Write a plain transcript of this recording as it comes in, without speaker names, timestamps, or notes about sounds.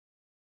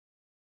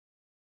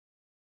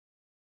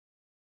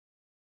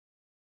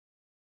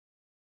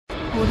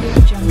Audio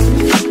Jungle.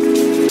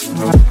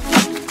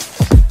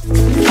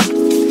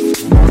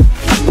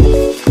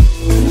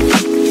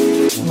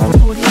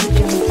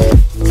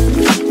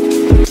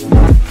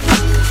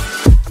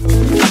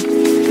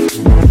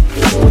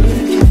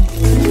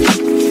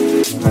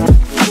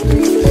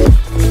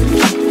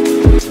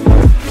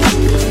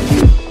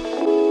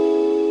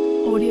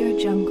 Audio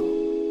Jungle.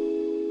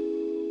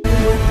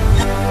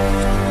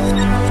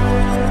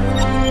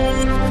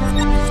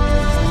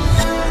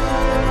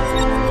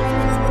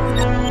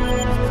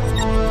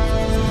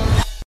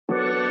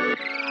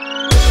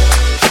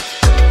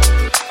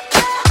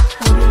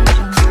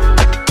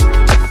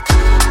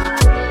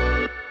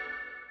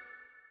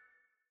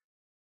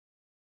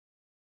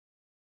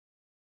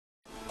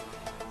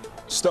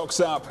 Stocks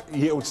up,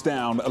 yields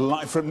down.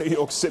 Live from New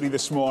York City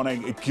this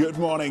morning. Good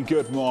morning,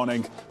 good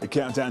morning. The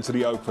countdown to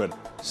the open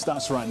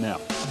starts right now.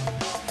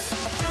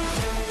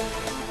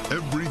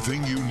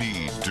 Everything you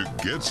need to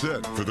get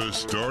set for the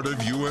start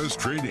of U.S.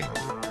 trading.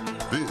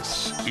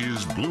 This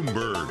is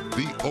Bloomberg,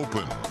 The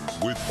Open,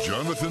 with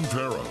Jonathan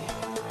Ferro.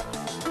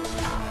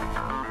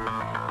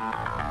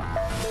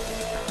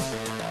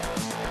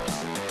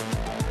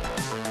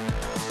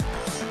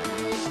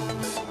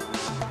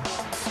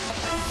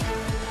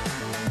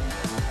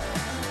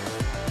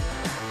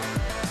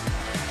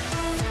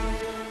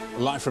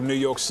 Live from New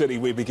York City,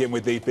 we begin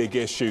with the big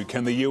issue.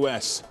 Can the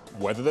U.S.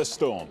 weather the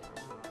storm?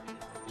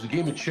 There's a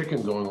game of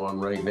chicken going on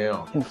right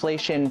now.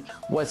 Inflation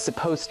was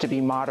supposed to be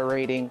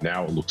moderating.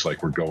 Now it looks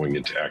like we're going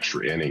into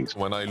extra innings.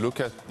 When I look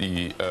at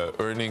the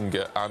earning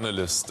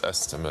analyst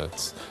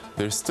estimates,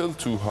 they're still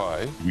too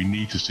high. We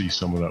need to see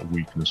some of that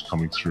weakness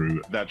coming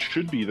through. That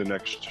should be the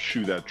next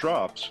shoe that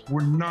drops.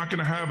 We're not going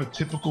to have a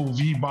typical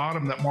V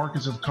bottom that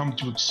markets have come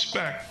to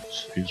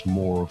expect. It's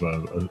more of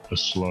a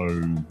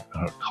slow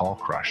car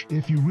crash.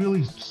 If you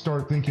really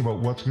start thinking about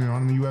what's going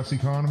on in the U.S.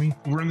 economy,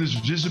 we're in this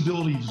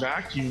visibility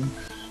vacuum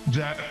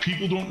that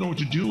people don't know what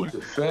to do with.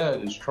 The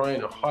Fed is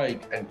trying to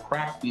hike and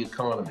crack the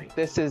economy.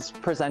 This is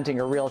presenting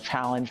a real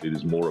challenge. It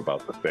is more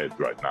about the Fed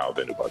right now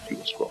than about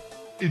U.S. growth.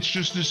 It's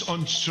just this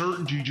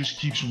uncertainty just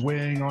keeps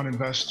weighing on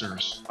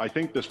investors. I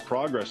think this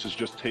progress is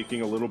just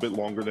taking a little bit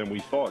longer than we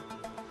thought.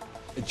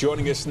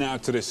 Joining us now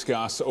to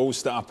discuss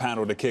all-star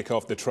panel to kick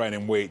off the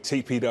trading week,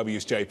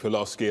 TPW's Jay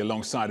Pawlowski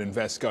alongside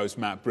Invesco's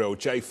Matt Brill.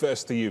 Jay,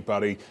 first to you,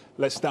 buddy.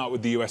 Let's start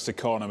with the U.S.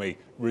 economy.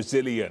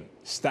 Resilient,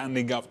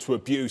 standing up to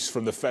abuse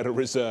from the Federal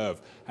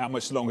Reserve. How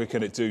much longer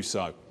can it do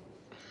so?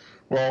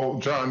 Well,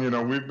 John,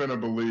 we've been a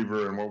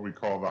believer in what we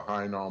call the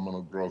high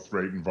nominal growth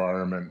rate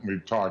environment.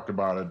 We've talked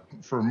about it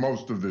for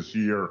most of this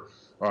year.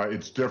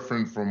 It's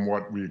different from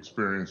what we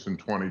experienced in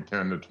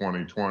 2010 to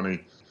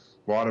 2020.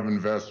 A lot of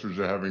investors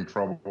are having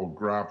trouble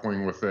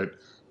grappling with it.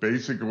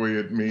 Basically,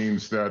 it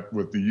means that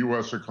with the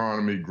U.S.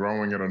 economy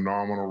growing at a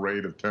nominal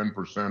rate of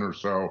 10% or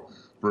so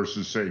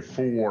versus, say,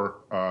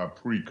 4%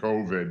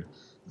 pre-COVID,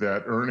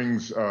 that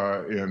earnings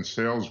and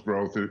sales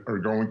growth are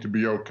going to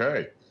be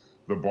okay.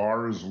 The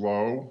bar is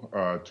low,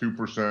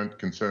 2%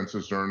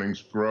 consensus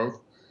earnings growth,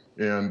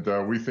 and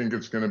we think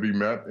it's going to be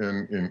met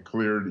and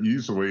cleared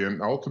easily.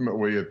 And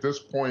ultimately, at this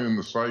point in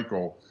the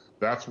cycle,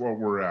 that's what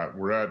we're at.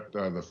 We're at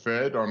the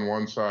Fed on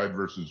one side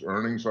versus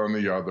earnings on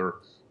the other.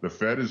 The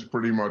Fed is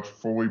pretty much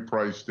fully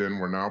priced in.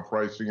 We're now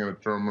pricing at a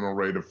terminal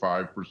rate of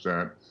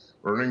 5%.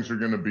 Earnings are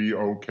going to be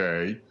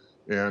okay.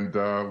 And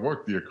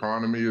look, the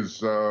economy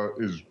is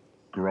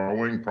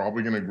growing,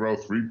 probably going to grow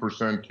 3%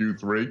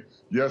 Q3.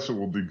 Yes, it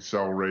will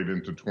decelerate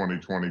into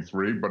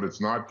 2023, but it's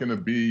not going to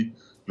be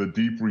the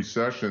deep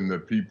recession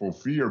that people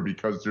fear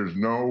because there's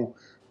no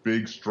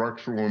big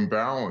structural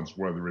imbalance,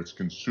 whether it's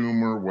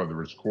consumer,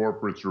 whether it's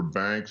corporates or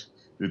banks.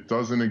 It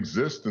doesn't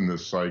exist in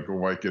this cycle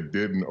like it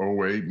did in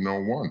 08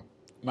 and 01.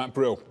 Matt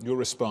Brill, your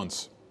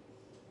response.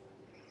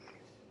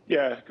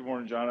 Yeah, good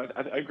morning, John.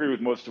 I agree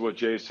with most of what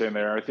Jay's saying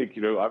there. I think,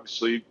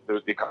 obviously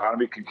the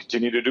economy can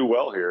continue to do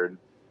well here. And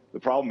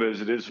the problem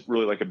is it is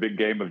really like a big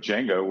game of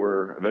Jenga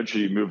where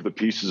eventually you move the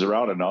pieces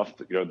around enough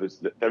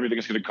that, everything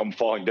is going to come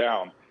falling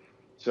down.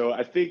 So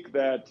I think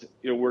that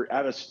we're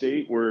at a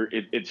state where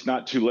it's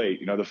not too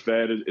late. The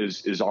Fed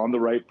is on the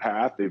right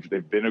path.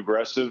 They've been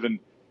aggressive, and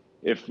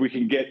if we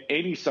can get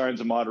any signs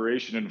of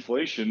moderation in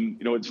inflation,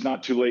 it's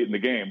not too late in the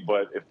game.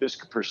 But if this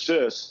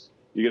persist,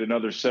 you get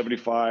another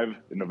 75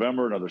 in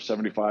November, another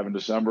 75 in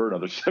December,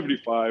 another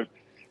 75,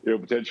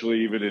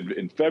 potentially even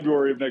in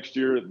February of next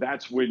year.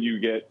 That's when you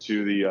get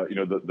to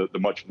the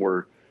much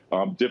more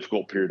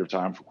difficult period of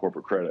time for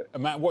corporate credit.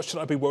 And Matt, what should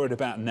I be worried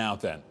about now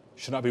then?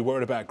 Should I be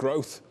worried about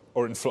growth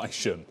or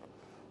inflation?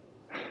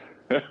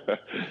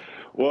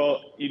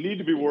 Well, you need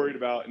to be worried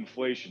about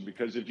inflation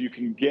because if you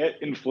can get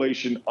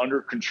inflation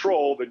under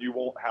control, then you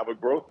won't have a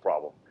growth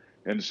problem.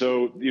 And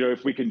so,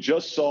 if we can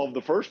just solve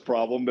the first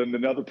problem, then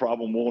another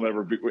problem won't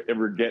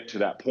ever get to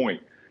that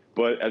point.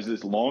 But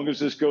as long as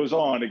this goes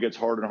on, it gets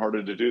harder and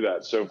harder to do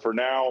that. So for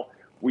now,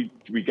 we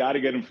got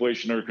to get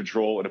inflation under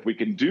control. And if we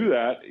can do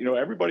that,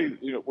 everybody,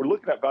 we're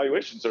looking at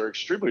valuations that are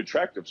extremely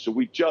attractive. So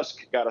we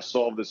just got to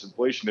solve this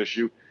inflation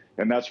issue.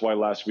 And that's why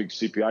last week's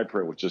CPI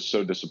print was just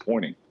so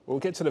disappointing. We'll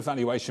get to the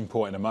valuation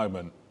point in a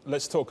moment.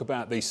 let's talk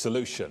about the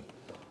solution.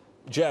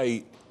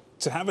 Jay,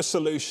 to have a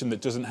solution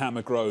that doesn't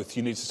hammer growth,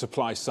 you need a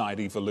supply-side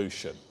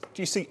evolution.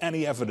 Do you see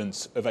any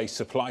evidence of a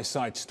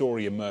supply-side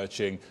story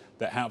emerging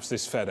that helps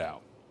this Fed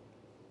out?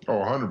 Oh,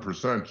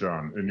 100%,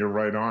 John, and you're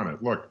right on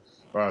it. Look,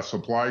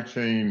 supply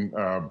chain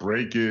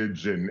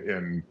breakage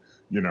and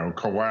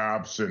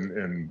collapse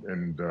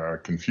and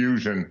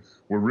confusion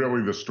were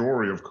really the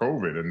story of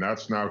COVID, and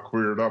that's now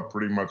cleared up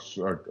pretty much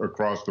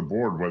across the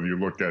board, whether you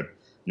look at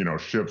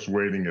ships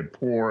waiting at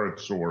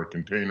ports or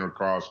container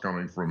costs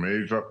coming from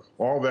Asia.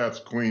 All that's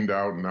cleaned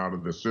out and out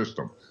of the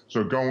system.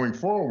 So going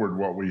forward,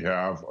 what we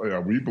have,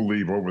 we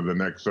believe over the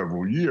next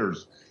several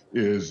years,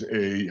 is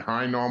a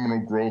high nominal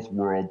growth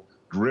world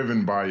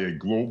driven by a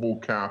global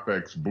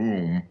capex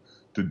boom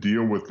to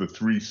deal with the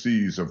 3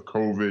 C's of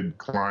COVID,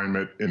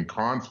 climate, and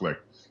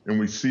conflict. And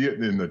we see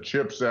it in the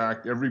CHIPS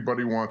Act.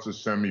 Everybody wants a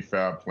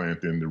semi-fab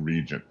plant in the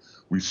region.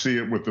 We see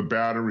it with the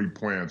battery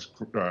plants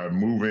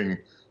moving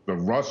the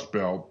Rust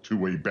Belt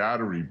to a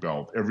battery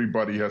belt.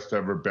 Everybody has to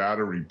have a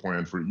battery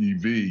plant for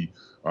EV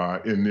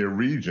in their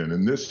region.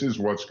 And this is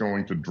what's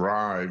going to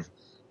drive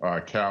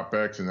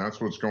CapEx, and that's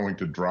what's going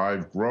to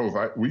drive growth.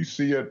 We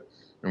see it,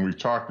 and we've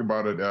talked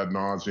about it ad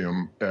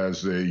nauseum,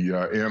 as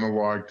a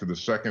analog to the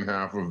second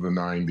half of the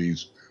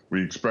 90s.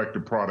 We expect a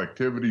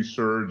productivity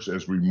surge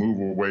as we move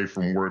away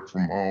from work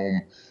from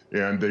home,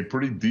 and a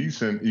pretty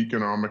decent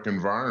economic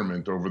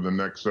environment over the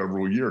next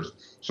several years.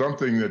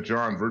 Something that,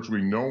 John,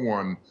 virtually no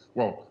one,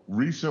 well,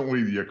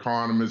 recently the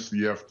economists,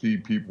 the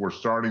FT people were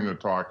starting to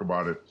talk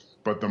about it,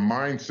 but the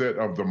mindset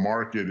of the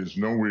market is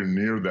nowhere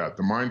near that.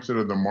 The mindset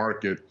of the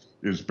market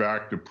is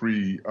back to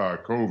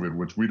pre-COVID,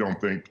 which we don't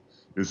think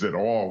is at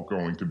all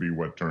going to be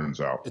what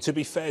turns out. To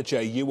be fair,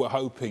 Jay, you were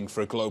hoping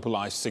for a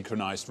globalized,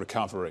 synchronized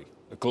recovery,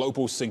 a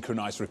global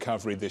synchronized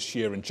recovery this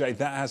year. And Jay,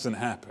 that hasn't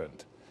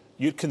happened.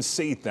 You'd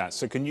concede that.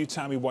 So can you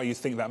tell me why you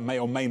think that may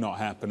or may not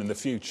happen in the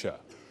future?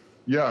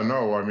 Yeah,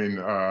 no, I mean,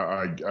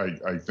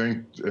 I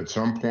think at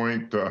some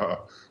point a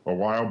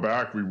while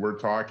back we were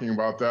talking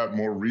about that.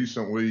 More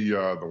recently,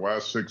 the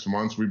last 6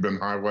 months, we've been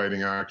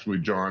highlighting actually,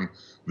 John,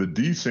 the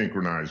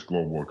desynchronized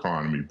global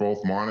economy,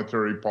 both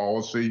monetary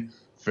policy,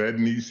 Fed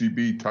and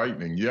ECB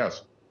tightening,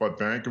 yes, but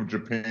Bank of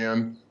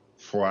Japan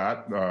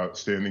flat,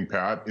 standing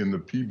pat, in the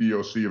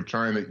PBOC of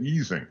China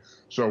easing.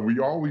 So we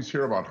always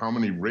hear about how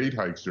many rate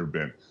hikes there have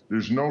been.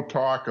 There's no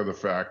talk of the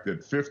fact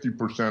that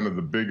 50% of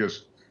the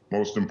biggest,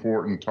 most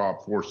important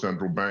top 4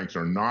 central banks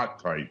are not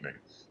tightening.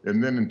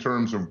 And then in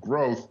terms of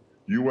growth,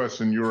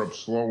 U.S. and Europe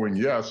slowing,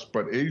 yes,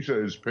 but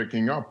Asia is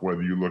picking up,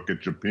 whether you look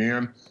at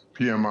Japan,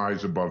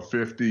 PMIs above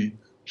 50,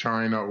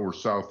 China or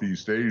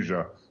Southeast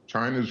Asia.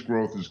 China's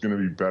growth is going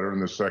to be better in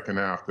the second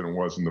half than it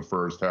was in the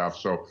first half.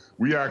 So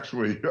we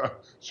actually,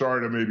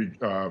 sorry to maybe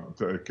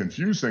to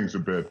confuse things a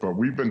bit, but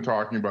we've been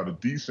talking about a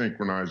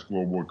desynchronized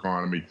global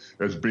economy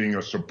as being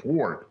a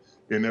support.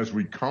 And as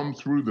we come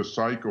through the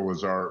cycle,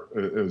 as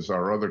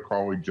our other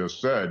colleague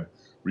just said,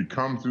 we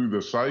come through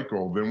the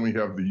cycle, then we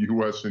have the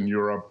U.S. and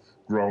Europe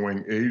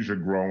growing, Asia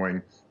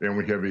growing, and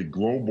we have a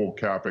global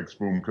capex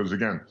boom. Because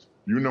again,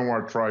 you know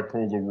our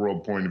tripolar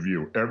world point of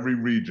view. Every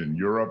region,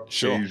 Europe,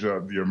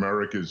 Asia, the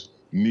Americas,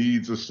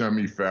 needs a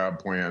semi-fab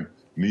plant,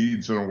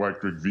 needs an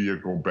electric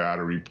vehicle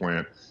battery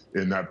plant.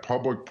 And that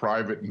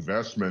public-private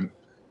investment,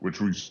 which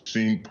we've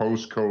seen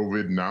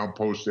post-COVID, now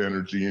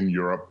post-energy in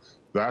Europe,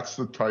 that's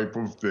the type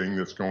of thing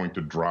that's going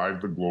to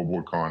drive the global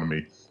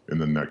economy in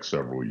the next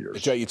several years.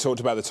 Jay, you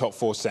talked about the top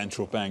 4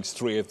 central banks.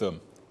 3 of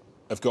them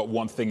have got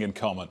one thing in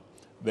common.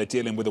 They're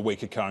dealing with a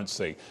weaker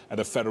currency, and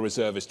the Federal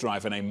Reserve is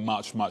driving a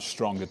much, much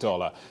stronger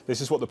dollar.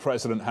 This is what the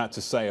president had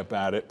to say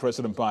about it.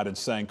 President Biden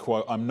saying,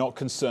 quote, "I'm not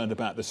concerned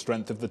about the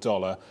strength of the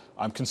dollar.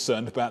 I'm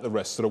concerned about the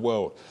rest of the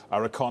world.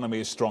 Our economy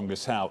is strong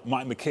as hell."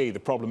 Mike McKee, the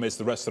problem is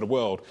the rest of the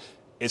world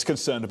is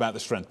concerned about the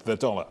strength of the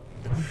dollar.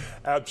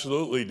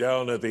 Absolutely.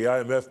 Down at the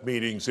IMF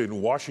meetings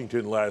in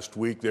Washington last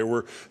week, there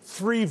were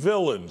 3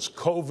 villains: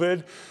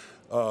 COVID,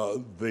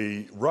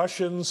 the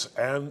Russians,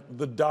 and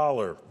the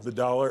dollar. The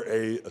dollar,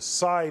 a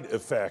side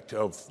effect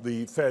of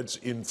the Fed's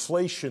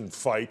inflation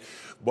fight,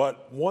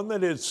 but one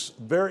that is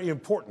very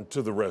important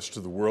to the rest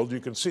of the world. You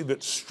can see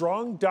that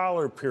strong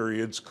dollar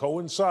periods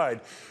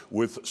coincide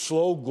with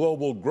slow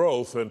global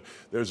growth, and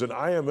there's an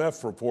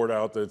IMF report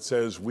out that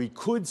says we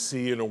could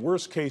see, in a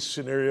worst-case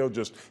scenario,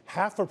 just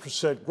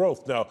 0.5%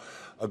 growth. Now,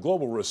 a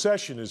global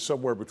recession is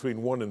somewhere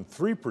between 1% and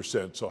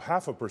 3%, so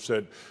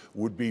 0.5%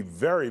 would be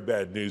very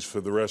bad news for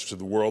the rest of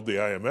the world. The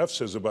IMF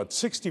says about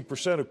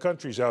 60% of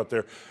countries out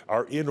there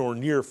are in or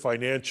near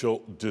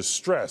financial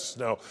distress.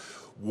 Now,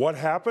 what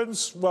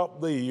happens? Well,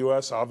 the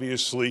U.S.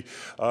 obviously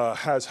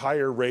has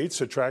higher rates,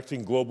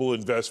 attracting global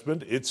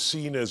investment. It's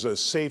seen as a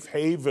safe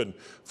haven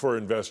for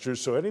investors,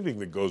 so anything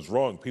that goes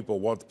wrong, people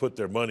want to put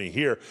their money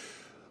here,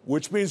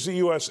 which means the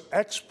U.S.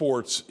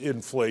 exports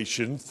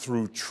inflation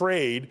through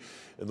trade,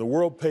 and the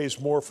world pays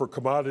more for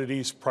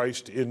commodities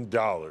priced in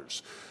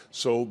dollars.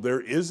 So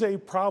there is a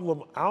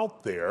problem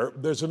out there.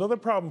 There's another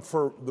problem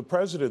for the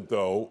president,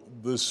 though.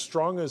 The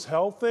strong as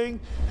hell thing,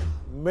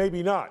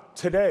 Maybe not.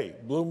 Today,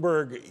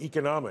 Bloomberg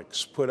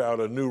Economics put out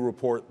a new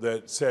report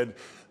that said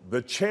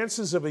the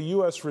chances of a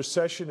U.S.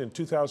 recession in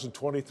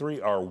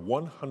 2023 are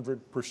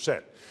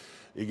 100%.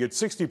 You get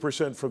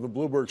 60% from the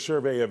Bloomberg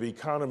survey of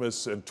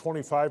economists and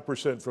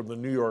 25% from the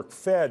New York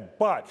Fed.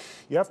 But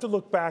you have to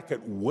look back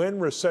at when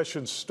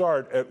recessions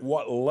start, at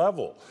what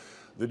level.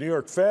 The New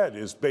York Fed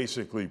is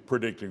basically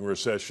predicting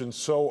recession.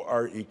 So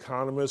are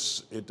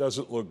economists. It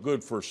doesn't look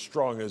good for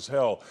strong as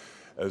hell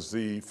as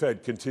the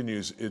Fed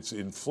continues its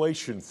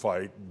inflation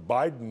fight.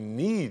 Biden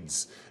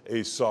needs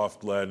a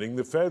soft landing.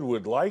 The Fed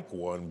would like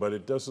one, but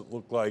it doesn't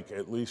look like,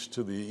 at least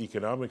to the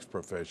economics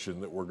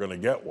profession, that we're going to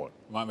get one.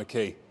 Mike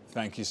McKee.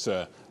 Thank you,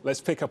 sir.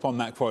 Let's pick up on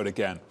that quote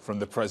again from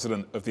the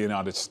President of the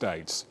United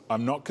States.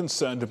 I'm not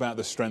concerned about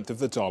the strength of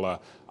the dollar.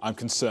 I'm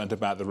concerned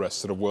about the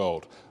rest of the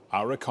world.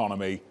 Our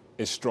economy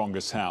is strong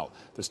as hell.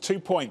 There's 2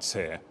 points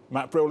here.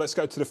 Matt Brill, let's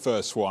go to the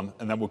first one,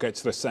 and then we'll get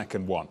to the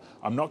second one.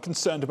 I'm not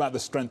concerned about the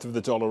strength of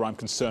the dollar. I'm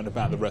concerned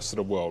about the rest of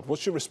the world.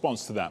 What's your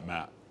response to that,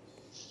 Matt?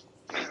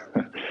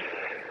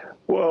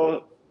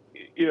 Well,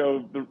 you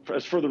know,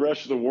 as for the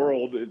rest of the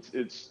world,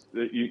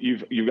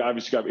 you've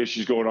obviously got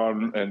issues going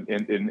on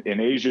in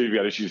Asia. You've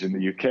got issues in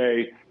the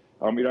UK.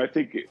 You know, I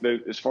think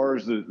that as far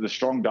as the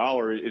strong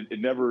dollar, it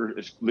never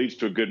leads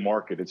to a good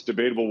market. It's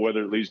debatable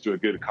whether it leads to a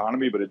good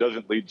economy, but it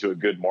doesn't lead to a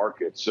good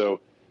market.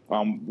 So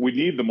we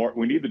need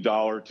the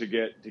dollar to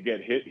get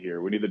hit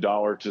here. We need the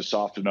dollar to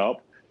soften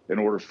up in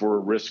order for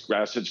risk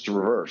assets to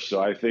reverse.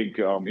 So I think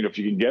you know, if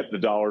you can get the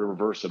dollar to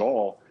reverse at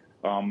all,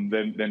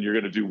 then you're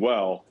going to do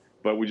well.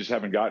 But we just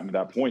haven't gotten to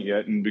that point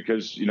yet, and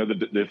because you know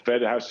the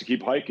Fed has to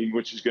keep hiking,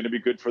 which is going to be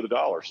good for the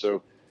dollar.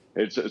 So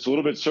it's a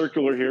little bit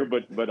circular here,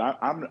 but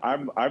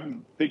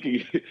I'm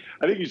thinking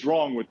I think he's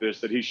wrong with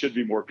this, that he should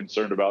be more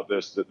concerned about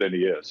this than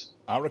he is.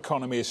 Our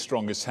economy is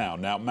strong as hell.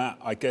 Now, Matt,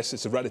 I guess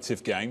it's a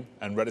relative game,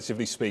 and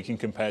relatively speaking,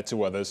 compared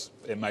to others,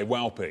 it may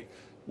well be.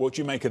 What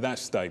do you make of that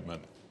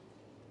statement?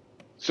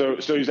 So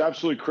he's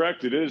absolutely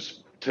correct. It is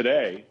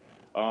today.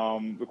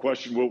 The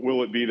question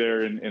will it be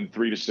there in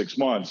 3 to 6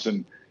 months?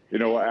 And you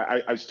know,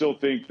 I still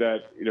think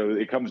that, you know,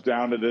 it comes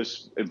down to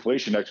this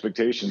inflation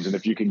expectations. And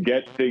if you can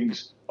get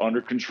things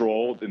under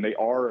control, and they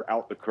are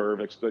out the curve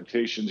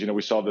expectations, you know,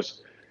 we saw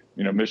this,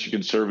 you know,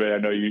 Michigan survey. I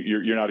know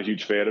you're not a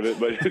huge fan of it,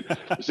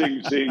 but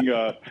seeing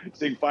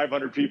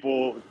 500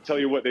 people tell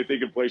you what they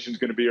think inflation is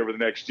going to be over the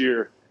next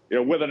year, you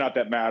know, whether or not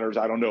that matters,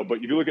 I don't know. But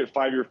if you look at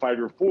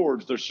five-year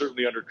forwards, they're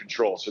certainly under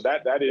control. So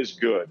that is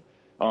good.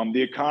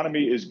 The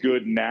economy is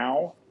good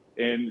now.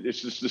 And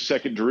it's just the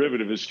second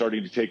derivative is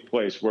starting to take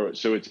place,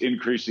 so it's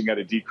increasing at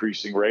a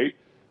decreasing rate.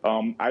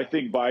 I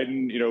think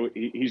Biden, you know,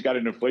 he's got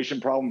an inflation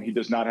problem. He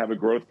does not have a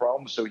growth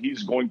problem. So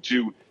he's going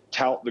to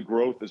tout the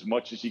growth as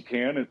much as he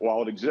can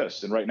while it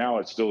exists. And right now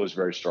it still is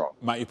very strong.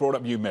 Matt, you brought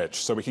up UMich,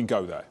 so we can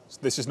go there.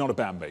 This is not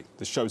about me.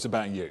 This show's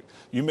about you.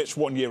 UMich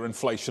 1 year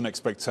inflation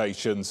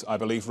expectations, I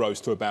believe, rose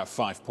to about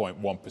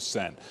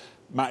 5.1%.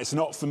 Matt, it's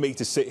not for me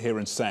to sit here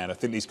and say, and I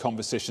think these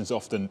conversations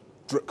often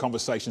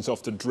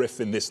drift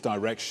in this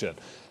direction.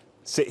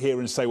 Sit here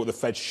and say what the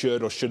Fed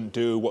should or shouldn't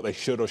do, what they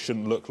should or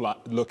shouldn't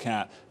look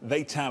at.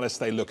 They tell us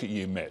they look at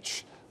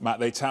UMich. Matt,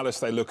 they tell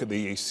us they look at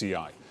the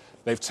ECI.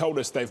 They've told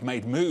us they've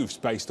made moves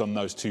based on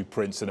those two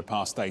prints in the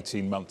past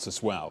 18 months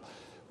as well.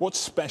 What's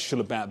special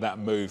about that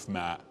move,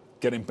 Matt,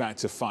 getting back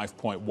to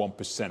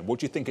 5.1%? What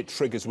do you think it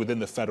triggers within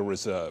the Federal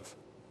Reserve?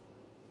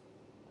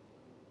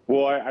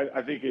 Well,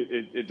 I think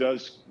it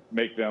does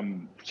make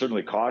them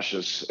certainly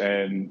cautious,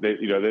 and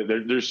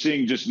they're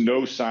seeing just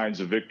no signs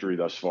of victory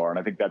thus far. And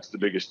I think that's the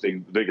biggest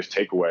thing. The biggest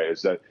takeaway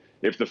is that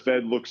if the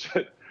Fed looks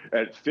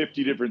at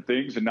 50 different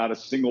things and not a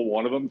single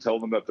one of them tell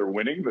them that they're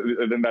winning,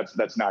 then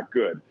that's not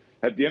good.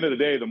 At the end of the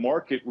day, the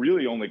market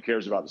really only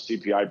cares about the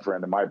CPI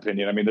print, in my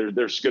opinion. I mean,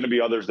 there's going to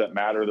be others that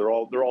matter. They're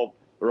all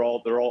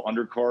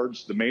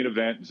undercards. The main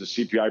event is the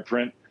CPI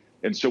print.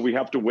 And so we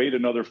have to wait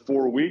another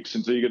 4 weeks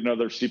until you get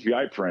another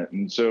CPI print.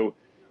 And so,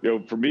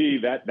 for me,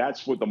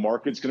 that's what the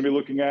market's going to be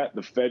looking at.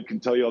 The Fed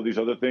can tell you all these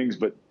other things,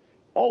 but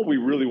all we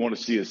really want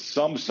to see is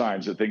some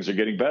signs that things are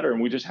getting better,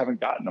 and we just haven't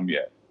gotten them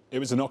yet. It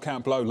was a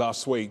knockout blow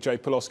last week. Jay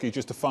Pawlowski,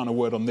 just a final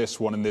word on this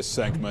one in this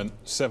segment.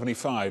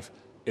 75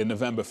 in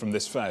November from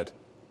this Fed.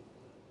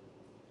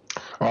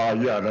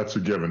 Yeah, that's a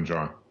given,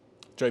 John.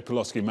 Jay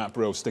Pawlowski, Matt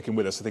Brill sticking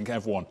with us. I think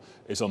everyone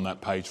is on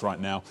that page right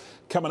now.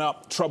 Coming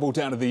up, trouble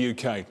down to the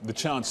UK. The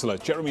Chancellor,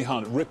 Jeremy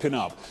Hunt, ripping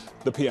up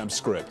the PM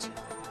script.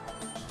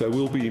 There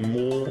will be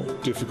more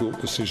difficult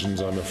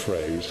decisions, I'm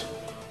afraid,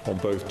 on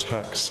both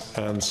tax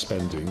and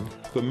spending.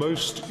 The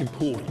most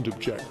important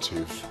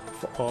objective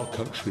for our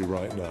country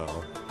right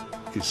now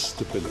is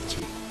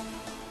stability.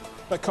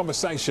 That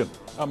conversation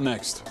up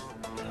next.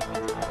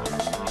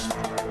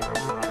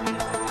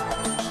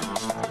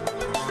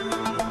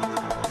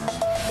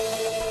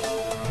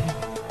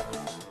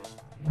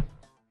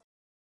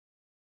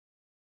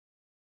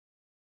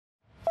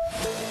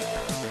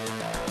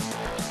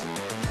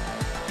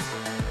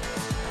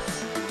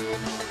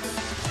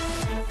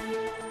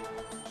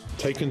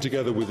 Taken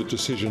together with the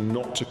decision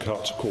not to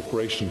cut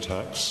corporation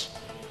tax,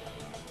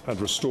 and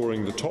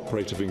restoring the top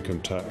rate of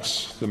income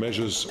tax, the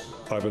measures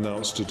I've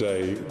announced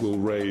today will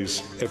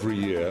raise every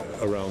year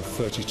around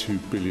 £32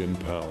 billion.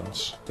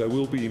 There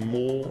will be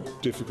more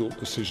difficult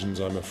decisions,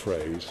 I'm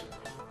afraid,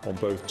 on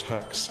both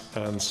tax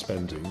and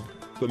spending.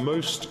 The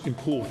most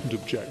important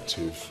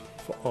objective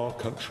for our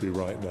country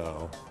right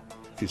now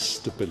is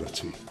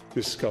stability.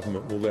 This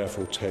government will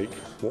therefore take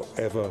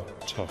whatever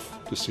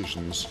tough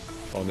decisions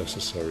are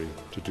necessary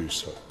to do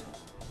so.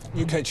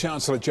 UK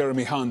Chancellor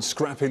Jeremy Hunt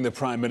scrapping the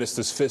Prime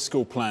Minister's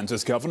fiscal plans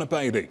as Governor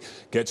Bailey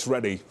gets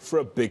ready for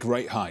a big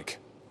rate hike.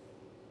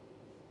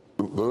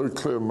 The very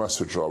clear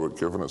message I would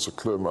give, and it's a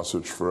clear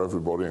message for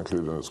everybody,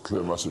 including it's a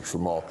clear message for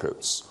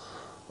markets.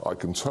 I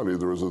can tell you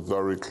there is a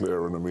very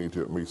clear and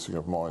immediate meeting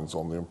of minds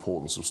on the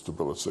importance of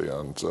stability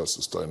and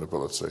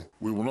sustainability.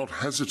 We will not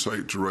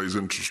hesitate to raise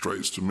interest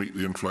rates to meet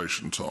the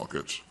inflation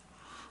target.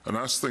 And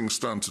as things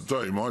stand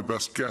today, my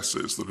best guess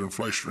is that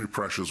inflationary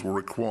pressures will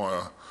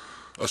require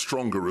a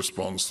stronger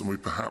response than we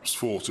perhaps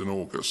thought in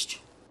August.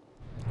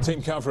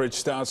 Team coverage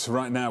starts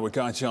right now with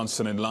Guy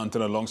Johnson in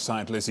London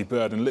alongside Lizzie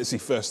Bird. And Lizzie,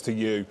 first to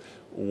you,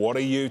 what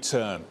a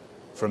U-turn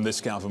from this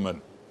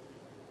government.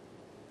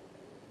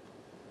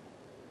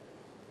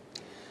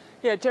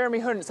 Yeah, Jeremy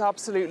Hunt's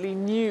absolutely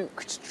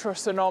nuked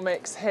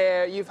Trussonomics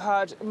here. You've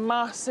had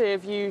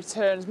massive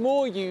U-turns,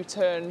 more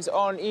U-turns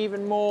on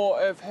even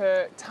more of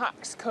her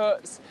tax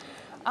cuts.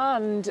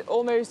 And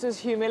almost as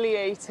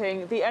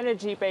humiliating, the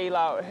energy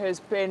bailout has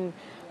been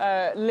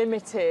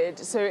limited,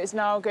 so it's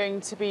now going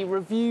to be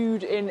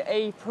reviewed in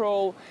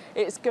April.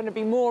 It's going to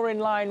be more in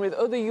line with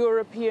other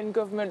European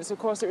governments. Of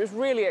course, it was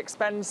really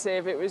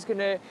expensive. It was going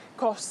to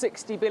cost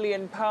 £60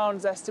 billion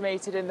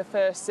estimated in the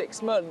first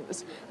 6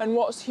 months. And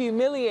what's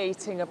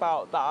humiliating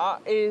about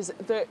that is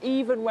that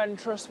even when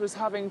Truss was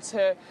having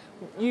to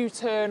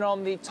U-turn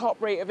on the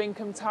top rate of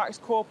income tax,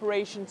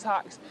 corporation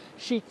tax,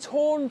 she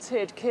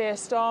taunted Keir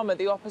Starmer,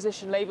 the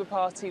opposition Labour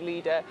Party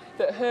leader,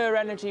 that her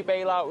energy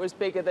bailout was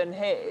bigger than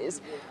his.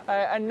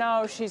 And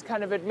now she's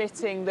kind of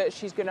admitting that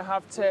she's going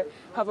to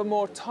have a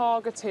more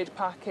targeted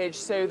package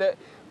so that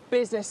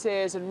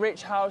businesses and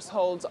rich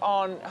households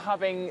aren't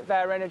having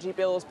their energy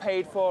bills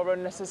paid for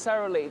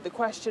unnecessarily. The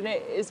question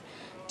is,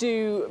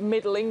 do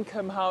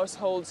middle-income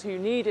households who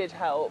needed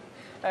help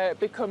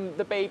become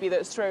the baby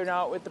that's thrown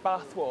out with the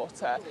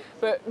bathwater?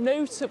 But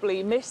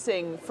notably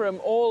missing from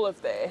all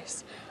of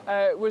this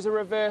was a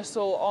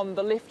reversal on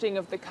the lifting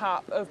of the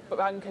cap of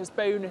bankers'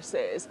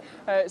 bonuses.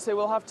 So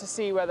we'll have to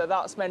see whether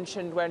that's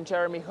mentioned when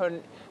Jeremy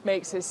Hunt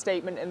makes his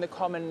statement in the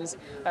Commons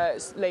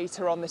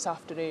later on this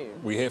afternoon.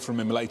 We hear from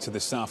him later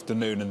this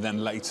afternoon and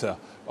then later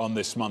on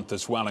this month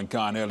as well. And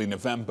Guy, in early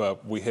November,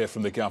 we hear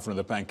from the Governor of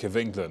the Bank of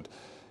England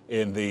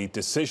in the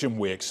decision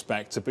we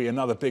expect to be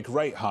another big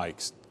rate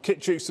hike.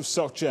 Kit Jukes of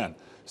SocGen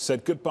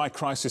said goodbye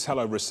crisis,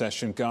 hello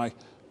recession. Guy,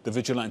 the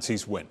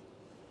vigilantes win.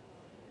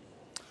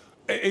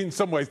 In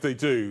some ways they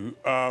do.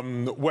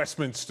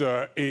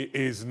 Westminster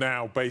is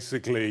now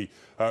basically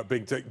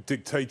being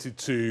dictated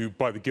to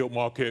by the gilt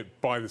market,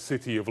 by the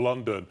City of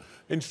London.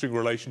 Interesting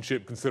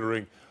relationship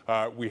considering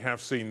we have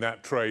seen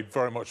that trade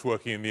very much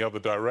working in the other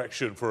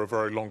direction for a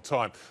very long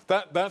time.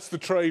 That's the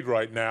trade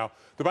right now.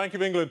 The Bank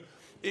of England,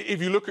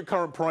 if you look at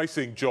current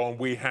pricing, John,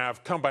 we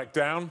have come back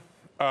down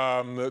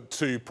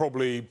to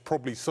probably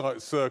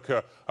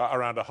circa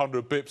around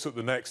 100 bips at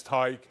the next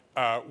hike.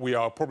 We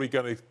are probably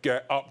going to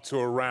get up to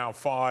around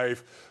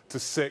 5 to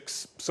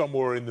 6,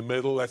 somewhere in the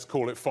middle. Let's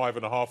call it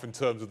 5.5 in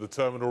terms of the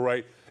terminal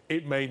rate.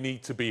 It may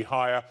need to be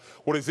higher.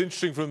 What is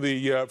interesting from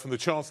the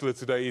Chancellor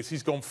today is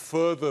he's gone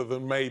further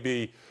than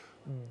maybe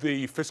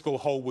the fiscal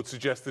hole would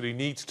suggest that he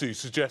needs to,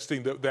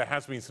 suggesting that there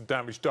has been some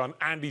damage done,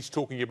 and he's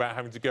talking about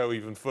having to go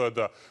even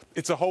further.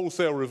 It's a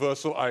wholesale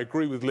reversal. I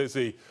agree with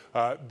Lizzie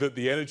that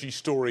the energy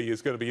story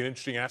is going to be an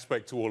interesting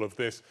aspect to all of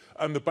this,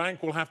 and the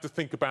bank will have to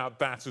think about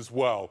that as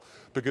well,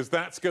 because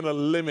that's going to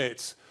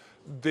limit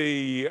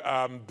the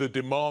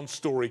demand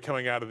story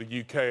coming out of the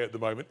UK at the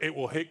moment. It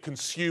will hit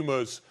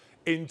consumers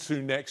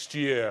into next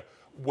year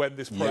when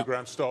this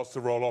programme starts to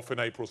roll off in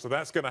April. So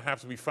that's going to have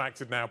to be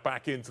factored now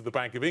back into the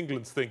Bank of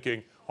England's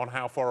thinking on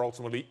how far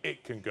ultimately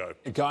it can go.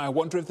 Guy, I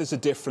wonder if there's a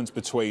difference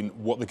between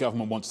what the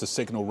government wants to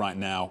signal right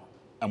now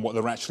and what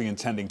they're actually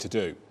intending to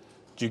do.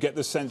 Do you get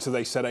the sense that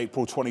they said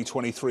April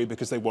 2023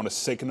 because they want to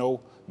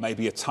signal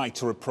maybe a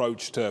tighter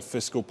approach to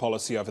fiscal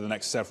policy over the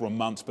next several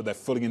months, but they're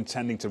fully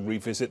intending to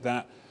revisit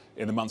that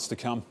in the months to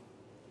come?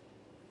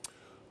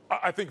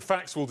 I think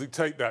facts will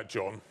dictate that,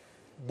 John.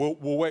 We'll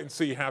wait and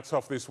see how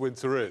tough this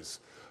winter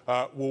is.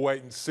 We'll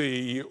wait and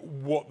see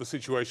what the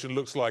situation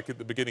looks like at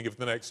the beginning of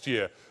the next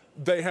year.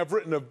 They have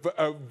written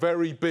a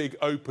very big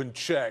open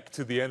check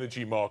to the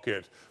energy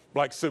market,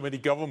 like so many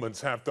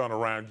governments have done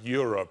around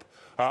Europe.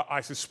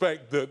 I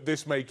suspect that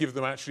this may give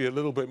them actually a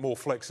little bit more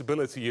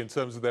flexibility in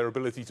terms of their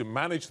ability to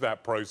manage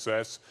that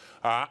process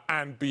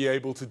and be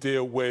able to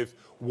deal with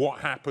what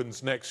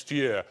happens next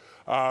year.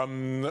 I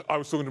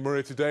was talking to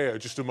Maria Tadeo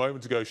just a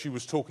moment ago. She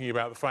was talking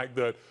about the fact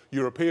that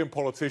European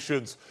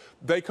politicians,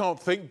 they can't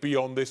think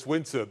beyond this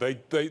winter. They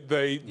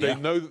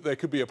know that there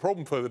could be a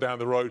problem further down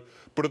the road,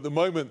 but at the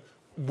moment,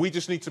 we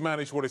just need to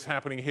manage what is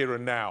happening here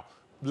and now.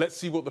 Let's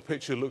see what the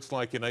picture looks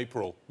like in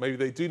April. Maybe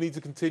they do need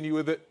to continue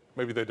with it,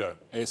 maybe they don't.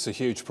 It's a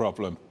huge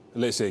problem.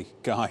 Lizzie,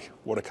 Guy,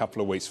 what a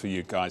couple of weeks for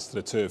you guys, to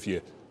the two of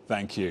you.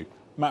 Thank you.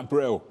 Matt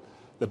Brill,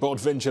 the bond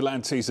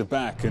vigilantes are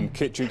back, and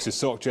Kit Dukes of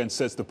SocGen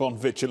says the bond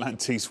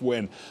vigilantes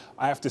win.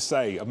 I have to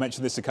say, I've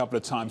mentioned this a couple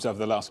of times over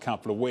the last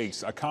couple of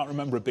weeks, I can't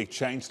remember a big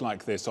change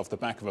like this off the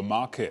back of a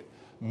market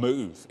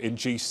move in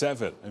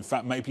G7. In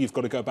fact, maybe you've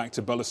got to go back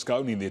to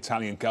Berlusconi and the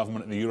Italian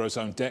government and the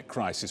Eurozone debt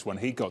crisis when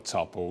he got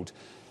toppled.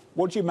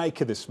 What do you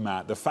make of this,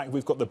 Matt? The fact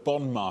we've got the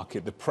bond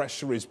market, the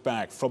pressure is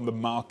back from the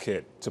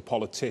market to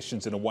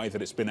politicians in a way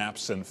that it's been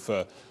absent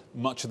for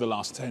much of the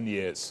last 10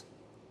 years.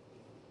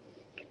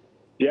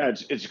 Yeah,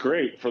 it's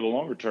great for the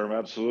longer term,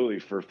 absolutely,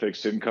 for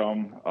fixed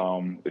income.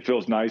 It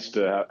feels nice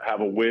to have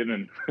a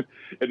win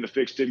in the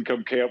fixed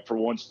income camp for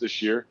once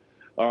this year.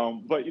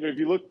 But, if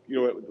you look,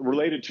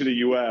 related to the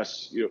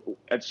U.S.,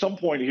 at some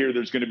point here,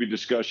 there's going to be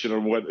discussion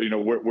on whether,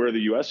 where the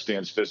U.S.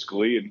 stands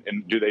fiscally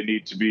and do they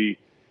need to be,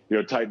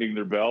 tightening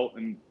their belt.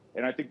 And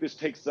I think this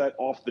takes that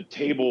off the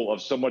table of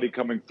somebody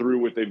coming through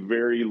with a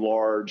very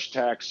large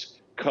tax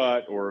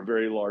cut or a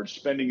very large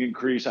spending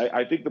increase.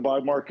 I think the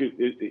bond market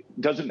it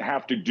doesn't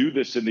have to do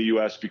this in the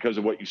U.S. because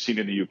of what you've seen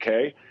in the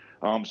U.K.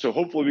 So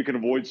hopefully we can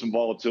avoid some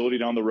volatility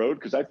down the road,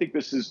 because I think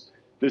this is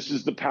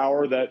the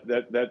power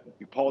that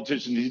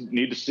politicians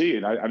need to see.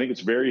 And I think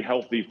it's very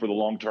healthy for the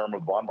long term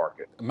of the bond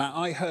market. Matt,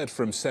 I heard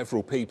from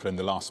several people in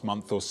the last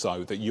month or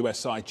so that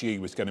USIG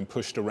was getting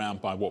pushed around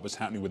by what was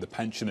happening with the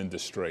pension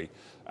industry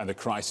and the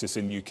crisis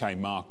in UK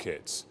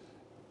markets.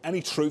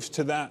 Any truth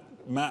to that,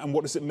 Matt? And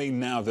what does it mean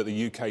now that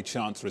the UK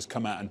Chancellor has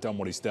come out and done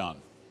what he's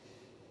done?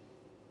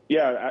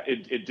 Yeah,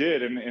 it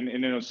did. And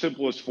in its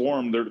simplest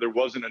form, there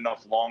wasn't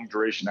enough long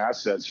duration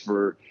assets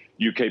for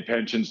UK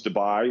pensions to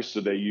buy.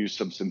 So they used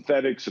some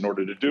synthetics in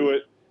order to do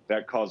it.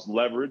 That caused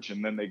leverage,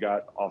 and then they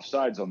got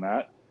offsides on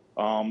that.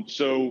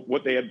 So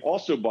what they had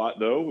also bought,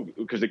 though,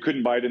 because they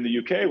couldn't buy it in the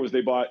UK, was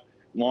they bought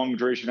long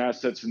duration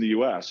assets in the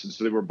US. And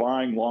so they were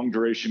buying long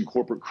duration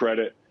corporate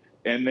credit,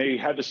 and they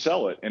had to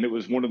sell it. And it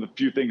was one of the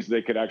few things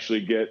they could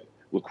actually get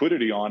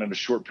liquidity on in a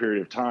short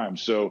period of time.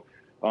 So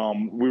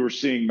we were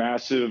seeing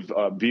massive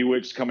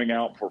BWICs coming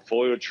out,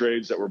 portfolio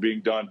trades that were being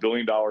done $1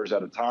 billion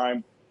at a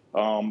time,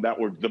 that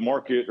were the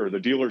market or the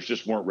dealers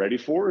just weren't ready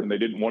for, and they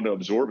didn't want to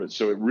absorb it.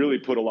 So it really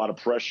put a lot of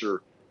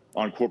pressure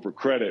on corporate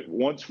credit.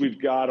 Once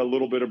we've got a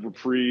little bit of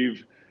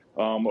reprieve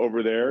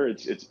over there,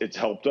 it's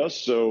helped us.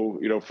 So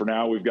for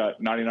now we've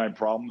got 99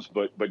 problems,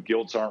 but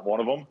gilts aren't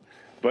one of them.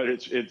 But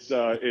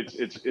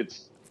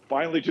it's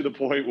finally to the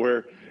point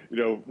where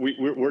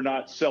we're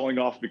not selling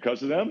off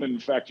because of them. In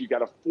fact, you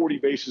got a 40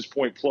 basis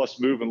point plus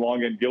move in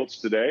long end gilts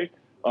today,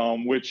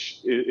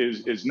 which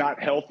is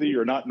not healthy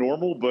or not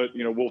normal, but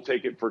we'll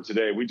take it for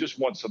today. We just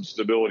want some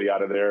stability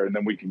out of there, and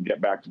then we can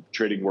get back to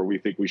trading where we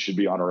think we should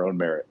be on our own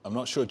merit. I'm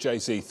not sure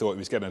Jay-Z thought he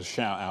was getting a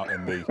shout out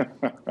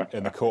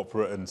in the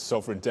corporate and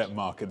sovereign debt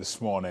market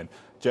this morning.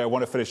 Jay, I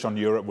want to finish on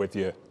Europe with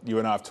you. You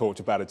and I have talked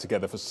about it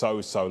together for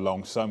so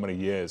long, so many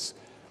years.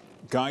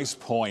 Guy's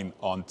point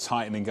on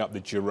tightening up the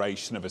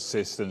duration of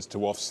assistance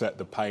to offset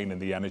the pain in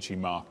the energy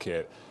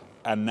market,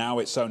 and now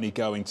it's only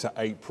going to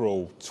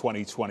April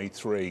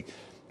 2023.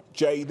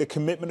 Jay, the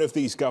commitment of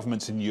these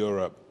governments in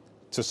Europe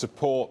to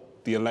support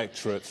the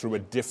electorate through a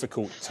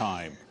difficult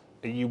time,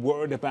 are you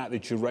worried about the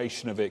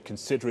duration of it,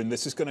 considering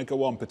this is going to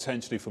go on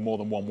potentially for more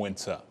than one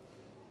winter?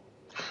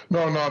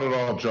 No, not at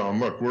all, John.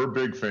 Look, we're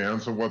big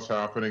fans of what's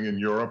happening in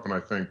Europe, and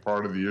I think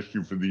part of the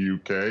issue for the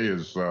UK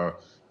is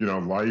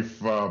life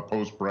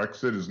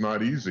post-Brexit is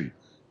not easy.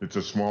 It's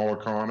a small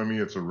economy.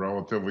 It's a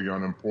relatively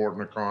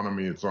unimportant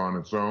economy. It's on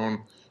its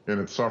own, and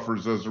it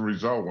suffers as a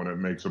result when it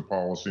makes a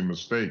policy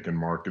mistake and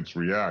markets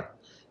react.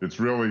 It's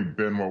really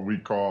been what we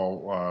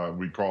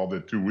called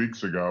it 2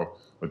 weeks ago,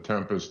 a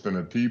tempest in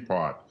a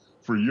teapot.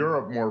 For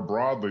Europe more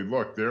broadly,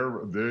 look,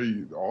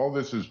 all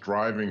this is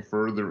driving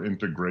further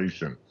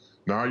integration.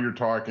 Now you're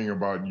talking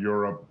about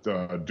Europe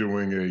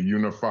doing a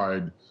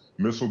unified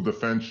missile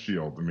defense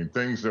shield. I mean,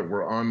 things that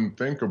were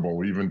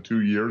unthinkable even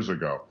 2 years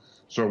ago.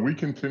 So we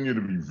continue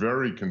to be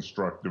very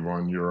constructive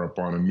on Europe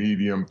on a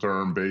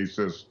medium-term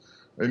basis.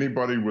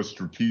 Anybody with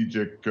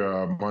strategic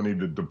money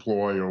to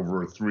deploy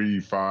over a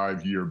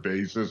 3-5 year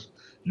basis,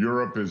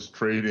 Europe is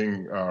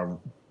trading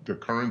the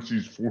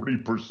currency's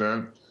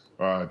 40%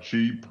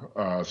 cheap.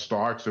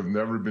 Stocks have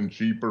never been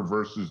cheaper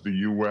versus the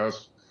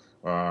U.S.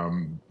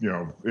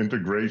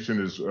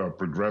 Integration is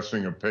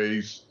progressing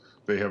apace.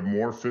 They have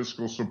more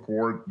fiscal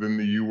support than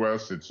the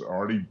U.S. It's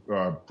already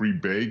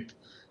pre-baked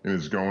and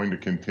is going to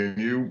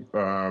continue.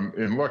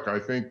 And look, I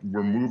think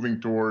we're moving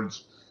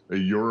towards a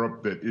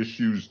Europe that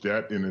issues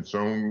debt in its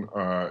own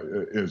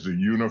as a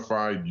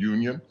unified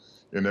union.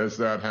 And as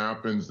that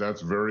happens,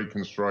 that's very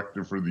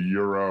constructive for the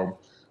euro.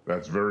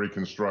 That's very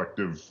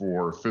constructive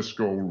for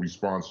fiscal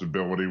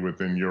responsibility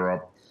within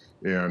Europe.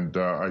 And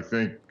I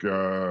think,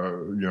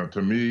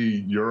 to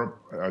me,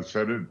 Europe, I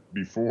said it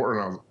before,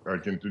 and I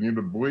continue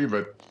to believe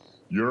it,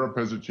 Europe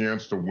has a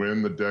chance to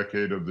win the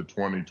decade of the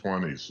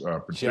 2020s,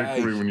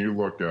 particularly when you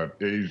look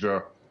at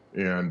Asia,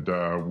 and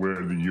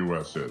where the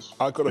U.S. is.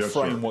 I've got to Yes,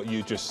 frame sir. what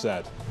you just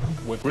said.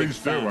 We're Please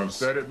big do. fans. I've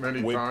said it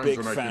many We're times, big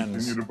and I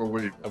fans continue to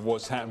believe of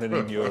what's happening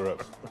in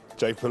Europe.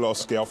 Jay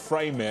Pawlowski, I'll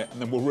frame it,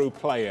 and then we'll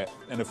replay it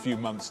in a few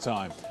months'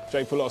 time.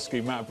 Jay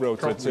Pawlowski, Matt Brill,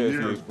 to the couple two of of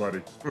you. years,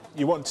 buddy.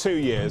 You want 2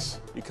 years,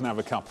 you can have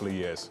a couple of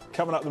years.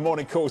 Coming up, the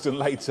morning calls and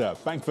later,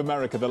 Bank of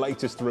America, the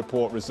latest to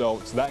report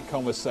results. That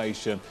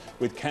conversation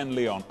with Ken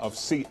Leon of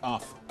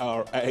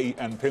CFRA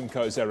and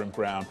PIMCO's Erin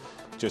Brown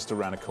just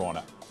around the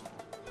corner.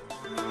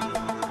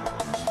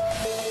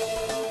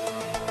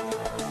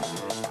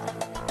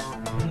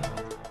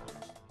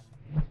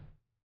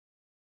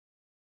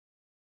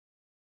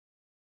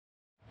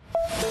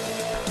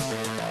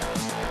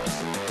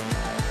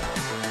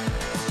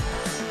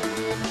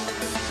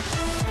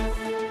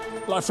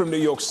 Live from New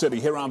York City,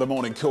 here are the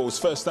morning calls.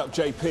 First up,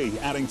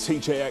 JP adding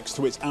TJX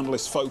to its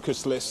analyst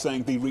focus list,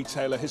 saying the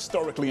retailer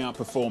historically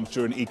outperforms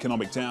during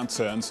economic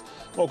downturns.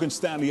 Morgan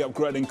Stanley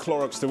upgrading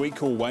Clorox to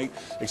equal weight,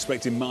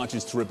 expecting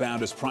margins to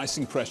rebound as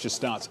pricing pressure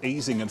starts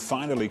easing. And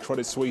finally,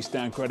 Credit Suisse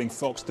downgrading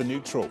Fox to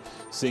neutral,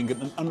 seeing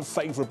an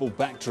unfavourable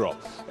backdrop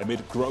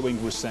amid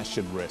growing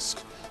recession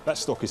risk. That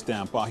stock is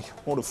down by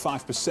more than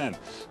 5%.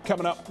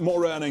 Coming up,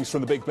 more earnings from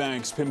the big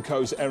banks.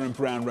 PIMCO's Erin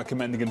Brown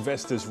recommending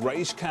investors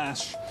raise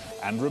cash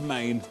and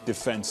remain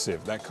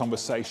defensive. That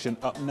conversation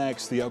up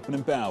next. The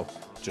opening bell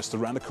just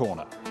around the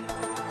corner.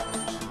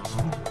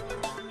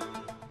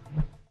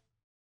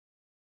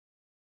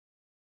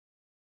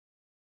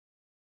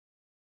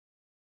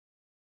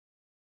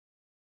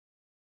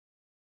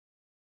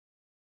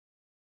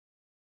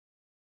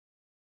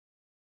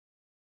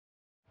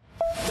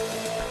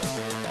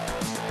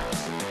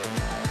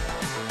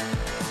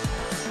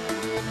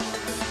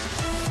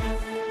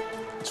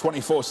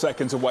 "24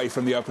 seconds away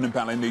from the opening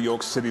bell in New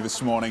York City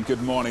this morning.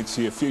 Good morning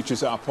to you.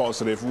 Futures are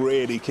positive,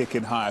 really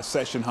kicking higher.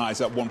 Session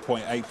highs up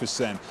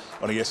 1.8%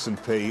 on the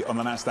S&P. On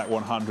the Nasdaq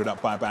 100 up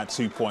by about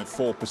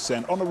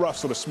 2.4%. On the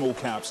Russell, the small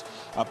caps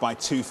up by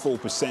 2 full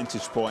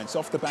percentage points.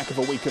 Off the back of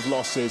a week of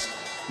losses,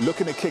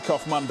 looking to kick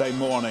off Monday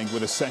morning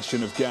with a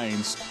session of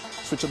gains.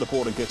 Switch on the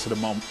board and get to the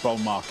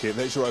bond market.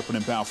 There's your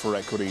opening bell for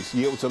equities.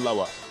 Yields are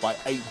lower by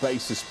 8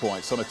 basis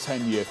points on a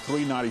 10-year,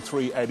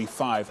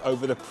 393.85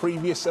 over the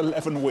previous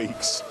 11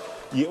 weeks.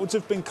 Yields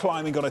have been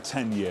climbing on a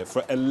 10-year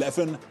for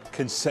 11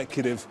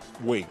 consecutive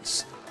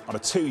weeks. On a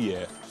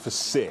 2-year for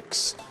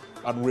 6.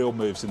 Unreal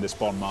moves in this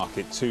bond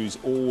market. Twos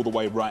all the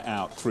way right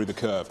out through the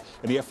curve.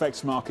 In the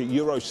FX market,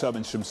 euro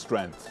showing some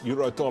strength.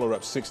 Euro dollar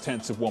up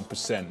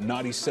 0.6%,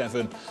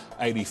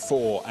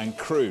 97.84, and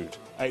crude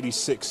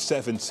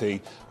 86.70,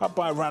 up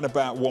by around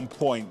about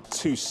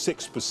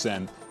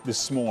 1.26%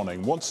 this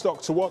morning. One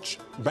stock to watch,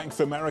 Bank of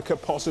America,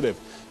 positive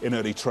in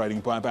early trading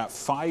by about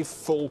 5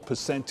 full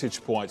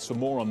percentage points. For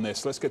more on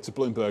this, let's get to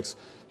Bloomberg's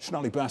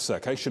Sonali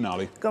Basak. Hey,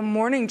 Sonali. Good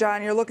morning,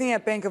 John. You're looking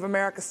at Bank of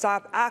America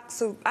stock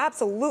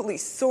absolutely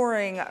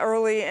soaring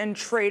early in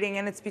trading,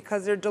 and it's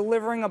because they're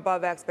delivering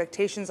above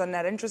expectations on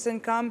net interest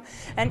income.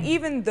 And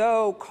even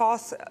though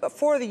costs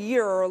for the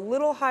year are a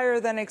little higher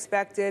than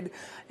expected,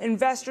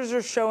 investors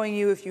are showing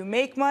you if you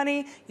make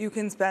money, you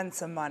can spend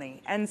some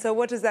money. And so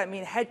what does that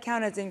mean?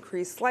 Headcount has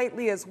increased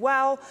slightly as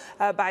well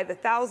by the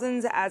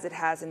thousands, as it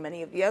has in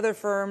many of the other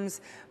firms.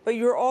 But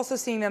you're also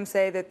seeing them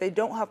say that they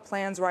don't have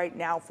plans right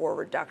now for a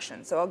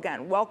reduction. So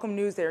again, welcome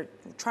news. They're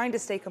trying to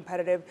stay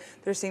competitive.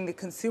 They're seeing the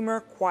consumer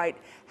quite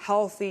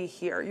healthy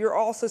here. You're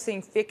also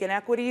seeing FICC and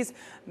equities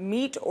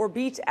meet or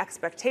beat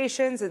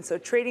expectations. And so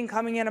trading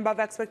coming in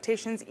above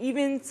expectations,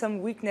 even some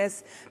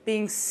weakness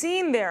being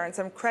seen there in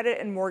some credit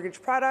and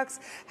mortgage products.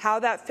 How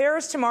that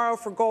fares tomorrow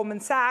for Goldman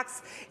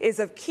Sachs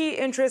is of key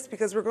interest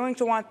because we're going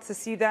to want to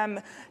see them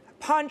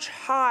punch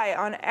high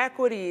on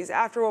equities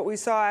after what we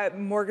saw at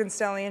Morgan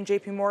Stanley and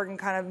JP Morgan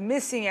kind of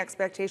missing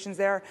expectations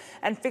there,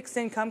 and fixed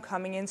income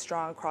coming in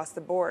strong across the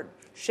board.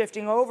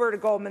 Shifting over to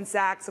Goldman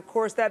Sachs, of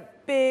course,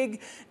 that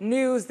big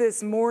news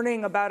this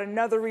morning about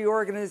another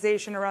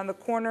reorganization around the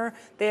corner.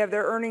 They have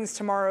their earnings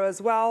tomorrow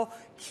as well.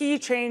 Key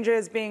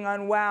changes being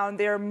unwound.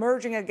 They're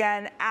merging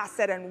again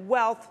asset and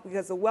wealth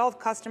because the wealth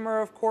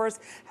customer, of course,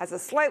 has a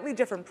slightly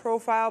different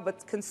profile,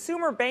 but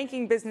consumer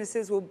banking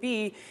businesses will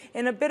be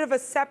in a bit of a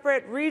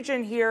separate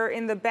region here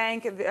in the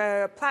bank.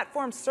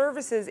 Platform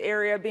services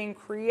area being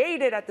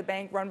created at the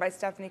bank run by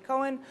Stephanie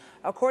Cohen,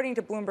 according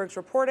to Bloomberg's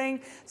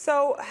reporting.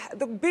 So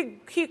the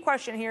big key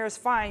question here is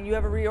fine, you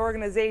have a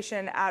reorganization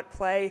at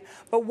play,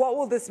 but what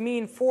will this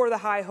mean for the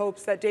high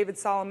hopes that David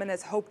Solomon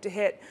has hoped to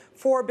hit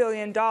 $4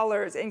 billion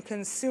in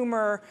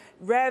consumer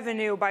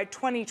revenue by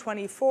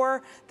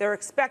 2024. They're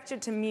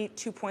expected to meet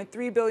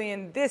 $2.3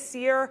 billion this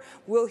year.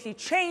 Will he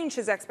change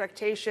his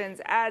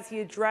expectations as he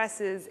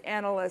addresses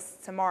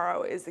analysts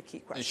tomorrow is the key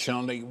question.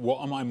 Shanley,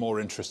 what am I more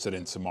interested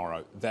in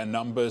tomorrow? Their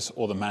numbers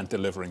or the man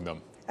delivering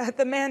them?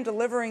 the man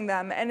delivering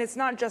them. And it's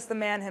not just the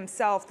man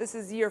himself. This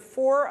is year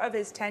 4 of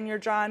his tenure,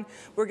 John.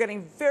 We're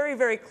getting very,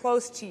 very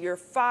close to year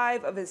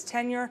 5 of his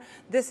tenure.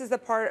 This is the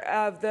part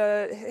of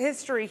the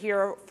history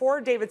here for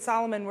David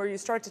Solomon where you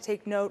start to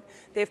take note.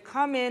 They've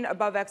come in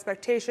above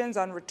expectations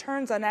on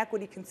returns on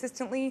equity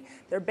consistently.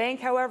 Their bank,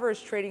 however,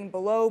 is trading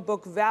below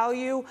book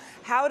value.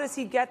 How does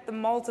he get the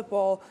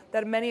multiple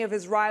that many of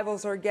his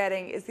rivals are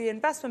getting? Is the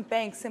investment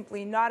bank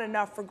simply not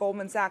enough for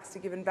Goldman Sachs to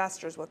give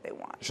investors what they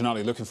want?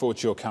 Sonali, looking forward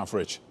to your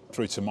coverage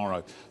through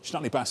tomorrow.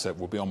 Sonali Bassett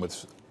will be on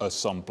with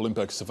us on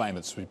Bloomberg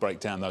Surveillance. We break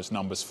down those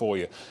numbers for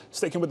you.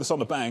 Sticking with us on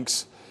the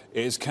banks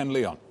is Ken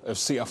Leon of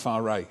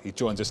CFRA. He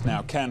joins us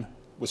now. Ken,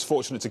 was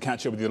fortunate to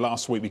catch up with you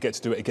last week. We get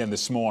to do it again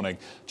this morning.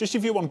 Just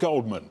your view on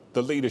Goldman,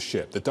 the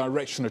leadership, the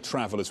direction of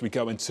travel as we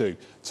go into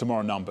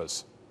tomorrow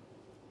numbers.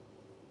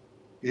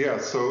 Yeah,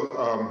 so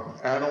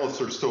analysts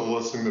are still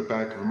listening to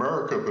Bank of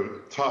America,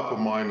 but top of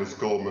mind is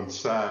Goldman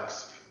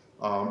Sachs.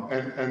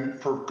 And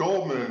for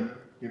Goldman,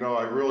 you know,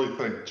 I really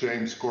think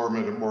James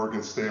Gorman at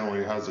Morgan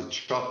Stanley has a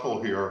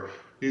chuckle here.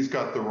 He's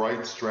got the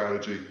right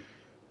strategy.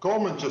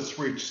 Goldman just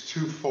reached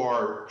too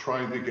far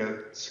trying to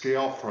get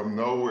scale from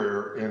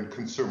nowhere in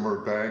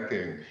consumer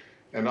banking.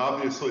 And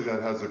obviously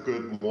that has a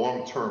good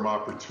long-term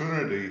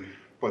opportunity,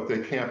 but they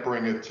can't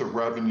bring it to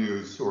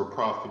revenues or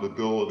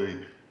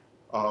profitability.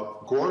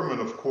 Gorman,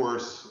 of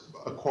course,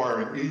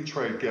 acquiring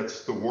E-Trade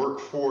gets the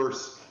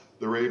workforce.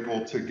 They're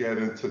able to get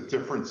into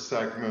different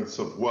segments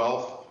of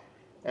wealth.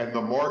 And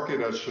the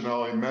market, as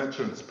Sonali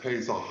mentions,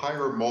 pays a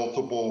higher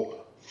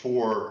multiple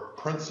for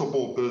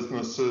principal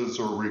businesses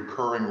or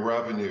recurring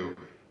revenue.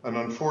 And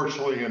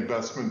unfortunately,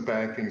 investment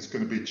banking is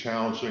going to be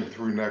challenging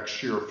through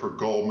next year for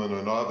Goldman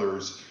and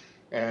others.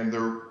 And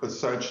they're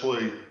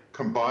essentially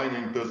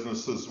combining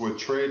businesses with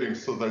trading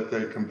so that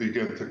they can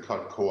begin to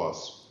cut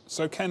costs.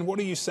 So, Ken, what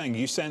are you saying? Are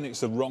you saying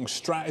it's the wrong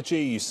strategy?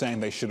 Are you saying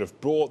they should have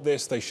bought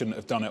this? They shouldn't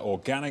have done it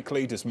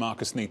organically? Does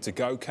Marcus need to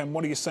go? Ken,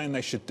 what are you saying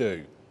they should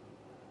do?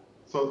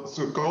 So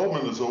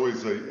Goldman is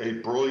always a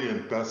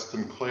brilliant best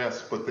in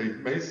class, but they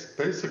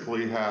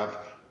basically have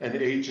an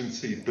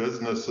agency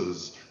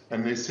businesses,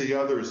 and they see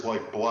others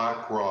like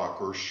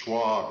BlackRock or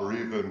Schwab or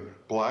even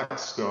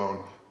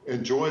Blackstone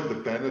enjoy the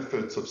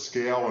benefits of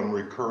scale and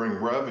recurring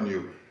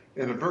revenue.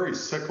 In a very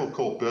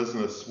cyclical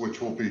business,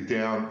 which will be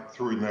down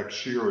through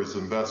next year as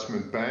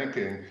investment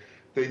banking,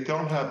 they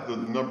don't have the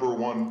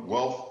 #1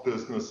 wealth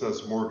business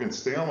as Morgan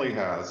Stanley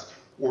has,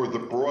 or the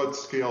broad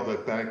scale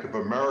that Bank of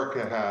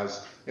America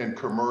has in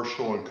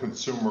commercial and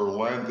consumer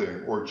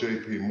lending, or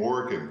JP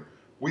Morgan.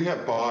 We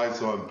have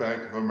buys on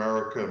Bank of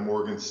America and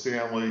Morgan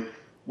Stanley.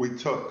 We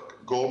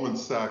took Goldman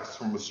Sachs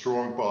from a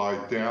strong buy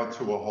down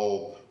to a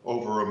hold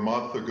over a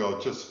month ago,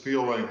 just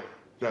feeling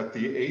that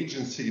the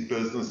agency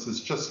business is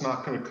just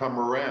not going to come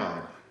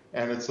around.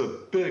 And it's a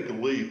big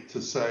leap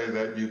to say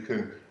that you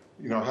can,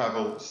 you know, have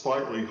a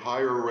slightly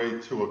higher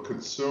rate to a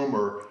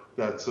consumer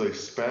that's a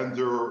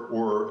spender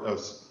or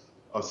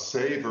a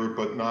saver,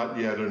 but not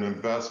yet an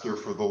investor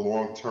for the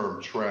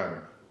long-term trend.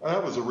 And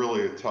that was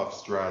really a tough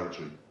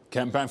strategy.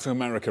 Ken, Bank of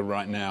America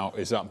right now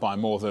is up by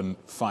more than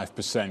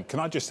 5%. Can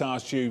I just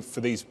ask you, for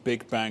these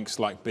big banks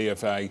like B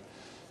of A,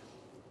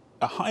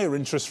 are higher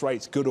interest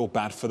rates good or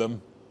bad for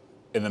them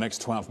in the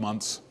next 12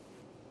 months?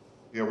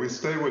 Yeah, we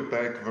stay with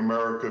Bank of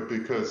America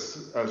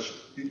because, as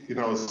you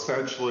know,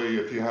 essentially,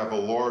 if you have a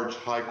large,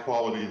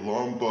 high-quality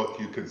loan book,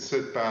 you can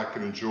sit back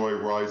and enjoy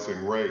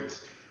rising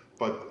rates.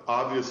 But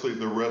obviously,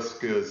 the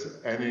risk is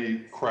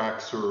any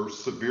cracks or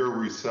severe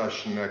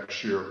recession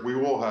next year. We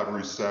will have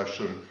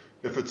recession.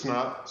 If it's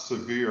not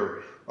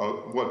severe,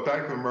 what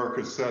Bank of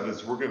America said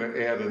is we're going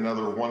to add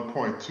another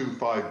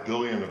 $1.25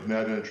 billion of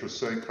net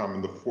interest income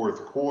in the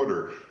fourth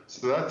quarter.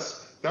 So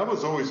that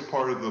was always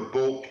part of the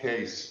bull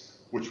case,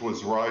 which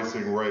was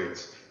rising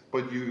rates.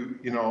 But you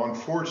know,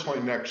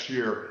 unfortunately, next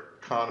year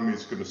economy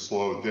is going to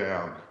slow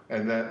down,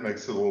 and that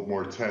makes it a little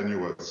more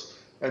tenuous.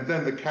 And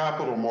then the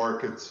capital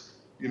markets.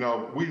 You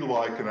know, we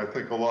like, and I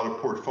think a lot of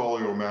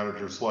portfolio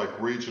managers like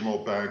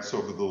regional banks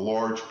over the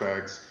large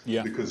banks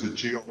because of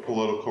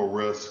geopolitical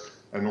risk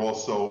and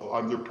also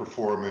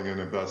underperforming in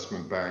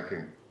investment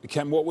banking.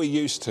 Ken, what we're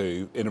used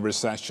to in a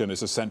recession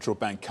is a central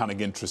bank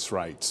cutting interest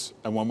rates.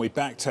 And when we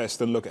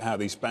backtest and look at how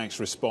these banks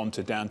respond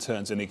to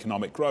downturns in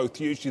economic growth,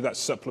 usually that's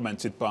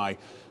supplemented by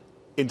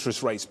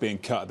interest rates being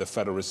cut at the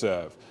Federal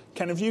Reserve.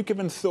 Ken, have you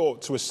given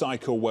thought to a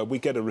cycle where we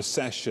get a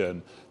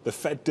recession, the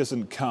Fed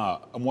doesn't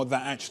cut, and what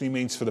that actually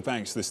means for the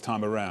banks this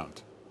time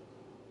around?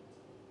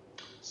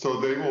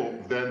 So they will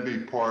then be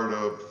part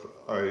of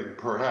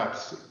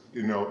perhaps,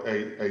 you know,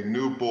 a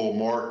new bull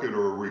market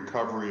or a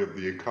recovery of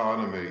the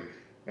economy,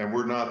 and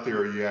we're not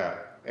there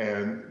yet.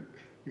 And,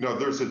 you know,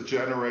 there's a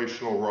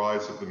generational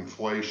rise of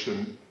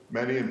inflation.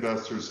 Many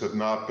investors have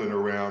not been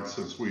around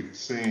since we've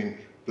seen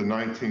the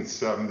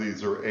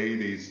 1970s or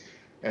 80s,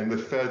 and the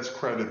Fed's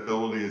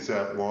credibility is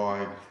at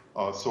line.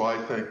 So I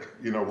think,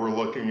 you know, we're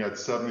looking at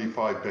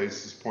 75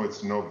 basis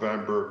points in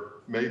November,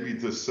 maybe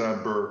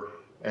December,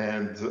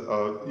 and,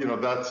 you know,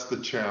 that's the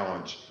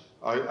challenge.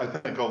 I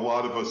think a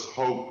lot of us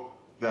hope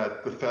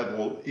that the Fed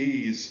will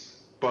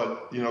ease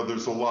but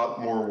there's a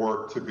lot more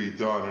work to be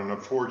done. And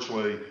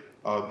unfortunately,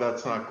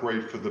 that's not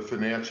great for the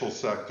financial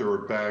sector or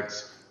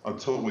banks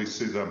until we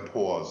see them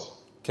pause.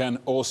 Ken,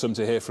 awesome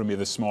to hear from you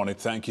this morning.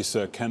 Thank you,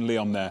 sir. Ken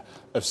Leon there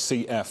of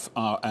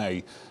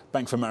CFRA.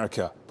 Bank of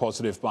America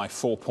positive by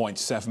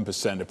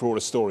 4.7%. A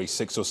broader story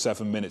 6 or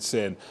 7 minutes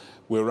in.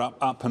 We're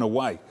up and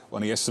away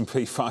on the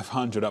S&P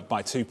 500, up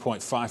by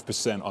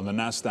 2.5%. On the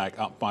Nasdaq,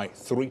 up by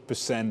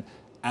 3%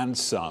 and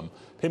some.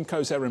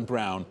 PIMCO's Erin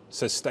Brown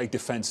says stay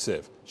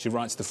defensive. She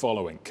writes the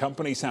following: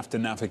 companies have to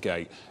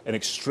navigate an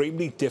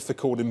extremely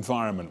difficult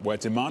environment where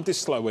demand is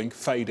slowing,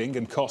 fading,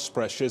 and cost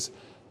pressures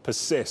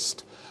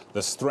persist.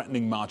 There's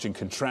threatening margin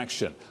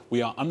contraction.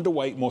 We are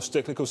underweight more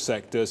cyclical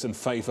sectors and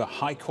favour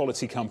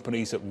high-quality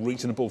companies at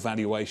reasonable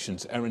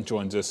valuations. Erin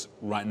joins us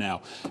right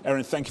now.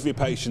 Erin, thank you for your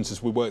patience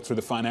as we work through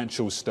the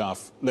financial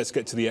stuff. Let's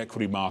get to the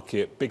equity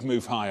market. Big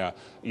move higher.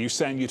 Are you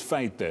saying you'd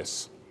fade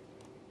this?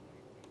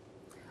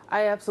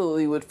 I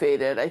absolutely would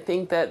fade it. I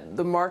think that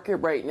the market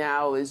right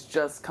now is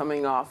just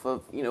coming off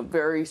of,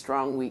 very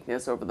strong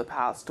weakness over the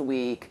past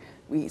week.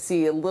 We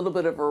see a little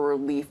bit of a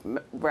relief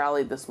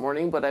rally this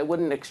morning, but I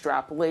wouldn't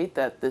extrapolate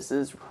that this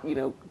is,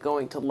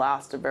 going to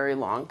last a very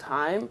long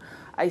time.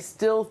 I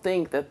still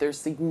think that there's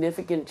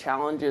significant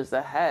challenges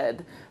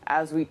ahead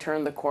as we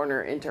turn the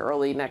corner into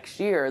early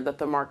next year that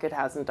the market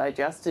hasn't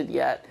digested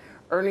yet.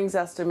 Earnings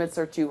estimates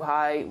are too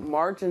high,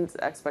 margins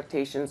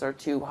expectations are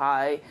too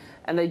high,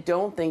 and I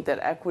don't think that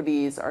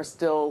equities are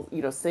still,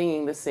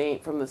 singing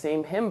from the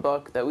same hymn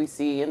book that we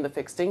see in the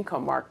fixed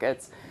income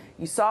markets.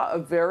 You saw a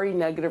very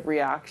negative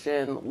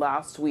reaction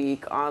last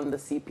week on the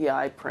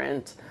CPI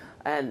print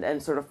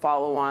and sort of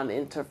follow on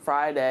into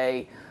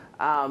Friday.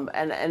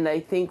 And I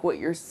think what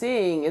you're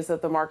seeing is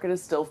that the market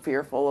is still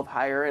fearful of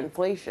higher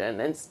inflation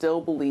and still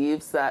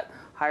believes that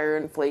higher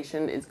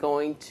inflation is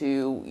going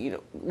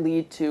to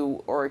lead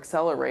to or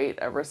accelerate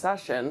a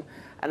recession.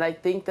 And I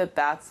think that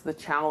that's the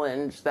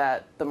challenge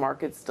that the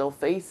market's still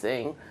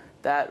facing,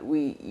 that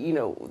we,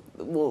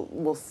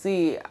 we'll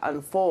see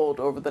unfold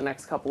over the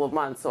next couple of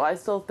months. So I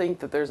still think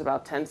that there's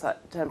about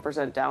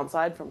 10%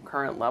 downside from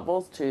current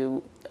levels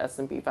to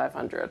S&P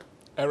 500.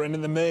 Erin,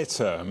 in the near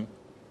term,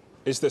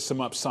 is there some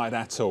upside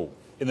at all?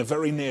 In the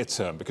very near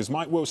term, because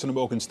Mike Wilson of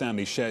Morgan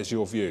Stanley shares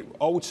your view,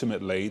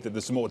 ultimately, that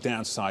there's more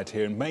downside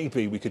here, and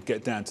maybe we could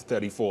get down to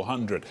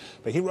 3,400.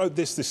 But he wrote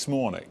this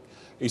morning.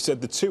 He said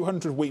the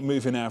 200-week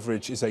moving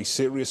average is a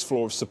serious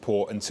floor of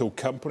support until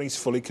companies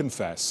fully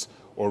confess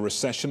or a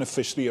recession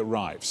officially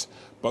arrives,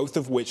 both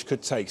of which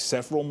could take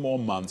several more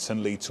months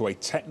and lead to a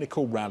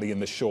technical rally in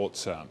the short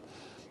term.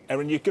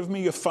 Erin, you've given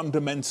me your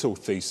fundamental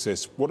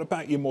thesis. What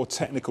about your more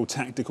technical,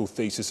 tactical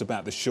thesis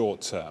about the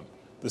short term?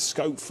 The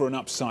scope for an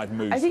upside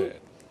move here?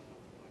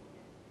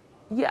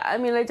 Yeah, I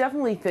mean, I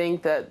definitely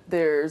think that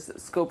there's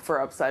scope for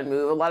upside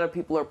move. A lot of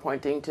people are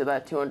pointing to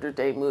that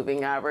 200-day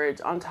moving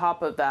average. On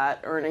top of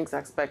that, earnings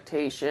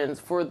expectations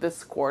for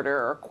this quarter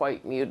are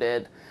quite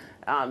muted.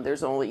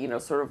 There's only,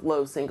 sort of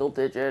low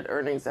single-digit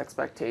earnings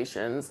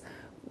expectations.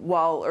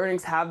 While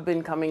earnings have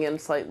been coming in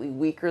slightly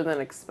weaker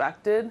than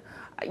expected,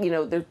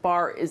 the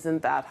bar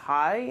isn't that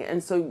high.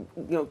 And so,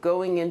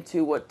 going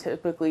into what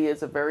typically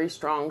is a very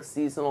strong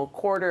seasonal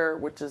quarter,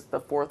 which is the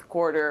fourth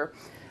quarter,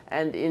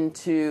 and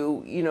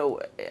into,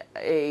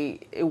 a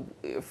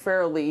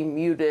fairly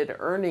muted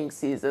earnings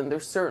season,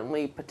 there's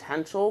certainly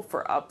potential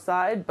for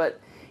upside, but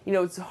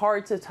it's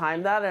hard to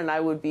time that, and I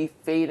would be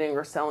fading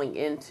or selling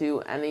into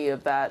any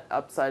of that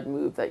upside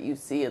move that you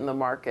see in the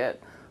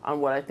market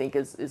on what I think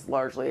is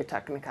largely a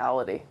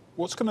technicality.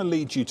 What's going to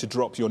lead you to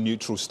drop your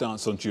neutral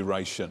stance on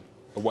duration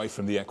away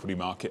from the equity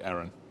market,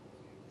 Erin?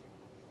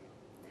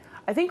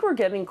 I think we're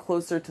getting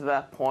closer to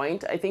that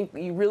point. I think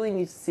you really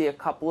need to see a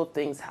couple of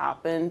things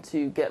happen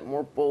to get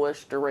more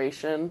bullish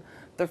duration.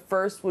 The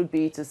first would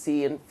be to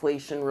see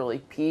inflation really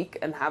peak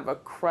and have a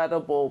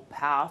credible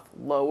path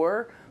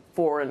lower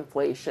for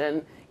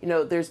inflation.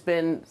 There's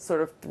been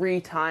sort of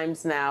 3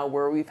 times now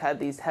where we've had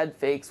these head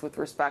fakes with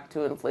respect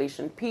to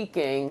inflation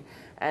peaking,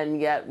 and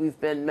yet we've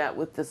been met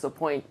with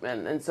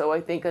disappointment. And so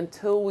I think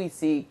until we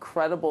see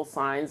credible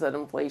signs that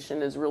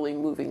inflation is really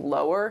moving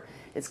lower,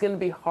 it's going to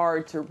be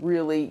hard to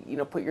really,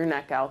 put your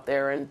neck out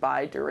there and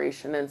buy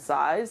duration and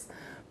size.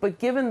 But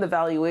given the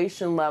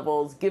valuation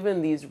levels,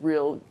 given these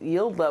real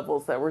yield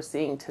levels that we're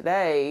seeing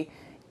today,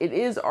 it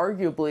is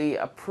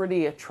arguably a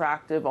pretty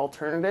attractive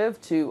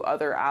alternative to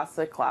other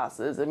asset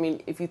classes. I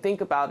mean, if you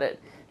think about it,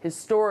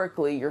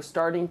 historically, your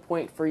starting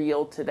point for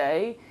yield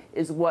today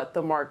is what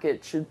the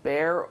market should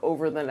bear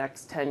over the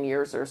next 10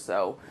 years or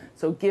so.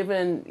 So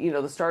given,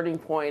 the starting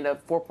point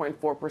of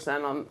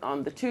 4.4%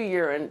 on the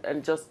 2-year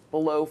and just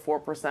below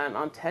 4%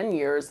 on 10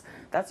 years,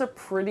 that's a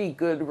pretty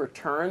good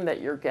return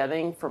that you're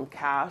getting from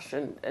cash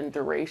and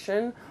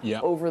duration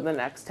over the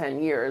next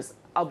 10 years,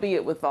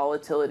 albeit with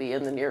volatility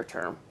in the near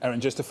term. Erin,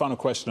 just a final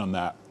question on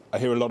that. I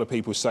hear a lot of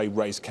people say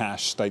raise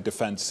cash, stay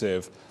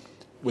defensive.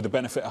 With the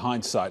benefit of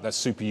hindsight, that's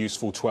super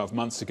useful 12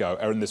 months ago.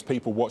 Erin, there's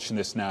people watching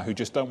this now who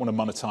just don't want to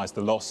monetize the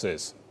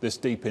losses this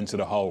deep into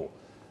the hole.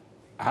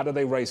 How do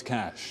they raise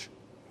cash?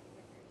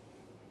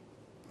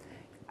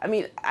 I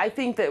mean, I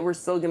think that we're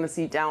still going to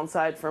see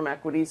downside from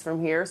equities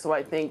from here. So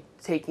I think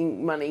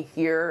taking money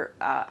here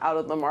out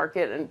of the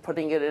market and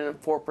putting it in a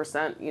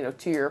 4%,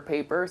 2-year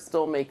paper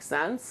still makes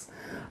sense.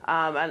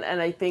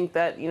 And I think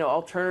that,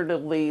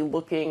 alternatively,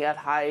 looking at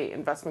high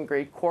investment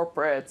grade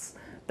corporates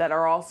that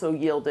are also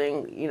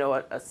yielding,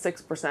 a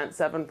 6%,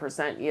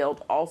 7%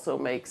 yield also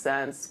makes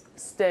sense.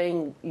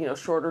 Staying,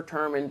 shorter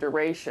term in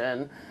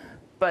duration.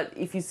 But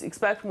if you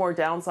expect more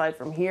downside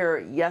from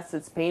here, yes,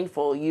 it's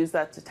painful. Use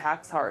that to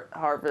tax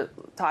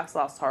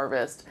loss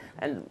harvest,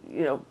 and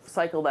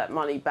cycle that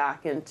money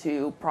back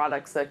into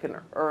products that can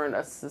earn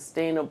a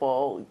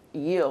sustainable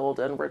yield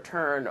and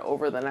return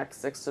over the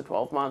next 6 to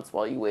 12 months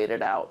while you wait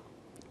it out.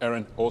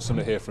 Erin, awesome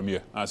to hear from you,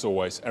 as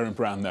always. Erin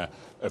Brown there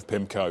of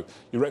PIMCO.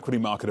 Your equity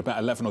market about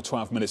 11 or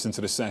 12 minutes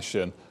into the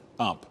session,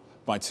 up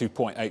by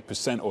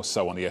 2.8% or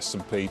so on the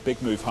S&P.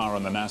 Big move higher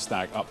on the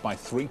Nasdaq, up by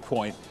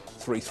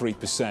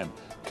 3.33%.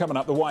 Coming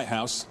up, the White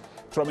House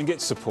throwing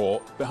its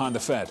support behind the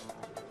Fed.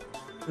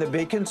 The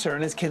big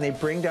concern is, can they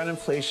bring down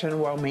inflation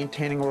while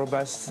maintaining a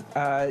robust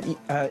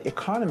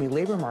economy,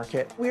 labor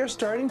market? We are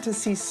starting to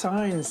see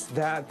signs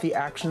that the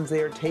actions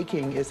they are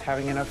taking is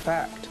having an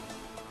effect.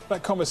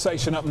 That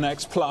conversation up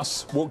next,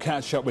 plus we'll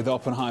catch up with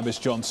Oppenheimer's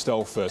John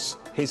Stolfus.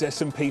 His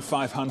S&P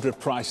 500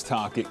 price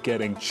target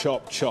getting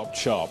chopped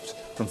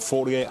from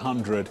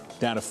 4,800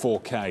 down to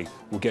 4K.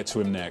 We'll get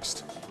to him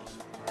next.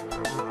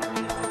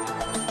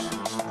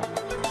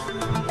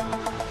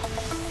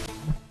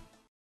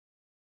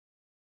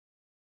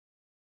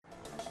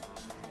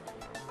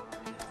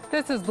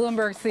 This is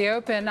Bloomberg's The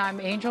Open.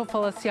 I'm Angel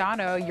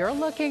Feliciano. You're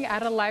looking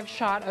at a live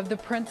shot of the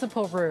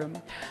principal room.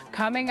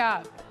 Coming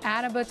up,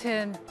 Ana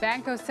Botín,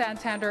 Banco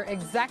Santander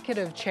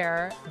Executive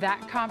Chair.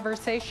 That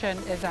conversation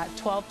is at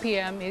 12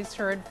 p.m.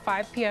 Eastern,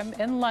 5 p.m.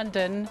 in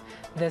London.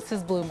 This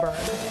is Bloomberg.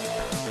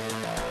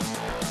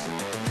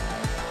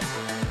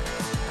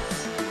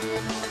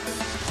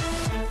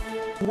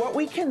 What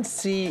we can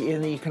see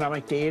in the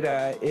economic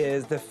data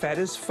is the Fed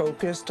is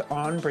focused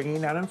on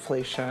bringing down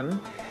inflation.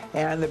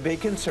 And the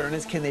big concern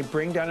is, can they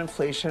bring down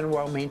inflation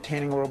while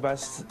maintaining a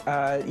robust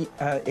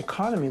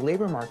economy,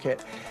 labor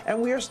market?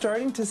 And we are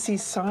starting to see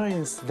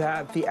signs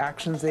that the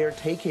actions they are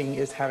taking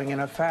is having an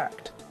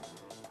effect.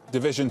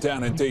 Division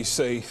down in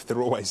D.C.,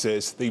 there always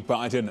is. The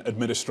Biden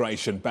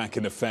administration back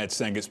in the Fed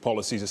saying its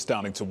policies are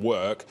starting to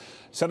work.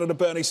 Senator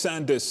Bernie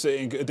Sanders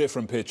seeing a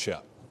different picture.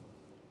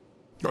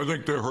 I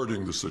think they're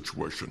hurting the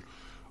situation.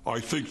 I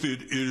think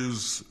that it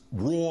is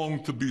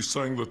wrong to be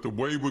saying that the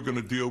way we're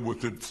going to deal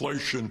with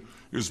inflation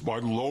is by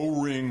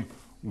lowering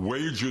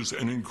wages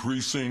and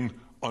increasing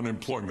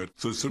unemployment.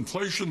 This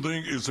inflation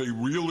thing is a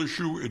real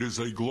issue. It is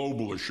a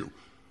global issue.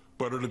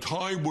 But at a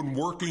time when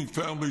working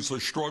families are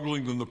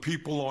struggling and the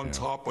people on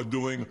top are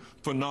doing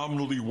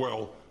phenomenally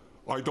well,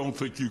 I don't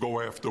think you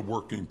go after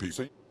working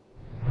people.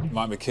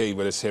 Mike McKee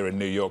with us here in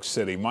New York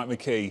City. Mike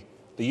McKee,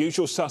 the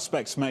usual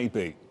suspects may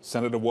be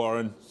Senator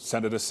Warren,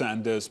 Senator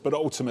Sanders, but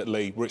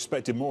ultimately we're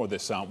expecting more of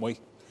this, aren't we?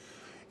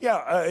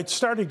 Yeah, it's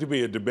starting to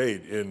be a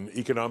debate in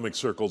economic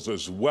circles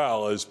as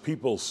well, as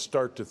people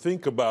start to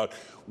think about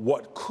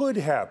what could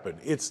happen.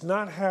 It's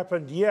not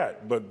happened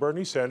yet, but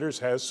Bernie Sanders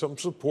has some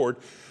support,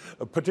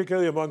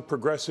 particularly among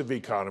progressive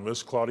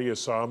economists. Claudia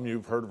Sahm,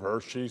 you've heard of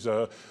her. She's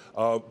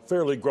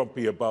fairly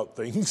grumpy about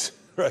things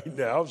right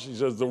now. She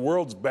says the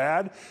world's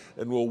bad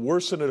and will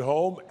worsen at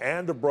home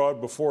and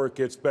abroad before it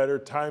gets better.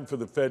 Time for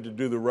the Fed to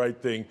do the right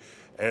thing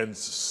and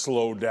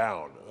slow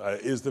down.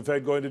 Is the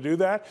Fed going to do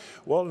that?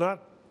 Well,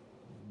 not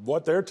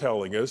what they're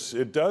telling us.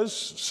 It does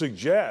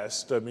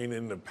suggest, I mean,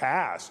 in the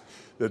past,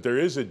 that there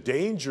is a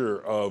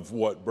danger of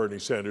what Bernie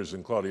Sanders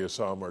and Claudia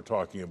Sahm are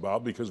talking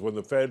about, because when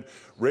the Fed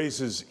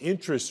raises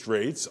interest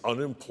rates,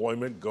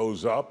 unemployment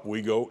goes up,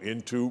 we go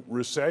into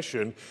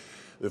recession.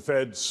 The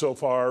Fed so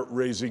far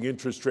raising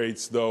interest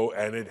rates, though,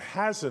 and it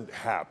hasn't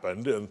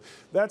happened. And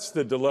that's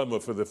the dilemma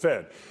for the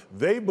Fed.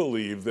 They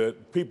believe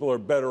that people are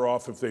better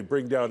off if they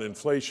bring down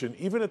inflation,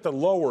 even at the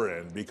lower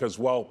end, because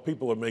while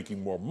people are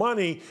making more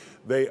money,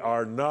 they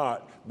are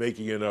not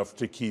making enough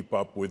to keep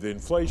up with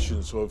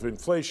inflation. So if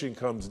inflation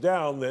comes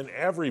down, then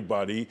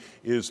everybody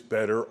is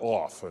better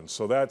off. And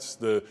so that's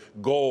the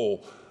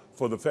goal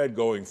for the Fed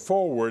going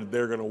forward.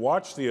 They're going to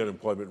watch the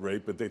unemployment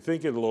rate, but they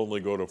think it'll only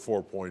go to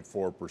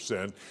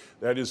 4.4%.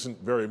 That isn't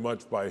very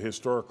much by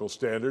historical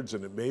standards,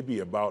 and it may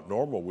be about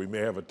normal. We may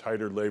have a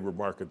tighter labor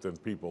market than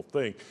people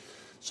think.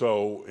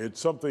 So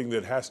it's something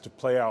that has to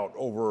play out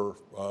over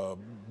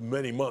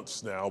many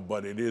months now,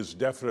 but it is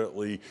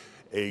definitely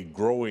a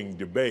growing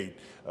debate,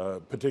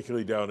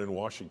 particularly down in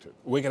Washington.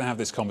 We're going to have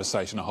this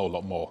conversation a whole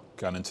lot more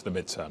going into the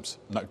midterms,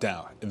 no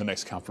doubt, in the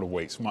next couple of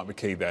weeks. Mike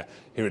McKee there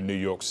here in New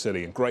York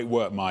City. And great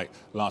work, Mike,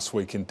 last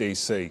week in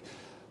D.C.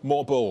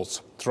 More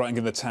bulls throwing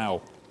in the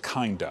towel,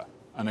 kinda.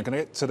 And I'm going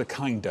to get to the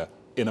kinda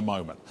in a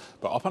moment.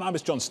 But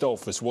Oppenheimer's John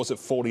Stolfus was at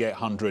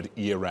 4,800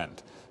 year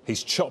end.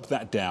 He's chopped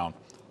that down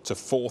to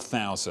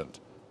 4,000.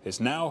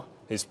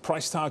 His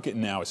price target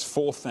now is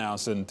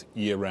 4,000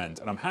 year end.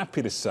 And I'm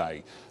happy to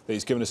say that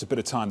he's given us a bit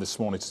of time this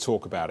morning to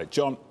talk about it.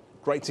 John,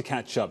 Great to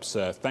catch up,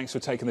 sir. Thanks for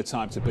taking the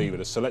time to be with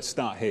us. So let's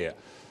start here.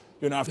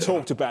 You know, I've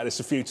talked about this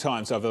a few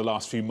times over the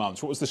last few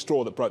months. What was the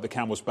straw that broke the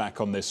camel's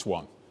back on this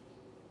one?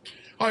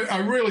 I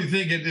really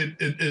think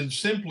it has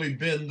simply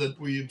been that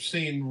we've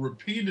seen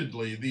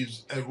repeatedly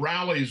these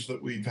rallies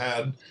that we've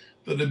had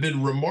that have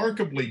been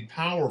remarkably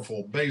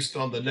powerful based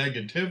on the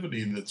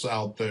negativity that's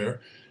out there.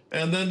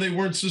 And then they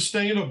weren't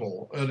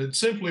sustainable. And it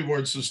simply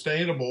weren't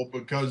sustainable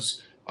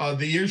because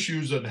the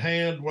issues at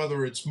hand,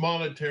 whether it's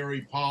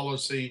monetary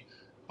policy,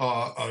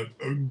 a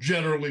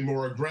generally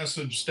more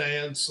aggressive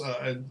stance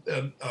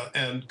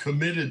and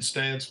committed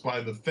stance by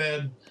the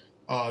Fed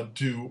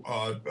to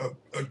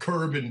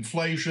curb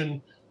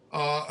inflation,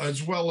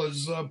 as well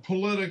as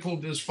political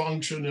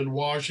dysfunction in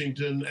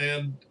Washington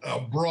and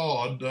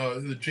abroad,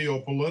 the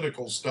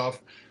geopolitical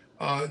stuff,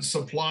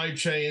 supply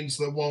chains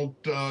that won't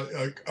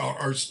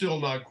are still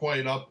not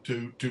quite up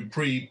to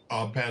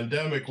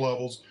pre-pandemic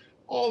levels.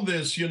 All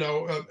this, you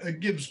know,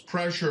 it gives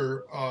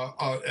pressure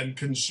and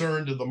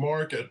concern to the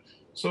market.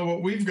 So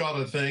what we've got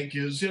to think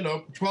is, you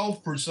know,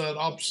 12%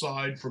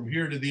 upside from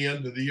here to the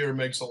end of the year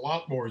makes a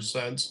lot more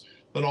sense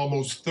than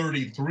almost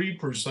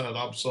 33%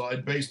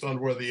 upside based on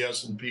where the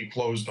S&P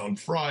closed on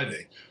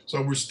Friday.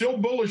 So we're still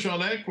bullish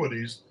on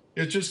equities.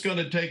 It's just going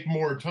to take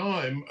more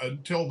time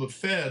until the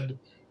Fed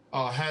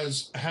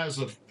has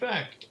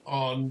effect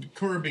on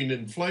curbing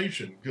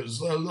inflation, because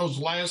those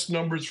last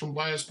numbers from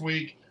last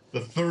week,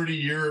 the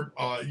 30-year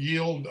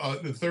yield,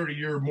 the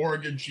 30-year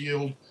mortgage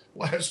yield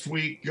last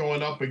week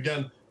going up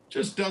again,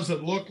 just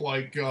doesn't look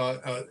like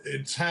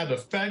it's had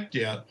effect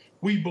yet.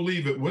 We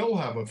believe it will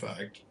have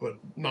effect, but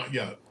not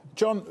yet.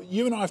 John,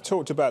 you and I have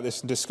talked about this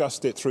and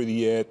discussed it through the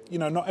year. You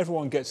know, not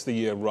everyone gets the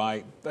year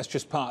right. That's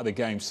just part of the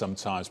game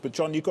sometimes. But,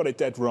 John, you got it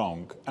dead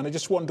wrong. And I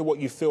just wonder what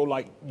you feel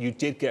like you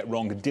did get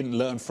wrong and didn't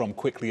learn from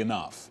quickly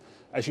enough.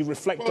 As you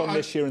reflect on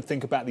this year and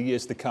think about the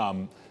years to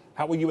come,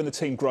 how will you and the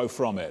team grow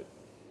from it?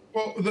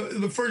 Well,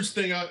 the first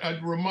thing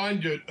I'd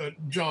remind you,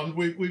 John,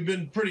 we've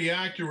been pretty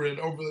accurate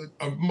over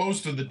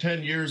most of the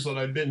 10 years that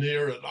I've been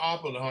here at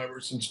Oppenheimer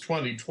since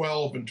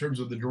 2012 in terms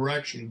of the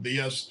direction of the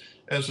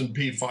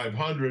S&P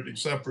 500,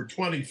 except for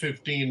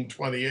 2015,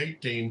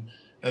 2018,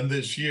 and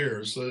this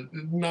year. So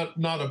not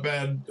a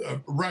bad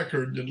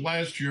record. And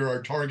last year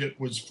our target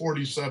was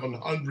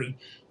 4,700.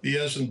 The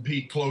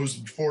S&P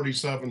closed at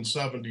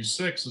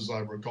 4,776, as I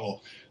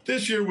recall.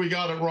 This year we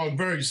got it wrong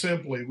very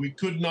simply. We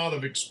could not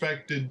have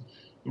expected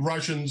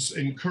Russians'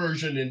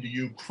 incursion into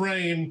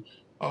Ukraine,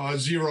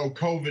 zero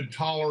COVID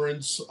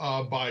tolerance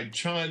by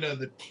China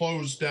that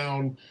closed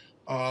down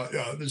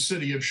the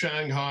city of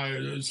Shanghai,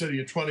 a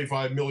city of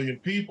 25 million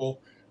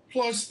people,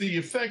 plus the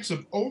effects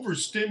of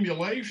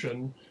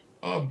overstimulation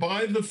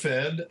by the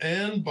Fed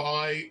and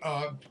by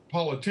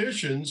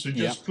politicians who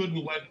just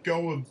couldn't let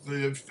go of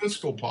the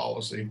fiscal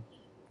policy.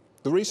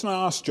 The reason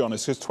I asked, John,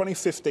 is because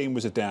 2015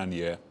 was a down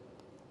year.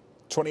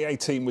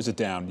 2018 was a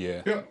down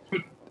year. Yeah,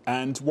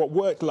 and what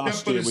worked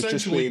last year was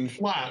just being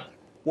flat.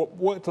 What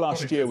worked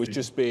last year was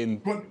just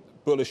being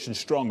bullish and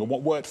strong, and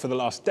what worked for the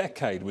last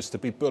decade was to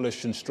be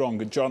bullish and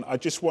strong. And John, I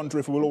just wonder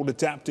if we'll all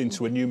adapt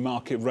into a new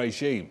market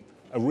regime,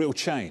 a real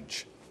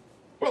change.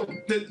 Well,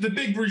 the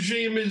big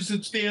regime is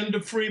it's the end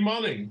of free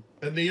money,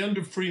 and the end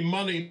of free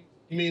money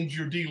means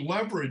you're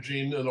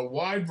deleveraging in a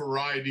wide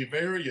variety of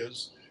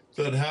areas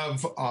that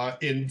have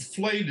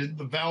inflated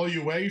the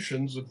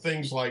valuations of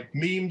things like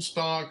meme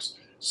stocks,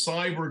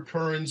 cyber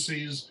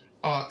currencies,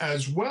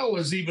 as well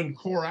as even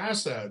core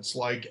assets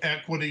like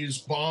equities,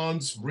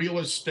 bonds, real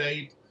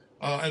estate,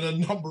 and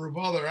a number of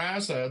other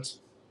assets.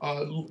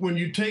 When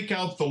you take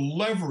out the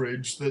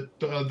leverage that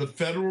the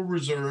Federal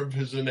Reserve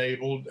has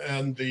enabled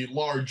and the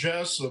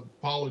largesse of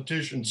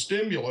politician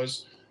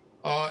stimulus,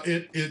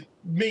 it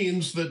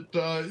means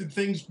that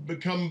things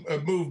become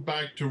move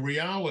back to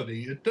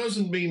reality. It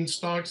doesn't mean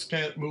stocks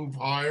can't move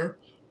higher.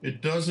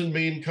 It doesn't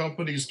mean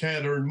companies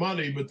can't earn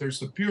money, but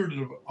there's a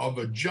period of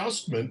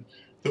adjustment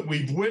that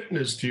we've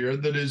witnessed here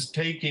that is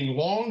taking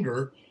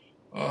longer.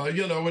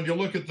 You know, when you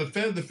look at the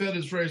Fed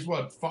has raised,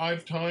 what,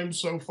 5 times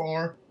so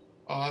far,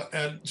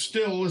 and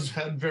still has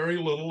had very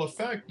little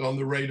effect on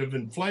the rate of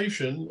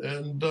inflation.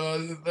 And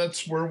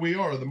that's where we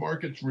are. The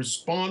market's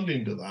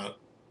responding to that.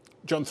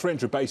 John,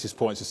 300 basis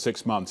points in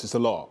 6 months is a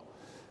lot.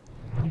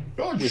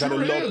 Oh,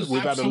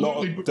 We've had a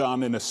lot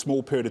done in a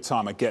small period of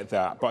time. I get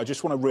that. But I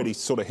just want to really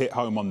sort of hit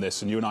home on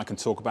this, and you and I can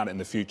talk about it in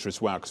the future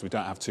as well, because we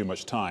don't have too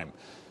much time.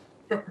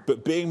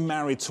 But being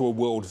married to a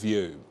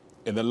worldview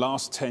in the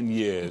last 10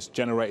 years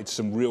generated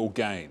some real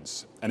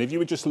gains. And if you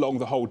were just long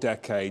the whole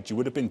decade, you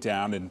would have been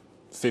down in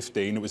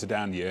 15, it was a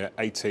down year.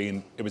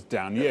 18, it was a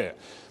down year.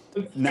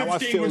 Now I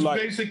feel was like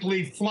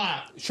basically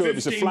flat. Sure, it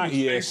was a flat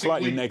year,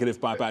 slightly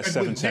negative by about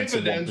 7/10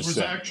 of 1%. Was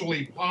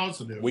actually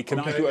positive. We can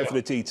argue over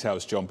the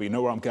details, John, but you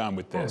know where I'm going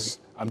with this.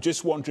 I'm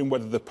just wondering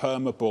whether the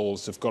perma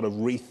bulls have got to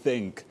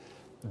rethink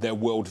their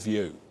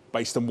worldview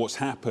based on what's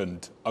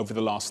happened over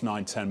the last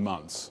 9-10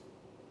 months.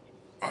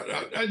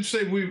 I'd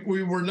say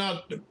we were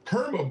not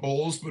perma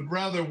bulls, but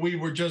rather we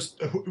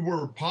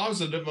were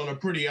positive on a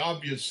pretty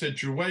obvious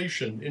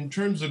situation. In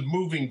terms of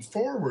moving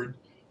forward,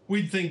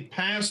 we'd think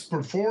past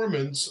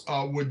performance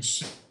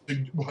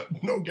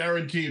no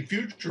guarantee of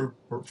future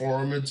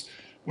performance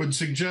would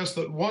suggest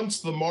that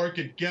once the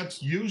market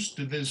gets used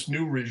to this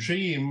new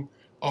regime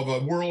of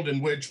a world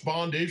in which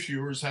bond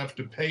issuers have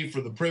to pay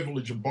for the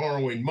privilege of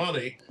borrowing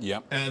money,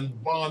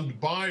 and bond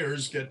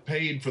buyers get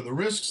paid for the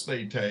risks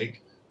they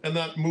take, and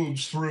that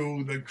moves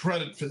through the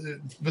credit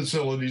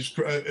facilities,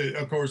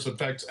 of course,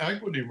 affects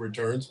equity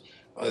returns,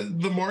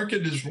 the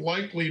market is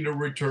likely to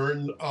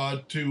return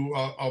to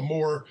a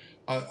more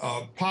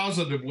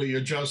positively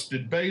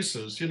adjusted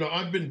basis. You know,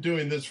 I've been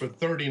doing this for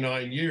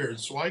 39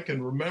 years, so I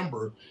can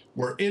remember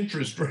where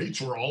interest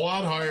rates were a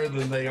lot higher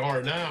than they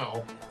are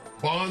now.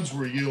 Bonds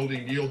were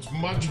yielding yields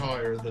much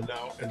higher than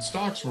now, and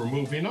stocks were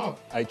moving up.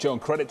 Hey, John,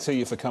 credit to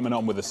you for coming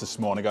on with us this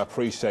morning. I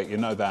appreciate you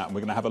know that, and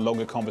we're going to have a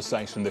longer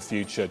conversation in the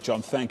future.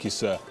 John, thank you,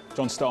 sir.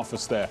 John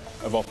Staphos there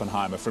of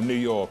Oppenheimer from New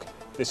York.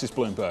 This is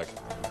Bloomberg.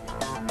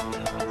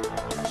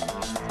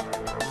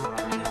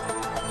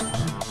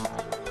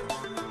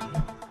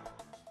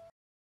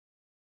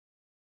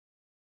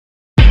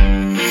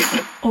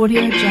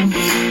 Audio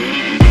Jungle.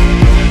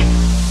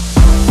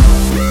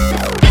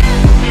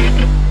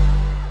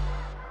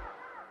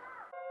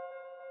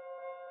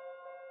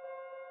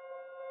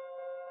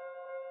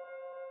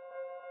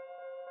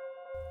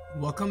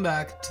 Welcome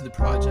back to the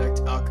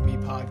Project Alchemy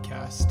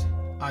podcast.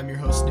 I'm your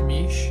host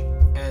Nimish,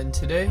 and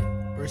today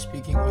we're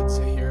speaking with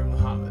Zahir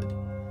Muhammad.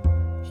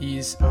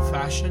 He's a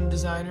fashion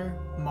designer,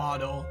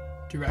 model,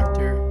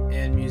 director,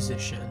 and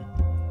musician.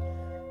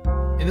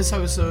 In this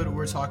episode,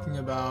 we're talking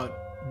about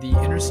the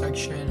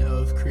intersection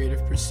of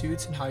creative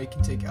pursuits and how you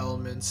can take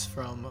elements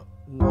from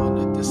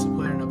one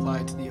discipline and apply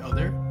it to the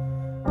other,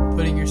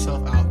 putting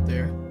yourself out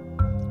there,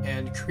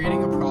 and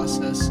creating a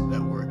process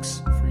that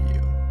works for you.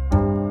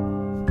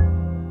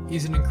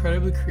 He's an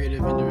incredibly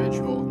creative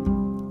individual,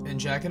 and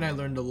Jack and I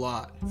learned a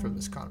lot from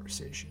this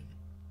conversation.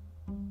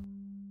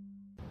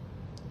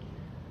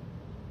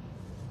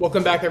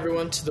 Welcome back,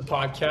 everyone, to the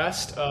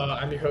podcast.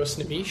 I'm your host,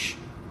 Nimish.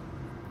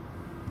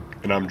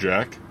 And I'm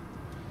Jack.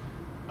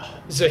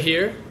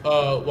 Zahir,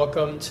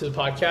 welcome to the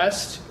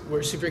podcast.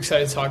 We're super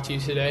excited to talk to you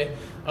today.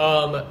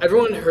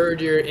 Everyone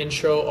heard your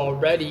intro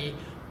already,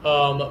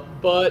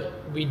 but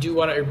we do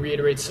want to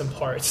reiterate some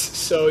parts.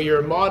 So you're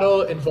a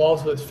model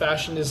involved with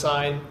fashion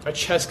design, a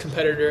chess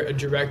competitor, a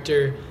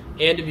director,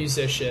 and a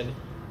musician.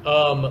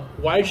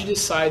 Why did you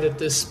decide that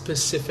this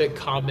specific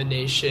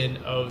combination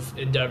of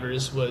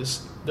endeavors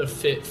was the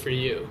fit for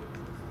you?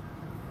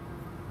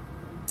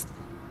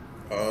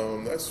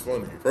 That's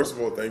funny. First of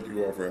all, thank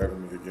you all for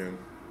having me again.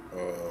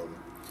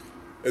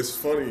 It's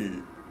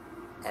funny,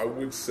 I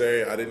would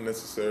say I didn't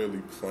necessarily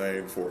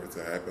plan for it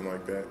to happen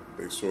like that.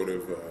 They sort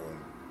of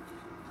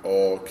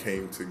all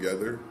came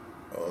together.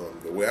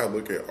 The way I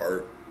look at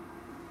art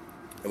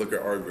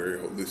very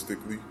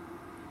holistically.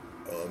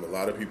 A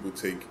lot of people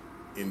take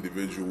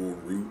individual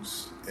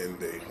routes and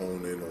they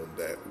hone in on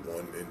that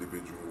one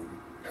individual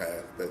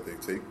path that they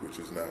take, which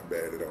is not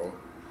bad at all.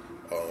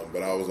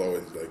 But I was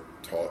always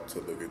taught to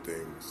look at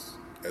things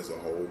as a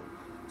whole.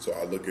 So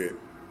I look at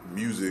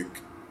music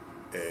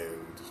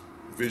and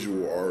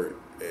visual art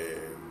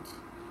and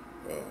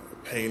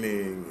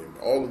painting and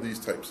all of these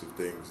types of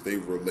things. They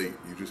relate.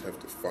 You just have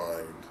to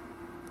find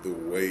the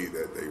way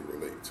that they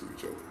relate to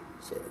each other.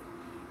 So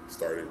I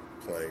started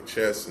playing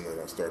chess, and then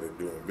I started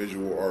doing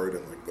visual art,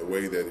 and the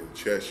way that in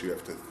chess you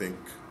have to think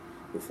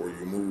before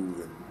you move.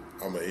 And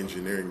I'm an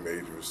engineering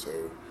major, so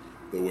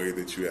the way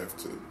that you have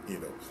to,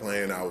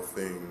 plan out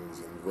things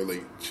and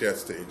relate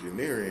chess to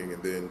engineering,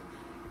 and then,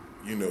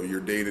 your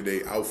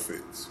day-to-day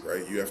outfits,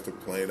 right? You have to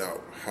plan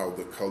out how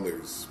the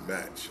colors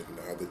match and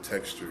how the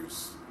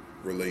textures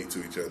relate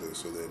to each other.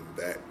 So then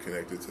that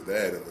connected to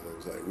that, and then it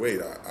was like,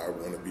 wait, I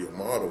want to be a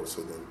model.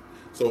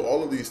 So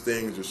all of these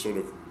things are sort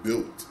of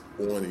built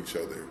on each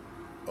other,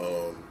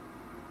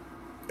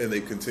 and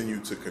they continue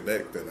to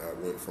connect. And I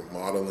went from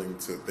modeling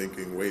to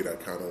thinking, wait, I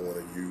kind of want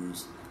to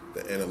use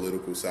the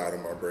analytical side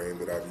of my brain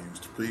that I've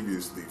used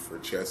previously for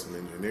chess and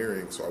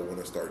engineering, so I want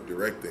to start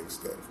directing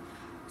stuff.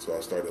 So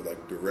I started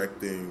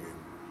directing, and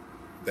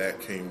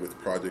that came with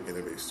Project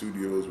Innovate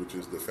Studios, which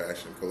is the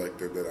fashion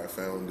collective that I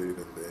founded,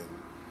 and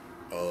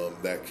then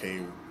that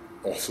came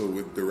also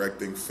with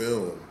directing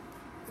film.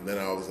 And then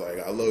I was like,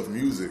 I love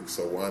music,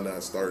 so why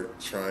not start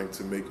trying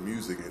to make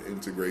music and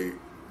integrate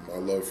my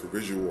love for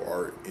visual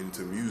art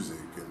into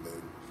music? And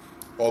then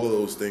all of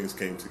those things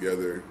came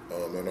together,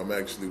 and I'm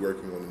actually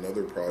working on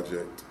another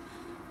project,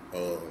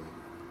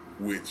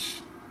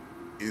 which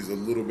is a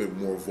little bit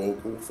more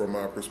vocal from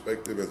my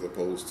perspective as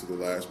opposed to the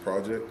last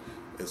project.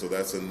 And so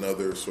that's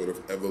another sort of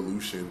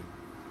evolution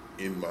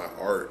in my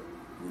art,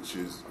 which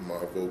is my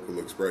vocal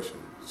expression.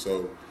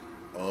 So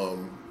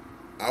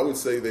I would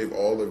say they've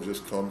all have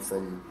just come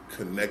from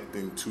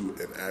connecting to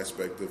an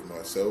aspect of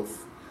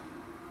myself,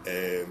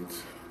 and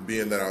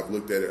being that I've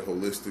looked at it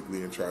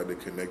holistically and tried to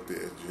connect it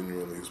as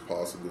genuinely as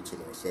possible to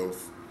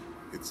myself,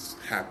 it's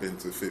happened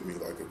to fit me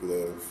like a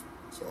glove.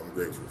 So I'm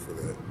grateful for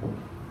that.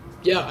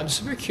 Yeah, I'm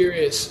super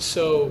curious.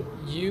 So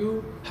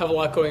you have a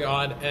lot going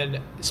on, and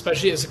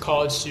especially as a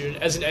college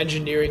student, as an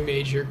engineering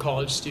major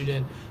college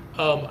student,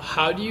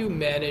 how do you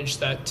manage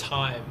that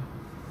time?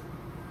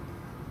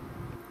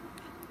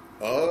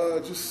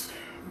 Just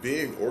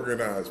being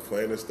organized,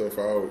 planning stuff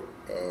out.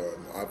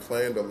 I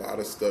planned a lot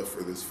of stuff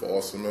for this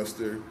fall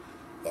semester,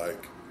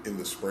 like in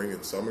the spring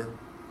and summer.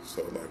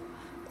 So like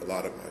a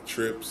lot of my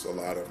trips, a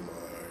lot of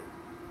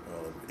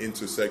my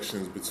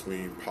intersections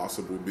between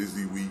possible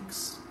busy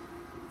weeks,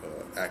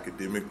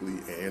 academically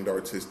and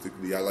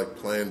artistically. I like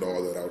planned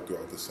all that out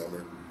throughout the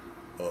summer.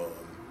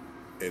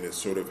 And it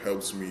sort of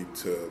helps me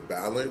to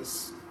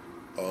balance,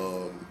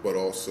 but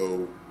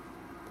also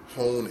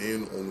hone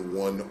in on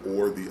one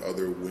or the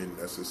other when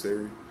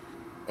necessary.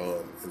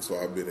 And so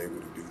I've been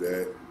able to do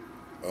that.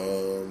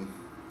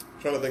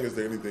 Trying to think, is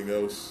there anything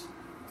else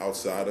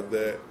outside of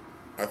that?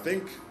 I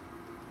think,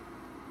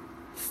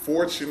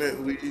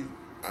 fortunately,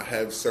 I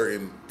have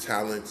certain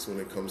talents when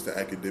it comes to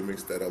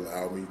academics that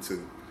allow me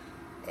to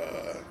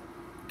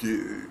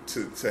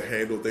to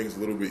handle things a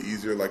little bit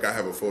easier. Like I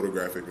have a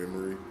photographic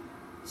memory,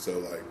 so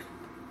like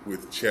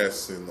with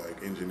chess and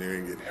like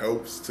engineering, it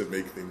helps to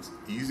make things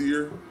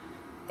easier.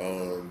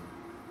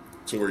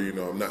 To where, you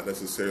know, I'm not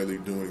necessarily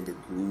doing the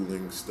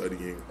grueling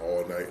studying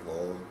all night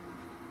long.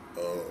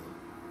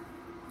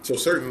 So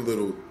certain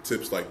little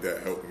tips like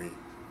that help me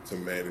to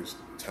manage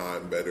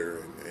time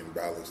better and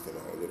balance them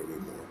out a little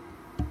bit more.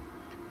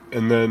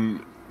 And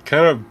then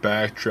kind of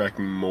backtracking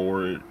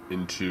more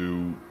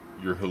into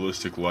your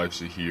holistic life,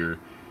 Zahir,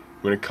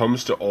 when it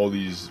comes to all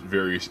these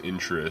various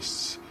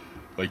interests,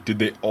 like did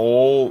they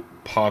all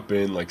pop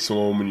in, like some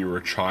of them when you were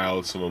a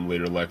child, some of them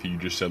later in life? You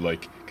just said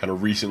like kind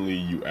of recently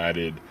you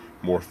added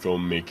more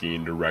filmmaking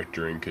and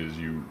directing because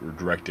you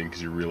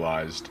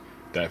realized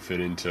that fit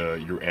into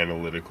your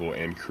analytical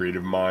and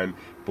creative mind.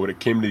 But when it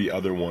came to the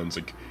other ones,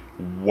 like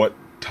what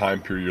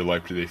time period of your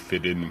life do they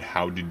fit in, and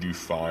how did you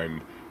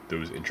find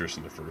those interests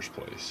in the first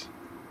place?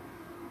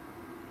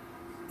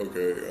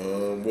 Okay,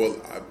 well,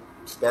 I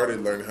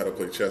started learning how to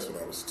play chess when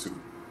I was 2,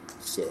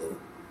 so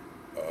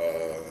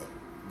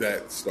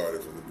that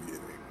started from the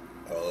beginning,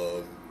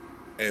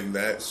 and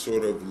that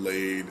sort of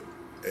laid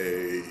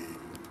a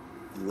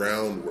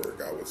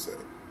groundwork, I would say,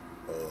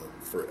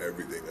 for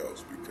everything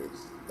else,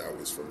 because that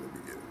was from the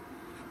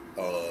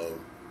beginning.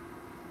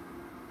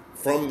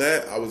 From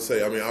that, I would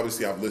say, I mean,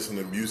 obviously I've listened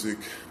to music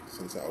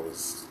since I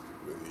was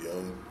really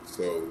young,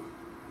 so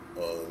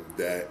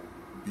that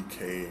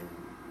became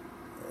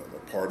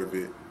a part of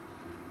it.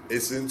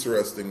 It's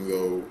interesting,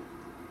 though,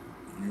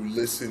 you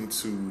listen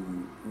to,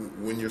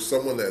 when you're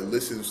someone that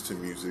listens to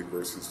music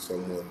versus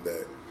someone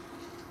that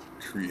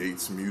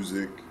creates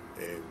music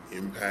and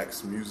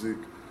impacts music,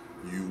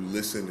 you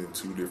listen in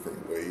 2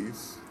 different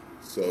ways.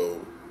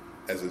 So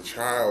as a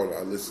child,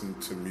 I listened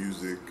to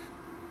music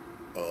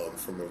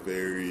from a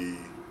very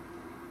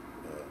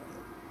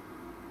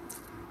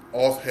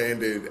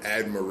offhanded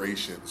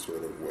admiration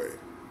sort of way.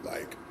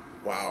 Like,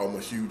 wow, I'm a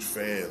huge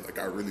fan. Like,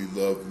 I really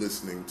love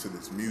listening to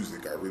this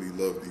music. I really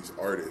love these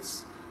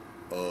artists.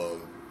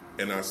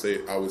 And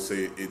I would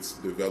say it's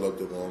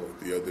developed along with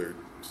the other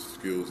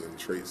skills and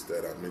traits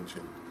that I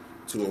mentioned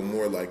to a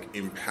more like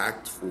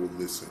impactful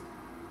listen.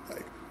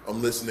 Like,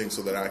 I'm listening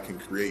so that I can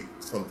create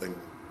something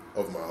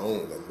of my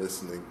own. I'm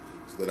listening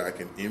so that I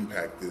can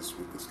impact this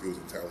with the skills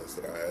and talents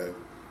that I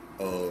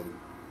have.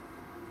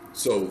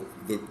 So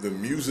the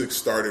music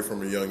started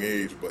from a young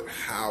age, but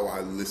how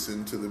I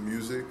listened to the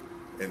music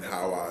and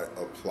how I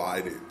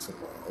applied it to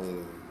my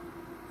own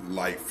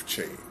life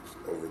changed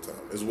over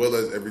time, as well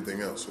as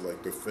everything else. So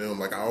like the film,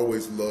 like I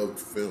always loved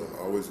film.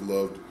 I always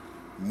loved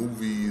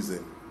movies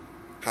and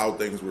how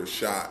things were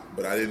shot,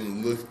 but I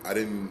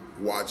didn't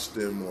watch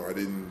them, or I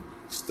didn't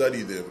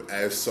study them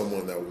as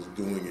someone that was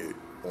doing it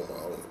on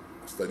my own.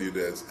 I studied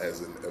it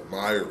as an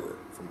admirer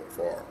from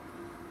afar.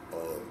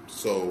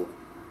 So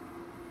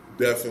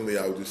definitely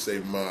I would just say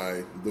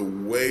the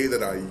way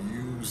that I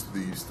use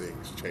these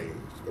things changed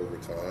over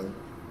time,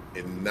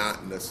 and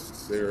not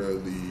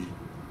necessarily,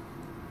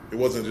 it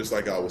wasn't just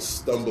like I was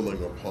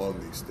stumbling upon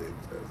these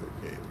things as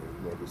they came. It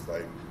was more just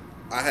like,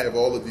 I have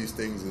all of these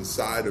things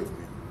inside of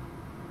me,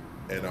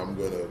 and I'm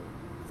going to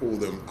pull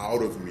them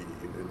out of me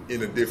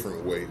in a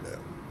different way now.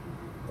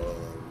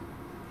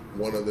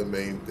 One of the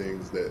main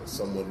things that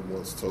someone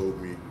once told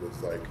me was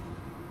like,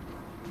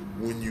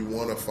 when you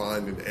want to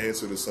find an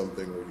answer to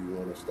something, or you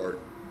want to start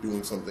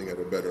doing something at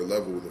a better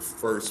level, the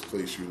first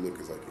place you look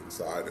is like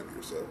inside of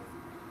yourself.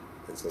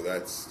 And so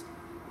that's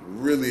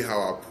really how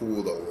I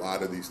pulled a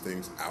lot of these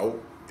things out.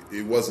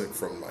 It wasn't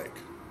from like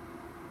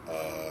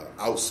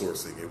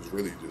outsourcing. It was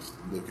really just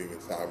looking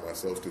inside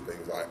myself to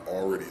things I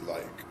already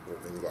like, or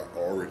things I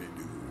already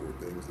do, or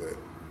things that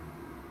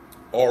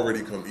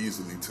already come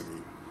easily to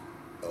me.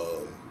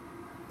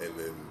 And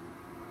then,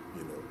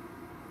 you know,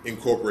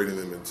 incorporating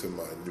them into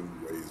my new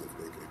ways of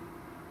thinking.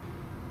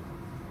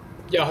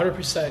 Yeah,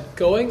 100%.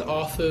 Going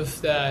off of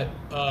that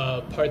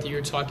part that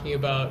you're talking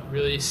about,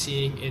 really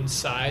seeing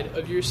inside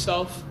of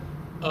yourself,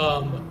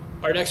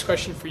 our next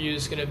question for you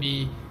is going to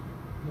be,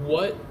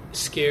 what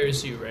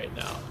scares you right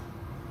now?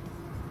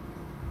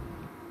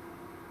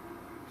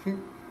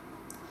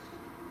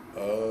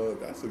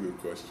 That's a good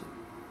question.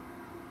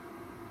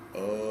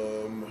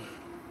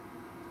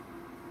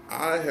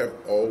 I have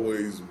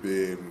always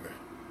been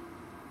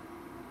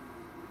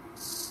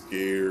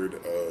scared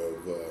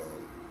of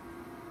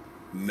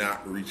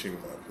not reaching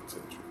my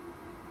potential.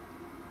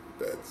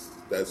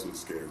 That's what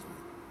scares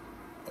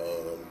me,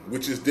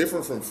 which is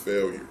different from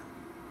failure,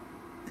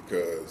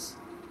 because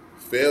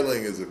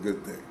failing is a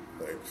good thing.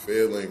 Like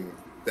failing,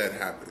 that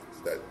happens.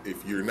 That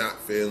if you're not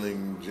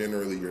failing,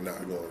 generally you're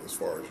not going as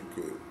far as you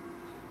could.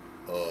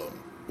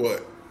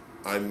 But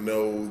I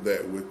know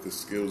that with the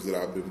skills that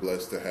I've been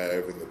blessed to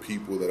have and the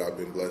people that I've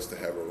been blessed to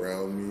have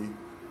around me,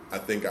 I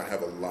think I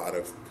have a lot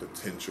of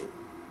potential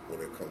when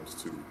it comes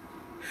to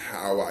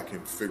how I can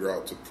figure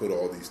out to put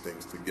all these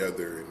things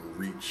together and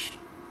reach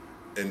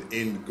an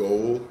end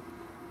goal.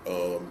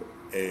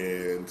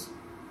 And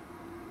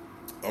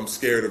I'm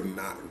scared of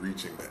not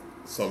reaching that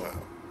somehow.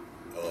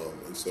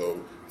 And so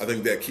I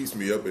think that keeps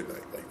me up at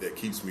night. Like that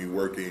keeps me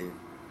working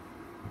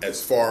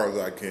as far as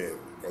I can,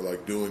 or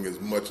like doing as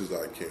much as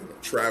I can, or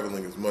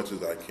traveling as much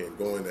as I can,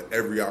 going to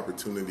every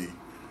opportunity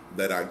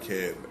that I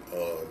can,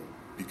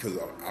 because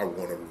I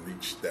want to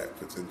reach that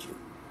potential.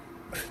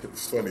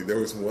 It's funny, there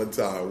was one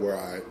time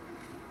where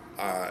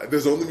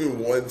there's only been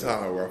one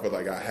time where I feel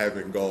like I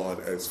haven't gone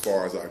as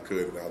far as I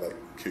could, and I like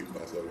kicked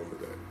myself over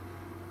that.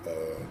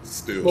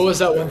 Still. What was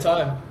that one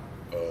time?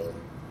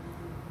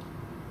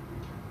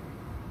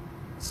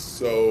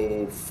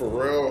 So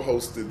Pharrell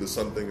hosted the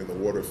Something in the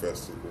Water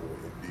Festival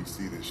in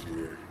DC this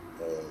year,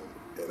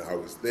 and I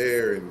was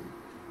there, and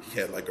he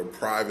had like a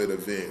private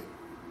event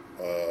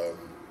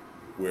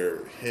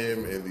where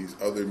him and these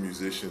other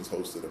musicians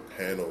hosted a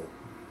panel,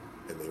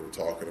 and they were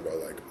talking about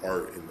like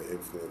art and the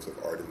influence of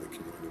art in the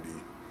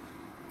community.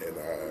 And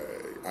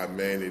I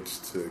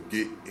managed to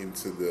get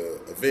into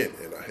the event,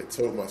 and I had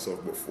told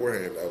myself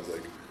beforehand, I was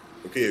like,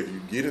 okay, if you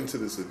get into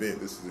this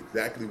event, this is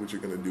exactly what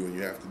you're going to do, and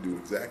you have to do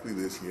exactly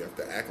this, and you have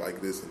to act like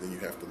this, and then you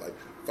have to like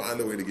find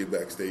a way to get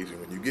backstage.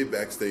 And when you get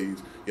backstage,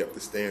 you have to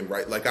stand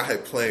right. Like I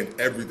had planned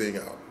everything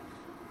out,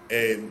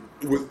 and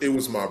it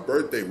was my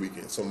birthday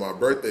weekend. So my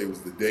birthday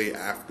was the day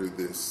after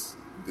this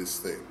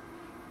thing,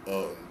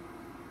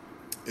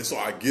 and so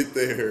I get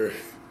there,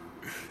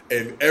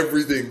 and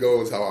everything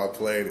goes how I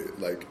planned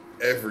it, like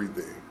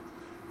everything.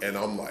 And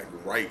I'm like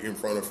right in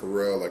front of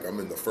Pharrell, like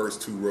I'm in the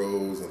first two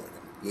rows, and like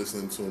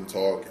listening to him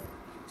talk, and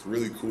it's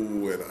really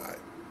cool. And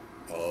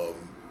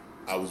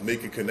I was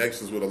making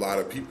connections with a lot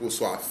of people,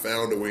 so I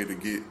found a way to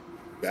get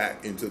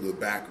back into the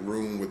back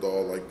room with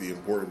all like the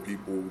important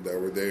people that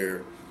were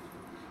there.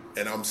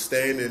 And I'm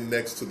standing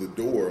next to the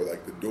door,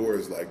 like the door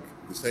is like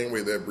the same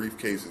way that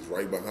briefcase is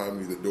right behind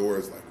me, the door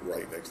is like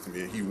right next to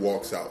me, and he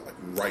walks out like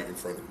right in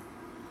front of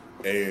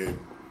me, and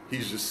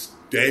he's just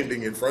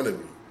standing in front of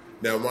me.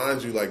 Now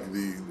mind you, like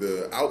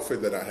the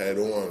outfit that I had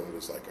on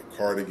was like a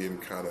cardigan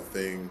kind of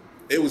thing.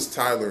 It was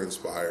Tyler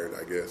inspired,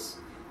 I guess.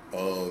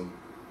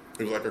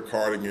 It was like a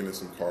cardigan and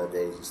some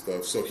cargos and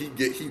stuff. So he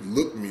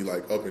looked me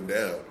like up and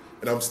down,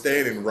 and I'm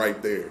standing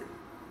right there.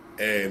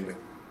 And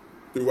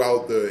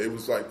throughout it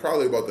was like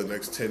probably about the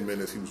next 10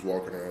 minutes, he was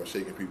walking around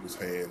shaking people's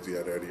hands,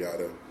 yada,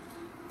 yada,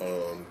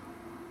 yada.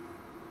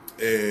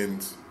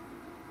 And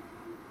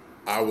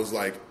I was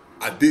like,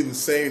 I didn't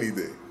say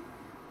anything.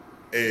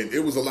 And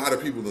it was a lot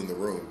of people in the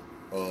room.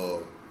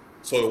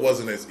 So it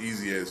wasn't as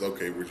easy as,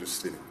 okay, we're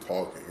just sitting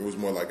talking. It was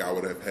more like I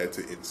would have had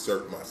to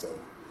insert myself.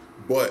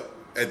 But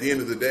at the end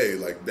of the day,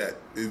 like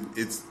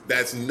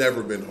that's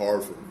never been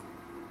hard for me.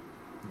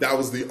 That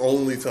was the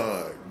only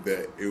time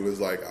that it was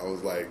like,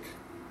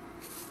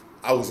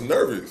 I was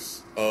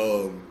nervous.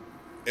 And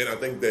I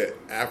think that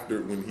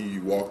after, when he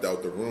walked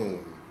out the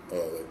room,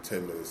 like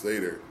 10 minutes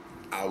later,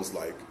 I was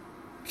like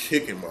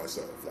kicking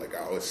myself. Like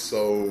I was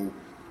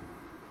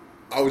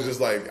just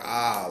like,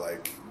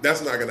 like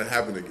that's not gonna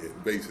happen again,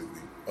 basically.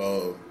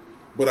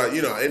 But I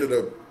ended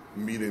up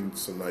meeting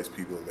some nice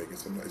people and making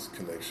some nice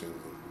connections,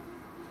 and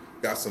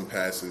got some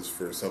passes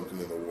for Something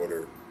in the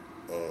Water.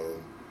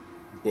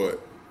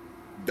 But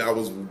that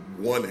was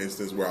one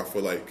instance where I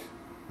feel like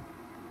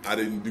I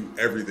didn't do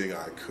everything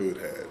I could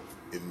have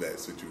in that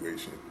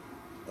situation.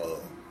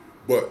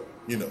 But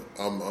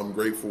I'm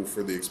grateful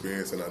for the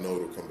experience, and I know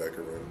it'll come back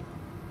around.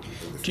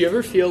 Do you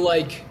ever feel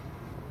like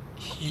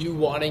you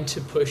wanting to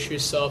push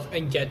yourself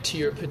and get to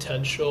your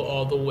potential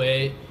all the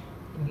way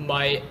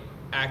might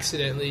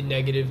accidentally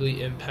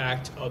negatively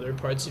impact other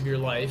parts of your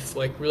life,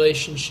 like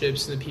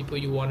relationships and the people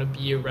you want to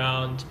be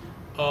around,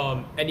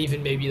 and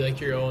even maybe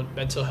like your own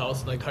mental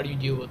health? Like, how do you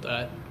deal with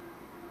that?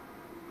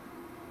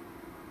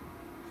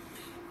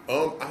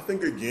 I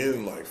think,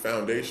 again, like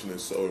foundation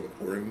is so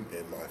important,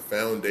 and my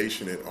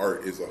foundation in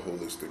art is a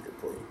holistic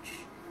approach.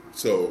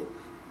 So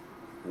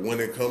when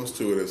it comes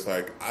to it, it's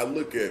like I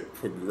look at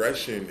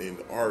progression in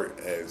art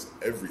as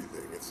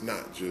everything. It's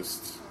not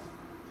just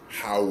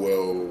how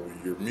well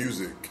your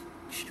music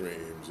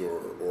streams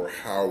or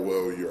how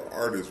well your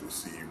art is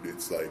received.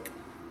 It's like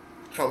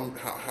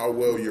how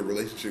well your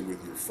relationship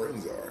with your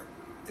friends are.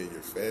 in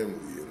your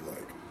family, and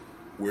like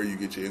where you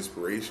get your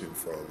inspiration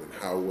from, and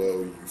how well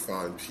you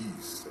find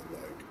peace,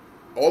 and like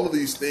all of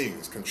these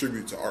things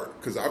contribute to art.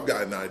 Because I've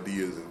gotten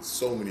ideas in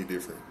so many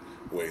different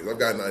ways. I've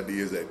gotten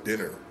ideas at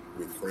dinner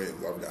with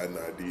friends. I've gotten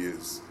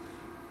ideas,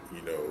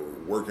 you know,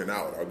 working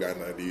out. I've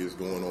gotten ideas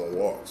going on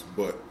walks.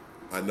 But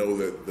I know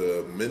that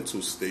the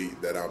mental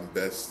state that I'm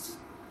best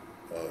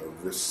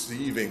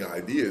receiving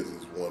ideas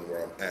is one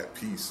where I'm at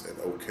peace and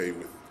okay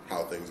with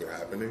how things are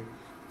happening.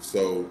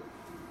 So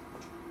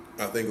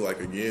I think,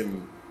 like,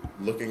 again,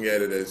 looking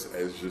at it as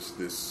just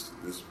this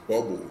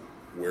bubble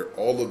where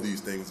all of these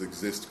things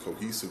exist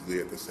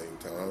cohesively at the same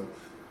time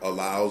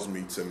allows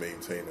me to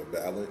maintain a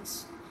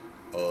balance,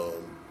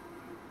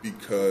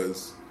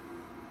 because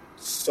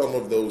some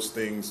of those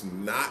things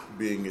not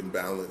being in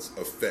balance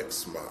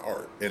affects my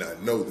art, and I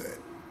know that.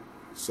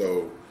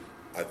 So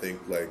I think,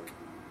 like,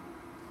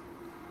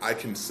 I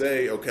can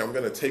say, okay, I'm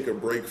going to take a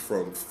break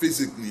from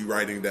physically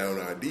writing down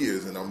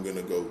ideas and I'm going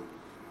to go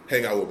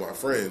hang out with my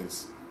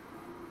friends.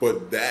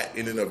 But that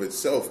in and of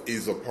itself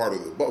is a part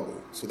of the bubble.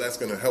 So that's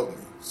going to help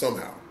me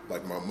somehow.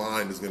 Like, my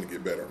mind is going to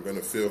get better. I'm going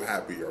to feel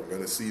happier. I'm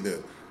going to see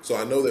them. So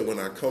I know that when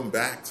I come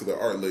back to the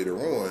art later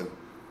on,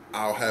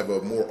 I'll have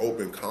a more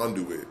open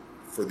conduit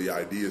for the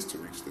ideas to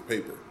reach the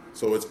paper.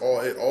 So it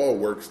all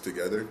works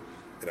together.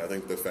 And I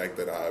think the fact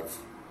that I've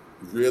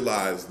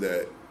realized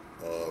that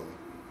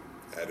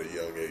at a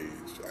young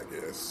age, I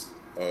guess,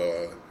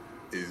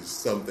 is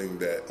something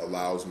that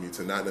allows me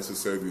to not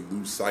necessarily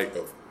lose sight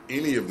of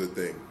any of the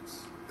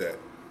things that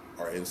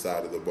are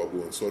inside of the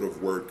bubble and sort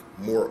of work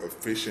more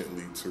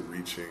efficiently to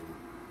reaching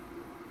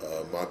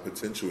my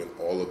potential in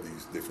all of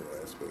these different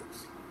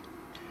aspects.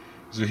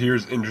 So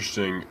here's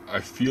interesting. I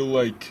feel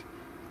like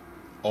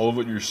all of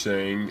what you're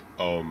saying,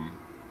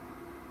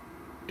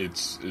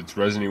 it's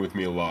resonating with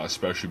me a lot,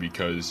 especially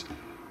because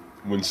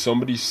when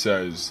somebody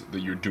says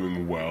that you're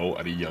doing well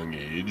at a young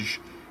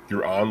age,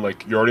 you're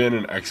already on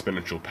an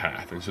exponential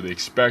path, and so they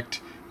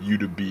expect you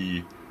to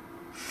be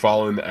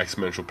following the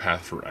exponential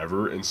path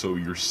forever, and so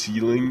your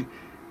ceiling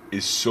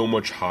is so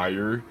much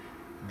higher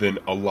than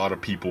a lot of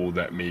people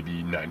that may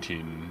be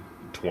 19,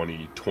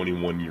 20,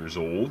 21 years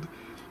old,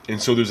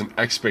 and so there's an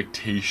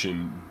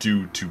expectation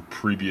due to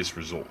previous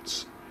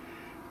results.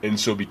 And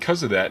so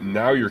because of that,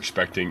 now you're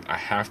expecting, I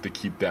have to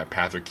keep that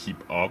path or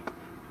keep up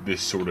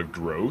this sort of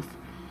growth.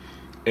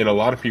 And a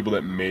lot of people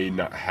that may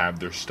not have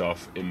their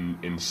stuff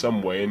in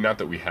some way, and not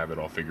that we have it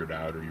all figured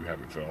out or you have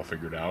it all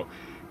figured out,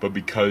 but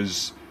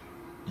because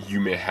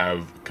you may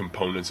have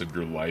components of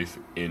your life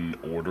in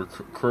order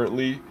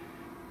currently,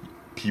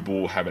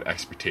 people have an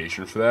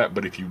expectation for that.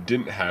 But if you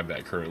didn't have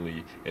that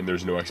currently and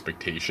there's no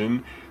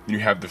expectation, then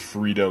you have the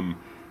freedom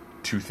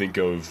to think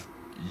of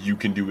you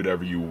can do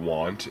whatever you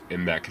want,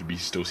 and that could be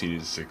still seen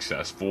as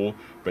successful,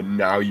 but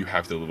now you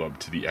have to live up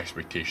to the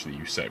expectation that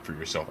you set for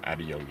yourself at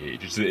a young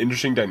age. It's an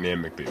interesting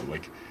dynamic that,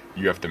 like,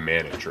 you have to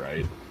manage,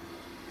 right?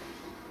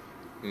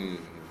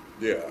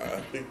 Yeah,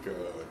 I think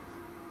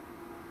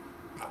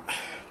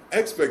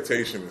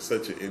expectation is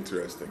such an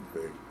interesting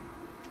thing.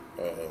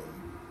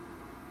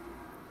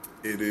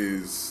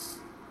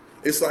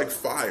 It's like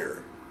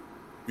fire,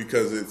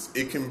 because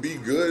it can be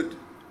good,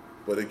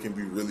 but it can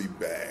be really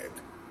bad.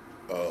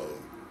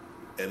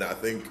 And I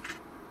think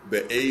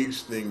the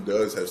age thing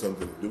does have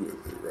something to do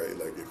with it, right?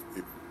 Like,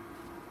 if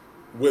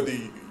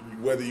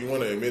whether you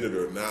want to admit it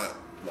or not,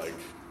 like,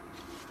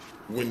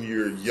 when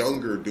you're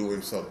younger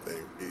doing something,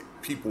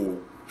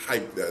 people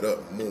hype that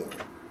up more,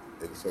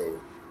 and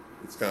so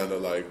it's kind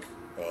of like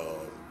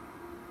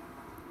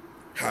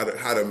how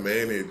to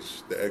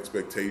manage the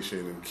expectation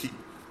and keep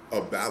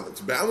a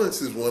balance.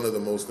 Balance is one of the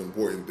most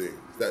important things.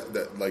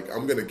 That like,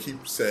 I'm gonna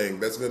keep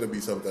saying that's gonna be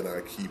something I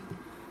keep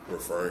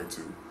referring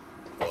to.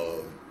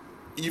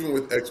 Even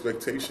with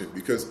expectation,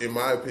 because in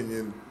my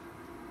opinion,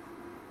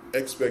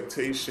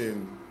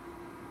 expectation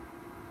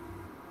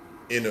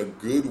in a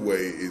good way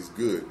is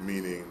good,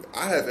 meaning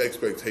I have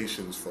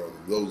expectations from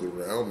those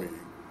around me.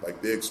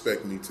 Like, they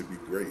expect me to be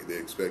great. They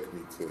expect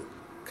me to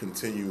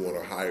continue on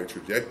a higher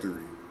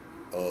trajectory.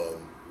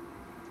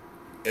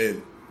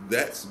 And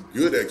that's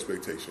good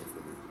expectation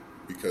for me,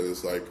 because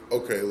it's like,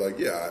 okay, like,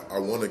 yeah, I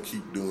want to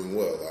keep doing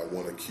well. I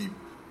want to keep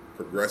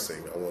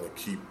progressing. I want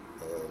to keep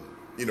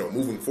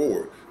moving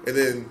forward. And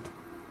then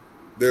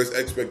there's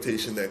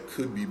expectation that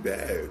could be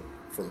bad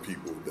from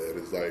people that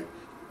is like,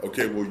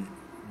 okay, well,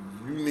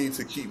 you need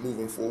to keep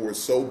moving forward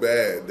so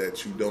bad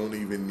that you don't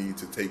even need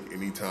to take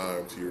any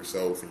time to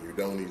yourself, and you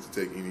don't need to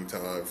take any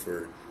time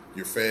for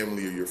your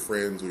family or your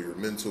friends or your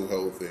mental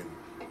health, and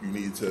you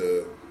need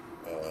to,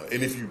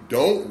 and if you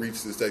don't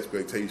reach this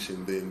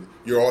expectation, then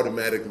you're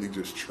automatically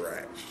just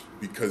trash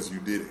because you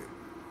didn't.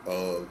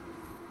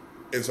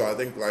 And so I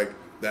think, like,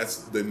 that's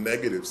the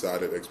negative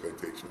side of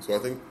expectation. So I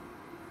think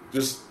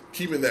just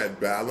keeping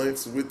that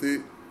balance with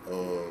it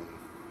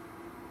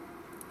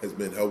has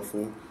been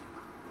helpful.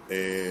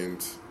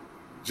 And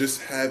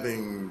just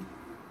having,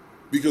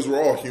 because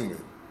we're all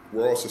human,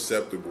 we're all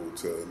susceptible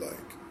to,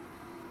 like,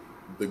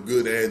 the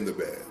good and the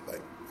bad.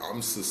 Like,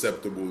 I'm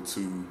susceptible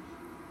to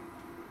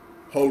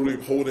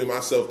holding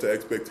myself to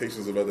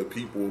expectations of other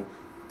people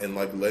and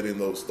like letting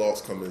those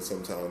thoughts come in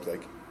sometimes.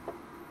 Like,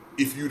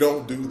 if you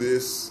don't do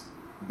this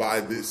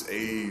by this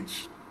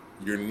age,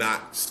 you're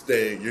not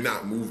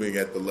moving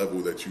at the level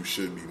that you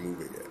should be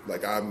moving at.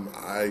 Like,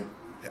 I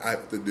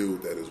have to deal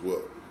with that as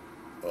well.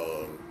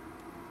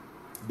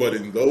 But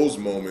in those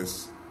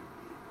moments,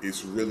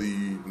 it's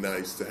really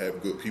nice to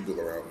have good people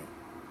around me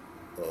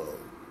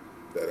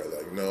that are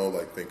like, no,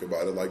 like, think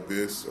about it like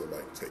this, or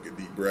like, take a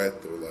deep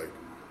breath, or like,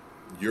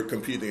 you're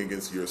competing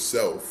against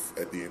yourself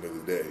at the end of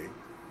the day.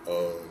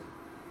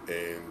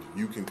 And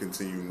you can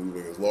continue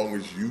moving as long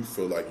as you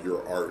feel like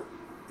your art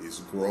is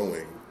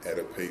growing at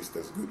a pace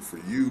that's good for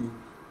you,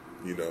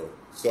 you know.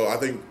 So I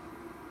think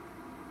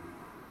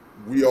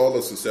we all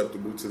are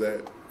susceptible to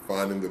that.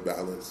 Finding the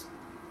balance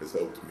has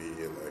helped me,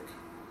 and like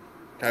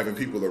having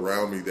people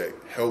around me that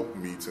help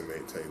me to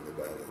maintain the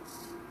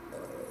balance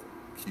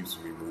keeps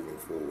me moving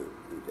forward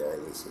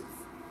regardless of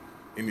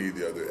any of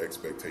the other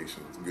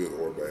expectations, good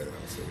or bad,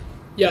 I'll say.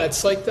 Yeah,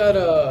 it's like that,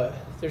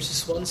 there's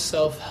this one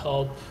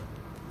self-help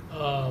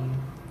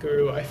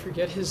guru, I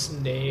forget his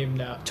name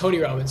now. Tony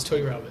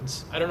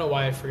Robbins. I don't know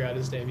why I forgot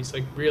his name. He's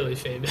like really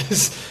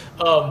famous.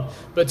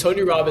 But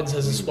Tony Robbins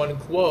has this one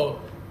quote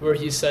where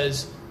he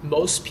says,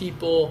 most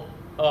people,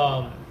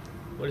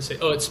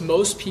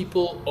 most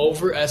people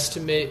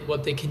overestimate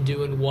what they can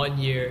do in 1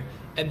 year,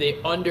 and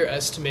they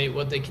underestimate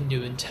what they can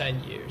do in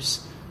 10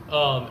 years.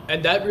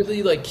 And that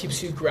really like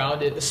keeps you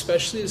grounded,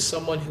 especially as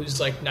someone who's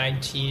like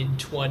 19,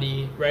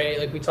 20, right?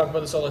 Like we talk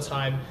about this all the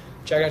time.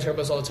 Jack and I talk about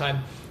this all the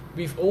time.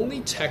 We've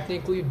only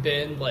technically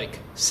been like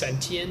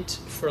sentient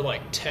for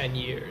like 10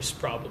 years,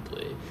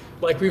 probably.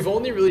 Like we've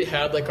only really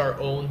had like our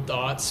own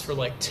thoughts for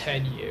like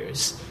 10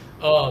 years.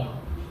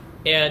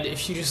 And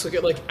if you just look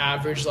at like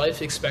average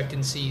life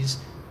expectancies,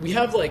 we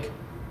have like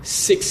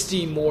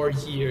 60 more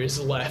years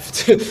left.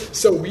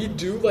 So we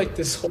do like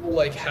this whole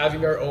like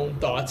having our own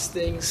thoughts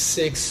thing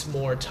 6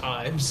 more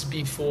times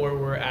before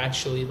we're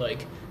actually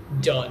like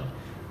done.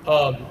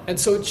 And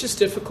so it's just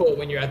difficult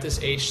when you're at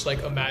this age to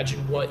like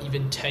imagine what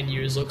even 10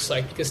 years looks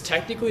like, because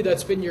technically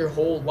that's been your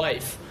whole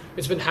life.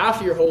 It's been half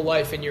of your whole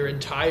life and your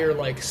entire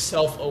like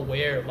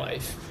self-aware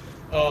life.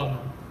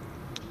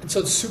 And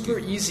so it's super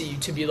easy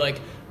to be like,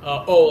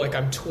 like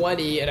I'm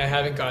 20 and I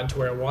haven't gotten to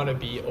where I want to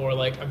be, or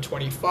like I'm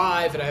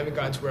 25 and I haven't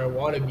gotten to where I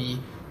want to be.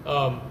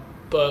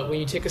 But when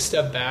you take a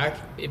step back,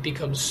 it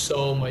becomes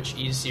so much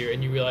easier,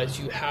 and you realize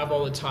you have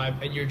all the time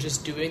and you're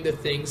just doing the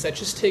things that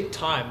just take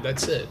time.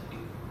 That's it.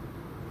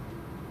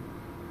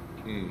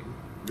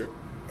 Yeah,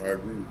 I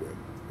agree with that.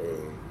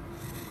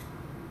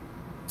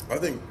 I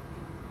think,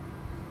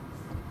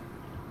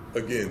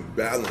 again,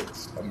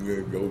 balance. I'm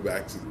going to go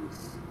back to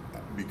this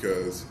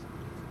because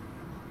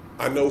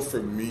I know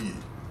for me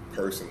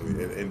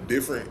personally, and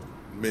different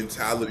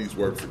mentalities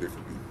work for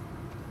different people.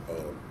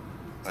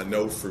 I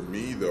know for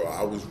me, though,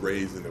 I was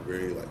raised in a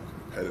very like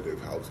competitive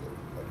household.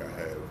 Like I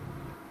have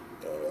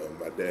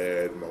my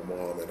dad, my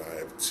mom, and I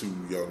have 2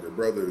 younger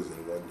brothers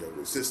and 1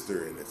 younger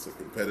sister, and it's a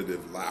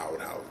competitive, loud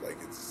house. Like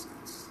it's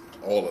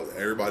all of it.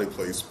 Everybody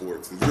plays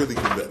sports. It's really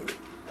competitive.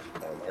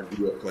 I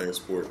grew up playing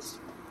sports,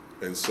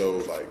 and so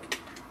like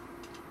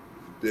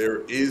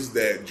there is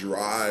that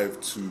drive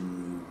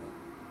to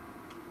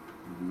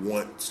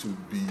want to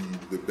be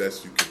the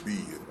best you can be,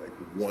 and like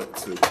want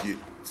to get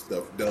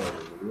stuff done,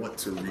 and want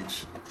to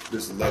reach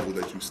this level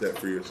that you set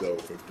for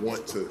yourself, and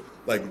want to,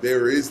 like,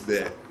 there is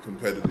that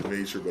competitive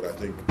nature. But I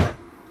think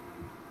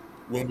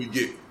when we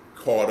get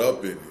caught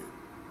up in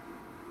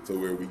it to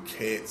where we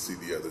can't see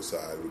the other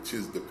side, which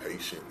is the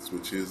patience,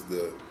 which is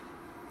the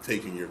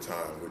taking your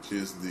time, which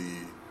is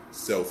the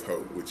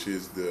self-help, which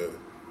is the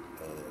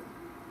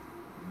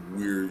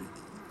we're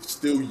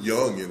still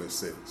young in a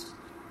sense.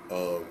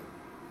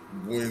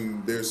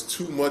 When there's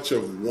too much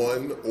of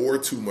one or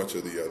too much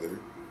of the other,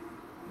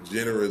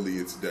 generally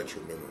it's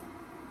detrimental.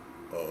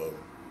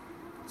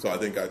 So I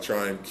think I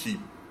try and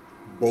keep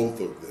both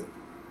of them,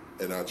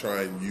 and I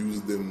try and use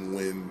them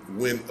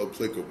when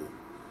applicable.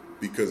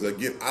 Because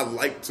again, I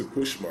like to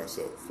push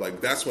myself.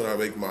 Like that's when I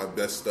make my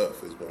best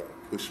stuff, is when I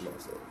push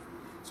myself.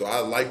 So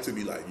I like to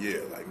be like, yeah,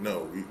 like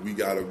no, we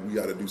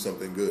gotta do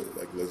something good.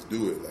 Like let's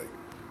do it. Like,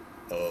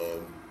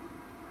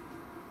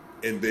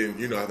 and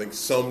then I think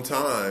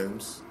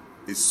sometimes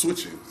it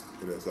switches,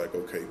 and it's like,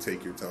 okay,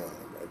 take your time,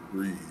 like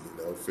breathe,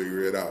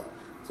 figure it out.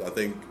 So I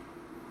think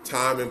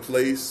time and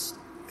place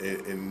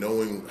and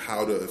knowing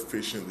how to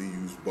efficiently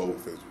use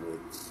both is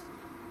what's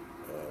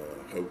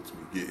helped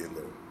me get in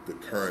the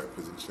current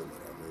position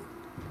that I'm in.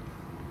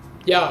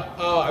 Yeah,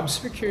 I'm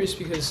super curious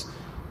because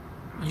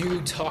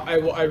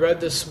I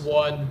read this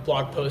one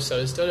blog post that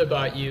was done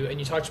about you, and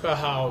you talked about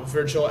how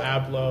Virgil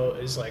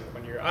Abloh is like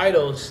one of your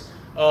idols.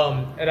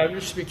 And I'm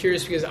just super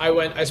curious because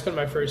I spent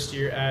my first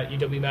year at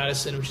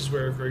UW-Madison, which is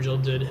where Virgil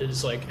did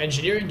his like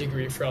engineering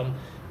degree from.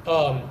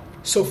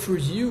 So for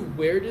you,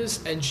 where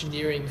does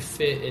engineering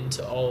fit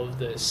into all of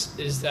this?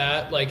 Is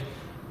that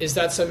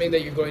something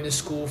that you're going to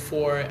school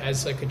for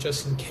as like a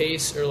just in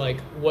case, or like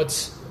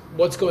what's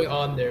going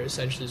on there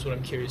essentially is what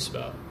I'm curious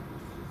about.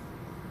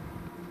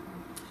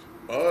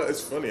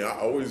 It's funny. I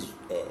always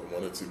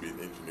wanted to be an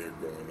engineer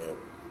growing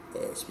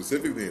up,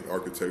 specifically an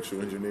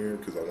architectural engineer,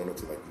 because I wanted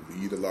to like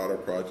lead a lot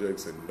of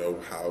projects and know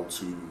how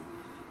to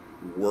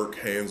work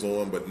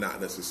hands-on, but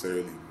not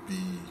necessarily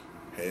be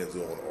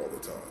hands-on all the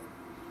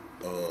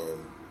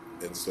time.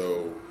 And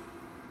so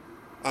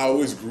I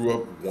always grew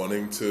up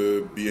wanting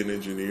to be an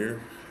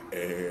engineer,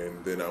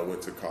 and then I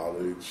went to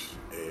college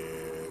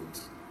and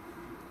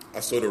I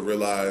sort of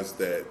realized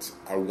that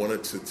I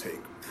wanted to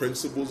take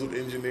principles of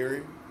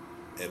engineering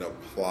and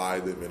apply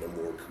them in a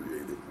more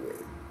creative way.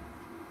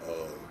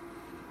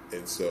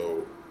 And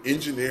so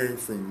engineering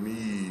for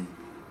me,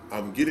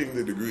 I'm getting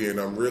the degree and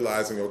I'm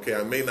realizing, okay,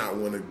 I may not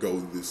want to go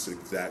this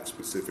exact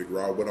specific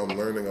route, but I'm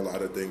learning a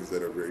lot of things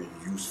that are very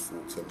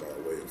useful to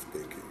my way of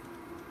thinking.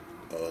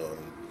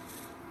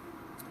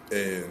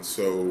 And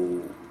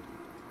so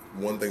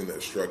one thing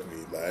that struck me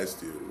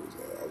last year was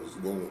I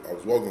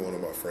was walking with one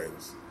of my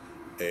friends,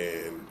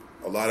 and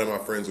a lot of my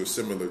friends are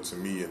similar to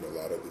me in a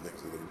lot of the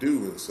things that they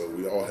do, and so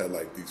we all had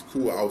like these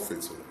cool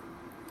outfits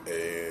on,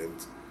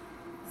 and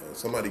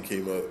somebody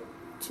came up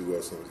to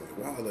us and was like,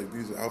 wow, like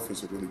these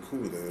outfits are really cool.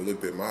 And then they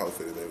looked at my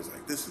outfit and they was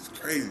like, this is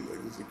crazy,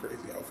 like this is a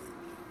crazy outfit.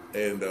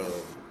 And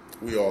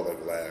we all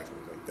like laughed and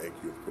was like, thank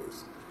you, of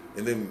course.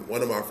 And then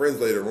one of my friends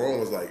later on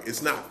was like,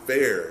 it's not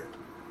fair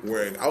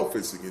wearing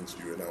outfits against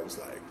you. And I was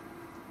like,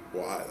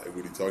 why? Like,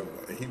 what are you talking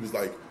about? And he was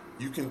like,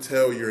 you can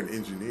tell you're an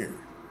engineer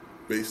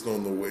based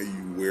on the way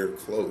you wear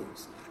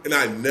clothes. And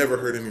I never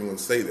heard anyone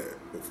say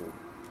that before.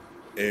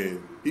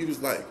 And he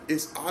was like,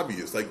 it's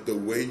obvious, like the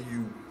way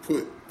you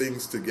put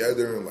things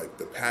together and like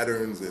the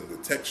patterns and the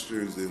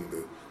textures and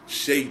the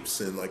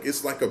shapes and like,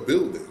 it's like a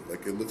building,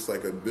 like it looks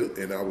like a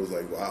building. And I was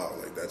like, wow,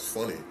 like that's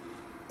funny.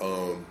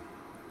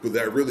 But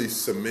that really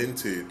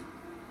cemented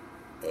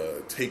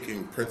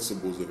taking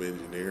principles of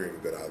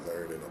engineering that I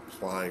learned and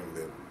applying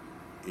them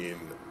in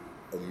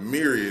a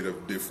myriad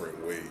of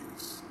different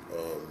ways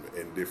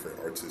and different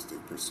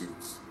artistic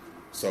pursuits.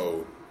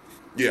 So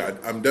yeah,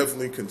 I'm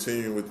definitely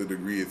continuing with the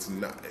degree. It's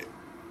not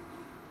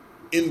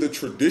in the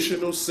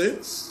traditional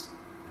sense.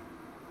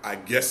 I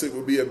guess it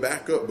would be a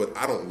backup, but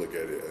I don't look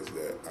at it as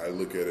that. I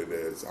look at it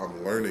as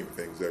I'm learning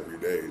things every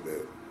day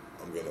that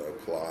I'm going to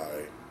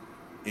apply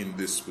in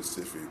this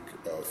specific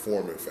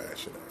form and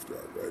fashion after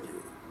I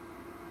graduate.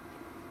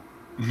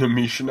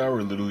 Namish and I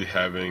were literally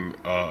having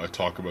a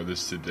talk about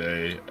this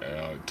today,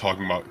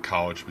 talking about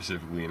college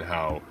specifically and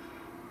how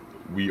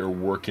we are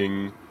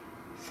working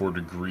for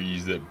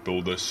degrees that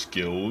build us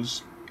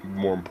skills.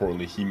 More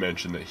importantly, he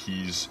mentioned that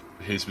his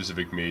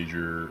specific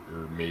major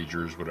or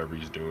majors, whatever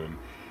he's doing,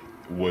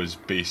 was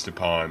based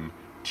upon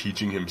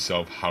teaching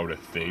himself how to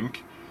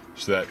think,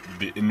 so that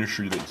the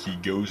industry that he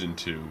goes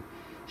into,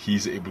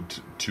 he's able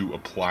to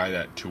apply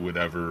that to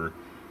whatever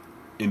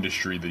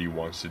industry that he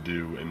wants to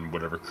do and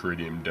whatever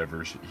creative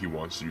endeavors he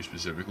wants to do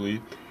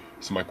specifically.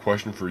 So my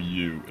question for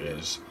you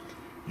is,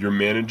 you're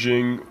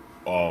managing,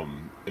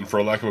 and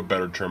for lack of a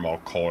better term, I'll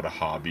call it a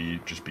hobby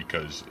just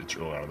because it's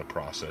early on in the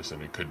process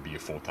and it could be a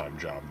full-time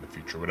job in the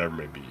future, whatever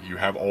it may be. You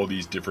have all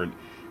these different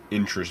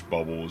interest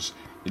bubbles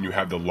and you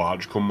have the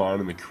logical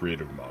mind and the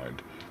creative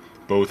mind.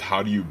 Both,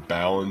 how do you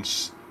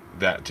balance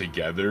that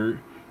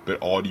together?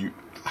 But I'm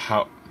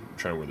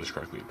trying to word this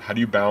correctly. How do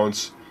you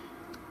balance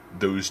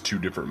those two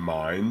different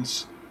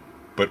minds,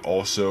 but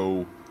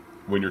also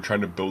when you're trying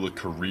to build a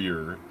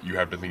career, you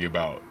have to think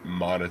about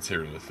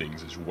monetary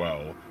things as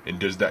well. And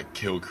does that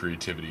kill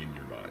creativity in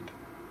your mind?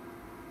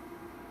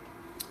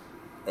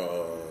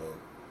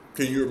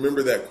 Can you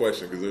remember that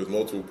question? Because there's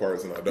multiple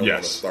parts and I don't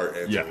want to start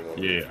answering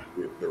one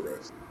with the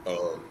rest.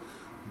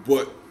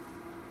 But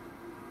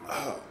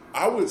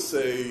I would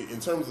say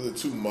in terms of the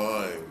two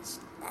minds,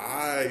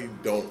 I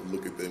don't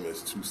look at them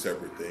as two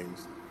separate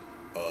things.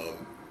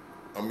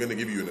 I'm going to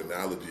give you an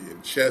analogy. In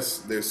chess,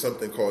 there's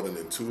something called an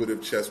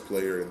intuitive chess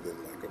player and then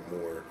like a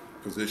more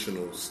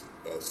positional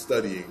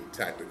studying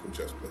tactical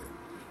chess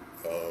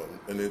player.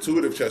 An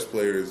intuitive chess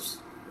player is,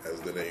 as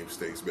the name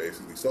states,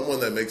 basically someone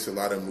that makes a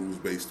lot of moves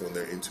based on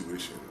their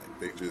intuition. Like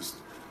they just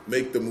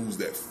make the moves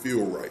that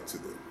feel right to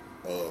them.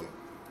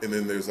 And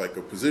then there's like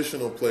a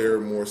positional player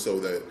more so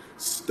that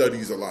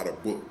studies a lot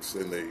of books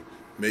and they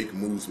make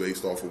moves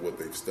based off of what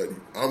they've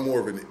studied. I'm more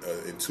of an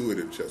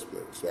intuitive chess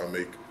player, so I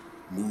make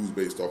moves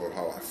based off of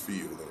how I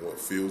feel and what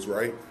feels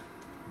right.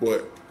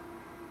 But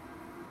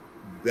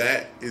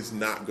that is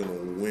not going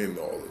to win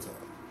all the time.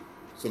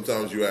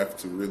 Sometimes you have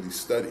to really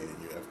study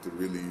and you have to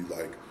really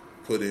like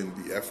put in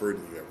the effort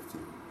and you have to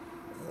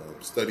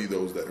study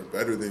those that are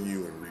better than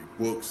you and read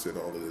books and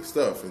all of this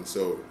stuff. And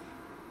so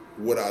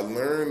what I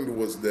learned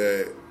was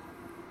that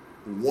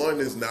one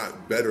is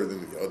not better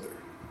than the other.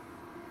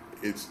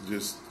 It's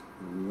just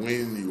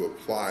when you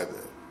apply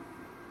them.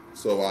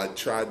 So I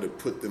tried to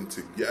put them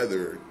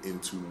together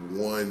into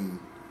one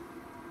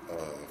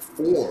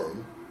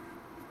form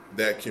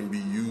that can be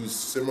used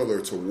similar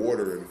to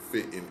water and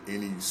fit in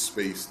any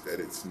space that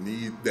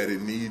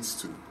it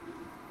needs to.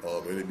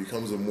 And it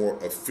becomes a more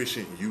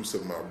efficient use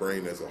of my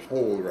brain as a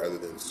whole rather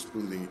than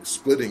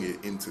splitting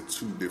it into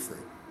two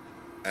different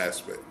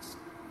aspects.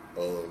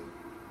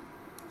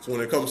 So when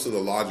it comes to the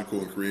logical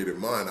and creative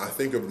mind, I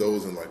think of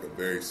those in like a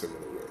very similar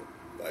way.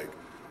 Like,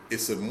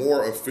 it's a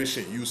more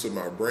efficient use of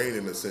my brain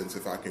in a sense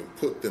if I can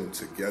put them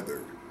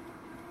together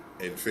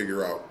and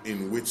figure out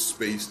in which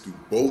space do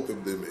both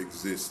of them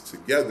exist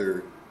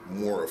together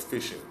more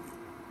efficiently.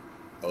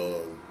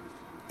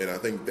 And I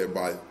think that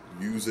by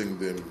using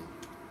them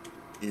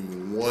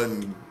in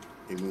one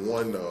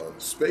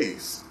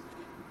space,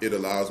 it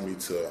allows me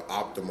to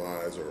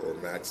optimize or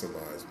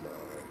maximize my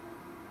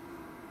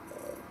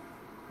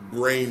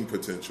brain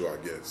potential, I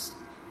guess,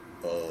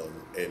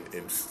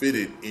 and fit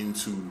it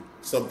into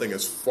something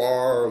as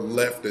far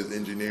left as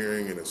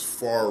engineering and as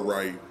far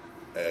right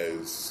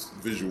as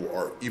visual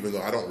art, even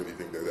though I don't really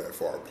think they're that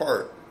far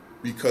apart,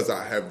 because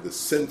I have the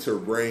center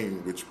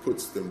brain which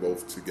puts them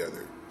both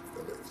together, if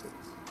that makes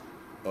sense.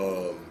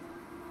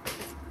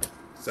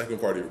 Second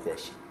part of your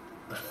question.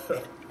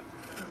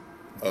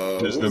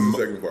 What was the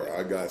second part?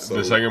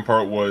 The second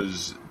part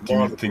was, do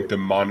you think the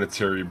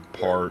monetary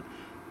part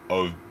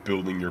of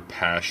building your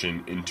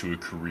passion into a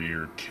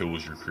career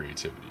kills your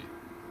creativity?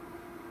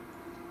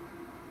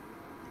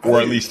 Or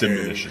at least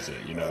diminishes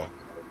it, you know?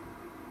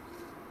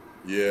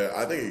 Yeah,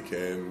 I think it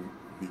can,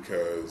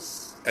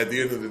 because at the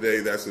end of the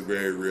day, that's a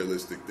very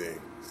realistic thing.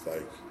 It's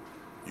like,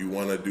 you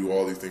want to do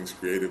all these things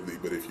creatively,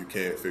 but if you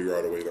can't figure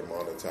out a way to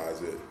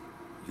monetize it,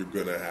 you're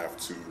going to have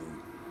to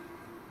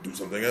do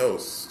something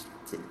else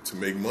to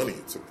make money,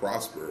 to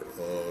prosper.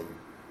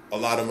 A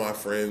lot of my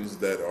friends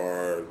that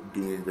are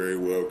doing very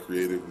well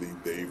creatively,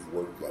 they've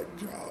worked like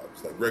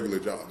jobs, like regular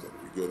jobs. Like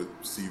you go to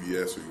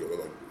CVS or you go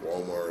to like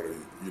Walmart, or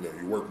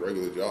you work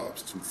regular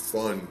jobs to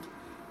fund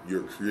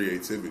your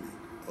creativity.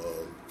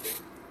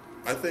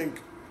 I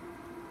think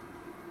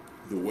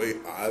the way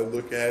I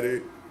look at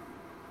it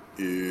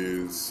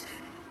is,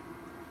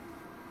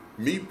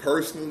 me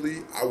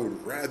personally, I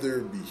would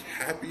rather be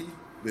happy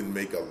than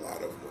make a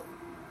lot of money.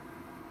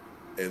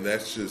 And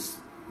that's just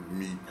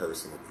me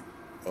personally.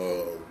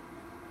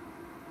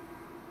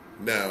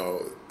 Now,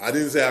 I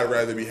didn't say I'd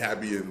rather be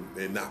happy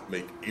and not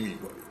make any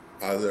money.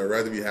 I'd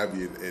rather be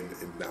happy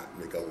and not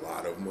make a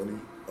lot of money.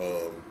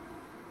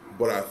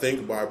 But I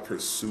think by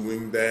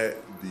pursuing that,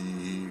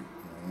 the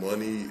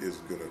money is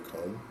going to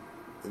come,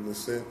 in a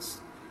sense,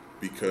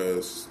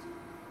 because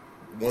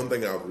one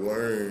thing I've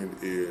learned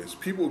is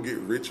people get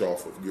rich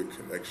off of good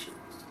connections,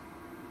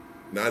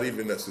 not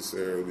even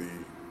necessarily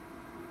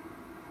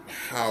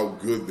how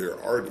good their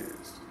art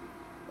is.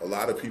 A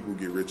lot of people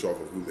get rich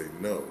off of who they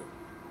know.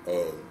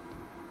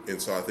 And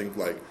so I think,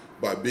 like,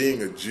 by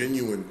being a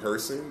genuine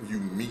person, you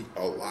meet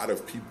a lot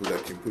of people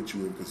that can put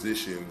you in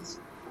positions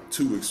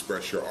to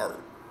express your art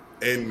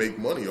and make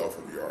money off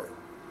of your art.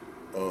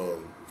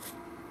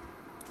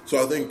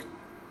 So I think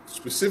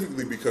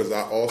specifically because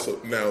I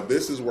also, now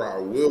this is where I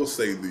will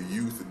say the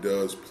youth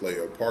does play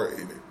a part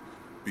in it,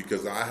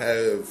 because I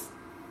have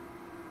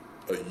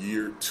a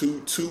year,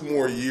 two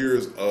more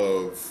years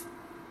of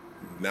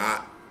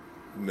not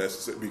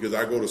necessarily, because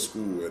I go to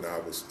school and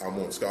I'm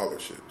on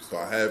scholarship. So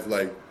I have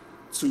like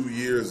 2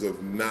 years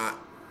of not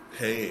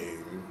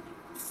paying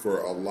for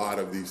a lot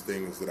of these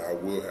things that I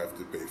will have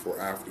to pay for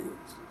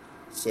afterwards.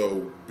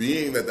 So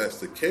being that that's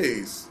the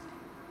case,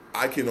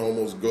 I can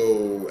almost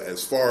go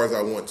as far as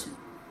I want to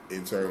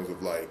in terms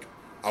of like,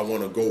 I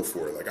want to go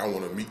for it. Like, I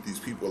want to meet these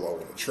people. I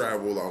want to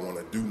travel. I want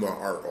to do my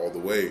art all the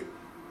way.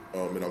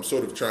 And I'm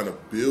sort of trying to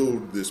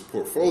build this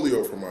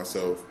portfolio for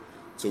myself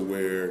to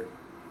where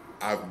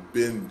I've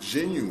been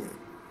genuine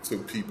to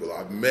people.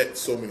 I've met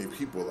so many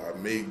people. I've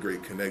made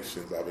great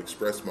connections. I've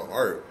expressed my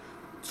art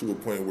to a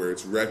point where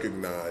it's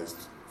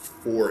recognized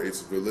for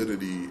its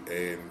validity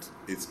and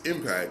its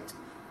impact,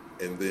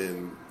 and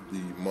then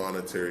the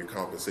monetary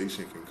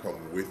compensation can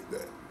come with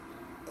that.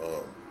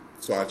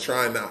 So I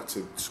try not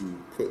to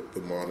put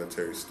the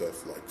monetary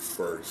stuff like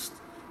first,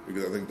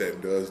 because I think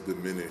that does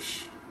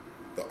diminish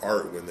the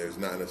art when there's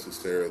not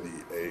necessarily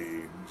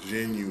a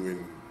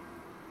genuine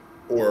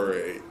or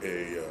a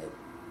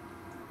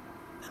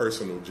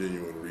personal,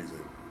 genuine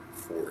reason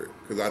for it.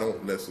 Because I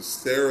don't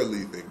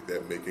necessarily think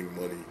that making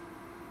money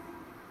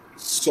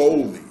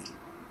solely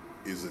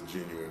is a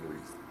genuine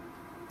reason.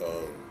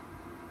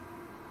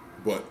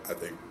 But I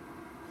think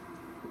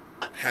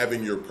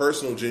having your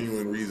personal,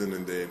 genuine reason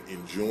and then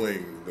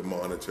enjoying the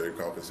monetary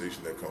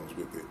compensation that comes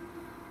with it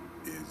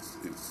is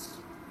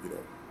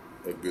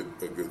a good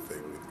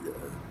thing with your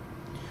art.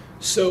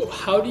 So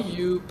how do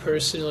you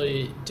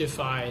personally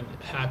define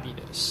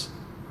happiness?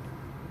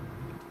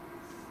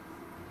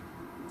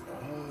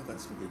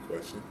 That's a good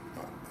question.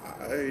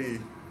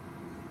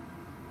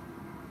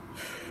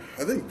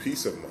 I think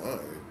peace of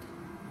mind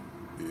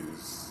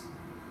is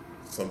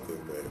something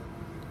that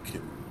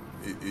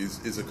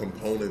is a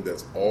component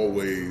that's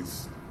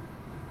always,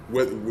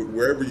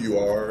 wherever you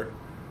are.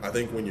 I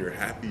think when you're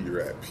happy, you're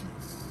at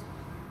peace.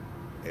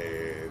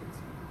 And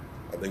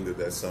I think that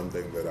that's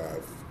something that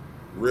I've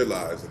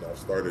realized and I've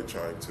started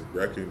trying to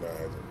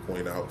recognize and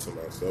point out to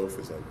myself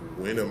is like,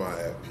 when am I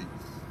at peace?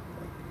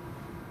 Like,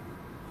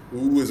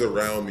 who is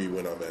around me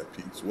when I'm at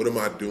peace? What am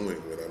I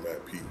doing when I'm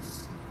at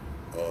peace?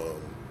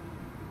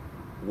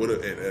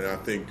 And I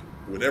think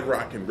whenever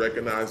I can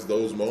recognize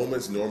those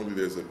moments, normally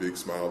there's a big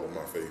smile on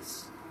my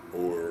face,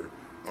 or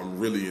I'm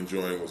really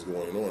enjoying what's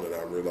going on, and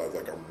I realize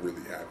like I'm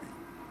really happy.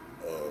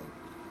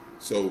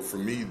 So for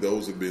me,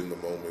 those have been the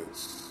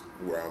moments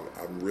where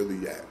I'm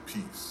really at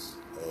peace,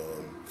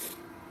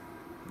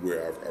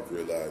 where I've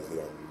realized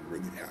that I'm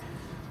really happy.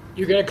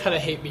 You're gonna kind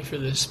of hate me for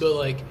this, but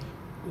like,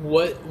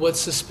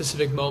 what's the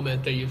specific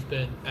moment that you've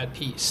been at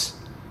peace?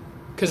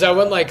 Because I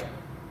went like,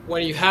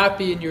 when you're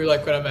happy and you're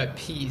like, when I'm at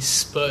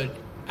peace, but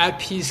at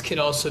peace can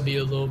also be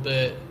a little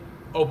bit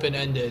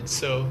open-ended.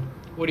 So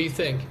what do you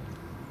think?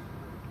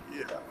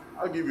 Yeah,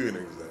 I'll give you an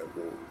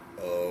example.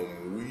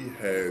 We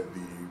had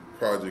the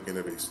Project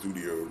Innovate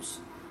Studios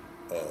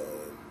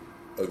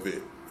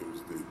event. It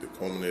was the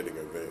culminating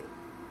event,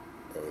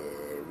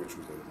 which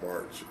was in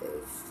March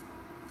of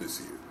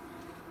this year.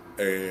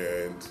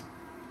 And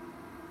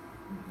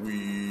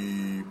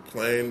we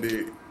planned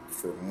it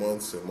for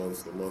months and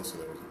months and months,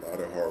 and it was a lot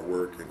of hard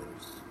work, and it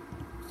was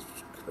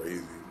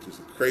crazy, just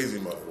a crazy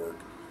amount of work.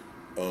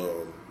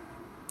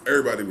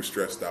 Everybody was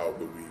stressed out,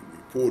 but we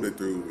pulled it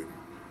through, and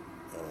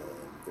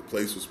the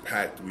place was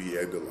packed. We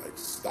had to like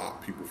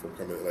stop people from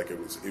coming in. Like it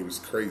was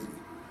crazy.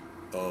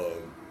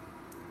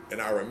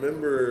 And I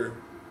remember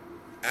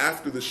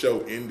after the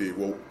show ended,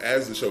 well,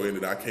 as the show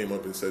ended, I came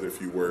up and said a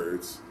few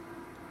words,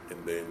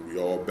 and then we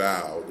all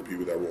bowed. The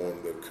people that were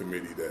on the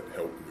committee that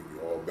helped me, we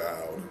all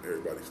bowed, and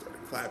everybody started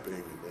clapping,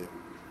 and then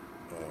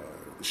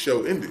the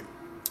show ended,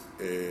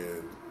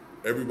 and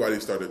everybody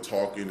started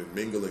talking and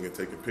mingling and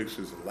taking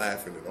pictures and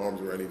laughing and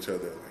arms around each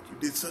other, like, you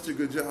did such a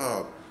good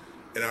job.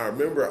 And I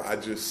remember I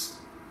just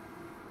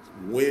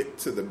went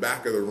to the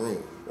back of the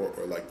room, or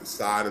like the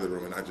side of the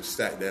room, and I just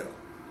sat down.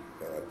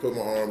 I put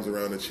my arms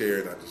around the chair,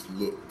 and I just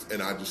looked,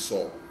 and I just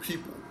saw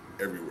people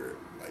everywhere,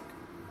 like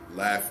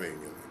laughing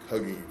and like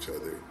hugging each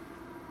other,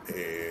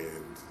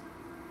 and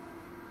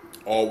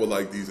all with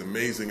like these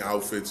amazing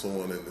outfits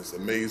on and this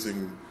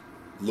amazing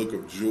look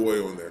of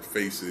joy on their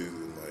faces.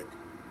 And like,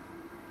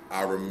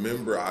 I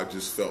remember I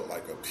just felt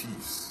like a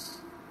peace.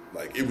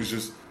 Like it was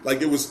just,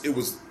 like it was,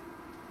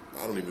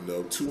 I don't even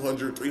know,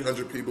 200,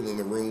 300 people in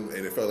the room,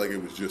 and it felt like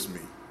it was just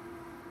me.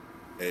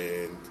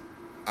 And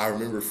I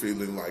remember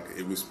feeling like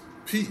it was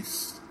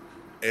peace.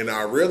 And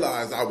I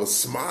realized I was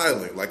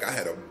smiling, like I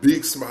had a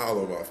big smile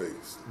on my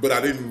face, but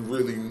I didn't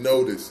really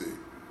notice it.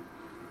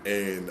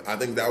 And I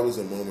think that was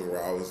a moment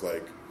where I was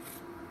like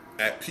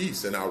at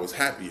peace, and I was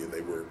happy, and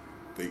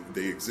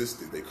they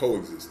existed, they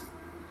coexisted.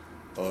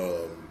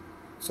 So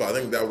I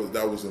think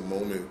that was a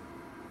moment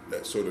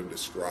that sort of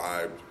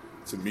described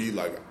to me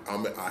like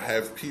I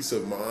have peace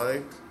of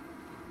mind,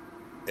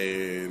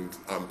 and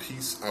I'm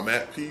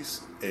at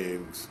peace,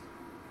 and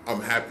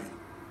I'm happy,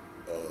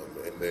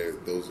 and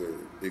those are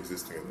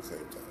existing at the same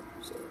time.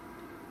 So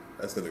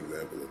that's an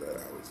example of that,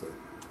 I would say.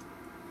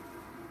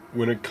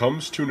 When it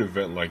comes to an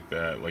event like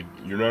that, like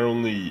you're not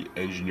only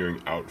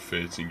engineering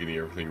outfits and getting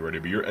everything ready,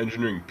 but you're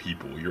engineering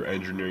people. You're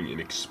engineering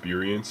an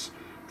experience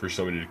for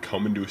somebody to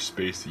come into a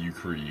space that you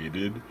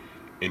created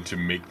and to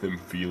make them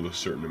feel a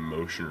certain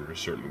emotion or a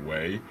certain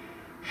way.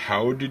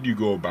 How did you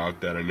go about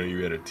that? I know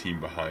you had a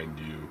team behind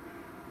you,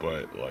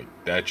 but like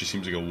that just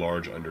seems like a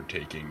large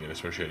undertaking, and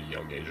especially at a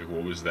young age. Like,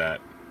 what was that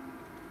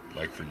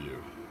like for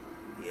you?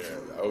 Yeah,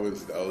 that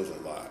was a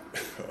lot.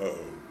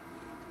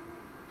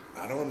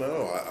 I don't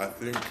know. I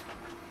think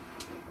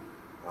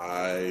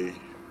I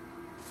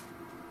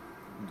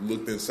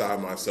looked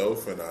inside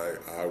myself, and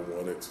I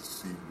wanted to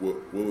see what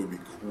would be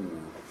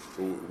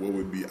cool, what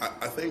would be.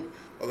 I think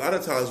a lot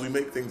of times we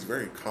make things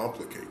very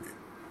complicated,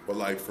 but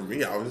like for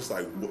me, I was just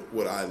like, what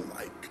would I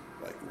like?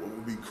 Like, what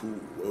would be cool?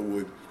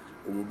 What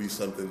would be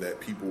something that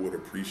people would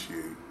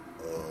appreciate?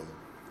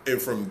 And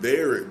from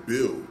there it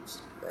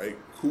builds, right?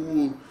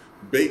 Cool.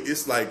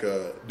 It's like,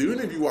 do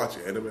any of you watch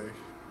anime?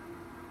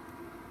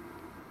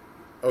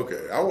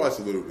 Okay, I watched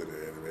a little bit of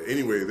anime.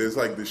 Anyway, there's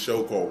like this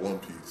show called One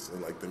Piece,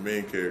 and like the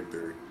main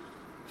character,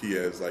 he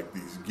has like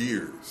these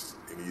gears,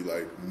 and he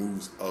like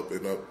moves up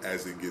and up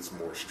as it gets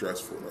more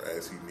stressful, or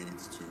as he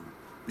needs to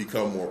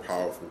become more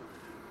powerful.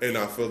 And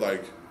I feel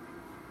like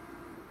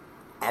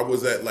I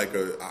was at like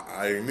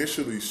I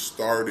initially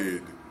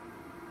started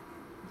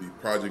the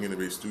Project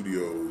Innovate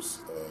Studios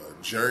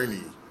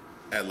journey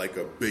at like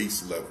a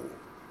base level.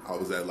 I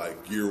was at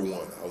like gear 1.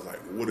 I was like,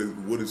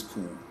 what is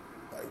cool?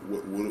 Like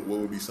what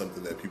would be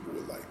something that people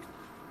would like?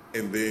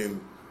 And then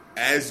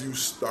as you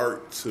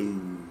start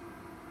to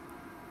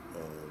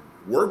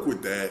work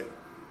with that,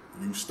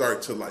 you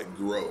start to like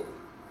grow,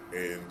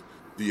 and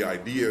the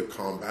idea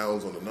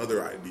compounds on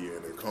another idea,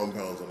 and it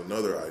compounds on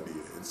another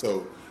idea. And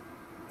so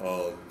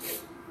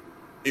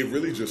it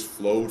really just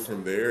flowed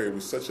from there. It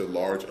was such a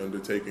large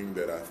undertaking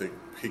that I think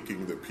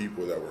picking the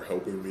people that were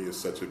helping me is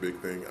such a big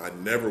thing. I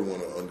never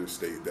want to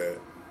understate that.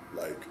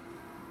 Like,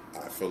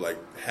 I feel like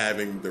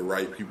having the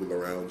right people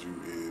around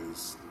you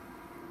is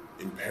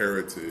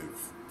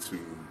imperative to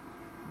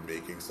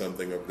making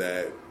something of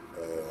that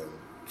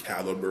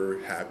caliber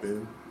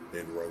happen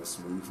and run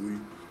smoothly.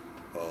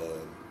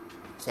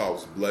 So I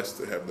was blessed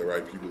to have the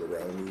right people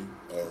around me.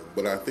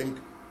 But I think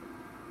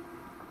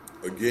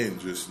again,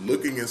 just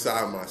looking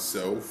inside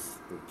myself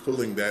and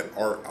pulling that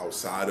art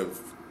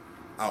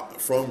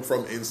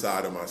from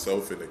inside of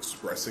myself and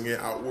expressing it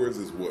outwards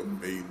is what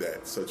made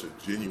that such a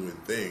genuine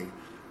thing.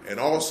 And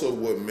also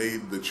what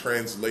made the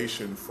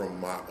translation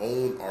from my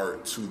own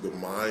art to the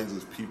minds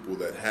of people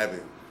that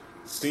haven't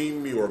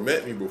seen me or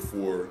met me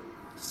before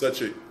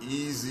such an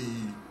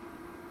easy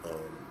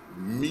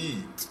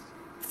meet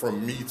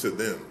from me to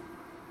them,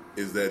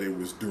 is that it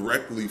was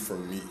directly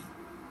from me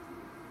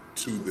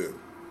to them.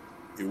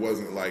 It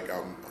wasn't like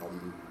I'm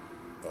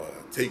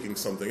taking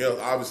something else.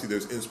 Obviously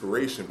there's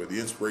inspiration, but the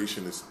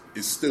inspiration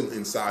is still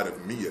inside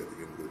of me at the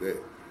end of the day.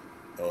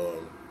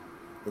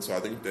 And so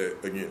I think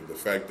that, again, the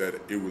fact that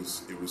it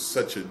was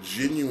such a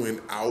genuine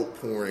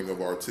outpouring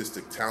of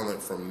artistic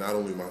talent from not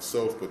only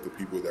myself, but the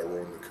people that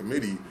were on the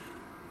committee,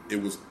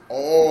 it was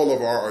all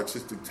of our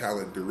artistic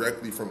talent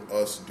directly from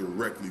us,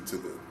 directly to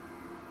them.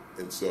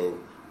 And so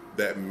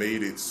that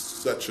made it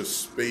such a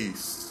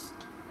space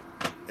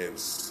and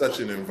such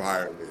an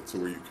environment to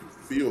where you can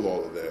feel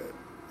all of that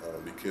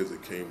because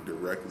it came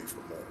directly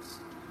from us.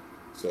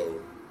 So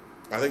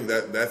I think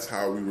that's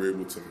how we were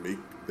able to make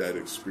that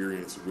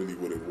experience really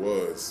what it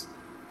was,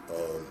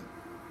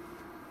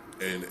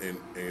 and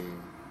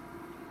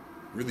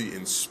really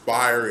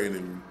inspire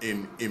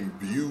and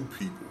imbue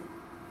people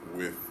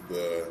with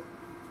the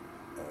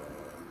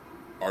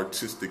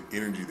artistic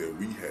energy that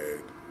we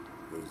had.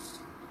 Was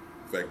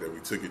the fact that we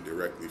took it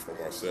directly from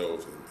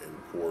ourselves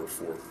and poured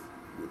forth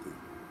with it.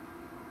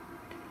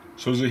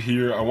 So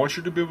Zahir, I want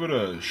you to be able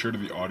to share to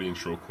the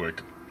audience real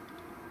quick,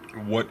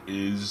 what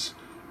is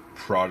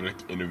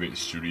Project Innovate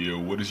Studio?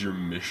 What is your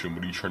mission?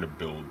 What are you trying to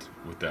build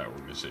with that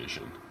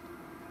organization?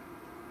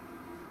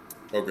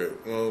 Okay,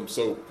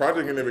 so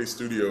Project Innovate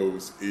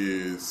Studios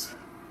is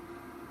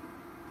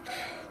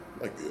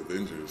like the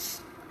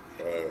Avengers.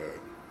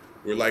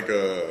 We're like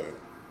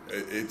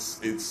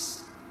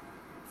it's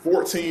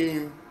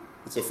 14.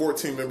 It's a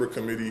 14-member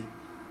committee.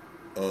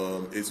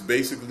 It's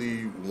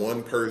basically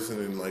one person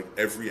in like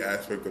every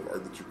aspect of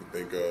art that you can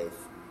think of,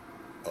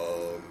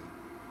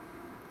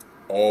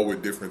 all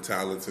with different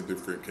talents and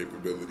different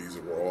capabilities,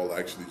 and we're all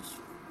actually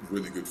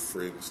really good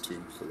friends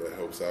too, so that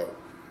helps out.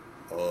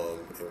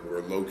 And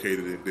we're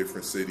located in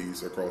different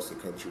cities across the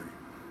country,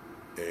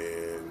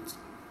 and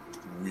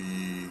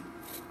we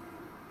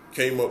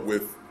came up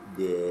with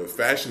the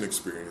fashion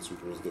experience,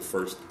 which was the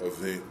first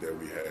event that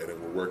we had,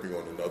 and we're working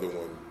on another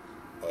one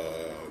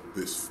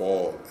this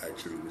fall,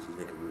 actually, which is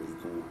going to be really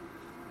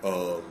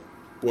cool.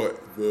 But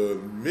the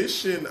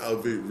mission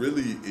of it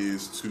really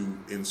is to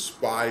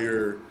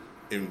inspire,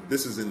 and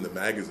this is in the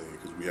magazine,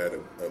 because we had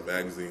a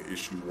magazine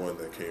issue 1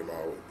 that came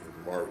out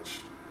in March.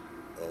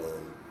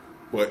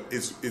 But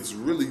it's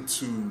really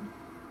to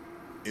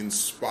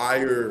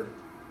inspire.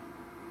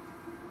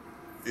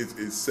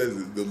 It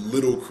says the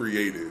little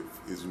creative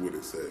is what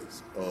it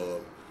says.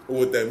 But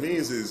what that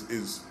means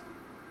is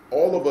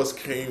all of us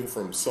came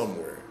from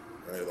somewhere,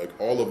 right? Like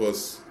all of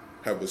us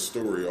have a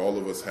story. All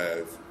of us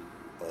have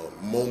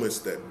moments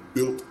that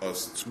built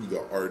us to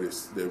the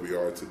artists that we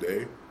are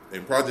today.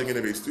 And Project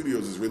Innovate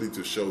Studios is really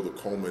to show the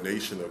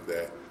culmination of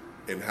that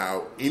and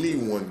how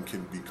anyone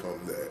can become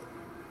that,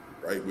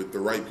 right? With the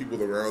right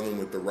people around them,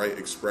 with the right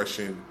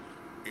expression,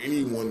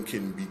 anyone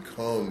can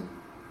become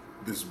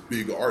this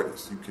big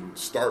artist. You can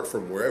start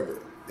from wherever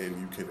and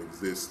you can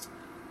exist.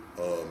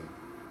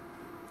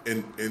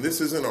 And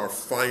this isn't our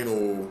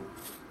final.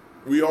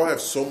 We all have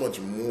so much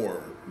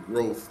more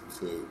growth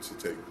to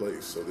take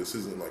place. So this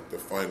isn't like the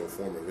final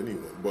form of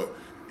anyone, but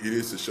it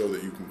is to show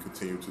that you can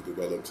continue to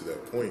develop to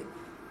that point.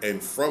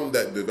 And from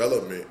that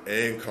development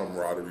and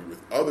camaraderie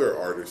with other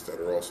artists that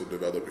are also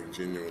developing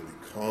genuinely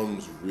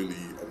comes really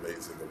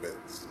amazing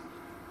events.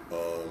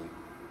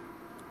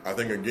 I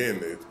think,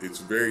 again, it's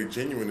very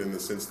genuine in the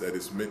sense that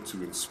it's meant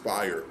to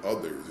inspire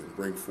others and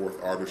bring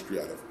forth artistry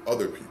out of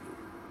other people.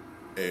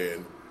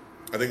 And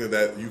I think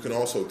that you can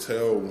also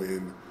tell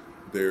when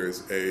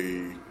there's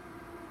a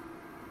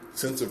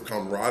sense of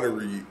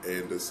camaraderie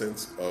and a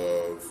sense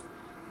of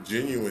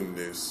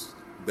genuineness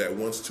that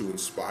wants to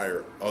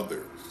inspire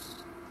others,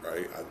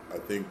 right? I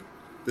think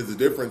there's a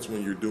difference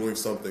when you're doing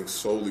something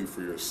solely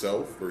for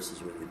yourself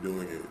versus when you're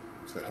doing it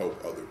to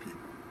help other people.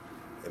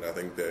 And I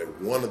think that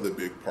one of the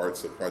big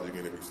parts of Project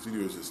Innovate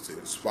Studios is to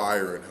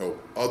inspire and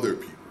help other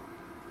people.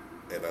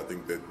 And I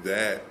think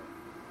that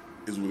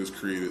is what has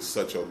created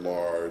such a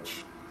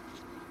large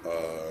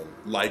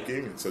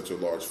liking and such a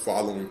large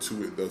following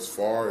to it thus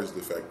far, is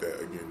the fact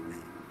that, again, we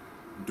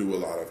do a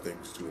lot of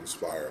things to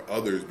inspire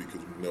others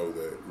because we know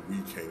that we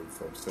came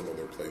from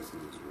similar places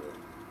as well.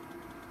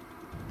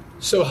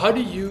 So how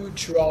do you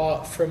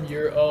draw from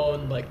your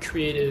own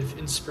creative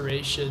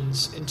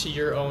inspirations into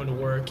your own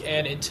work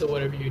and into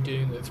whatever you're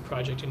doing with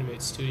Project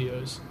Innovate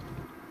Studios?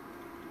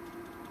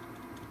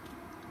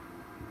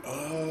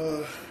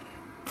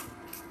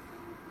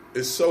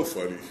 It's so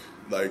funny.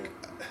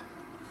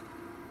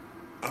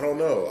 I don't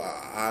know.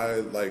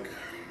 I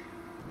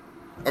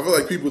feel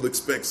like people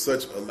expect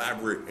such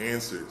elaborate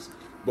answers,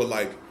 but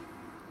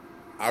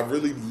I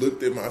really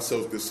looked at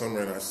myself this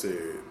summer and I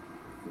said,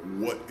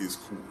 what is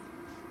cool.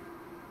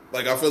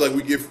 Like, I feel like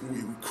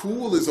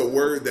cool is a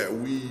word that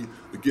we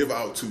give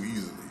out too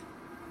easily.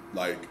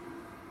 Like,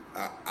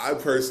 I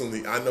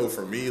personally, I know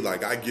for me,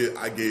 like, I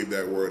gave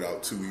that word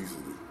out too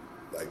easily.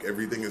 Like,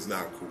 everything is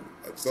not cool.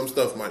 Like, some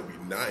stuff might be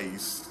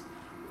nice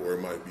or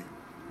it might be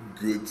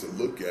good to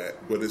look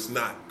at, but it's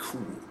not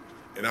cool.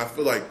 And I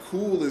feel like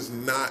cool is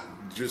not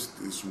just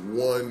this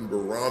one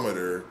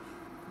barometer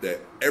that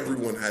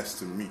everyone has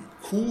to meet.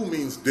 Cool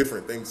means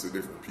different things to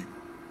different people.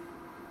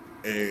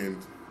 And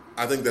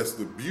I think that's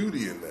the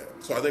beauty in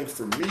that. So I think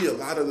for me, a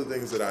lot of the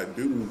things that I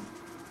do,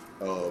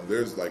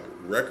 there's like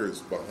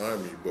records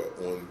behind me, but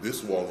on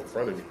this wall in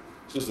front of me,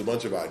 it's just a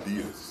bunch of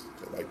ideas,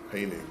 like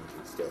paintings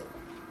and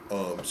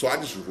stuff. So I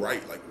just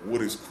write, like,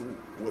 what is cool?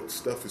 What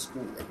stuff is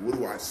cool? Like, what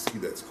do I see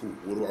that's cool?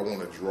 What do I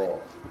want to draw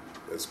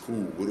that's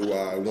cool? What do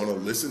I want to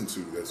listen to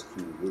that's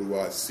cool? What do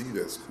I see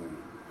that's cool?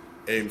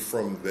 And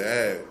from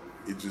that,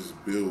 it just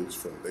builds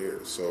from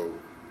there. So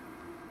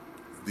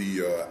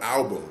the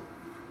album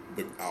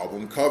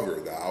cover,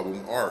 the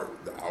album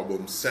art, the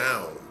album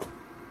sound,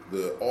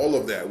 all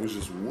of that was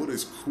just what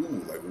is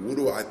cool. Like, what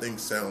do I think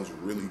sounds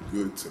really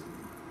good to me?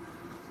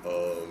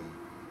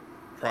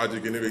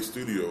 Project Innovate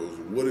Studios,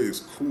 what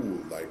is cool?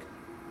 Like,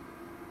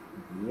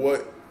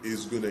 what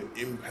is going to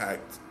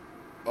impact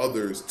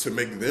others to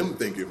make them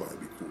think it might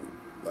be cool?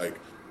 Like,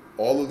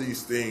 all of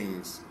these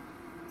things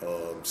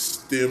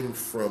stem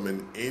from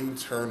an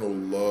internal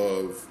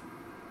love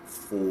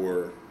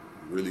for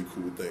really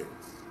cool things.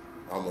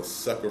 I'm a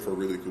sucker for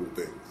really cool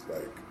things.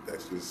 Like,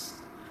 that's just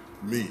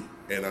me.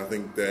 And I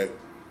think that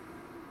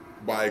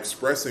by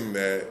expressing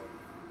that,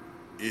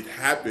 it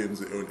happens,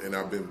 and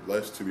I've been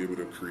blessed to be able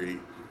to create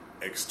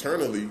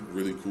externally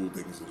really cool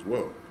things as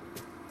well.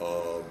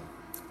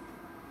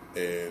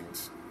 And,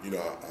 you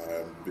know,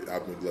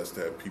 I've been blessed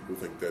to have people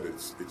think that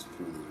it's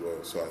cool as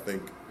well. So I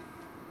think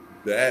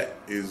that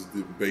is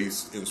the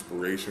base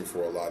inspiration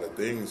for a lot of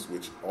things,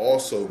 which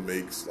also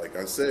makes, like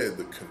I said,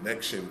 the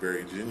connection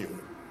very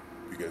genuine.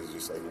 Because it's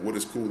just like, what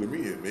is cool to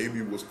me? And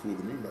maybe what's cool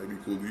to me might be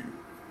cool to you.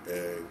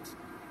 And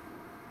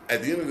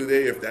at the end of the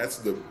day, if that's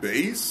the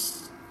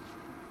base,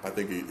 I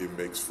think it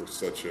makes for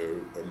such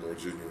a more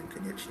genuine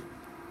connection.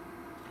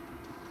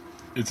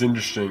 It's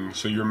interesting.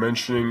 So you're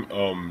mentioning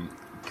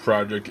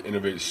Project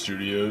Innovate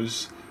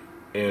Studios,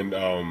 and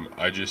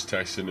I just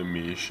texted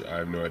Amish. I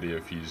have no idea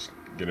if he's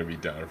gonna be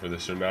down for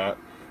this or not.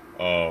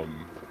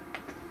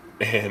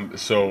 And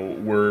so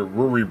we're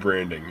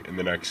rebranding in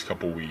the next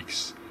couple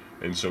weeks.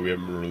 And so we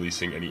haven't been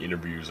releasing any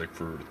interviews like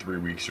for 3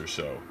 weeks or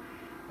so.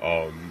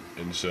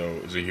 And so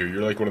Zahir,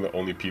 you're like one of the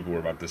only people we're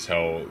about to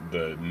tell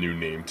the new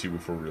name to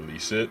before we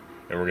release it.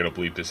 And we're going to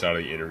bleep this out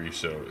of the interview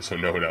so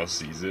no one else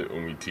sees it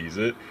when we tease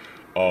it.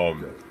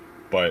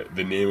 But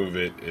the name of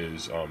it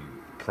is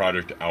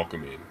Project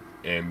Alchemy.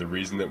 And the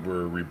reason that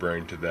we're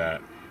rebranding to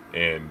that,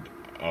 and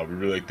we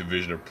really like the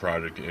vision of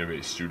Project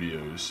Innovate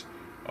Studios,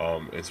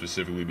 and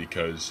specifically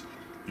because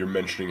you're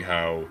mentioning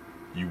how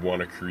you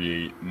want to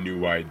create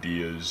new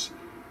ideas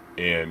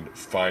and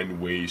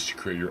find ways to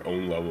create your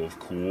own level of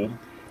cool.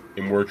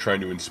 And we're trying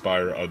to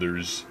inspire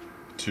others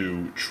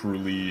to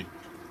truly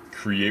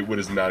create what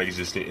is not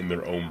existent in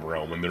their own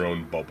realm, in their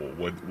own bubble.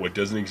 What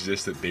doesn't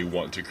exist that they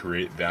want to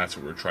create, that's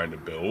what we're trying to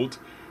build.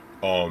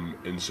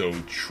 And so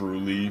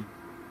truly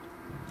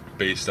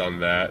based on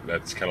that,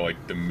 that's kind of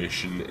like the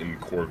mission and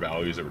core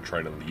values that we're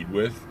trying to lead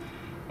with.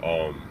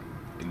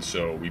 And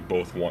so we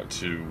both want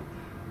to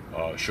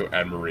show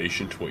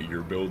admiration to what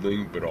you're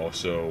building, but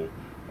also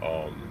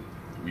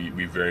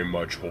we very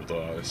much hold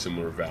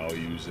similar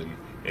values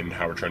and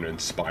how we're trying to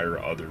inspire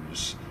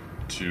others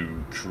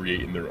to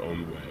create in their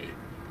own way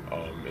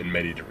in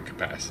many different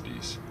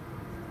capacities.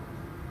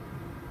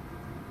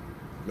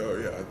 No,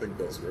 yeah, I think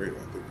that's great.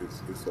 I think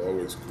it's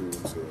always cool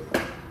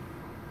to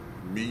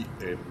meet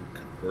and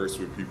converse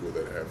with people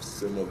that have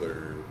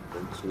similar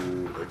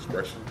mental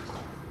expressions.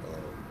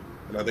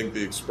 And I think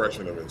the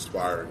expression of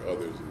inspiring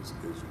others is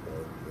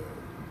one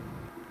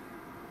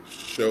that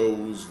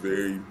shows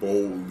very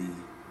boldly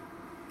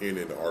in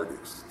an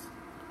artist.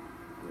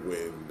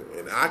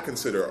 And I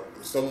consider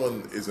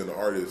someone is an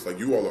artist, like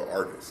you all are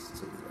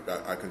artists to me.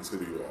 Like I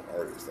consider you all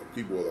artists. Like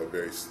people are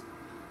very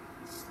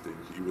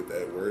stingy with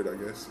that word, I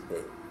guess.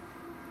 But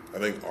I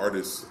think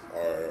artists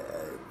are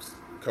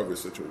cover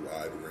such a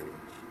wide range.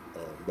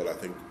 But I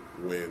think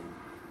when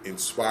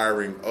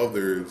inspiring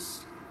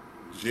others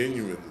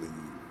genuinely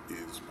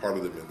is part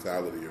of the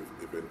mentality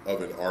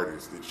of an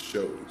artist, it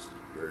shows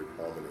very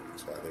prominently.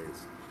 So I think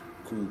it's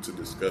cool to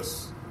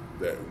discuss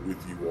that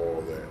with you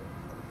all that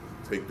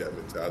take that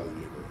mentality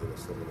in a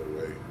similar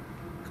way,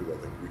 because I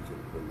think we can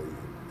relate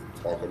and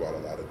talk about a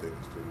lot of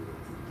things genuinely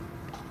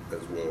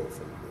as well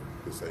from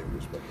the same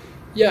perspective.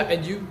 Yeah,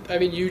 and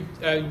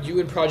you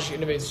and Project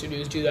Innovate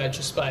Studios do that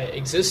just by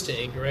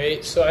existing,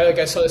 right? So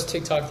I saw this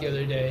TikTok the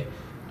other day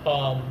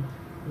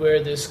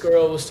where this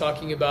girl was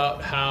talking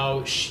about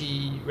how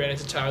she ran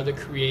into Tyler, the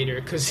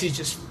Creator, because he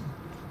just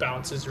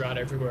bounces around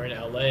everywhere in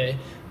LA.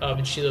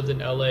 And she lived in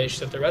LA.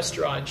 She's at the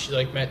restaurant. And she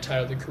met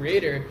Tyler, the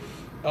Creator.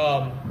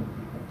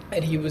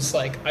 And he was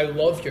like, I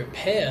love your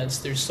pants.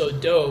 They're so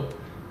dope.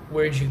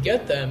 Where'd you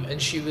get them?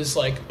 And she was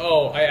like,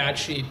 oh, I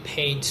actually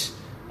paint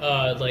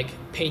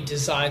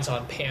designs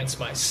on pants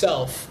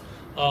myself.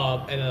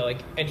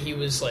 And he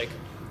was like,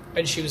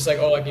 and she was like,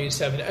 oh, I used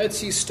to have an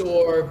Etsy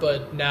store,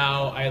 but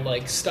now I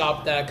like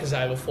stopped that because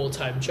I have a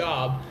full-time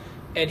job.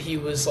 And he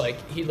was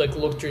like, he like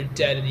looked her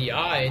dead in the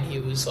eye, and he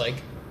was like,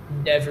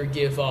 never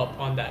give up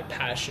on that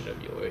passion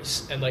of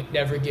yours, and like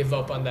never give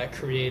up on that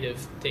creative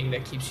thing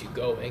that keeps you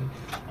going.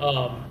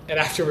 And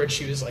afterwards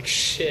she was like,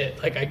 shit,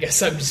 like I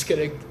guess I'm just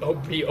gonna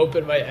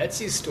reopen my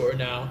Etsy store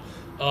now.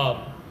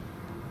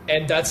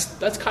 And that's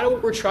kind of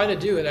what we're trying to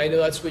do, and I know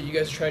that's what you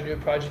guys are trying to do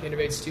at Project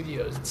Innovate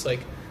Studios. It's like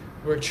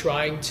we're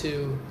trying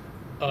to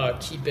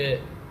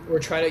we're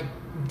trying to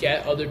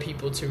get other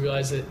people to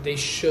realize that they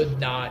should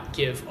not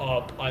give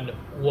up on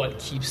what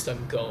keeps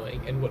them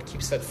going and what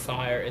keeps that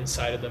fire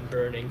inside of them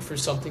burning for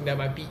something that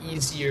might be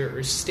easier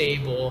or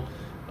stable.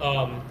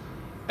 And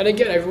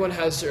again, everyone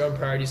has their own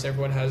priorities,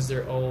 everyone has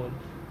their own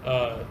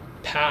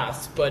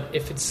path, but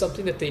if it's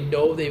something that they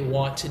know they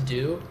want to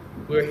do,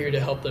 we're here to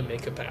help them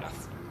make a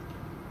path.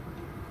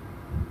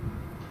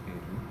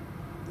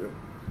 Yeah.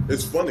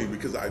 It's funny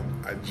because I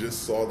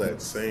just saw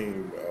that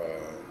same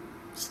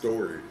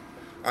story.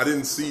 I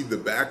didn't see the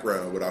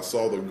background, but I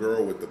saw the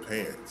girl with the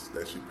pants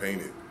that she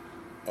painted,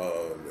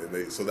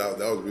 so that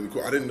was really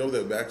cool. I didn't know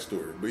that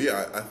backstory, but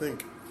yeah, I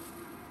think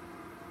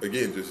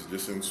again,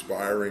 just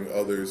inspiring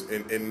others,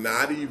 and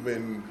not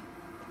even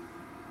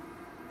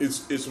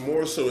it's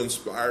more so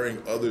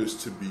inspiring others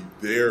to be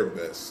their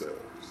best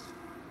selves,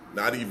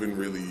 not even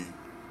really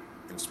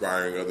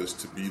inspiring others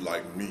to be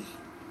like me.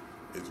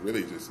 It's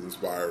really just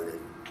inspiring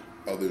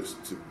others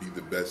to be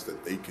the best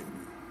that they can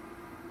be.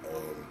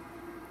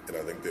 And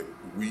I think that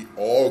we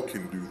all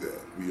can do that.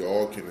 We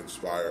all can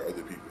inspire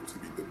other people to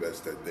be the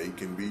best that they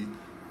can be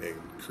and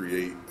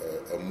create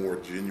a more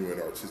genuine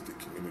artistic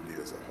community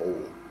as a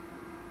whole,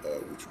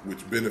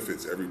 which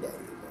benefits everybody,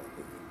 in my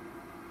opinion.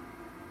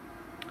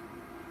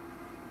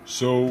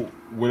 So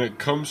when it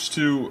comes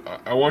to,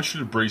 I want you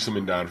to break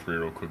something down for me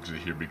real quick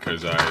here,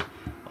 because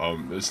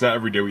it's not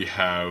every day we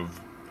have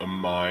a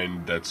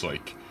mind that's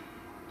like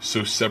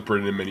so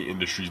separate in many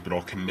industries, but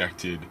all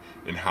connected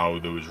in how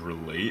those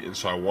relate. And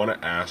so I want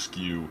to ask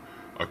you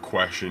a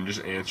question,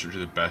 just answer to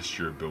the best of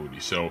your ability.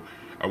 So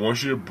I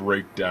want you to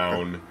break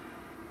down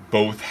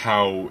both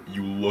how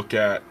you look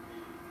at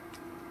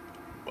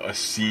a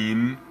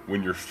scene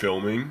when you're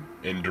filming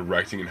and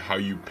directing, and how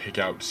you pick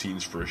out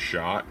scenes for a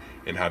shot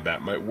and how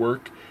that might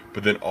work,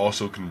 but then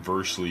also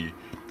conversely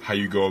how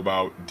you go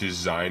about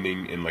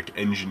designing and like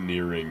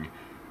engineering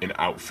an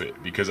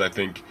outfit, because I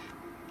think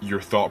your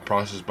thought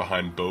process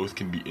behind both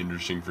can be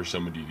interesting for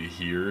somebody to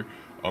hear,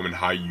 and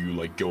how you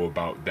like go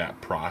about that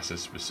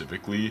process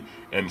specifically.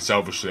 And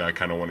selfishly, I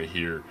kind of want to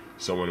hear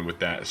someone with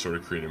that sort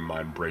of creative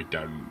mind break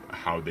down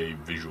how they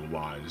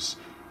visualize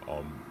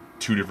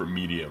two different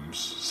mediums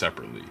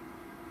separately.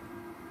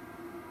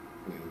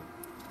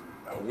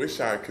 I wish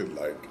I could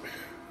like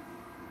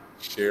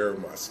share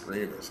my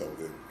screen or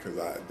something, because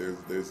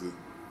there's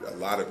a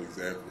lot of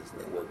examples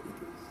that work with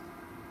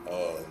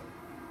this.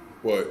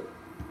 But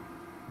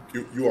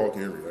you all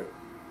can hear me, right?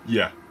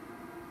 Yeah.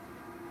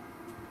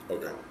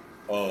 Okay.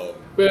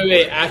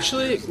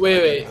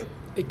 Wait.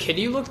 Can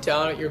you look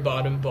down at your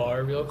bottom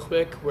bar real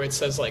quick where it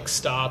says like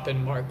stop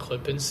and mark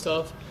clip and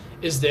stuff?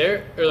 Is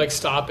there, or like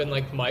stop and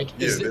like mic?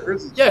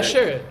 Yeah,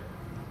 share it.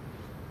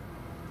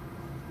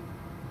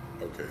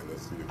 Okay,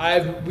 let's see.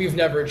 We've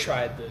never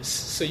tried this,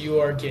 so you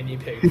are guinea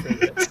pig for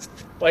this.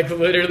 Like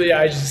literally,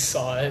 I just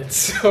saw it,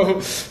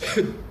 so.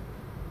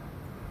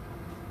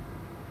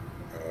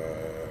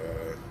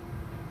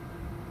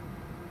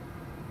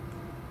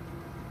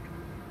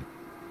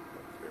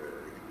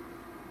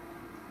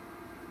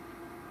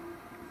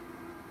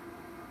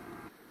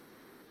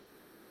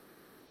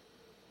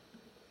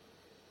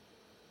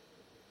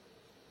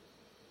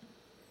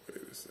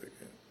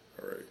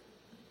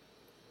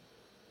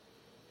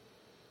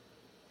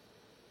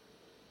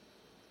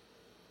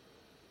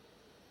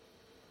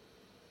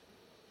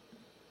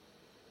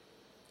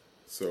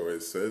 So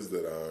it says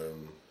that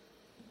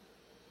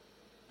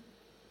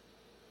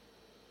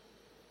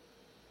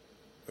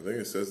I think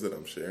it says that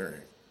I'm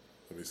sharing.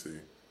 Let me see.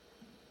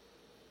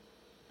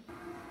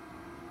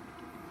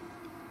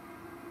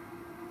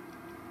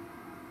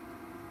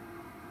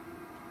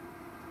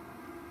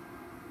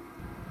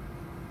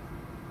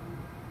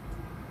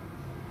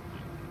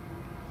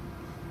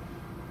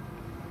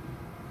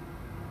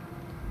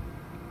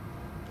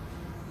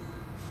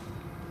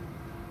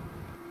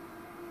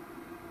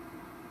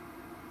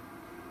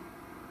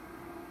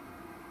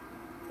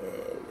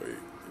 Wait,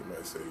 you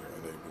might say you're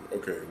unable.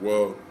 Okay,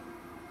 well,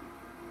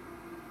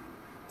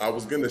 I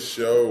was gonna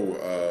show.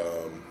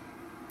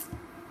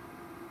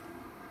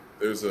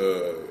 There's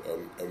a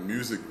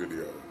music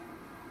video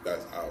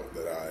that's out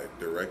that I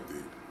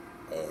directed,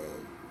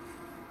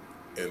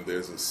 and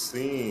there's a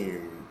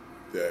scene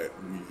that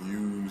we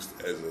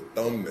used as a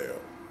thumbnail,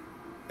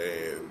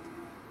 and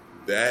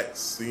that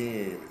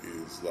scene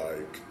is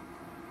like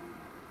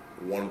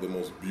one of the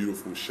most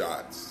beautiful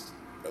shots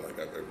that like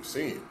I've ever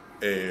seen.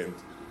 And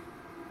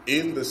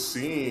in the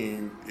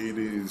scene, it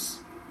is,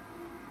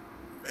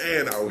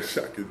 man, I wish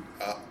I could.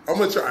 I'm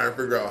gonna try and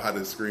figure out how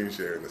to screen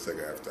share in a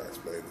second after I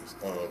explain this.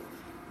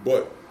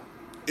 But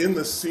in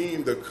the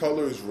scene, the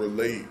colors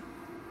relate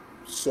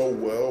so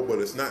well, but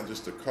it's not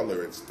just the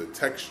color, it's the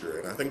texture.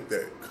 And I think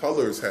that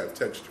colors have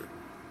texture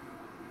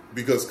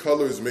because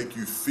colors make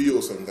you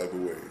feel some type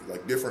of way.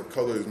 Like different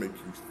colors make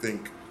you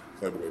think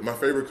some type of way. My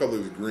favorite color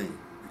is green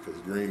because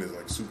green is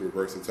like super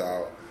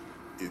versatile.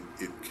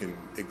 It can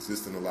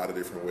exist in a lot of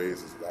different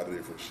ways. There's a lot of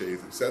different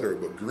shades, etc.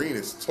 But green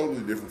is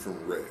totally different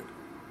from red,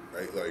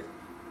 right? Like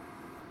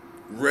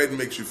red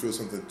makes you feel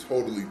something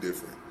totally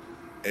different.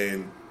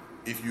 And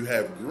if you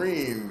have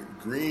green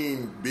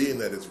being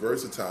that it's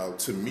versatile,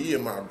 to me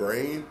in my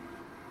brain,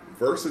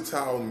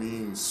 versatile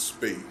means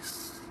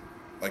space.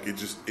 Like it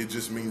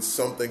just means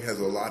something has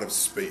a lot of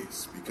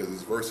space because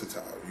it's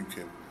versatile. You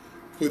can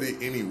put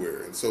it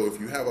anywhere. And so if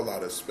you have a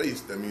lot of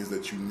space, that means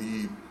that you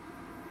need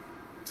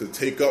to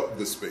take up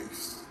the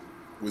space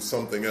with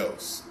something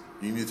else.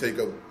 You need to take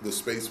up the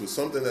space with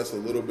something that's a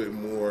little bit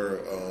more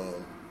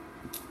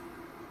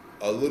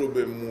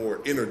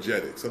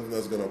energetic, something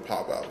that's going to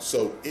pop out.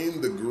 So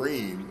in the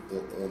green,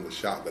 on the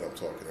shot that I'm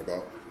talking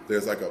about,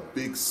 there's like a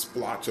big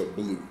splotch of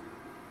blue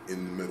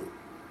in the middle.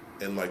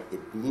 And like the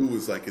blue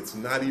is like, it's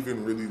not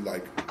even really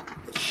like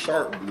a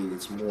sharp blue,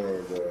 it's more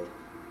of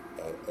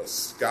a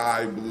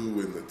sky blue,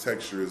 and the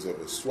texture is of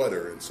a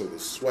sweater. And so the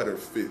sweater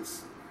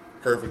fits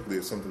perfectly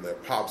as something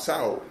that pops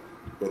out,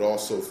 but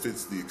also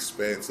fits the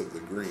expanse of the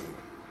green.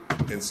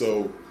 And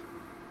so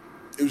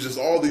it was just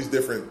all these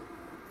different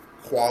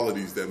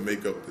qualities that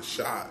make up the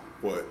shot.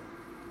 But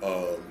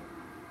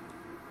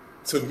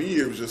to me,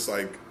 it was just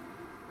like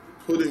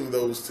putting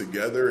those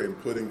together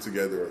and putting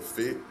together a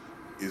fit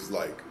is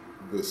like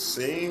the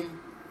same.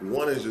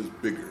 One is just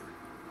bigger.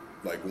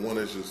 Like one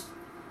is just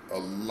a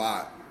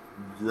lot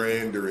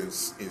grander in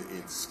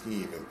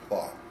scheme and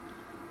plot.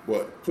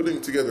 But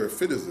putting together a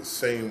fit is the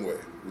same way,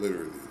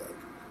 literally. Like,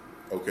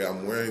 okay,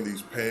 I'm wearing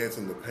these pants,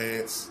 and the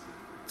pants,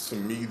 to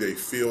me, they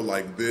feel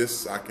like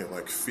this. I can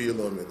like feel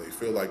them, and they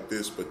feel like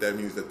this. But that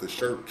means that the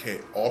shirt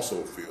can't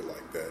also feel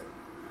like that.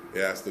 It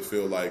has to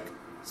feel like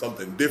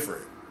something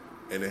different,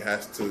 and it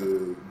has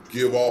to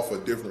give off a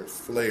different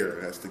flair.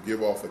 It has to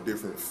give off a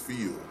different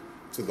feel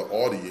to the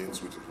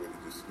audience, which is really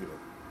just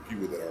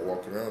people that are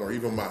walking around, or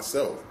even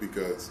myself.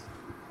 Because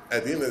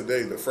at the end of the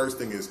day, the first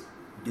thing is,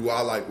 do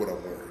I like what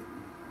I'm wearing?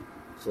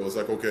 So it's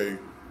like, okay,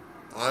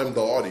 I'm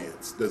the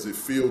audience. Does it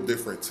feel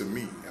different to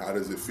me? How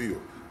does it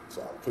feel?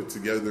 So I put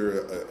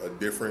together a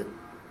different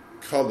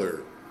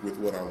color with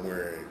what I'm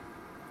wearing,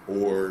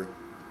 or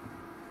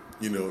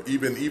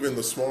even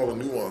the smaller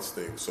nuanced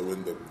things. So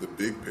in the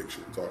big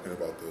picture, talking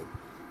about the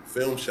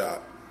film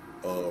shot,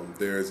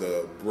 there's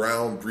a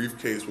brown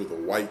briefcase with a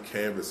white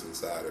canvas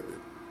inside of it,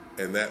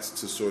 and that's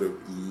to sort of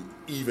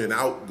even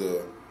out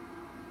the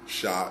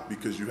shot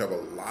because you have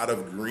a lot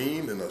of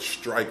green and a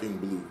striking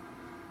blue.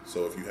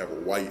 So if you have a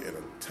white and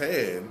a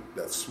tan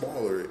that's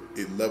smaller,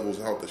 it levels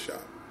out the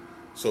shot.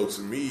 So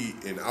to me,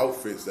 in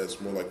outfits,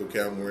 that's more like,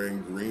 okay, I'm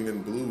wearing green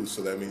and blue,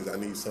 so that means I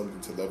need something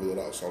to level it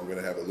out. So I'm going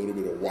to have a little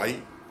bit of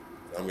white.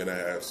 I'm going to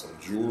have some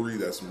jewelry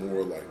that's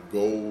more like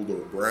gold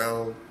or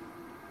brown.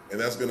 And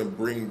that's going to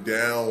bring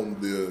down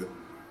the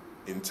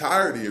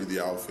entirety of the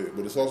outfit,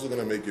 but it's also going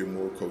to make it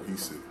more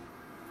cohesive.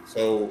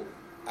 So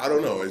I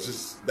don't know. It's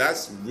just,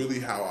 that's really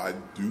how I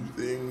do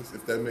things,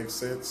 if that makes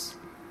sense.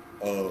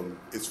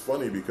 It's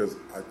funny because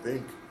I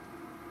think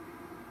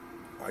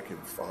I can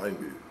find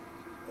it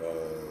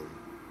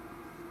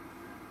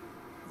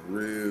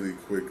really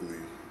quickly.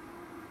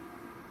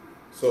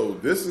 So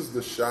this is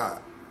the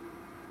shot.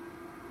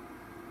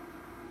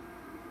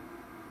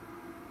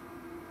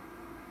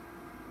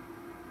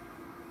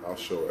 I'll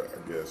show it,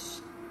 I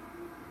guess.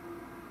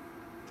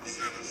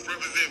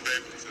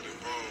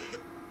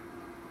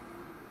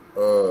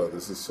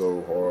 This is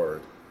so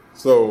hard.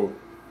 So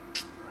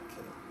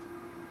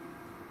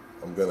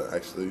I'm gonna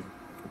actually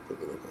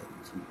put it up on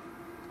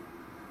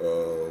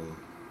YouTube.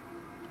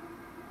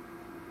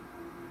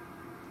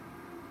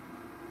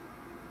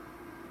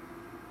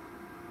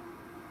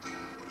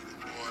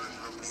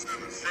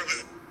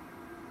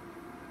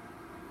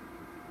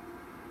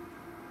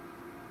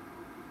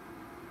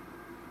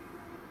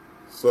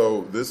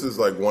 So this is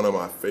like one of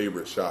my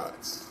favorite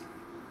shots,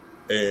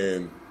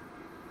 and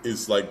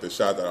it's like the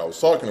shot that I was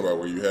talking about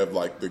where you have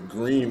like the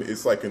green.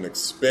 It's like an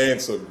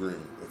expanse of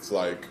green. It's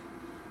like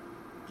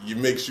it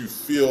makes you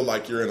feel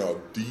like you're in a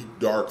deep,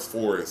 dark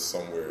forest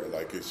somewhere.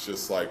 Like it's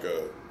just like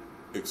a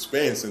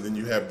expanse, and then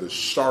you have the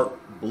sharp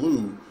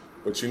blue,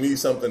 but you need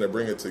something to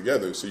bring it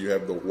together. So you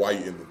have the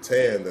white and the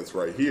tan that's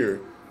right here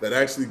that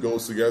actually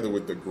goes together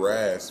with the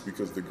grass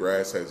because the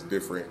grass has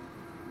different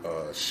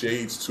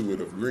shades to it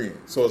of green.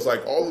 So it's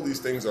like all of these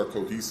things are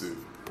cohesive,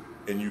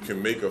 and you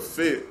can make a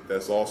fit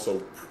that's also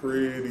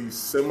pretty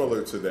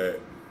similar to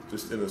that,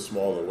 just in a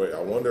smaller way. I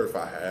wonder if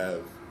I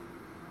have,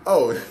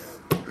 oh,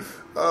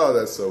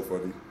 that's so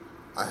funny.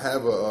 I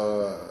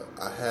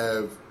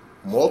have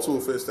multiple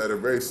fits that are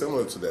very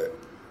similar to that.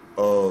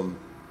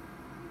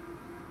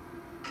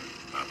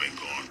 I've been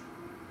gone.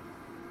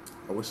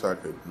 I wish I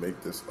could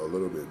make this a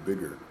little bit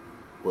bigger,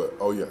 but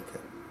oh yeah, I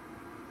can.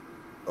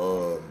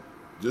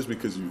 Just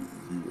because you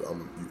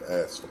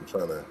asked, I'm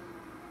trying to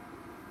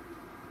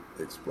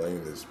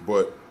explain this,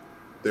 but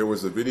there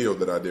was a video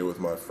that I did with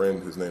my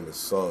friend. His name is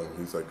Sung.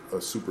 He's like a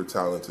super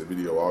talented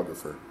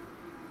videographer.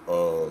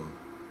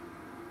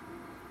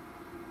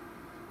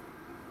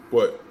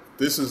 But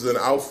this is an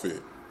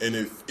outfit, and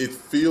it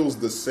feels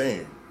the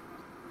same.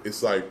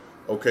 It's like,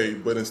 okay,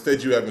 but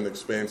instead you have an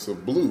expanse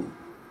of blue.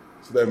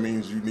 So that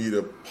means you need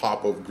a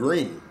pop of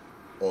green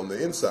on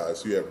the inside.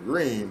 So you have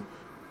green,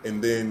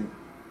 and then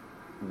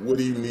what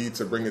do you need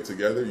to bring it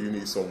together? You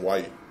need some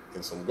white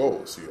and some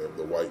gold. So you have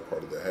the white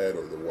part of the hat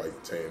or the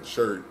white tan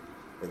shirt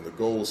and the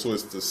gold. So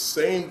it's the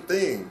same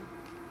thing,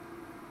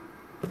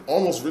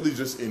 almost really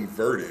just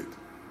inverted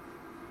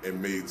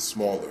and made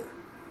smaller.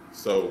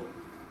 So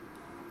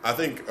I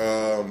think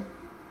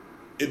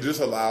it just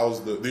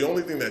allows the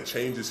only thing that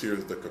changes here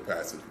is the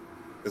capacity.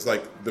 It's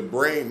like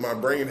my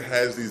brain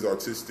has these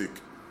artistic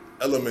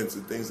elements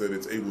and things that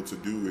it's able to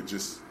do. It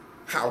just,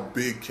 how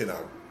big can I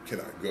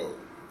go?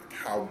 Like,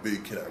 how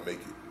big can I make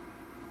it?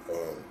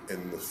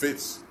 And the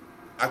fits,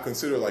 I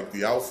consider like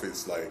the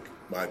outfits like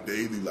my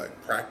daily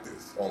like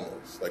practice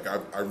almost. Like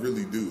I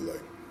really do.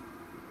 Like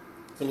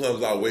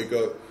sometimes I'll wake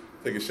up,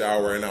 take a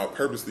shower, and I'll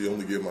purposely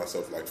only give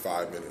myself like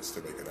 5 minutes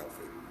to make an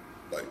outfit,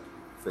 like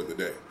for the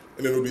day.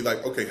 And it'll be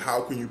like, okay,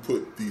 how can you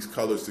put these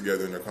colors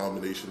together in a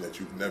combination that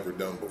you've never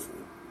done before?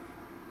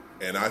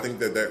 And I think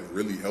that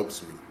really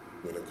helps me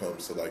when it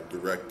comes to like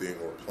directing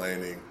or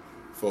planning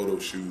photo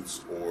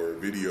shoots or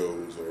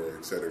videos or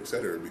et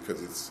cetera,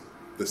 because it's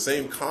the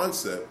same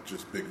concept,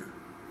 just bigger.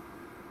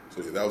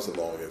 So yeah, that was a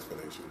long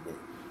explanation, but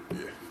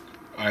yeah.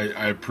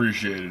 I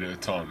appreciated it a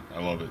ton. I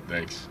love it.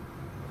 Thanks.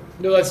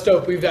 No, that's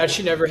dope. We've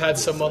actually never had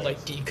someone like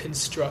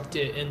deconstruct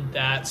it in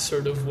that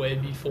sort of way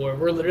before. I'm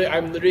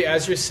literally,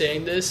 as you're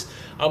saying this,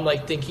 I'm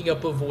like thinking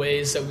up of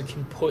ways that we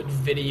can put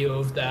video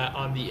of that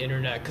on the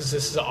internet, because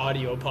this is an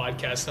audio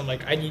podcast. I'm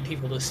like, I need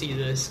people to see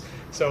this.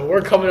 So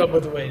we're coming up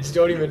with ways.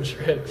 Don't even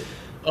trip.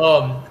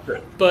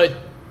 But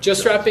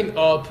just wrapping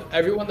up,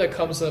 everyone that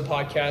comes on the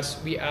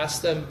podcast, we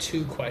ask them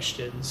 2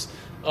 questions.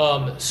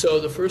 So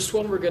the first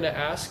one we're going to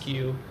ask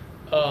you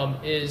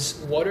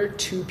is, what are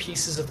 2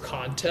 pieces of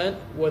content,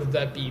 whether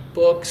that be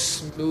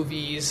books,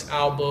 movies,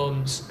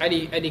 albums,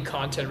 any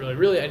content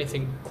really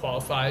anything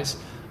qualifies,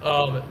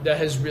 that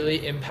has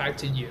really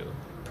impacted you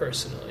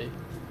personally?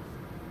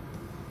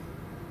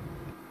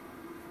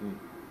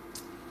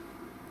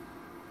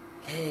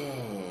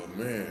 Oh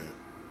man,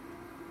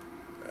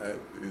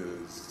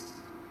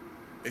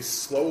 it's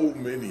so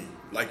many.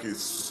 Like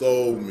it's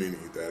so many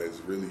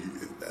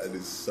that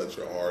is such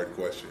a hard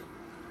question.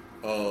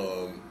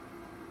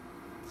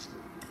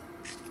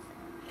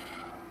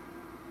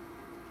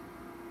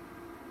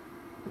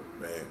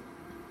 Man.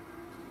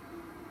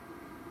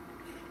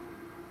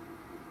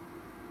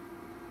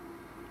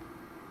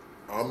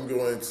 I'm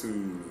going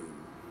to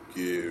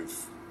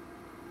give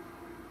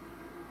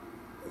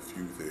a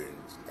few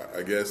things.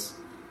 I guess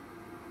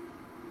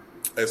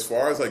as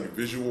far as like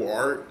visual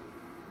art,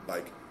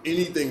 like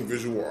anything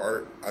visual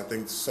art, I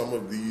think some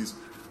of these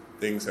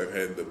things have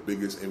had the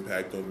biggest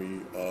impact on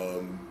me.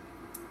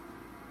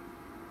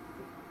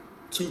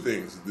 2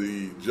 things.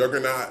 The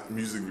Juggernaut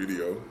music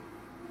video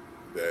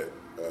that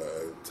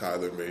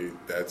Tyler made,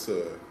 that's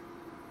a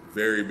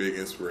very big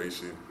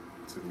inspiration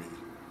to me.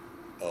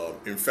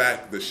 In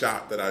fact, the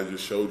shot that I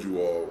just showed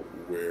you all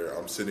where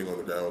I'm sitting on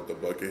the ground with the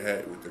bucket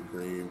hat with the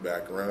green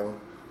background,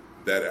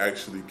 that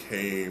actually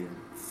came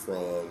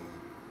from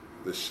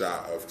the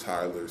shot of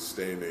Tyler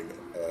standing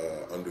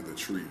under the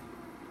tree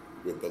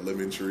with the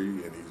lemon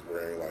tree, and he's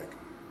wearing like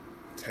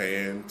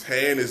tan.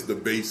 Tan is the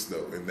base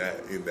though in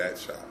that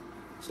shot,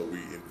 so we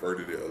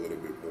inverted it a little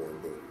bit more.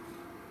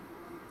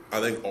 But I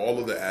think all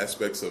of the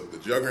aspects of the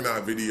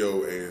Juggernaut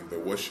video and the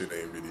What's Your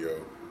Name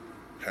video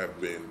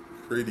have been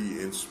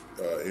pretty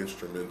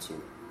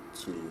instrumental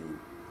to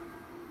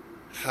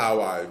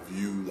how I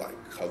view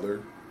like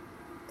color.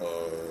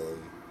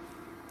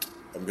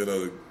 I'm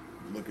gonna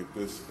look at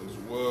this as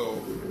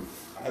well.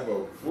 I have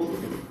a book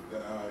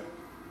that I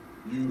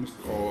use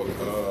called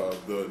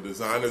The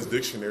Designer's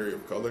Dictionary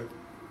of Color.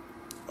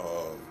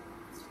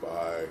 It's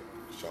by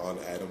Sean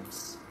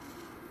Adams.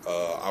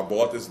 I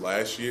bought this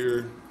last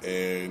year,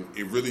 and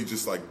it really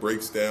just like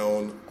breaks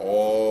down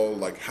all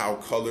like how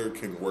color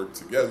can work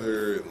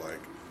together, and like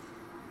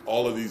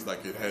all of these,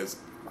 like it has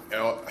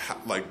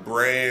like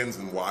brands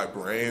and why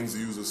brands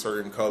use a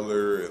certain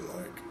color, and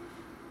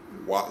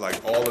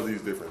like all of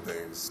these different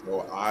things.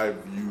 So I've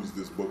used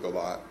this book a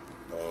lot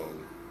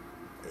and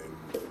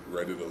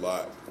read it a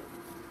lot.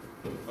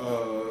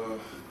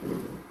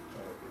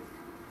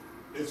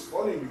 It's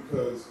funny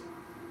because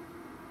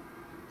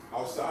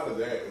outside of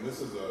that, and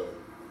this is a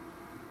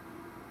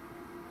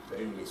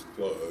shameless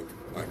plug,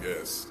 I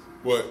guess,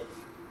 but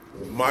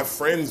my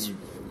friends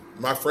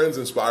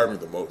inspire me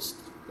the most.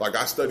 Like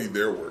I study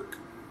their work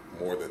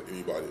more than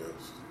anybody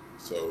else.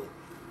 So,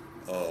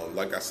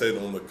 like I said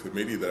on the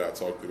committee that I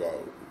talked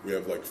about, we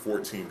have like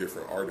 14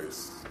 different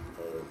artists,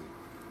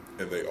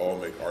 and they all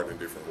make art in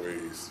different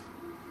ways.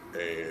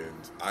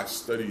 And I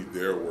study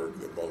their work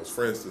the most.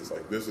 For instance,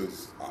 like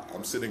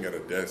I'm sitting at a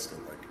desk,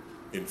 and like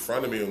in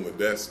front of me on the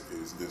desk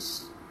is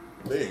this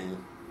thing.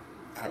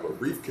 I have a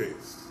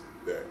briefcase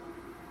that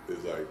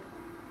is like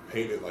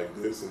painted like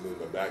this, and then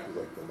the back is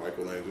like the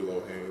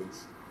Michelangelo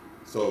hands.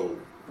 So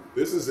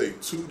this is a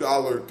 $2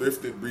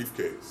 thrifted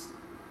briefcase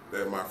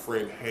that my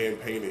friend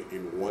hand painted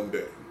in one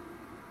day,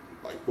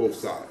 like both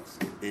sides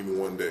in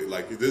one day.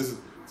 Like this,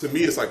 to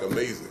me, it's like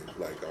amazing.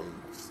 Like I'm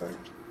just like,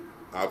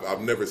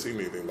 I've never seen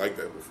anything like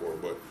that before.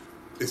 But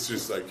it's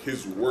just like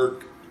his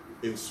work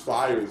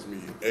inspires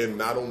me, and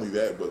not only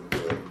that, but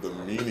the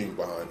meaning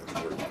behind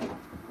his work.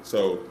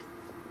 So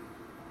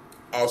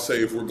I'll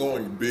say if we're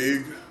going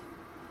big,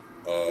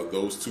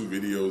 those two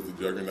videos, the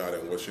Juggernaut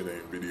and What's Your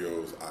Name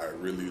videos, I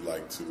really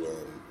like to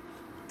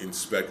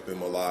inspect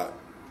them a lot.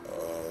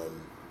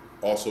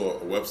 Also,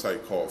 a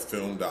website called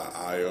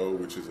film.io,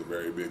 which is a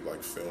very big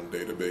like film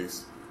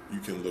database. You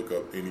can look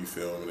up any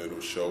film and it'll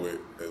show it,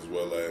 as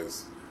well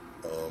as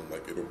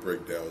like it'll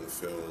break down the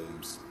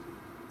films.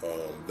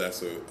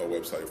 That's a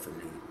website for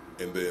me.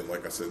 And then,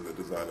 like I said, the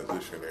Designer's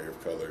Dictionary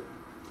of Color.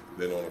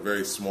 Then on a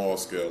very small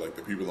scale, like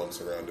the people I'm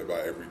surrounded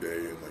by every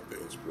day and like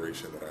the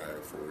inspiration that I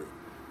have for it,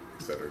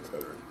 et cetera, et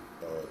cetera.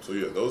 So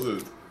yeah, those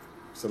are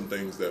some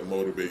things that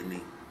motivate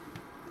me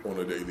on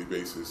a daily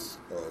basis,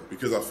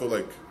 because I feel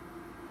like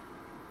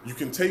you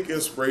can take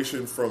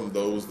inspiration from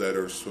those that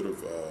are sort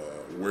of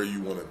where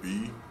you want to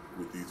be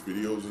with these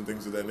videos and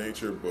things of that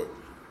nature, but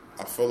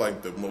I feel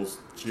like the most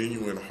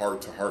genuine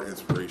heart-to-heart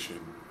inspiration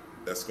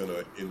that's going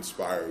to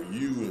inspire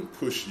you and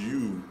push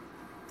you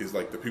is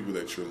like the people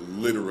that you're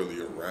literally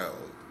around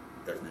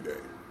every day.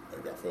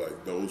 Like I feel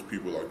like those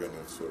people are going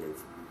to sort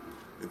of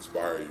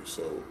inspire you.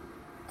 So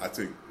I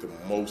take the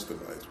most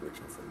of my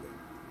inspiration from them.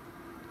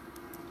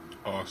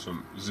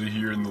 Awesome.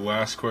 Zahir, and the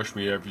last question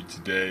we have for you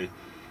today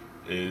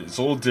is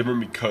a little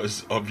different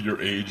because of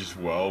your age as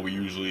well. We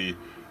usually,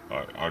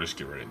 I'll just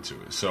get right into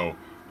it. So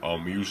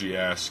we usually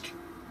ask,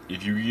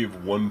 if you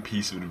give one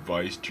piece of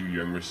advice to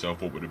your younger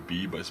self, what would it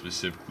be? But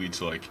specifically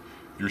to like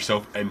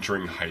yourself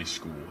entering high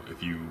school,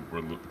 if you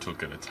were to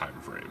look at a time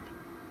frame.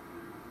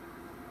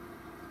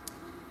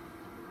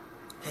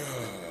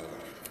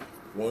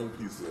 One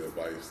piece of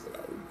advice that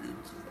I would give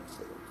to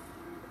myself.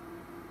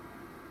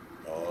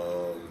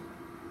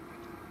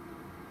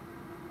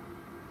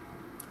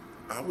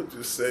 I would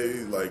just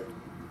say, like,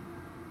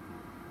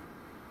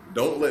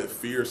 don't let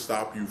fear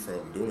stop you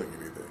from doing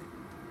anything.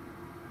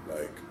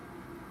 Like,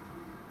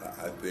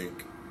 I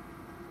think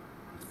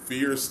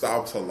fear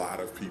stops a lot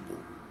of people.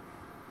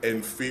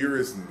 And fear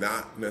is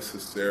not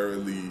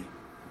necessarily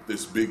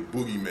this big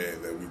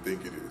boogeyman that we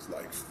think it is.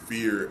 Like,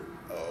 fear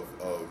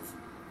of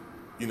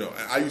you know,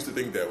 I used to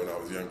think that when I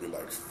was younger.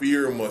 Like,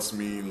 fear must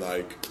mean,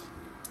 like,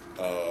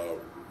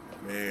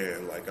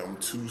 man, like, I'm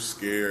too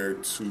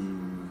scared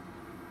to,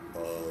 I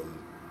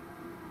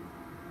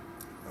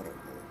don't know,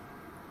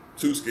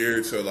 too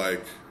scared to,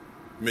 like,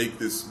 make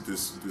this.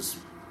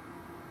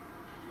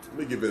 Let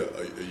me give it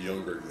a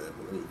younger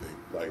example. Let me think.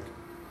 Like,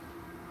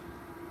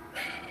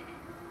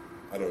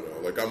 I don't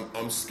know. Like,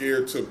 I'm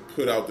scared to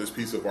put out this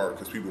piece of art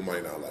because people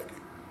might not like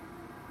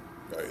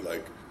it. Right?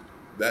 Like,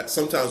 that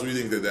sometimes we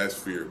think that that's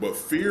fear, but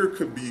fear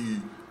could be,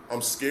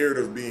 I'm scared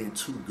of being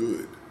too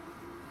good.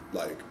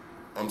 Like,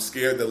 I'm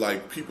scared that,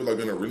 like, people are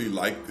gonna really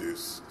like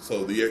this,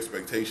 so the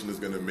expectation is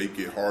gonna make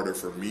it harder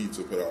for me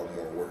to put out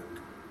more work.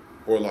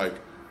 Or, like,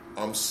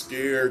 I'm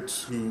scared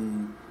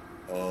to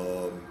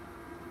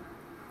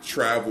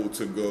travel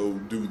to go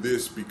do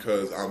this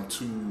because I'm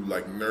too,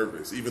 like,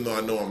 nervous, even though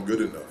I know I'm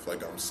good enough.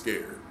 Like, I'm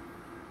scared.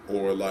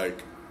 Or,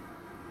 like,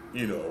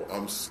 you know,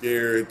 I'm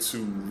scared to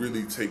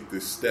really take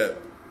this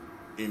step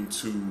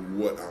into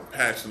what I'm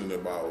passionate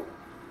about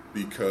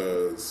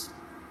because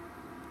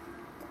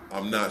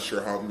I'm not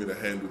sure how I'm going to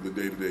handle the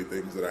day-to-day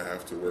things that I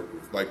have to work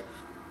with. Like,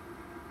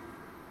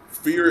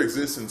 fear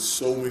exists in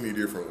so many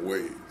different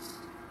ways.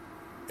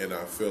 And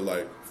I feel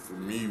like, for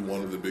me,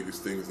 one of the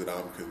biggest things that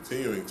I'm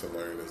continuing to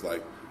learn is,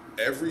 like,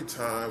 every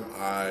time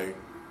I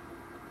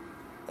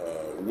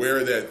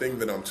wear that thing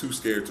that I'm too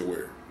scared to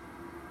wear,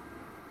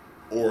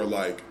 or,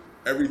 like,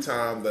 every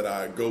time that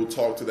I go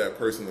talk to that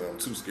person that I'm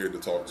too scared to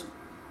talk to,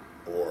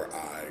 or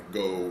I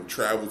go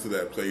travel to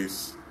that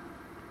place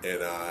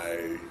and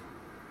I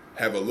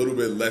have a little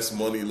bit less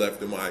money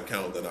left in my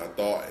account than I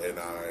thought, and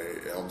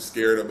I'm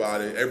scared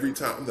about it. Every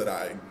time that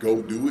I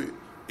go do it,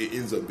 it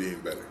ends up being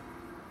better.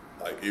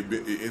 Like, it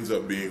ends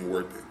up being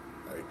worth it.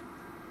 Like,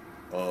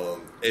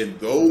 and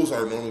those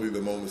are normally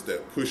the moments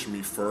that push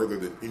me further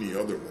than any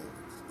other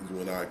moments, is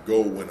when I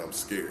go when I'm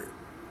scared.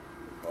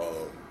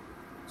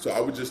 So I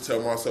would just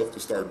tell myself to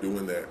start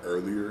doing that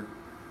earlier.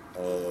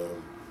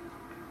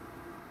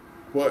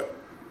 But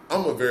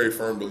I'm a very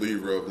firm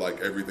believer of,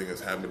 like, everything has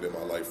happened in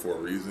my life for a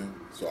reason.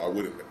 So I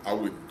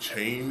wouldn't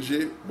change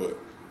it, but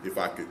if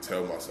I could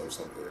tell myself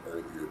something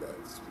earlier,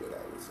 that's what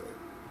I would say.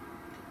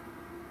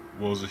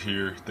 Well,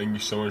 Zahir, thank you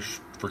so much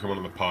for coming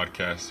on the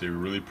podcast today. We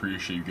really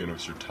appreciate you giving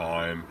us your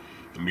time,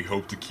 and we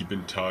hope to keep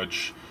in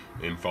touch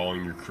and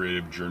following your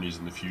creative journeys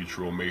in the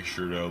future. We'll make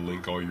sure to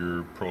link all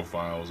your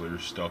profiles, all your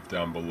stuff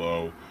down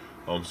below,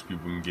 so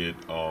people can get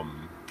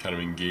kind of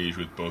engaged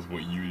with both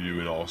what you do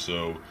and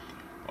also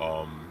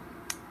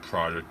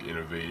Project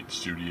Innovate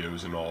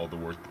Studios and all the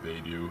work that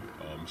they do.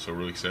 So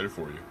really excited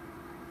for you.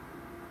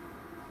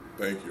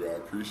 Thank you. I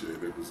appreciate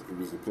it. It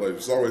was a pleasure.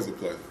 It's always a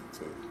pleasure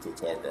to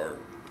talk art.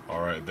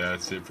 All right,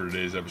 that's it for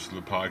today's episode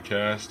of the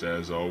podcast.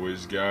 As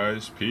always,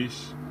 guys,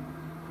 peace.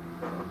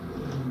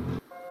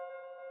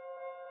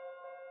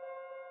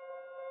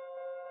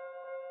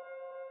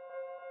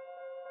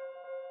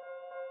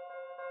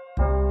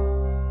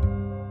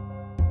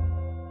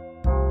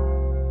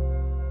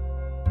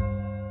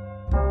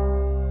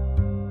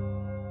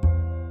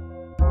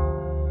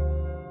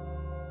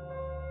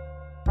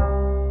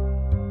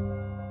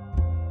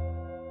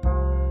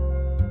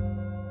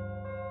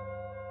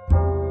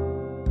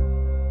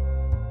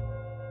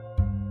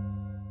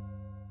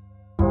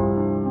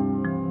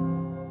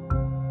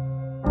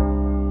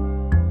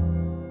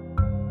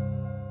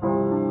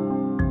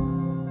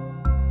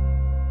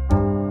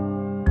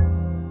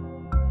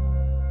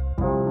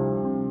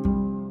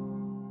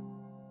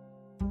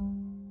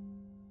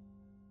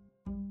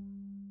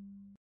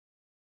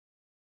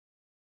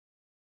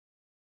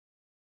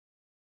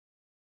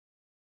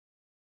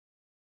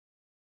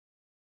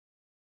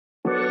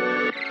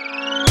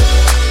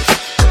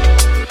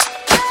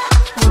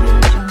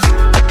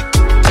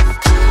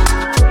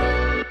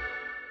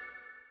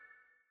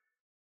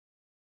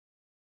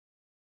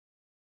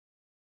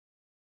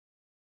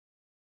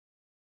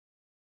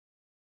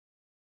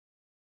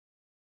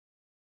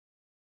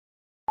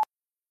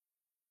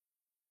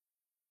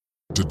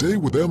 Today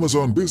with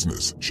Amazon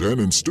Business,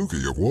 Shannon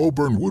Stuckey of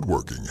Walburn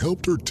Woodworking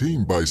helped her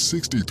team buy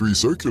 63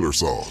 circular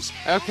saws.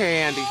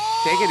 Okay, Andy,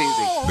 take it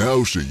easy.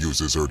 Now she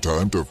uses her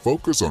time to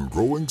focus on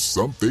growing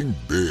something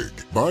big.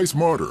 Buy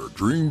smarter,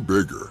 dream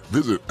bigger.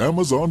 Visit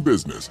Amazon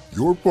Business,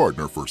 your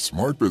partner for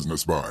smart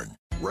business buying.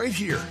 Right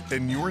here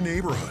in your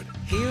neighborhood.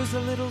 Here's a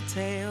little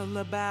tale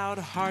about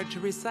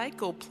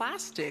hard-to-recycle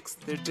plastics.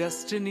 Their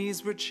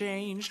destinies were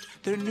changed.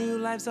 Their new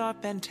lives are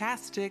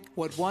fantastic.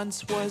 What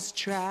once was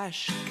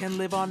trash can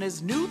live on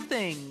as new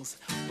things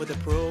with a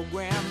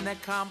program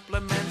that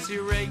complements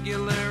your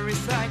regular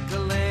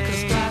recycling.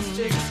 'Cause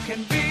plastics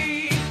can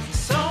be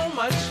so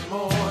much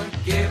more.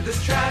 Give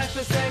this trash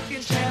the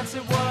second chance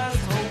it was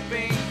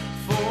hoping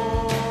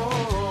for.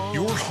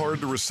 Your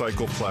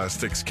hard-to-recycle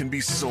plastics can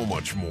be so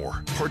much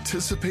more.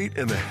 Participate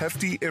in the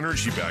Hefty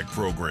Energy Bag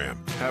program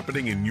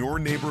happening in your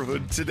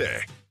neighborhood today.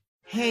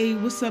 Hey,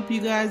 what's up,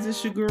 you guys?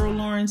 It's your girl,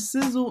 Lauren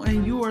Sizzle,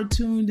 and you are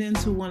tuned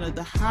into one of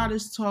the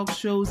hottest talk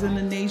shows in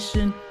the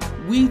nation,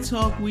 We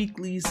Talk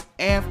Weekly's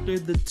After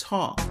the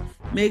Talk.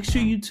 Make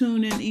sure you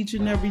tune in each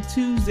and every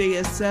Tuesday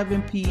at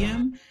 7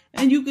 p.m.,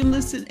 and you can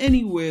listen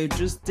anywhere.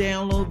 Just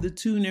download the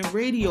TuneIn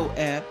Radio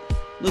app.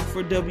 Look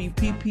for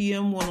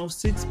WPPM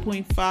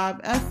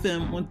 106.5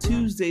 FM on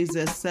Tuesdays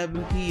at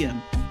 7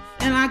 p.m.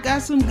 And I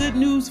got some good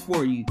news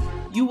for you.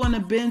 You want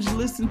to binge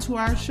listen to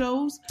our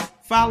shows?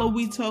 Follow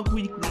We Talk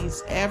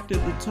Weekly's After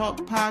the Talk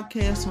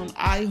podcast on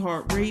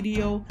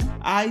iHeartRadio,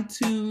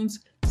 iTunes,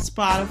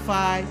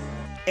 Spotify,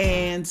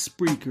 and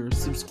Spreaker.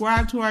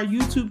 Subscribe to our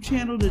YouTube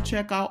channel to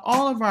check out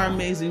all of our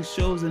amazing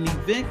shows and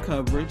event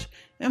coverage.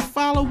 And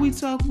follow We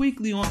Talk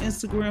Weekly on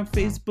Instagram,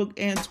 Facebook,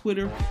 and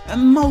Twitter.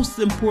 And most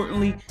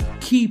importantly,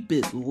 keep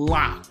it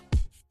locked.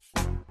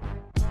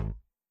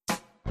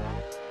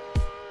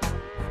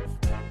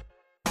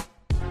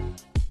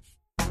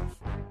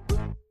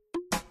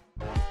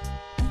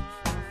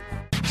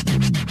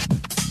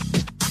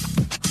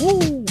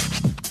 Woo!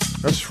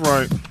 That's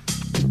right.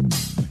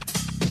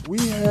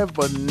 We have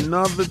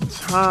another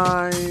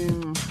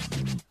time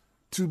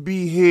to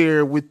be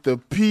here with the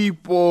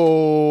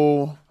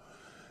people.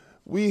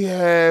 We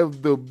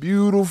have the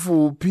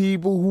beautiful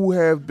people who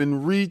have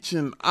been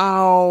reaching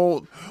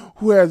out,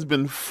 who has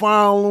been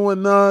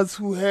following us,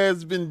 who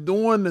has been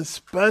doing the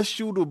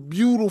special, the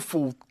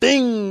beautiful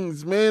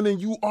things, man.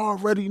 And you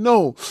already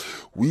know,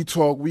 We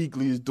Talk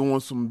Weekly is doing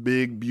some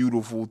big,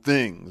 beautiful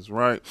things,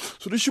 right?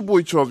 So this your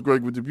boy Charles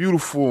Gregg with the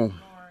beautiful...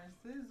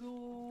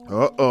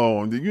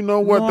 Uh-oh. You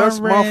know what? That's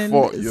my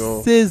fault,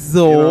 yo.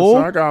 Sizzle. You know, so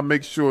I gotta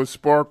make sure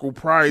Sparkle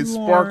Price.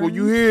 Sparkle,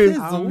 you here?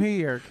 I'm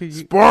here.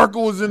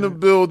 Sparkle is in the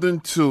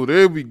building, too.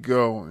 There we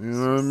go. You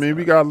know what I mean?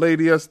 We got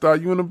Lady Esther.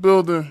 You in the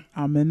building?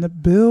 I'm in the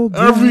building.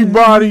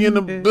 Everybody in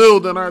the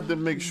building. I had to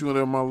make sure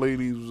that my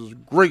ladies was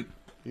great,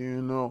 you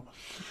know.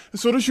 And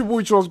so this your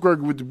boy Charles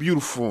Gregory with the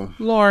beautiful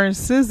Lauren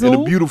Sizzle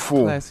and the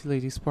beautiful Classy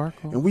Lady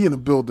Sparkle. And we in the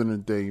building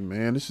today,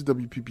 man. This is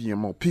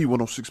WPPMOP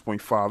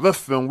 106.5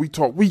 FM. We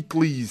Talk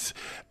Weeklies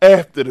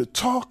After the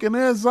Talk. And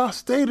as I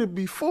stated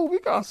before, we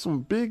got some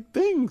big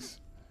things.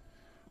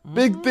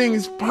 Big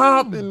things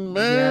popping,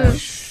 man.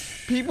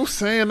 Yes. People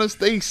saying us,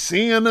 they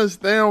seeing us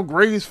down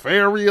Grace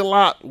Ferry a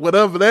lot,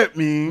 whatever that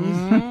means.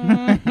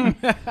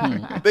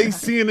 They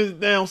seeing us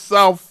down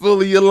South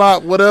Philly a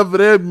lot, whatever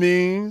that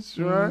means,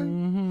 right?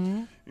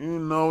 You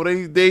know,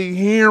 they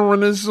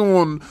hearing us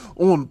on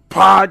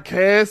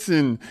podcasts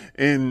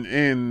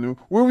and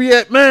where we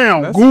at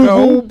now? Let's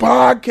Google go.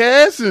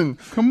 Podcasts and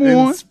Come and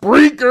on.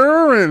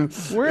 Spreaker and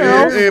Where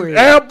else? and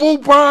Apple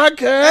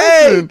Podcasts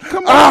Hey, and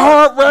come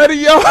on.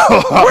 iHeartRadio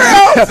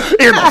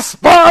and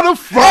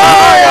Spotify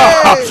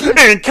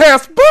and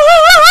Casper.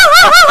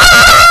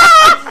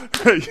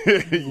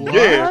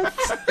 Yeah.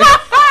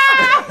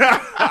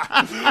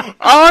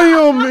 I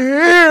am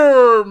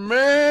here,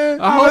 man.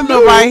 I hope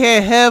nobody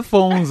had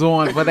headphones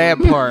on for that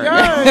part.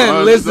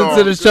 Listen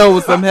to the show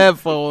with some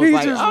headphones. He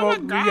Like, just oh my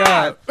woke me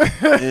God.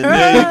 And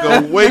there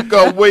you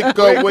go. Wake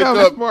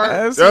up.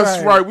 Smart.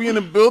 That's right. We in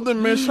the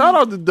building, man. Shout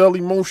out to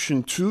Daily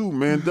Motion too,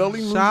 man.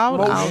 Daily Shout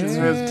out Motion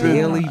to has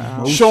Daily been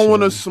Motion.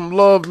 showing us some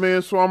love,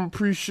 man. So I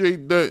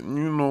appreciate that. And,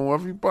 you know,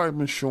 everybody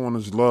been showing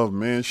us love,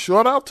 man.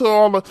 Shout out to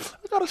all the.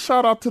 I got a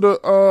shout out to the.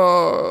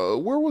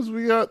 Where was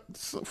we at?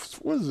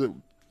 What is it?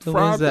 The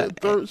ones Friday, that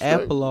Thursday.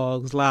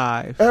 Epilogues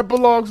Live.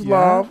 Epilogues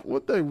Yeah. Live.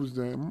 What day was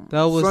that?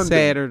 That was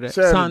Sunday.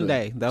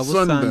 Sunday. That was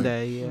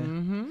Sunday. Yeah.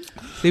 Mm-hmm.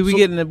 See,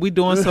 we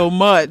doing so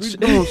much. We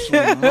doing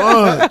so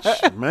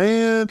much,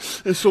 man.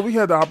 And so we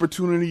had the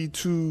opportunity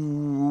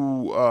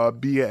to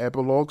be at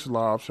Epilogues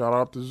Live. Shout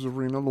out to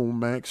Zarina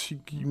Lomax.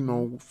 She, you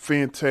know,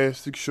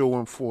 fantastic show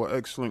and for an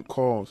excellent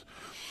cause.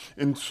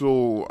 And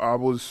so I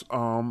was,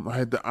 I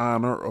had the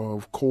honor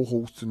of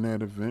co-hosting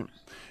that event.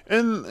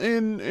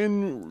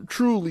 And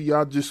truly,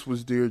 I just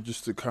was there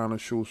just to kind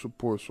of show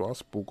support. So I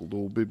spoke a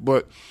little bit,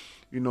 but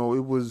you know,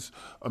 it was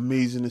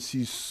amazing to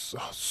see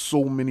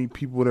so many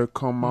people that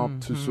come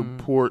out to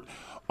support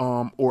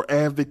or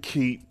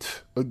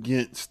advocate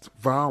against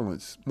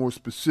violence, more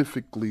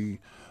specifically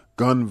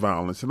gun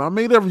violence. And I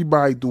made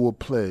everybody do a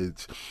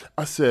pledge.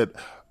 I said,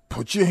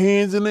 put your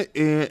hands in the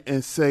air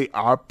and say,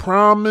 I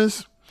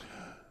promise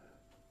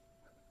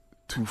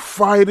to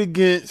fight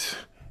against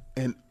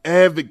and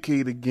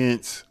advocate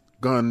against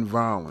gun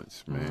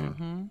violence,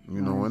 man.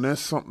 You know, and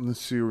that's something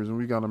serious, and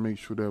we got to make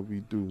sure that we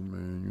do,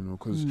 man. You know,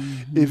 because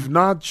if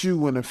not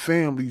you and the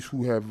families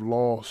who have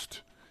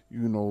lost,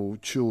 you know,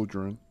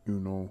 children, you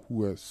know,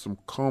 who has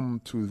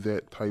succumbed to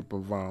that type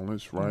of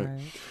violence, right?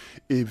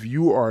 If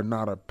you are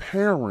not a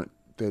parent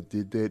that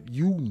did that,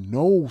 you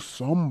know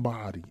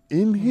somebody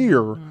in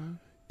here,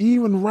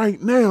 even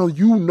right now,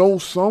 you know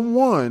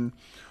someone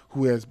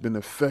who has been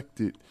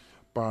affected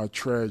by a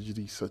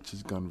tragedy such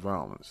as gun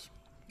violence.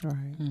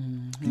 Right.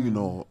 You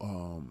know,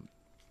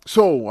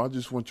 so I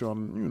just want y'all to,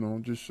 you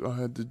know, I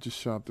had to just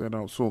shout that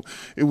out. So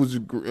it was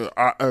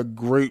a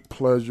great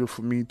pleasure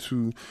for me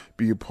to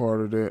be a part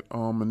of that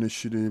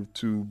initiative,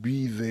 to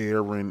be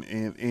there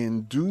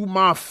and do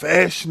my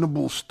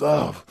fashionable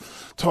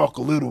stuff, talk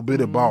a little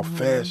bit about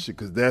fashion,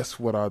 because that's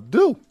what I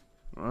do,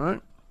 all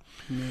right?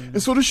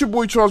 And so this your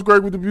boy Charles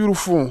Gregg with the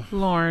beautiful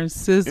Lauren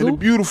Sizzle. And the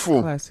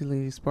beautiful Classy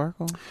Lady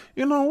Sparkle.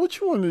 You know,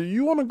 what you want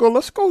to, go,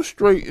 let's go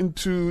straight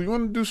into, you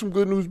want to do some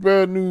good news,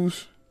 bad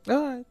news?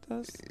 All right,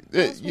 that's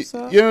what's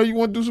up. Yeah, you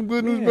want to do some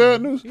good news,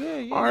 bad news?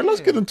 Yeah. All right,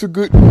 let's get into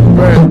good news,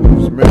 bad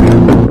news, man.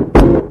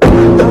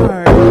 All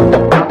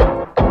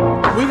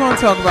right. We're going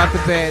to talk about the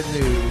bad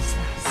news.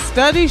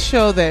 Studies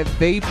show that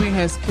vaping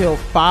has killed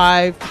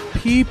 5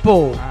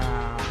 people.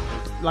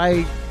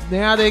 Like,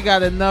 now they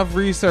got enough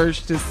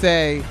research to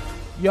say,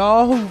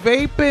 y'all who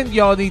vaping,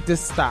 y'all need to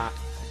stop.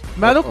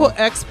 Medical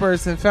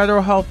experts and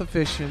federal health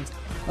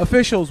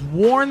officials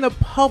warn the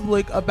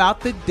public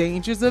about the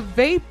dangers of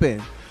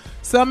vaping.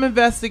 Some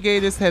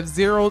investigators have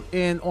zeroed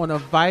in on a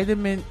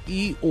vitamin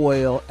E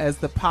oil as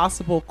the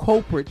possible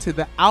culprit to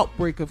the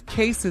outbreak of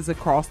cases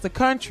across the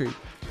country.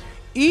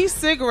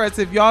 E-cigarettes,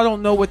 if y'all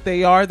don't know what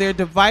they are, they're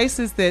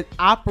devices that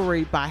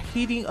operate by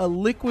heating a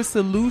liquid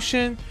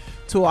solution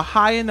to a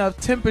high enough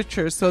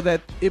temperature so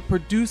that it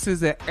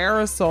produces an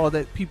aerosol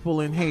that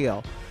people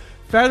inhale.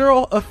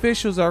 Federal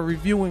officials are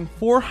reviewing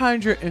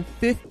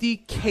 450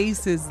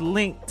 cases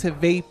linked to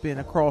vaping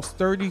across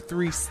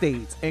 33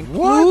 states,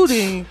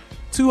 including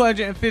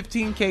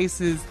 215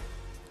 cases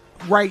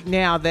right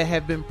now that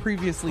have been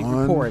previously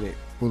reported.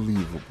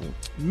 Unbelievable.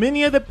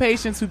 Many of the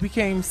patients who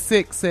became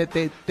sick said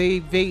that they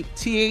vape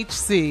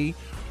THC,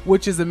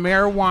 which is a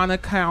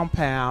marijuana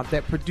compound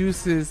that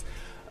produces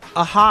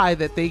a high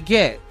that they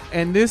get.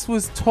 And this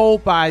was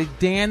told by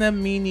Dana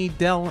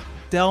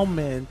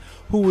Meany-Delman,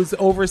 who was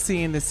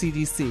overseeing the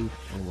CDC.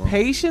 Oh, wow.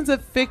 Patients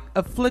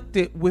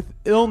afflicted with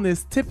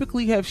illness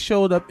typically have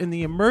showed up in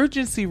the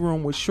emergency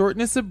room with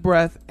shortness of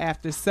breath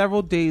after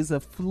several days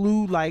of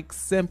flu-like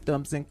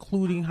symptoms,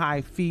 including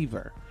high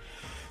fever.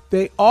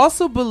 They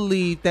also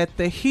believe that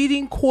the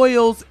heating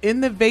coils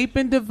in the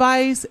vaping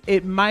device,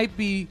 it might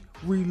be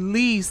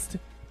released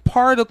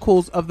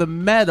particles of the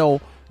metal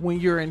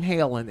when you're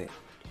inhaling it.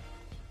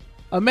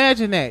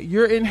 Imagine that.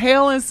 You're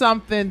inhaling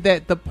something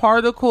that the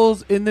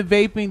particles in the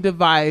vaping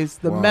device,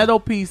 the metal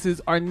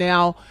pieces are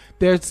now,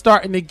 they're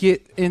starting to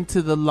get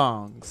into the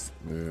lungs.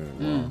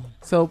 Yeah,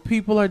 So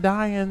people are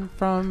dying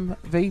from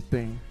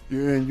vaping.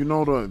 Yeah, and you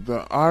know,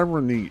 the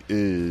irony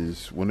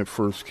is when it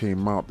first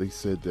came out, they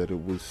said that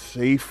it was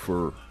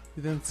safer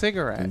than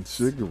cigarettes. And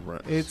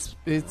cigarettes.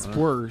 It's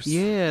worse.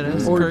 Yeah,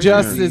 that's or crazy.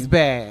 just as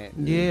bad.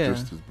 Yeah.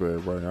 Just as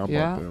bad, right? How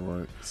Yeah. about that,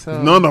 right?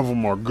 So- None of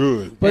them are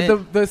good.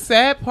 But the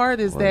sad part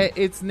is Right.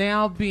 that it's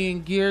now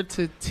being geared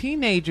to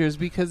teenagers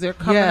because they're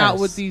coming out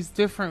with Yes. these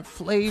different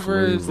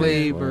flavors.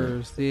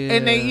 Flavors, yeah.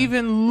 And they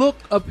even look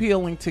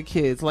appealing to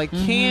kids, like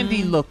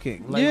candy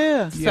looking. Like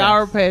Yeah.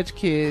 Sour Patch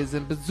Kids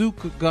and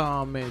Bazooka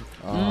Gum. And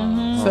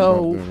How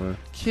so about that, man?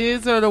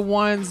 kids are the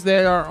ones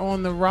that are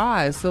on the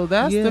rise. So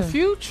that's Yeah. the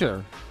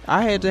future.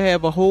 I had to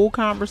have a whole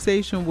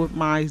conversation with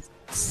my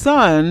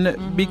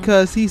son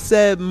because he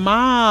said,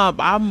 "Mom,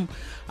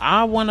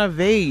 I want to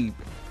vape.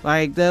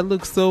 Like that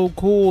looks so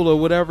cool," or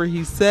whatever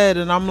he said.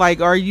 And I'm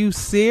like, "Are you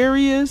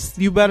serious?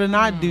 You better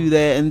not do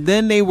that." And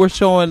then they were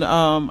showing,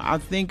 I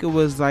think it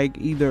was like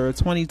either a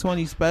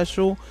 2020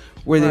 special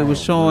where they were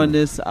showing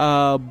this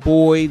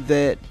boy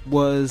that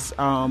was,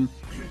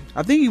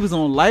 I think he was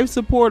on life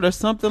support or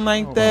something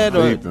like that.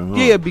 Or vaping, huh?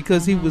 yeah,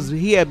 because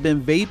he had been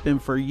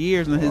vaping for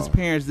years and his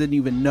parents didn't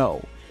even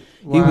know.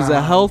 He was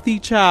a healthy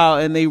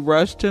child, and they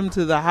rushed him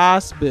to the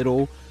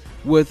hospital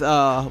with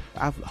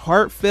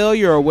heart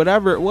failure or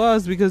whatever it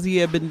was because he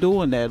had been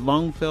doing that,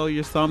 lung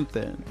failure,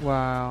 something.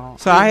 Wow.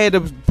 So I had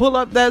to pull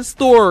up that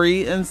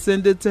story and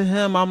send it to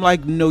him. I'm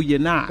like, "No, you're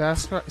not.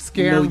 That's right.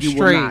 Scare No, them you will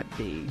straight. not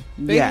be."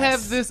 They Yes.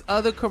 have this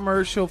other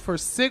commercial for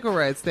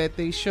cigarettes that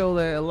they show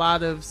that a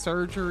lot of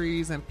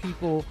surgeries and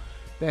people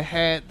that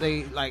had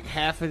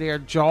half of their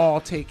jaw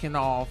taken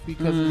off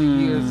because of the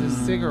years of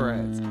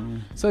cigarettes.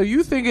 So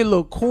you think it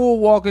look cool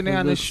walking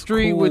down the looks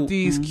street cool. with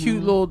these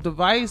cute little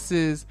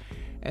devices,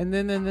 and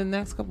then in the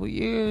next couple of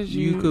years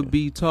You could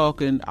be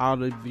talking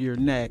out of your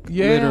neck,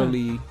 Yeah.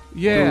 literally,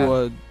 Yeah.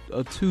 through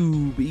a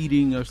tube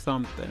eating or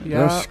something.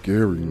 Yeah. That's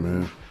scary,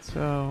 man.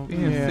 So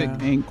Being yeah. sick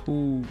ain't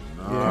cool.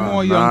 Nah, Come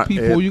on, young not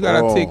people, at you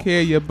gotta all. take care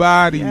of your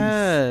bodies.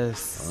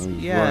 Yes,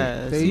 That's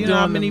yes. They You know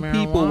how doing many the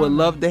people would marijuana.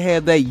 love to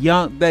have that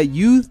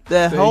youth,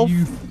 that health,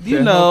 youth, you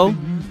that know. healthy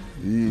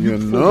You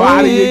youthful know?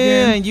 body Yeah,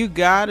 again. and you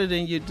got it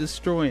and you're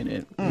destroying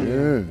it. Yeah.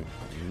 You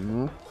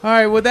know? All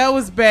right, well that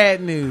was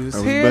bad news. That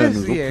was bad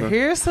news, okay.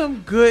 Here's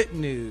some good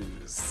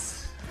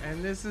news.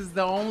 And this is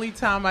the only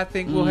time I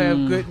think we'll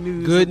have good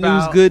news. Good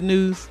about- news, good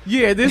news.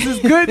 Yeah, this is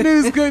good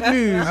news, good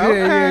news.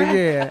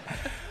 Yeah.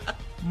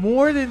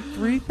 More than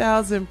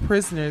 3,000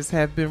 prisoners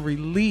have been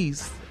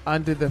released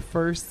under the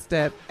First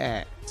Step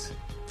Act.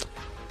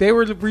 They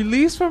were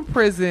released from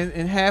prison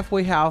in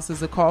halfway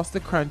houses across the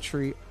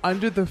country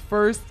under the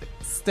First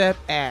Step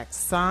Act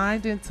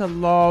signed into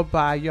law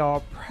by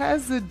y'all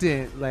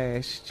president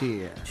last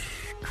year.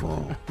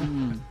 Trump.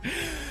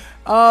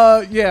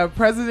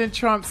 President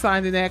Trump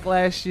signed an act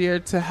last year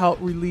to help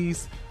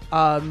release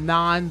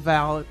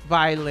non-violent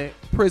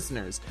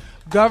prisoners.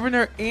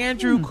 Governor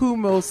Andrew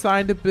Cuomo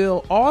signed a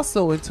bill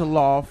also into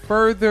law,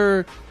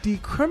 further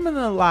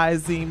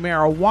decriminalizing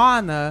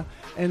marijuana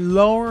and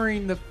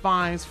lowering the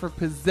fines for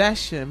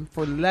possession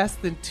for less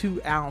than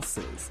 2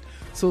 ounces.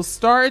 So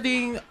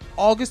starting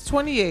August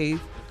 28th,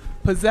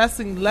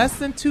 possessing less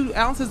than 2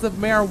 ounces of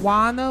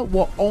marijuana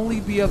will only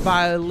be a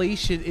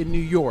violation in New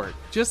York,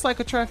 just like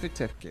a traffic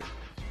ticket.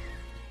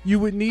 You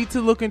would need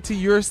to look into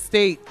your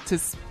state to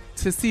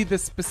see the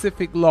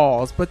specific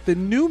laws, but the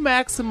new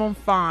maximum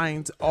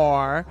fines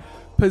are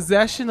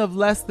possession of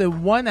less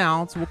than 1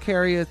 ounce will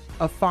carry a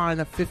fine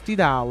of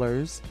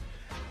 $50,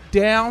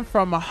 down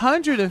from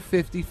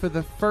 $150 for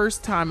the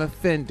first time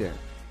offender.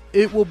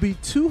 It will be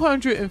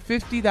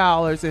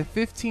 $250 and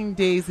 15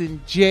 days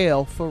in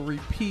jail for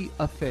repeat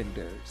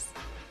offenders.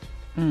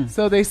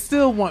 So they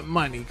still want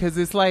money because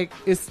it's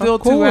still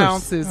 2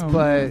 ounces,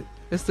 but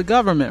it's the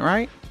government,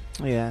 right?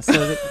 Yeah,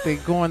 so they're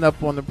going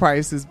up on the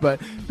prices, but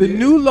the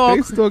new law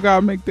They still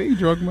gotta make their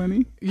drug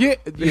money. yeah,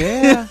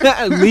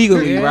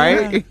 Legally, Yeah.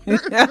 right?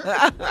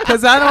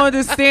 Because I don't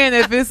understand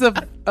if it's a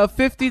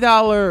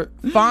 $50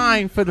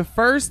 fine for the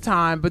first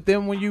time, but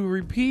then when you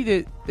repeat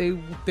it,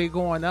 they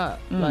going up.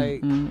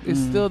 It's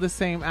still the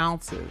same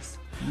ounces.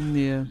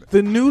 Yeah.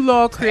 The new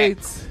law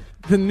creates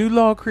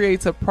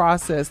a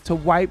process to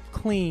wipe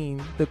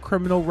clean the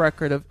criminal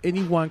record of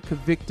anyone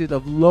convicted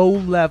of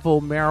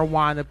low-level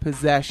marijuana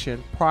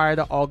possession prior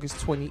to August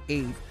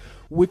 28th,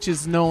 which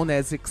is known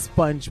as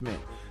expungement.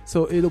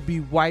 So it'll be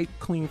wiped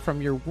clean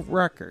from your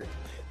record.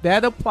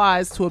 That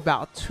applies to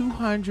about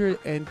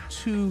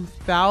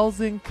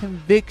 202,000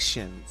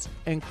 convictions,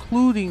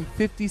 including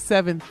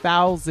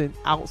 57,000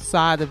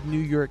 outside of New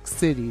York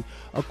City,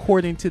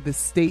 according to the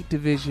State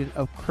Division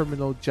of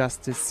Criminal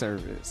Justice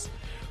Service.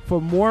 For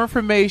more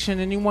information,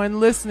 anyone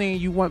listening,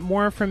 you want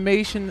more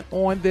information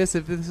on this,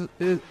 if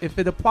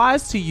it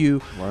applies to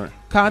you, Right.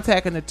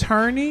 contact an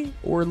attorney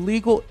or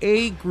legal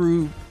aid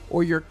group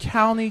or your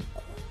county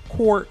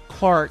court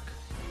clerk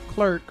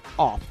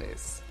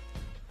office.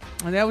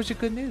 And that was your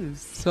good news.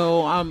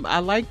 So I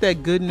like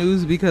that good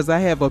news because I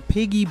have a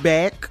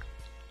piggyback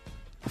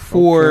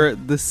for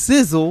the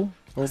sizzle.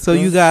 So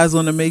you guys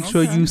want to make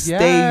sure you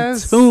stay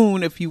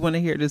tuned if you want to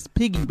hear this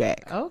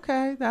piggyback.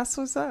 Okay, that's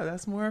what's up.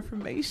 That's more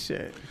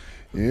information.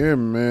 Yeah,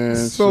 man.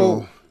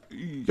 So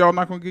y'all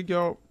not gonna get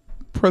y'all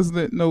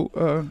president no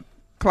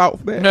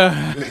clout there.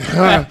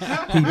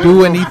 He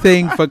do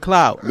anything for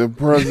clout. The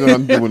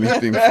president do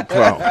anything for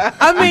clout.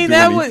 I mean,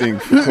 that was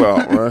for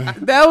clout,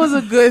 right? That was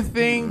a good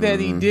thing that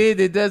he did.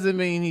 It doesn't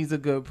mean he's a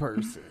good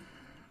person,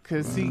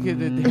 because he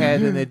could have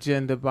had an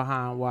agenda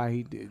behind why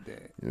he did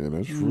that. Yeah,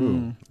 that's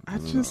true. I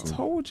just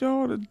told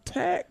y'all the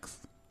tax.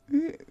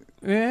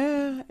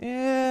 Yeah.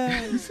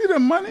 You see the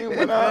money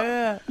went up.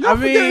 Yeah. Y'all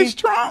forget it's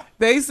Trump.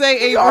 They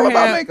say He all Abraham.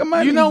 about making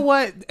money. You know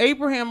what?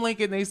 Abraham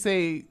Lincoln. They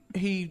say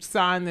he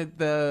signed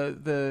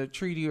the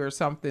treaty or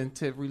something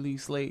to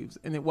release slaves,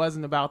 and it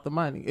wasn't about the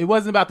money. It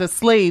wasn't about the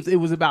slaves. It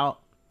was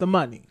about the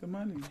money. The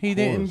money. He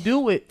didn't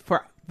do it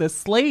for the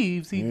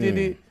slaves. He did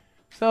it.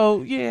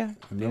 So yeah.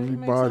 And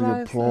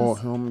everybody applaud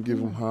him, give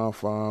him high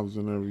fives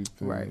and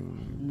everything. Right.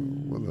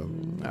 Whatever.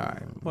 All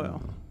right.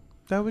 Well.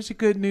 That was your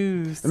good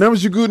news. And that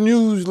was your good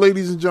news,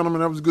 ladies and gentlemen.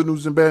 That was good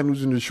news and bad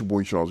news. And it's your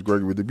boy, Charles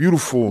Gregory, with the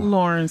beautiful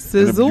Lauren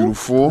Sizzle.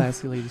 Beautiful.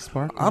 Classy Lady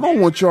Sparkle. I don't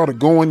want y'all to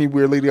go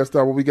anywhere, lady. That's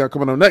what we got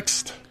coming up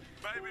next.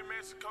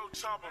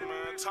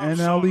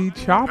 NLE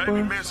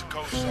Chopper.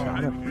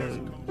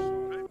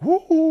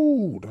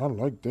 Woo! I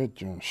like that,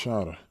 John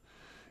Shotter.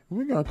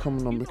 We got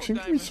coming up. Can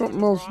you give me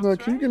something else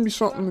next? Can you give me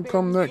something to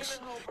come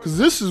next? Because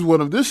this is what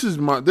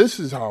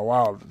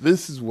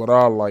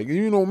I like.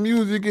 You know,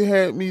 music, it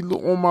had me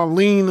on my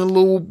lean a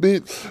little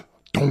bit.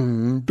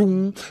 Doom,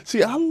 doom.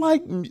 See, I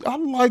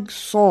like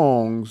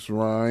songs,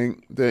 right,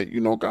 that, you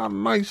know, got a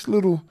nice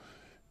little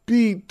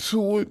beat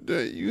to it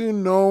that, you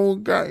know,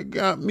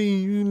 got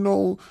me, you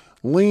know,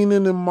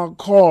 leaning in my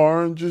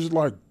car and just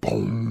like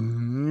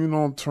boom, you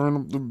know, turn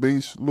up the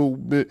bass a little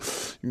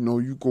bit. You know,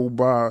 you go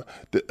by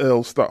the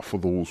L stop. For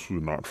those who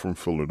are not from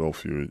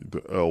Philadelphia,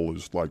 the L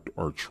is like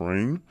our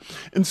train.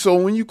 And so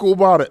when you go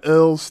by the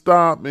L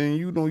stop and,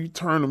 you know, you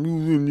turn the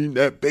music and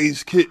that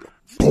bass kick,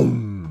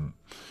 boom.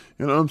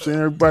 You know what I'm saying?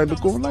 Everybody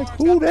look over like,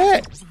 who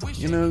that?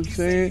 You know what I'm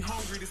saying?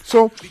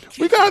 So what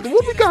we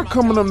got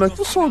coming up next?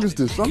 What song is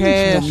this? I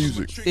need some more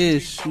music.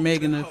 Ish,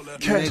 Megan Thee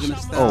Stallion.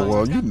 Oh,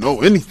 well, you know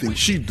anything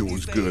she do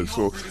is good.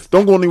 So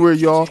don't go anywhere,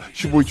 y'all.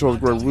 It's your boy Charles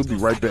Gregory. We'll be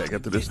right back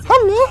after this.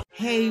 Hello.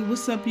 Hey,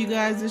 what's up, you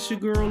guys? It's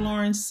your girl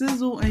Lauren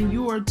Sizzle, and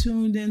you are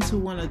tuned into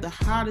one of the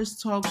hottest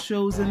talk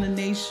shows in the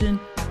nation.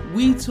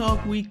 We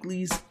Talk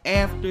Weekly's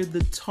After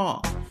the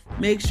Talk.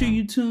 Make sure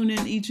you tune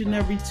in each and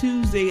every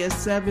Tuesday at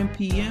 7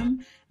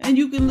 p.m. And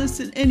you can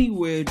listen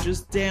anywhere.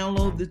 Just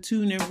download the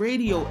TuneIn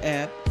Radio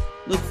app.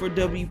 Look for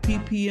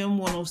WPPM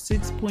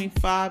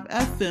 106.5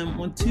 FM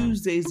on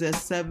Tuesdays at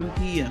 7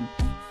 p.m.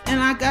 And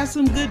I got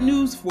some good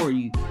news for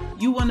you.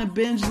 You want to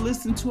binge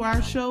listen to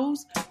our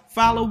shows?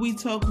 Follow We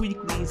Talk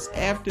Weekly's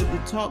After the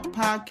Talk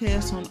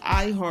podcast on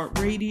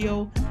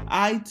iHeartRadio,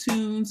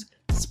 iTunes,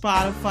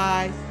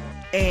 Spotify,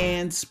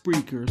 and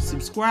Spreaker.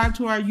 Subscribe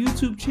to our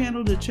YouTube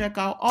channel to check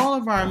out all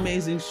of our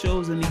amazing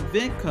shows and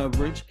event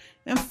coverage.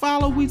 And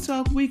follow We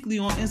Talk Weekly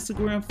on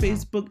Instagram,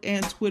 Facebook,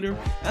 and Twitter.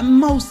 And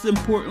most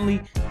importantly,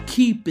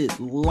 keep it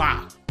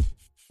locked.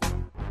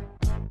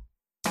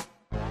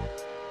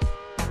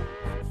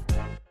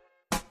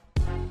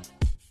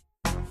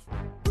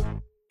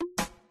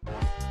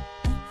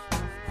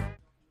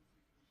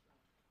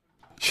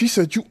 She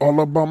said, you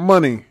all about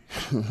money.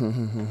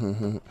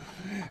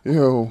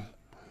 Yo,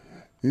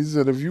 he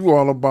said, if you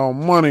all about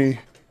money,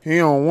 he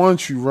don't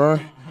want you,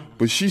 right?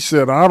 But she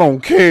said, I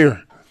don't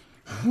care.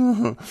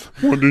 Well,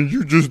 then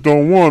you just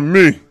don't want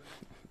me.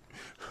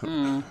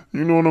 You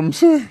know what I'm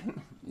saying?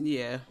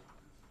 Yeah.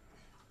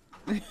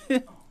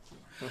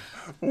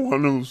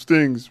 One of those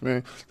things,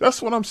 man.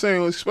 That's what I'm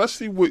saying,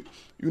 especially with,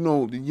 you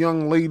know, the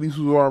young ladies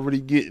who are already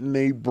getting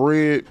their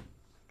bread.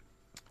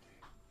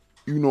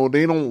 You know,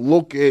 they don't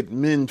look at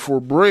men for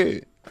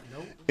bread.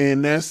 Nope.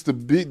 And that's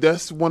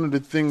one of the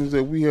things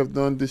that we have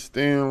to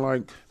understand,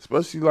 like,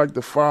 especially like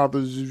the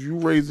fathers, if you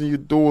raising your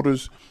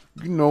daughters,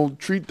 you know,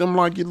 treat them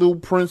like your little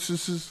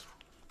princesses.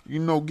 You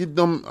know, get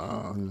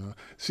them.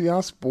 See,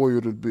 I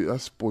spoil the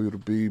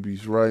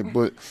babies, right?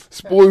 But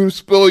spoil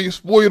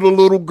the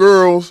little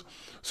girls.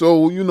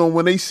 So, you know,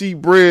 when they see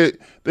bread,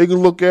 they can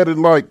look at it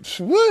like,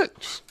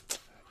 what?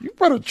 You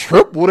better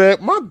triple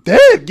that. My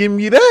dad give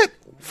me that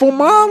for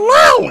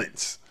my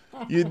allowance.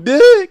 You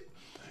dig?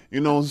 You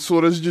know, so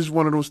that's just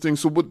one of those things.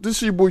 So, but this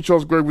is your boy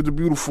Charles Gregory with the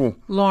beautiful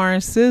Lauren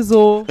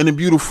Sizzle and the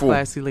beautiful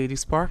Classy Lady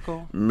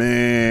Sparkle.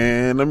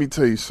 Man, let me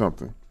tell you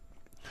something.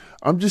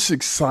 I'm just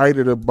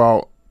excited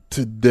about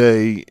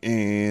today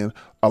and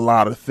a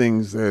lot of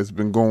things that has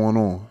been going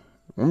on.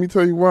 Let me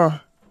tell you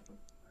why.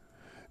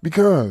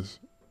 Because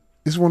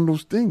it's one of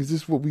those things.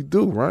 This is what we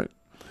do, right?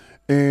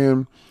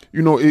 And,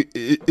 you know,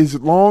 as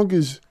long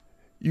as,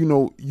 you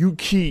know, you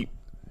keep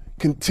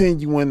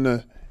continuing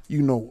to,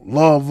 you know,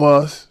 love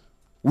us,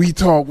 We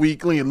Talk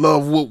Weekly, and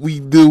love what we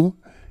do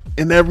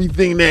and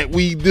everything that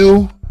we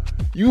do,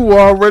 you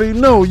already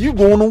know you're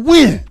going to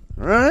win,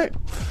 right?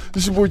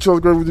 This is your boy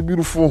Charles Gregory with the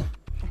beautiful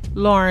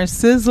Lauren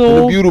Sizzle.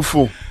 And the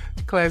beautiful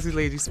Classy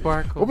Lady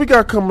Sparkle. What we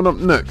got coming up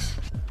next?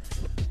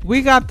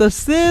 We got the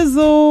Sizzle.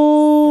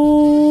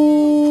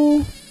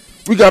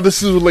 We got the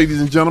Sizzle,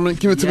 ladies and gentlemen.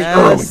 Give it to me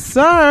early. Yes,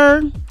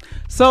 sir.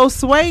 So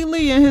Sway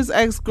Lee and his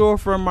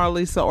ex-girlfriend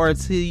Marlisa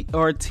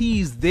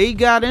Ortiz, they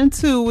got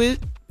into it.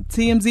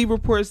 TMZ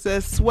report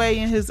says Sway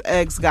and his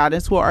ex got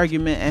into an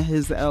argument at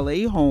his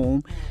LA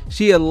home.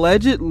 She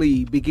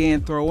allegedly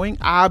began throwing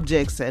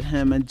objects at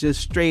him and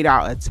just straight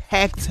out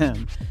attacked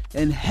him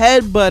and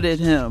headbutted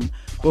him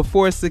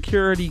before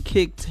security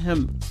kicked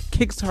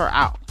her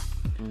out.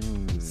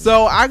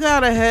 So I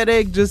got a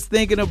headache just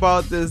thinking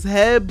about this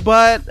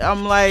headbutt.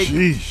 I'm like,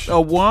 sheesh. A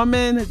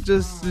woman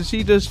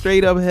she just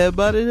straight up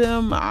headbutted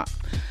him.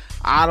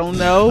 I don't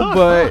know,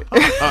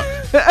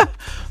 but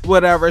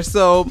whatever.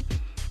 So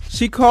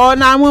she called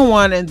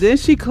 911 and then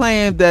she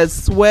claimed that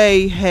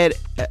Sway had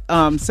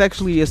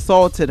sexually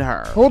assaulted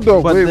her. Hold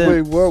on,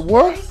 wait,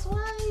 what?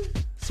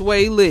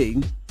 Sway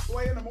Lee.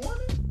 Sway in the morning?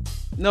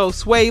 No,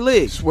 Sway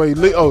Lee. Sway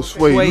Lee. Oh,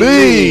 Sway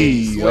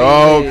Lee.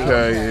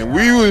 Okay, and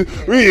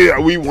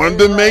we wanted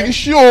to make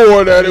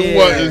sure that it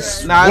wasn't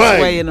Sway. Not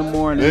Sway in the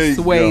morning.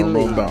 Sway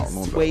Lee. No doubt.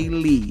 Sway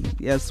Lee.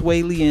 Yeah,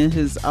 Sway Lee and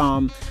his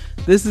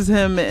this is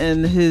him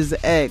and his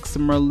ex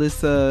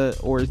Marlisa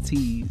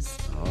Ortiz.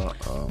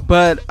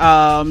 But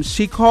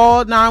she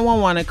called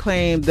 911 and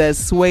claimed that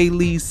Sway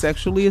Lee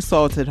sexually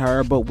assaulted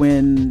her. But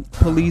when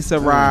police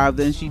arrived,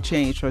 then she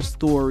changed her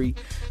story.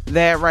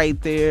 That right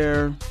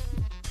there.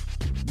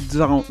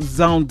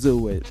 Don't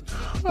do it.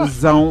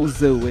 Don't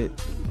do it.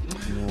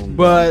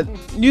 But,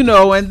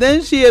 and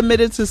then she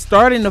admitted to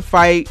starting the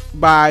fight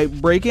by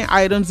breaking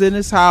items in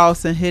his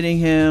house and hitting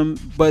him.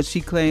 But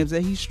she claims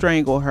that he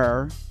strangled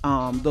her.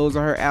 Those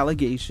are her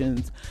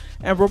allegations.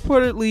 And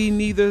reportedly,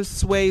 neither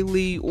Sway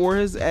Lee or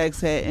his ex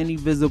had any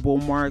visible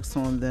marks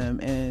on them.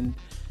 And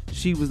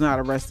she was not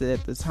arrested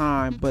at the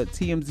time. But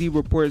TMZ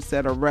reports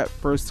that a rep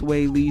for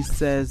Sway Lee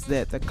says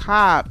that the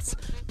cops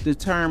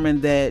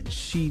determined that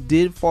she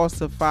did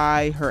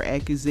falsify her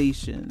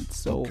accusations.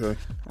 So okay.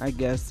 I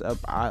guess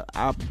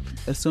I'm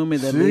assuming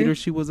that later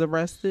she was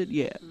arrested.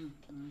 Yeah.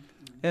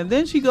 And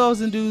then she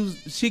goes and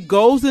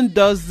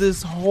does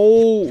this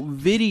whole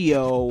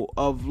video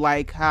of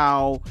like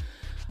how,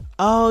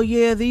 oh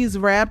yeah, these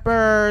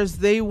rappers,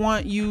 they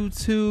want you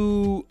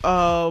to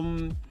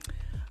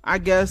I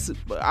guess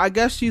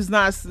she's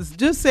not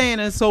just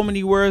saying in so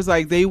many words,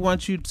 like they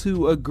want you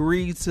to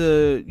agree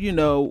to,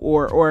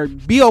 or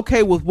be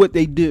okay with what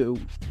they do.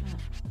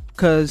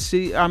 Cause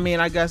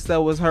I guess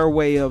that was her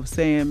way of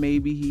saying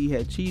maybe he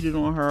had cheated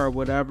on her or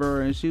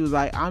whatever. And she was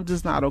like, I'm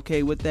just not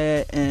okay with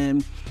that.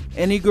 And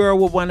any girl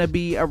would want to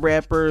be a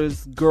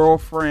rapper's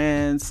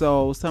girlfriend.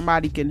 So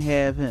somebody can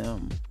have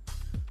him.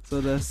 So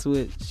that's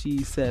what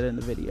she said in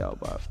the video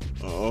about.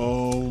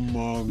 Oh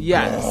my God.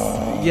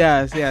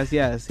 Yes.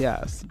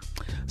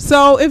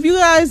 So if you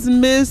guys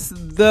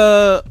missed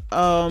the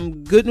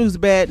Good News,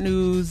 Bad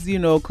News,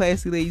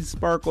 Classy Lady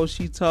Sparkle,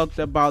 she talked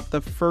about the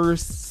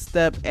First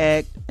Step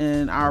Act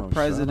and our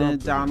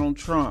president, Donald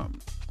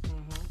Trump.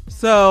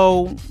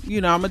 So,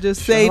 I'm going to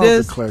just say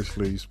this. Shout out to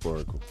Classy Lady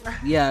Sparkle.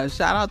 Yeah,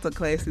 shout out to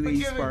Classy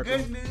Lady Sparkle.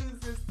 Good news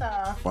this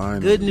time.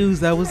 Finally. Good news,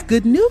 that was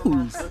good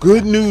news.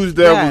 Good news,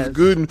 that was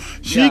good.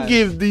 She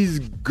gives these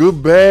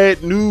good,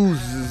 bad news,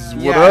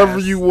 whatever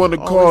you want to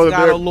call it.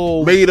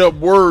 That made up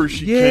words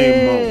she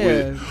came up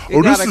with.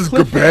 Oh, this is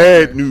good,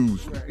 bad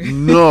news.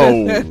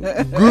 No.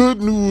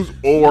 Good news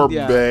or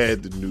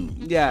bad news.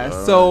 Yeah,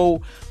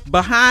 so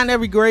behind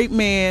every great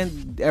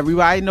man,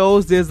 everybody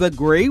knows there's a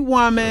great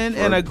woman,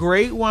 and a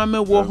great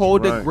woman will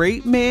hold a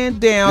great man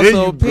down.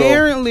 So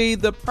apparently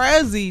the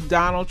Prezi,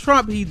 Donald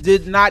Trump, he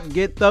did not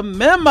get the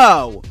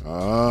memo.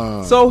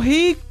 So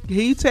he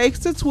takes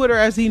to Twitter,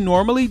 as he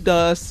normally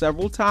does,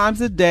 several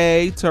times a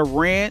day to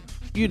rant.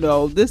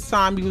 This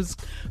time he was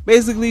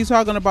basically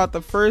talking about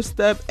the First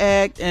Step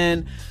Act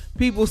and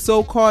people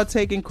so-called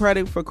taking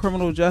credit for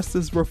criminal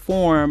justice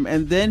reform.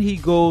 And then he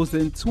goes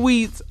and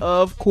tweets,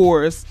 of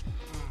course,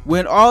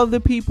 when all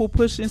the people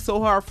pushing so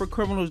hard for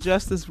criminal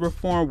justice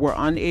reform were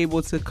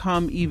unable to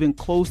come even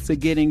close to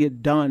getting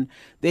it done,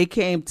 they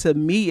came to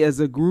me as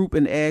a group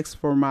and asked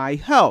for my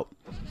help.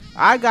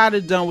 I got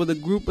it done with a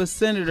group of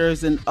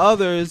senators and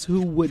others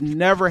who would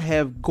never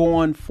have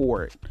gone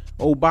for it.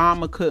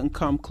 Obama couldn't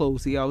come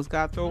close. He always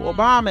got to throw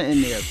Obama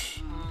in there.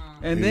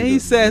 And then he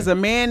says a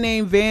man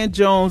named Van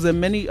Jones and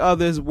many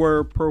others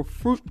were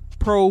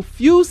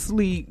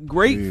profusely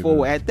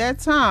grateful at that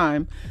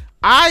time.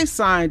 I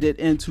signed it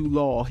into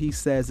law, he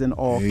says in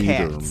all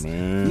caps.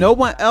 No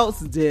one else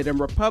did, and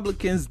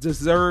Republicans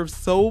deserve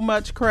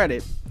much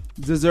credit.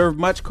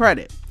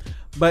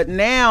 But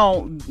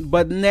now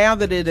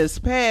that it has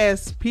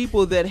passed,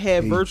 people that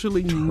have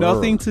virtually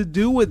nothing to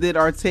do with it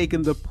are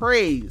taking the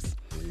praise.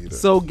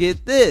 So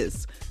get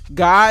this.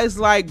 Guys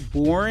like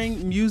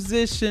boring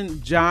musician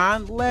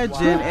John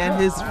Legend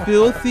and his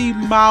filthy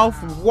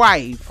mouth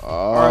wife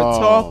are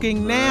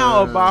talking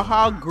now about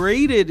how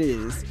great it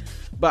is.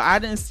 But I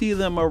didn't see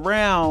them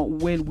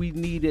around when we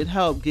needed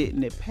help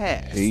getting it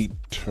passed.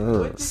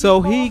 Hater.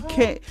 So he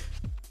can't.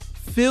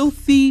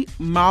 Filthy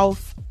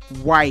mouth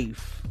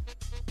wife.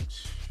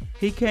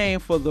 He came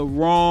for the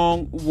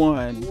wrong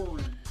one.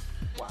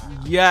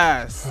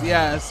 Yes.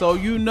 So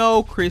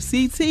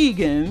Chrissy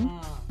Teigen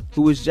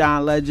who is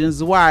John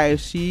Legend's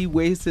wife. She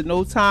wasted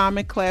no time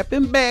in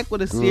clapping back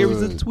with a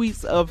series of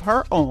tweets of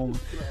her own.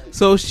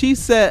 So she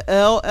said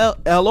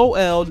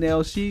LOL.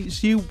 Now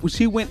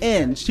she went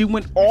in. She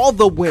went all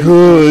the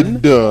way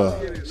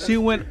in. She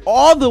went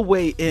all the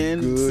way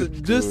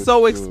in. Just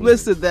so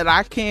explicit that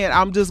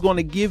I'm just going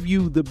to give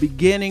you the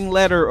beginning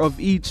letter of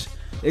each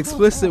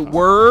explicit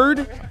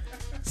word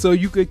so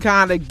you could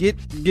kind of get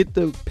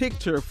the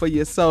picture for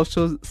yourself.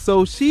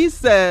 So she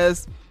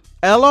says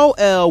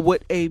LOL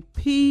with a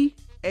PAB.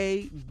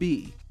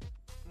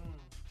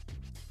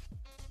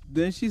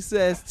 Then she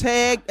says,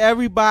 tag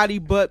everybody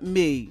but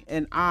me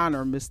and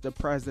honor Mr.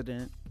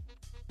 President.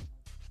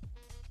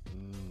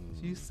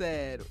 She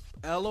said,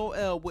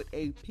 LOL with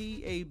a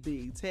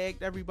PAB.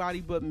 Tagged everybody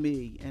but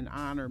me and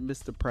honor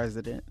Mr.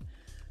 President.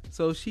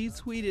 So she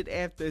tweeted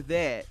after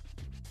that,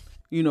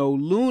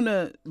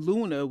 Luna,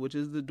 which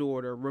is the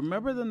daughter,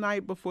 remember the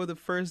night before the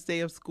first day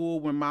of school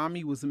when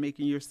mommy was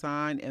making your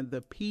sign and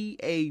the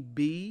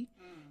PAB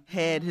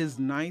had his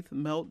 9th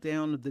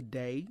meltdown of the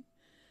day?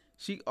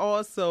 She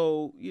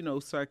also,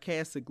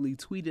 sarcastically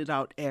tweeted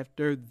out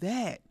after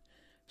that.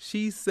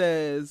 She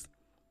says,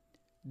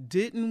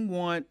 didn't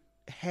want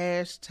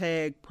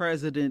hashtag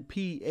President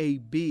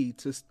PAB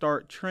to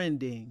start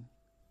trending.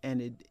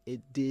 And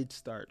it did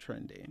start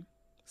trending.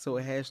 So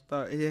it has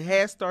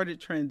started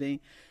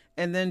trending.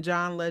 And then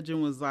John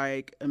Legend was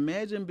like,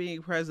 imagine being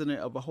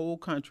president of a whole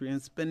country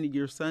and spending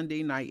your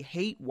Sunday night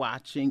hate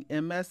watching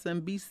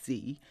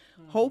MSNBC,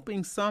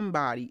 hoping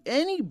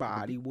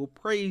anybody will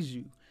praise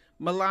you.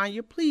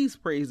 Melania, please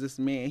praise this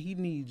man. He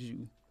needs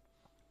you.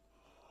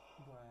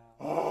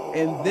 Wow.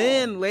 And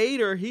then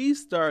later he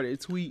started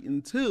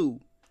tweeting too.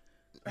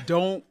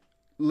 Don't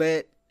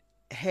let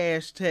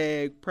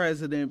hashtag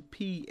President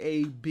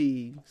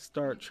PAB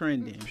start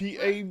trending.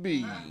 PAB.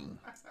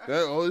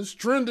 It's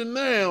trending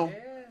now.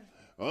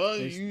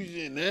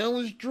 Now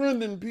it's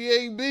trending,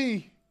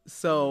 PAB.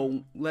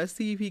 So let's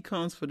see if he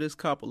comes for this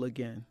couple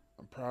again.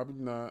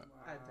 Probably not.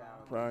 I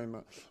doubt. Probably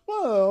not.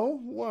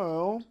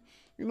 Well,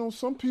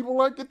 some people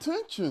like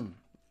attention.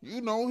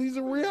 He's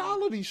a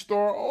reality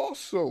star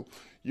also.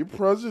 Your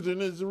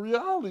president is a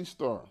reality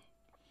star.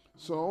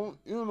 So,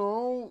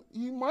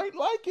 he might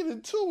like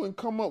it too and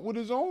come up with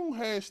his own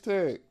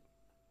hashtag.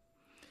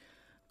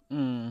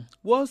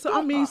 Well,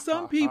 so,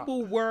 some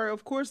people were,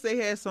 of course, they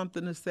had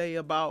something to say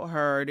about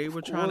her. They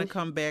were trying to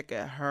come back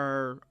at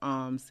her,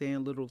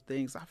 saying little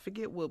things. I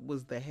forget what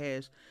was the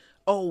hash.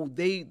 Oh,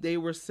 they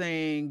were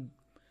saying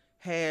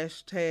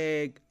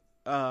hashtag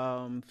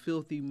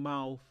filthy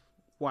mouth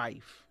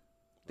wife.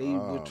 They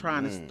were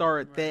trying to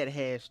start that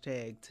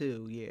hashtag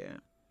too. Yeah.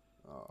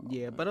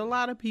 But a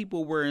lot of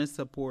people were in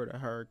support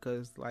of her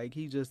because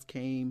he just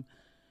came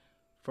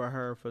for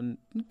her for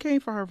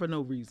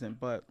no reason.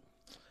 But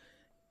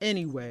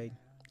anyway.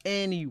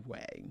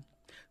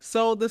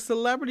 So the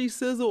Celebrity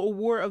Sizzle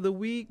Award of the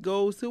Week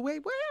goes to what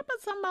happened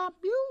to my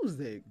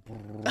music?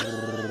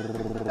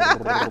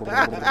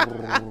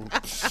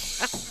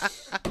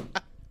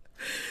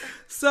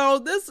 So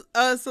this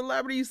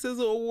Celebrity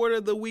Sizzle Award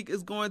of the Week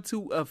is going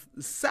to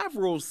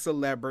several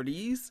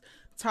celebrities: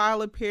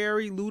 Tyler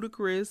Perry,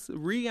 Ludacris,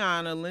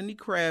 Rihanna, Lenny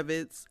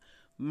Kravitz,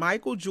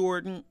 Michael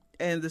Jordan,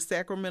 and the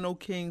Sacramento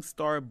Kings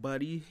star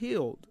Buddy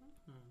Hield.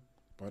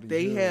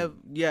 They have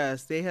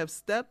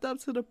stepped up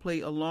to the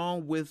plate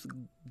along with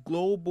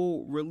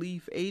global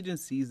relief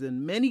agencies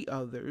and many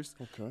others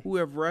who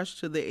have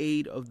rushed to the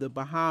aid of the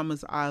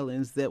Bahamas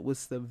Islands that was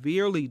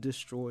severely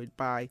destroyed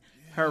by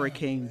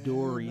Hurricane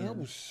Dorian. That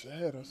was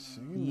sad. I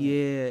seen that.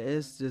 Yeah,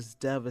 it's just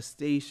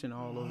devastation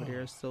all over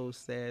there. So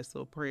sad.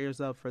 So prayers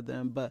up for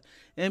them. But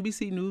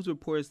NBC News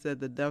reports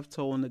that the death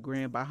toll in the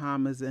Grand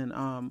Bahamas and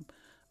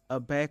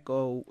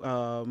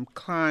Abaco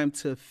climbed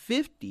to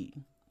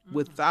 50.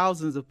 With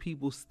thousands of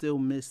people still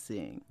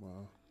missing.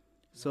 Wow.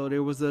 So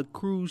there was a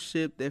cruise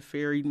ship that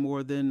ferried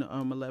more than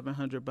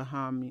 1,100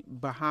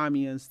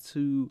 Bahamians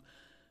to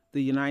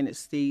the United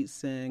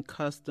States, and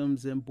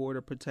Customs and Border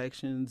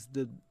Protections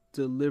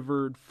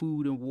delivered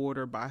food and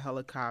water by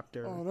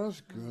helicopter. Oh,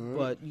 that's good.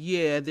 But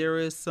yeah, there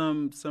is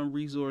some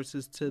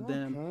resources to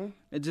them.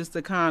 And just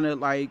to kind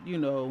of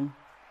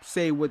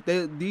say what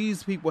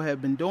these people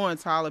have been doing.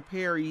 Tyler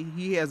Perry,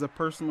 he has a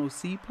personal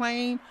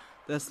seaplane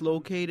that's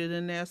located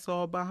in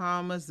Nassau,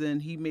 Bahamas,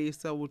 and he made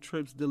several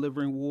trips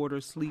delivering water,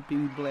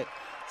 sleeping bags,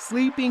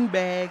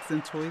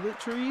 and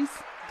toiletries.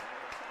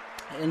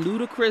 And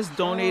Ludacris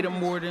donated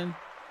more than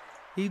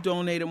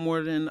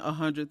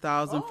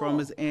 $100,000 from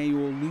his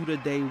annual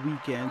Luda Day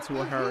weekend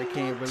to a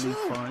hurricane relief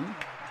fund.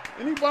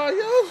 Anybody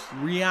else?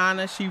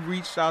 Rihanna, she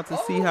reached out to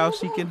see how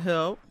she can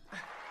help.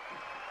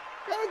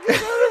 Gotta give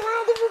her a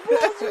round of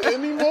applause.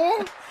 Any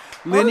more?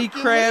 Lenny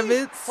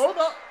Kravitz. Hold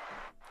up.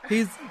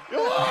 He's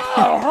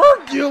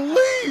Hercules.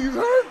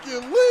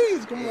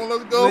 Come on,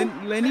 let's go.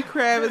 Lenny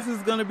Kravitz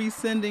is going to be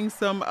sending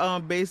some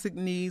basic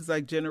needs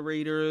like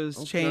generators,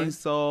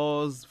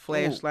 chainsaws,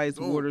 flashlights,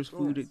 waters,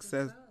 food,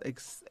 etc.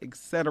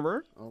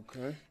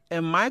 Okay.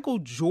 And Michael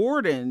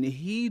Jordan,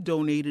 he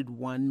donated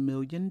 $1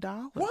 million.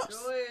 What?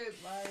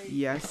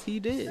 Yes, he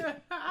did.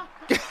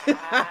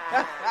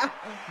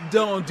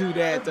 Don't do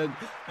that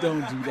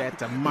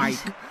to Mike.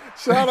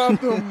 Shout out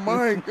to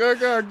Mike. I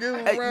gotta give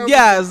him a round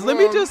Yes, of let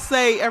me applause. just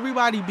say,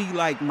 everybody be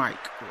like Mike.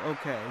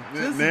 Okay,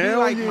 just Now be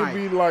like you Mike.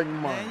 be like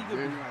Mike. Now you can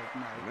be like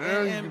Mike.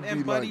 Now you And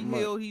be Buddy like Mike.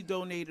 Hill, he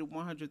donated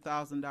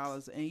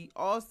 $100,000, and he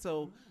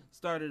also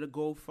started a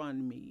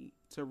GoFundMe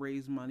to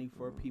raise money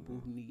for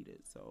people who need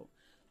it. So,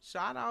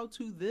 shout out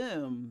to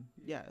them.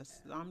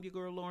 Yes, I'm your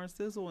girl Lauren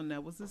Sizzle, and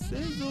that was the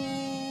Sizzle.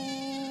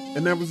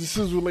 And that was the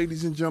Sizzle,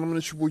 ladies and gentlemen.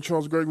 It's your boy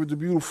Charles Gregg with the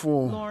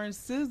beautiful Lauren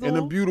Sizzle and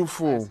the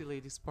beautiful Classy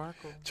Lady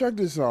Sparkle. Check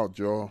this out,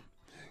 y'all.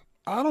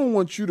 I don't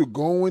want you to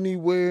go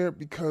anywhere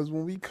because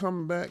when we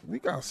come back, we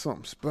got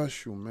something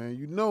special, man.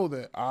 You know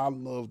that I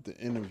love the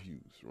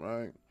interviews,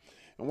 right?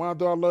 And why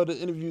do I love the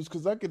interviews?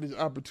 Because I get the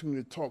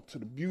opportunity to talk to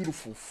the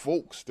beautiful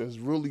folks that's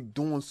really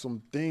doing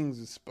some things,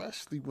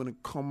 especially when it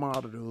come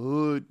out of the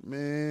hood,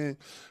 man.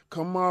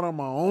 Come out of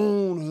my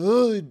own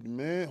hood,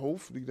 man.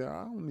 Hopefully that,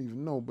 I don't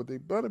even know, but they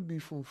better be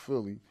from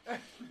Philly.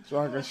 So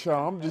I can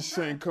shout. I'm just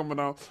saying coming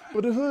out.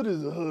 But the hood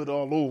is a hood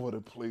all over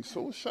the place.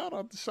 So shout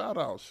out.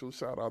 So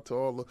shout out to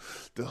all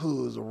the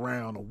hoods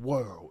around the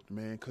world,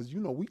 man. Because,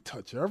 you know, we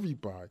touch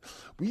everybody.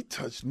 We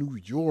touch New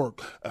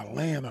York,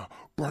 Atlanta,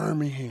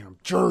 Birmingham,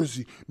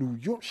 Jersey, New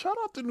York. Shout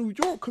out to New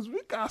York because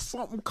we got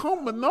something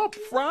coming up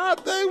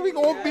Friday. We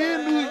going to be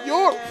in New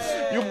York.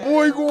 Your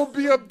boy going to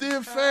be up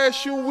there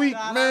Fashion Week,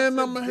 man.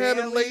 I'm going to have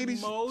the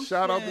ladies.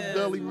 Shout out to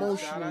Daily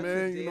Motion,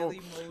 man. You know,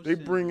 they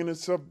bringing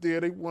us up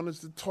there. They want us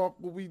to talk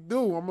what we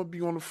do. I'm going to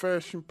be on the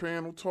fashion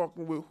panel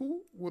talking with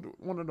who? With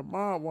one of the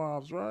Mob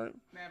Wives, right?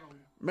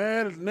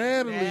 Natalie,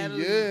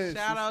 yeah.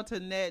 Shout out to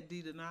Nat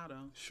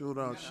DiDonato. Shout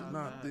out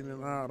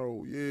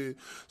DiDonato, yeah.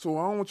 So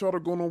I don't want y'all to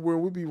go nowhere.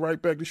 We'll be right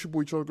back. This your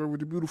boy Charles Gregg with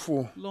the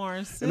beautiful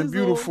Lauren Sizzle. and the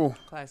beautiful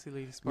Classy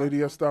Lady Sparkle.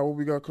 Lady Estelle. What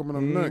we got coming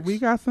up next? We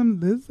got some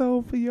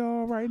Lizzo for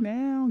y'all right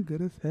now.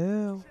 Good as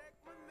hell.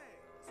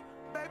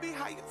 Baby,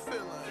 how you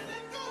feeling?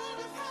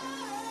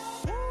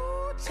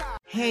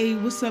 Hey,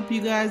 what's up, you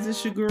guys?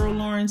 It's your girl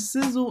Lauren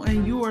Sizzle,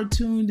 and you are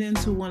tuned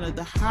into one of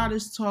the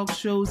hottest talk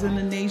shows in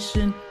the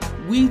nation.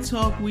 We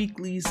Talk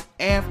Weekly's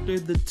After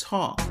the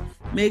Talk.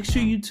 Make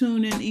sure you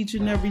tune in each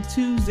and every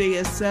Tuesday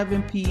at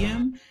 7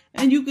 p.m.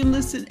 and you can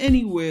listen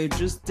anywhere.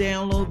 Just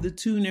download the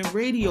TuneIn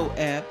Radio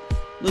app.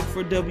 Look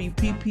for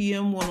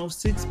WPPM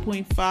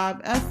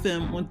 106.5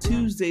 FM on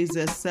Tuesdays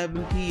at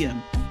 7 p.m.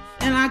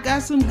 And I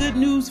got some good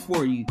news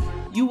for you.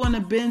 You want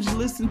to binge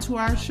listen to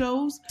our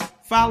shows?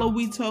 Follow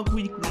We Talk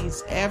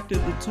Weekly's After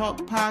the Talk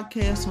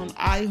podcast on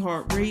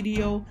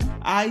iHeartRadio,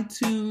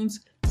 iTunes,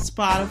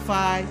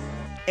 Spotify,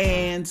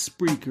 and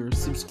Spreaker.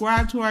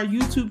 Subscribe to our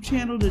YouTube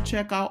channel to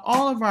check out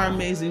all of our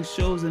amazing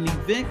shows and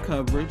event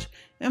coverage.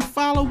 And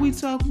follow We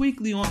Talk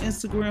Weekly on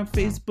Instagram,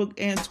 Facebook,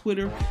 and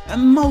Twitter.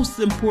 And most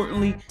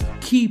importantly,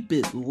 keep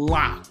it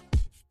locked.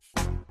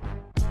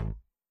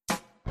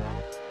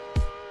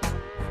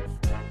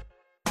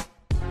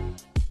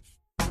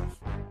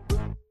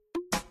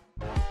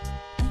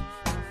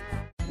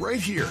 Right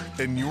here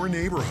in your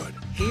neighborhood.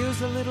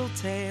 Here's a little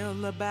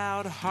tale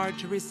about hard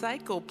to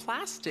recycle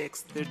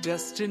plastics. Their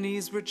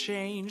destinies were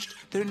changed.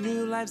 Their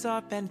new lives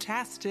are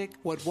fantastic.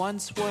 What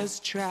once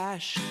was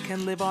trash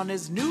can live on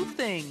as new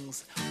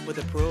things with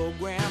a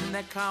program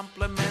that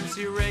complements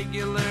your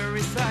regular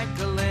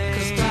recycling.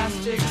 'Cause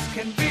plastics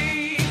can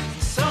be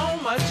so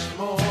much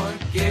more.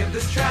 Give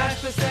this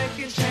trash the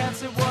second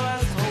chance it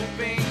was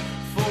hoping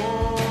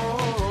for.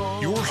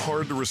 Your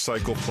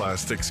hard-to-recycle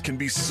plastics can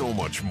be so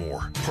much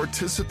more.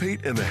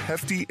 Participate in the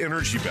Hefty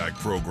Energy Bag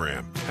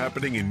program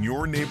happening in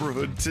your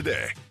neighborhood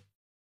today.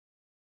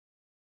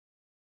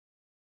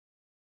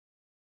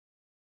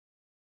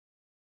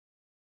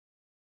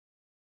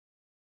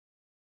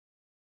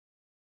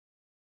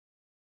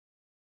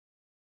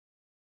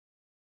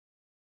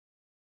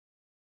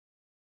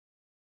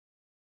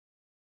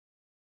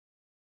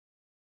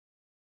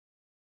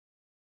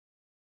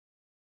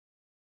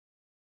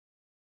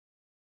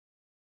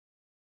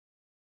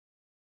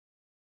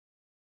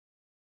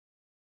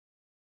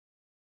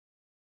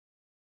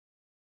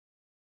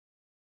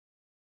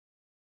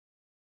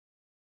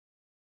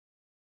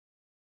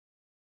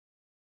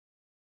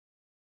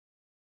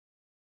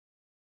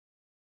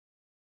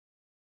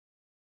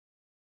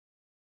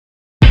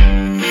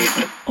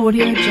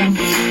 Audio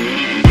Jungle.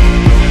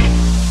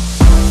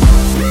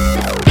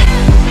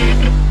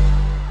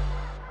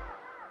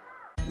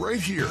 Right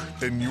here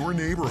in your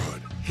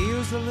neighborhood.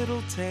 Here's a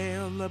little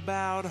tale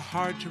about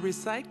hard to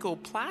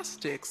recycle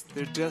plastics.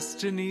 Their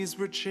destinies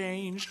were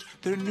changed.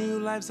 Their new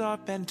lives are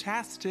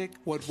fantastic.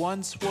 What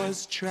once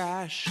was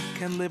trash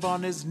can live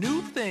on as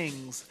new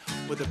things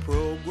with a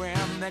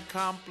program that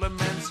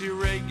complements your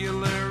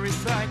regular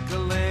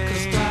recycling.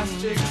 'Cause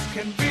plastics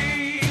can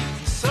be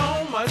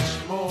so much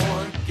more.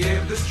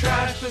 Give this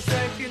trash the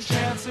second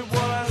chance it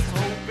was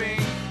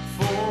hoping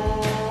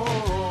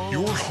for.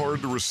 Your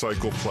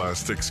hard-to-recycle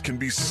plastics can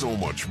be so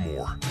much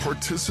more.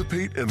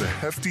 Participate in the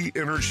Hefty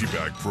Energy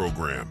Bag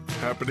program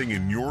happening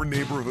in your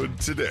neighborhood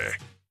today.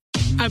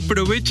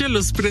 Aprovecha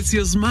los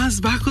precios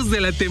más bajos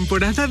de la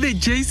temporada de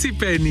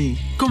JCPenney.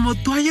 Como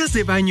toallas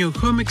de baño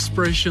Home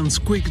Expressions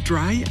Quick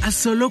Dry a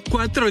solo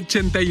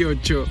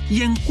 $4.88.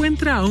 Y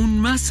encuentra aún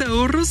más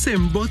ahorros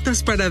en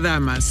botas para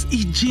damas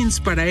y jeans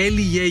para él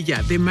y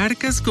ella de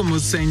marcas como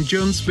St.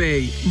 John's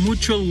Bay,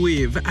 Mutual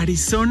Weave,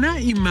 Arizona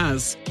y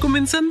más.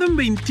 Comenzando en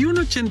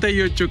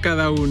 $21.88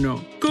 cada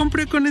uno.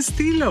 Compre con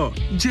estilo.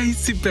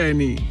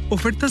 JCPenney.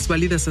 Ofertas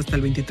válidas hasta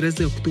el 23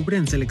 de octubre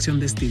en selección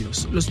de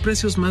estilos. Los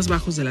precios más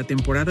bajos de la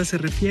temporada se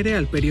refiere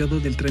al periodo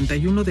del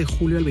 31 de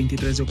julio al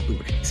 23 de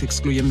octubre. Se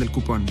excluyen del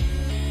cupón.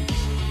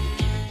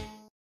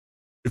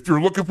 If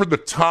you're looking for the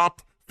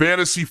top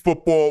fantasy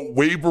football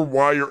waiver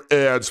wire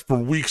ads for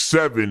Week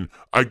 7,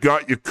 I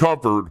got you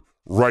covered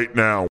right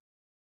now.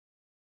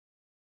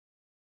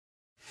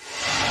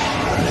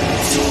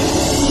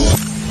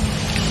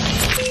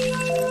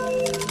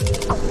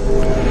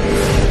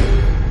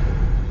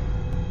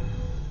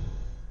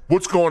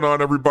 What's going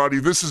on, everybody?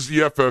 This is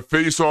the FF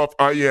Face-Off.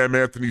 I am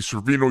Anthony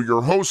Servino,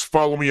 your host.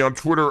 Follow me on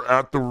Twitter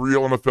at The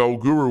Real NFL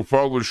Guru.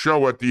 Follow the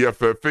show at the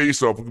FF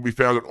Face-Off. We can be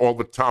found at all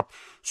the top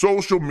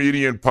social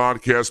media and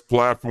podcast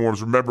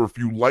platforms. Remember, if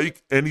you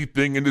like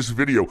anything in this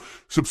video,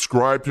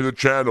 subscribe to the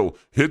channel.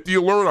 Hit the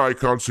alert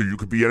icon so you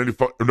can be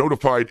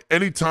notified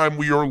anytime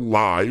we are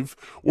live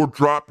or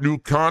drop new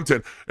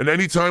content. And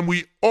anytime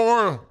we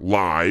are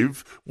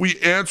live, we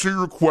answer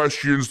your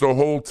questions the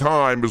whole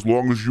time as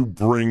long as you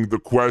bring the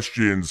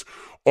questions.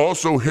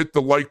 Also, hit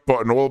the like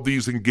button. All of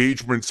these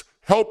engagements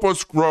help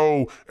us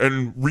grow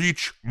and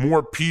reach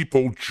more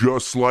people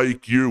just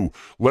like you.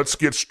 Let's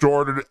get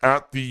started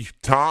at the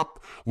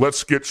top.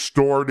 Let's get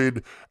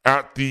started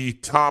at the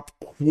top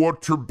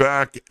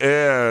quarterback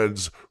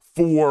ads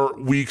for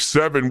Week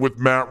 7 with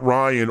Matt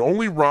Ryan.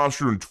 Only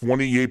rostered in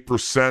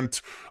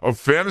 28% of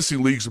fantasy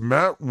leagues,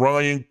 Matt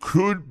Ryan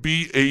could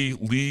be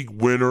a league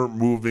winner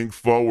moving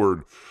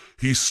forward.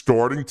 He's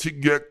starting to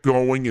get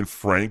going in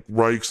Frank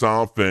Reich's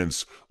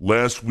offense.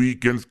 Last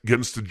week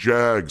against the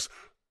Jags,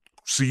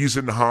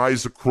 season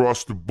highs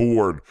across the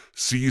board.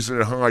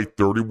 Season high,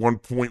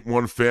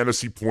 31.1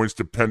 fantasy points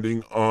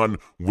depending on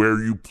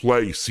where you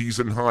play.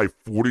 Season high,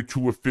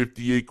 42 of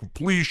 58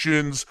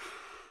 completions,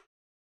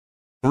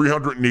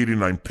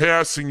 389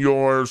 passing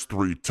yards,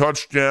 3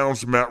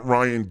 touchdowns. Matt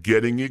Ryan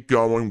getting it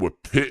going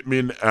with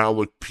Pittman,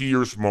 Alec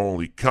Pierce,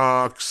 Molly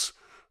Cox,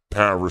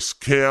 Paris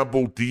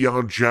Campbell,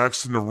 Deion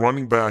Jackson, the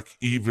running back,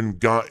 even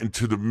got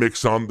into the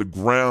mix on the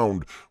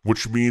ground,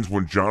 which means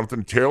when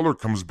Jonathan Taylor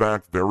comes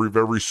back very,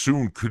 very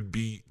soon, could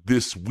be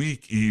this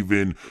week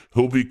even,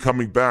 he'll be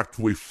coming back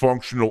to a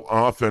functional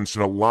offense,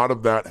 and a lot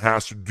of that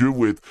has to do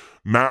with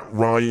Matt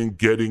Ryan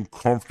getting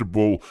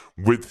comfortable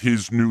with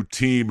his new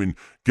team. And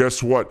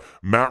guess what?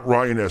 Matt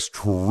Ryan has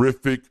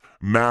terrific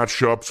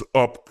matchups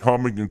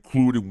upcoming,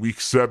 including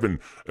Week 7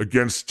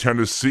 against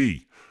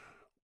Tennessee,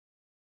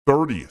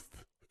 30th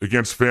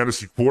against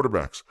fantasy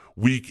quarterbacks.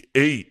 Week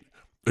 8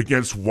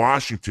 against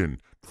Washington,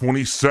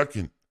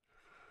 22nd.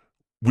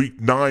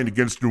 Week 9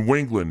 against New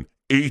England,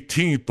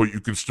 18th, but you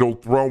can still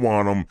throw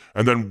on them.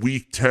 And then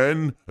Week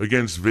 10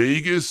 against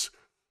Vegas,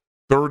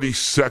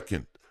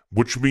 32nd,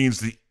 which means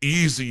the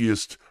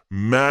easiest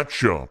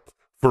matchup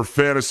for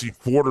fantasy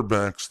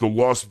quarterbacks. The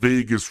Las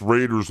Vegas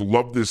Raiders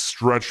love this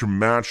stretch of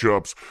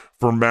matchups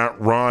for Matt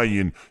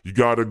Ryan. You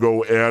got to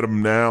go at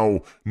him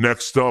now.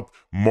 Next up,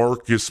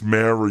 Marcus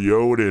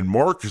Mariota. And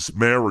Marcus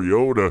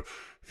Mariota,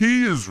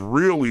 he is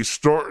really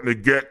starting to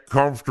get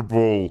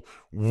comfortable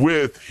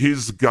with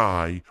his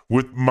guy,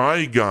 with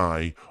my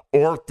guy,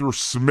 Arthur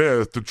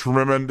Smith, the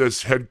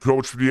tremendous head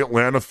coach for the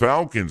Atlanta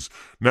Falcons.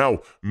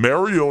 Now,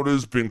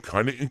 Mariota's been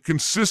kind of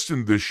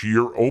inconsistent this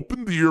year.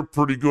 Opened the year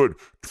pretty good.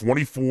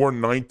 24,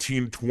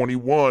 19,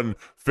 21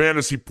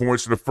 fantasy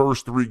points in the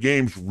first 3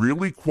 games.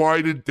 Really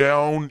quieted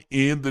down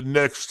in the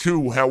next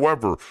 2.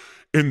 However,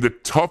 in the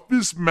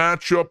toughest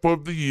matchup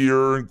of the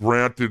year, and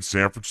granted,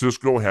 San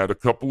Francisco had a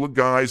couple of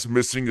guys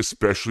missing,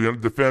 especially on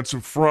the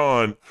defensive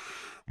front,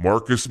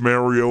 Marcus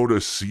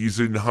Mariota,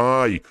 season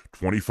high,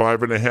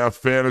 25.5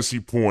 fantasy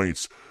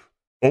points.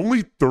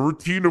 Only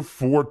 13 of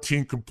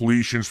 14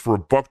 completions for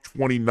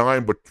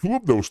 $129, but 2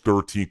 of those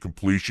 13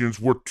 completions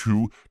were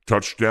 2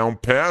 touchdown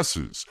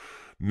passes.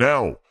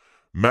 Now,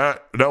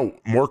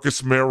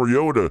 Marcus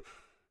Mariota,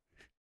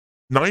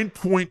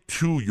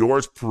 9.2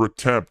 yards per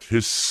attempt,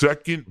 his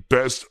second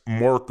best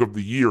mark of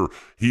the year.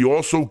 He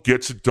also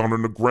gets it done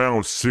on the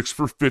ground, 6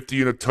 for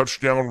 50 and a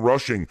touchdown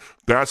rushing.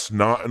 That's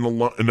not an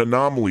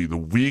anomaly. The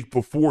week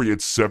before, he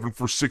had 7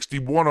 for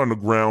 61 on the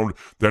ground.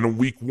 Then in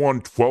week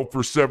 1, 12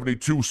 for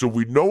 72. So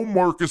we know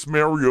Marcus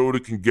Mariota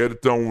can get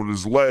it done with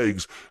his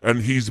legs,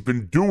 and he's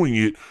been doing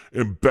it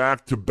in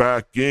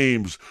back-to-back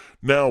games.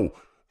 Now,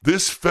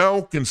 this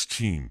Falcons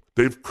team,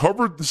 they've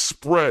covered the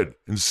spread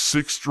in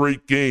 6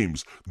 straight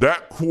games.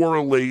 That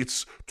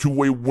correlates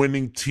to a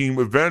winning team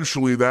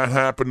eventually. That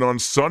happened on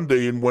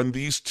Sunday, and when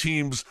these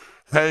teams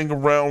hang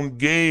around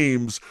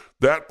games,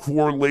 that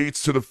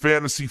correlates to the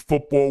fantasy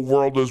football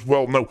world as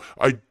well. Now,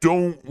 I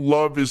don't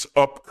love his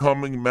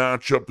upcoming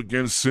matchup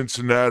against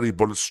Cincinnati,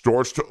 but it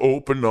starts to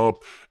open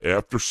up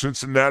after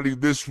Cincinnati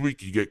this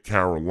week. You get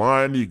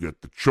Carolina, you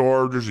get the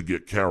Chargers, you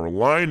get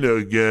Carolina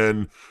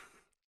again.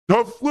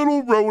 Tough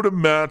little road of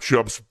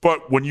matchups,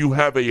 but when you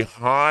have a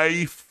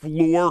high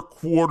floor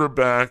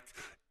quarterback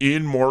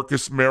in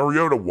Marcus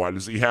Mariota, why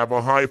does he have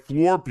a high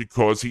floor?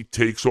 Because he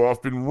takes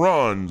off and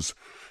runs.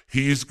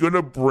 He's going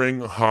to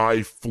bring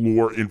high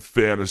floor in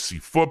fantasy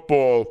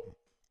football.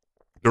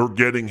 They're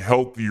getting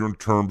healthier in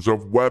terms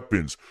of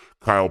weapons.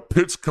 Kyle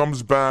Pitts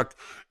comes back,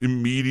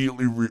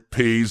 immediately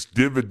pays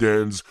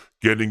dividends,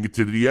 getting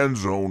into the end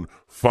zone.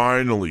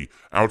 Finally,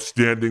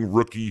 outstanding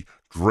rookie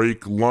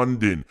Drake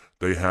London.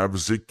 They have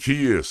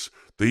Zacchaeus.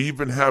 They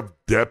even have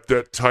depth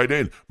at tight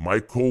end.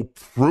 Michael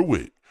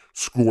Pruitt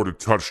scored a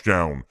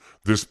touchdown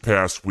this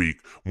past week.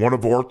 One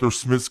of Arthur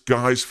Smith's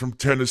guys from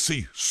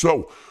Tennessee.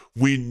 So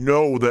we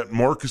know that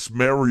Marcus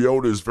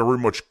Mariota is very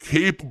much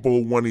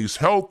capable when he's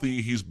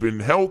healthy. He's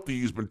been healthy.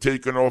 He's been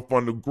taken off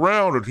on the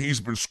ground, and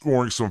he's been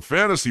scoring some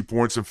fantasy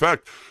points. In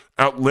fact,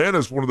 Atlanta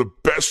is one of the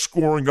best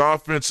scoring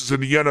offenses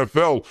in the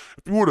NFL.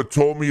 If you would have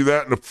told me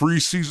that in the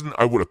preseason,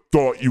 I would have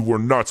thought you were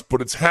nuts.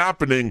 But it's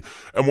happening,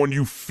 and when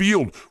you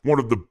field one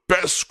of the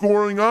best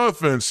scoring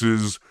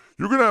offenses,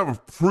 you're going to have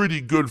a pretty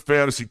good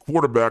fantasy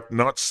quarterback.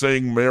 Not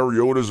saying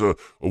Mariota's a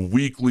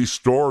weekly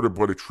starter,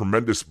 but a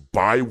tremendous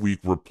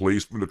bye-week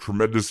replacement, a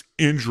tremendous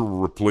injury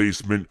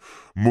replacement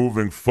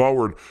moving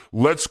forward.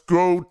 Let's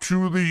go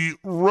to the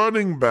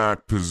running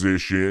back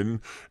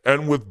position.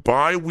 And with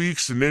bye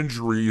weeks and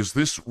injuries,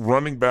 this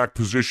running back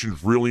position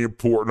is really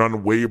important on the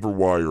waiver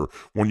wire.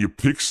 When you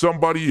pick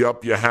somebody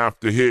up, you have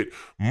to hit.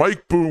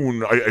 Mike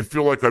Boone, I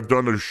feel like I've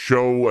done a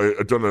show,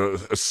 I've done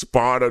a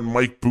spot on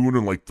Mike Boone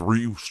in like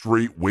 3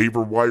 straight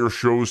waiver wire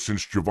shows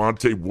since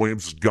Javonte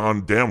Williams has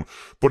gone down,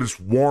 but it's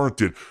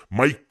warranted.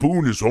 Mike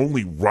Boone is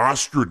only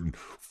rostered in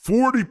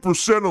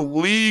 40% of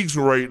leagues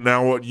right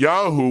now at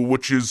Yahoo,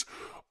 which is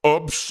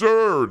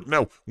absurd.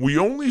 Now, we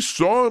only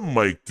saw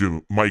Mike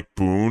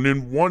Boone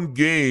in one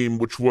game,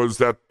 which was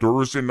that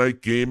Thursday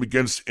night game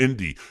against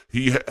Indy.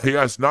 He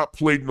has not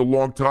played in a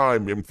long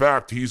time. In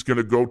fact, he's going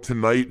to go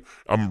tonight.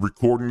 I'm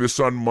recording this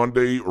on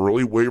Monday,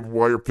 early waiver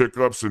wire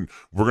pickups, and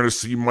we're going to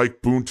see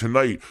Mike Boone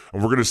tonight.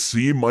 And we're going to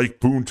see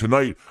Mike Boone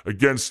tonight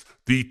against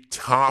the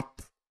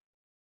top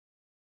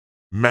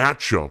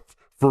matchup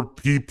for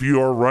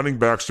PPR running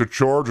backs, the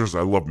Chargers.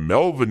 I love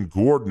Melvin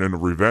Gordon in a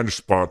revenge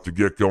spot to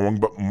get going,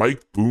 but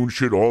Mike Boone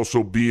should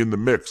also be in the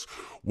mix.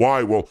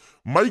 Why? Well,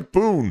 Mike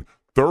Boone,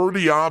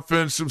 30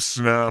 offensive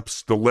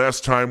snaps. The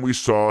last time we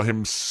saw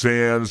him,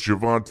 sans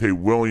Javonte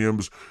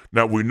Williams.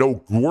 Now, we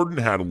know Gordon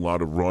had a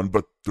lot of run,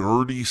 but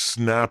 30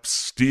 snaps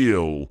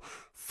still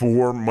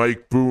for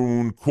Mike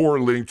Boone,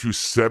 correlating to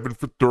 7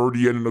 for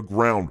 30 and in the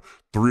ground.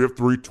 3 of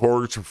 3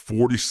 targets for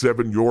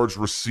 47 yards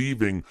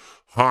receiving.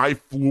 High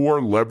floor,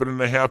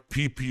 11.5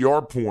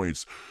 PPR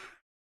points.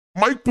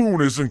 Mike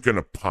Boone isn't going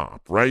to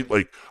pop, right?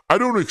 Like, I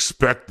don't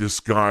expect this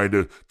guy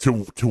to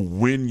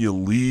win you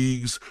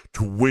leagues,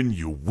 to win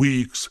you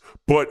weeks,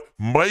 but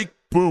Mike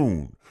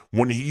Boone,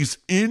 when he's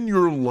in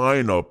your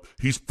lineup,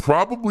 he's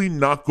probably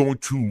not going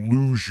to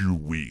lose you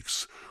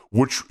weeks,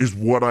 which is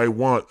what I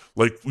want.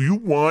 Like, you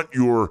want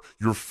your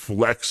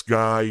flex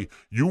guy,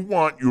 you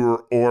want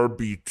your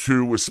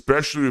RB2,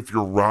 especially if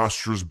your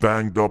roster's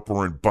banged up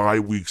or in bye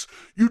weeks.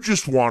 You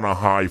just want a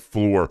high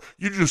floor.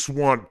 You just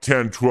want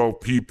 10, 12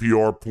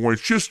 PPR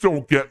points. Just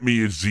don't get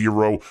me a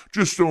 0.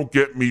 Just don't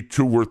get me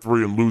 2 or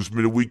 3 and lose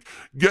me the week.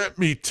 Get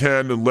me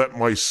 10 and let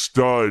my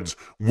studs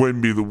win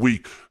me the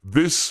week.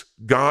 This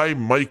guy,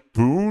 Mike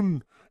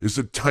Boone, is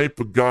the type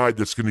of guy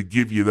that's going to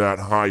give you that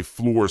high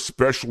floor,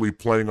 especially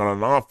playing on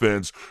an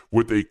offense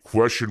with a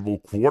questionable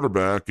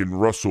quarterback in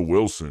Russell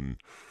Wilson.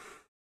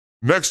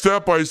 Next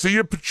up,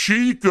 Isaiah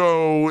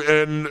Pacheco,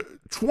 and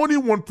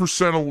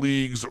 21% of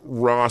leagues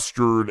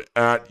rostered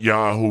at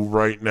Yahoo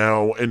right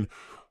now. And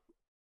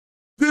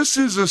this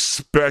is a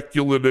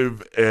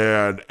speculative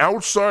ad.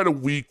 Outside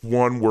of week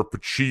 1, where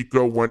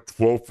Pacheco went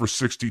 12 for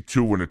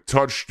 62 and a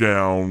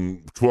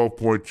touchdown,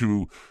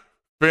 12.2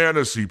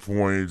 fantasy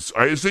points,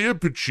 Isaiah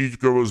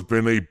Pacheco has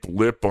been a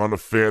blip on a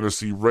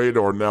fantasy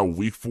radar. Now,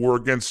 week 4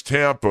 against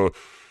Tampa,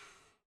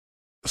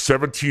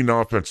 17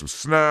 offensive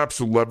snaps,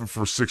 11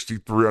 for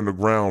 63 on the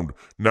ground.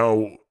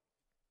 Now,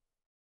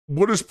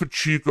 what is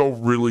Pacheco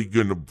really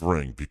going to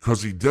bring?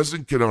 Because he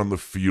doesn't get on the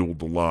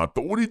field a lot,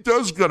 but when he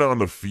does get on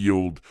the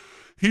field,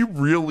 he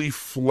really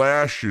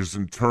flashes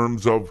in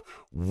terms of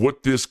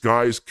what this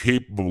guy is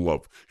capable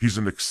of. He's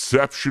an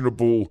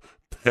exceptional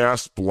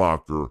pass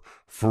blocker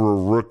for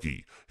a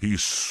rookie.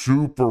 He's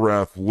super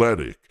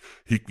athletic.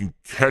 He can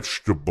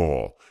catch the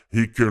ball.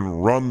 He can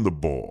run the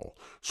ball.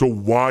 So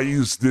why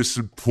is this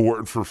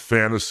important for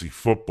fantasy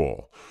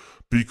football?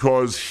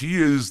 Because he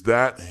is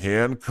that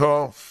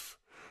handcuff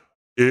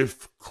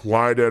if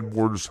Clyde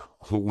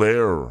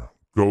Edwards-Helaire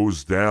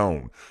goes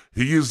down.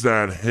 He is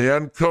that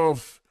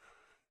handcuff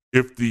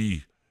if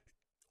the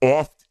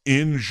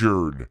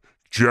oft-injured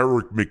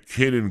Jerick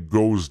McKinnon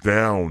goes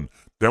down.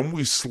 Then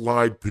we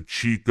slide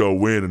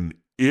Pacheco in.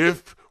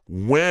 And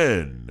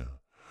when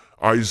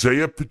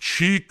Isaiah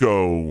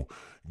Pacheco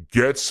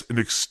gets an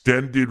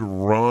extended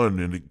run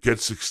and it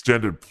gets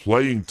extended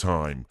playing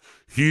time,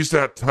 he's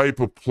that type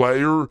of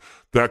player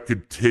that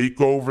could take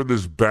over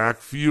this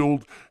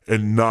backfield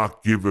and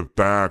not give it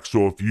back.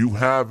 So if you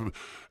have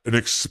an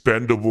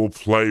expendable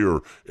player,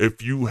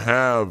 if you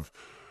have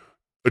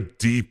a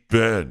deep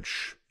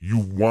bench, you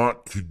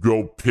want to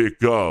go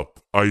pick up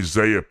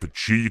Isaiah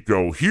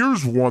Pacheco.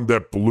 Here's one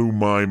that blew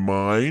my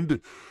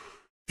mind.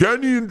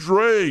 Kenyon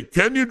Drake.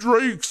 Kenyon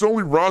Drake's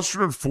only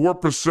rostered in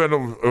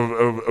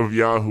 4% of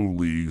Yahoo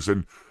leagues.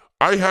 And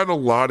I had a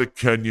lot of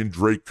Kenyon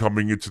Drake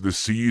coming into the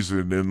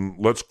season, and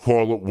let's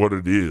call it what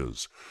it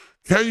is.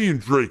 Kenyon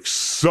Drake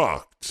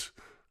sucked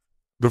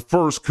the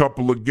first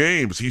couple of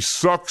games. He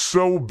sucked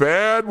so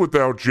bad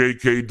without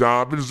J.K.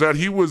 Dobbins that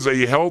he was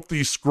a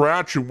healthy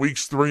scratch in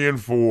weeks 3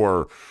 and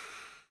 4.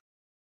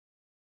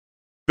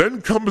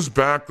 Then comes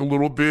back a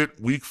little bit,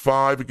 week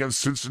 5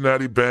 against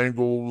Cincinnati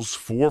Bengals,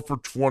 4 for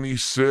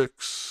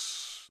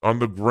 26 on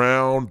the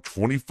ground,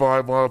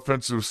 25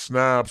 offensive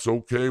snaps.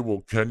 Okay,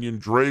 well, Kenyon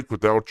Drake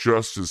without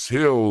Justice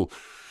Hill,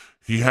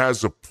 he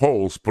has a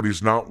pulse, but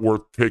he's not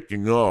worth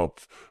picking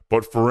up.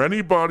 But for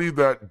anybody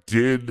that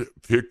did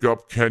pick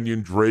up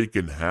Kenyon Drake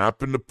and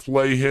happened to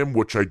play him,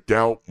 which I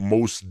doubt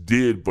most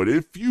did, but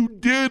if you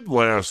did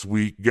last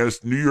week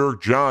against New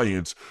York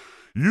Giants,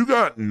 you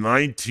got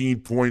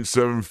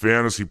 19.7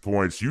 fantasy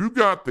points. You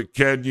got the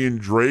Kenyon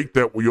Drake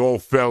that we all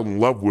fell in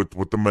love with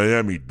the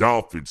Miami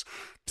Dolphins.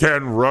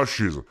 10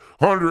 rushes,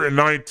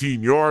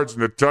 119 yards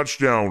and a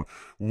touchdown.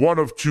 1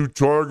 of 2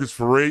 targets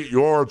for 8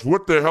 yards.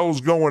 What the hell's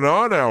going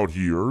on out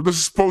here? This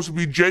is supposed to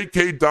be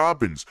J.K.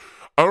 Dobbins.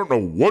 I don't know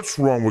what's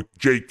wrong with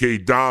J.K.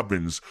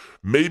 Dobbins.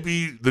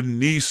 Maybe the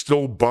knee's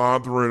still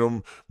bothering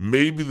him.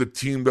 Maybe the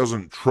team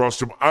doesn't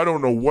trust him. I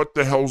don't know what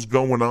the hell's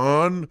going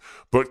on,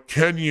 but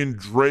Kenyon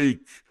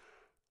Drake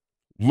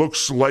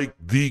looks like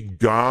the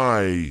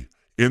guy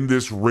in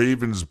this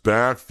Ravens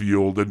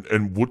backfield.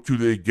 And what do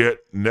they get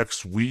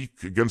next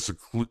week against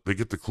they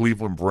get the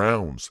Cleveland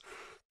Browns?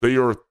 They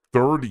are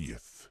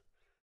 30th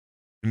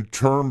in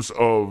terms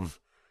of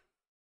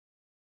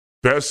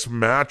best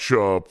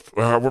matchup,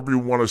 however you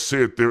want to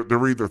say it.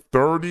 They're either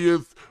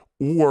 30th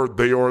or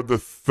they are the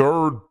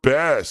 3rd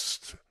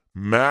best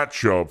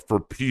matchup for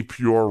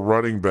PPR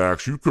running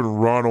backs. You can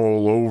run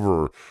all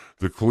over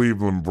the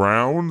Cleveland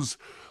Browns.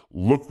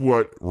 Look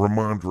what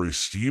Ramondre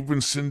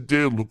Stevenson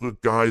did. Look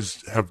what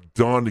guys have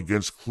done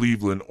against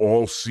Cleveland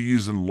all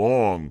season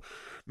long.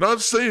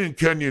 Not saying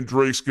Kenyon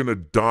Drake's going to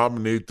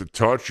dominate the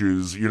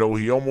touches. You know,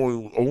 he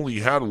only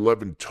had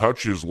 11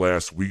 touches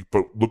last week,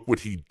 but look what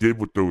he did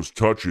with those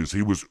touches.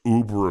 He was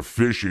uber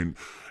efficient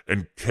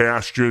and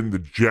cashed in the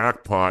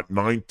jackpot,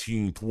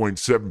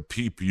 19.7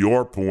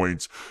 PPR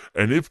points.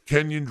 And if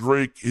Kenyon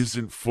Drake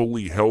isn't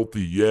fully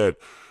healthy yet,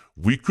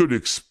 we could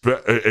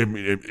expect, I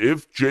mean,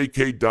 if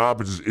J.K.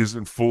 Dobbins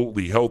isn't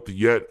fully healthy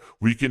yet,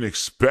 we can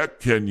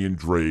expect Kenyon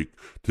Drake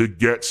to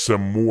get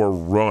some more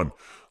run.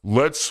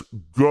 Let's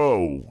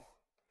go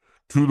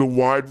to the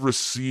wide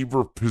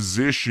receiver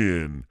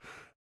position,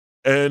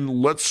 and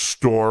let's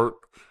start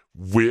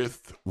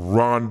with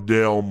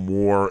Rondale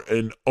Moore.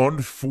 And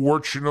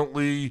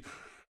unfortunately,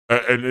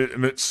 and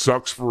it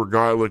sucks for a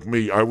guy like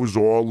me, I was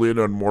all in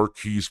on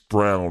Marquise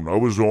Brown. I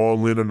was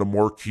all in on the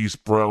Marquise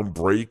Brown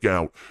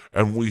breakout,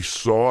 and we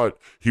saw it.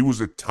 He was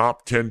a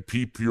top 10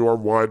 PPR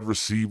wide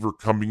receiver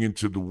coming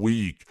into the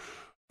week.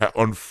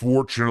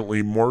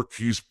 Unfortunately,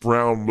 Marquise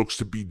Brown looks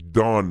to be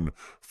done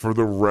for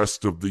the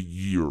rest of the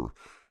year.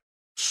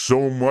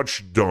 So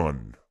much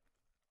done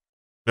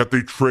that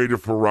they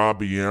traded for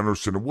Robbie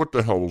Anderson. And what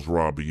the hell is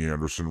Robbie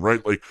Anderson,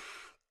 right? Like,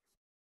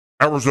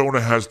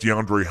 Arizona has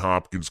DeAndre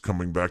Hopkins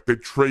coming back. They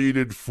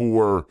traded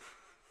for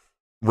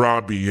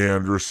Robbie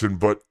Anderson,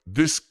 but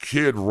this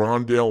kid,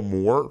 Rondale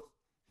Moore,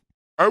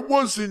 I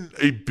wasn't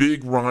a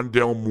big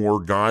Rondale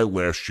Moore guy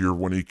last year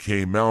when he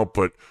came out,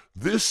 but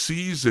this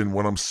season,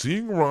 when I'm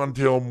seeing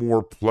Rondale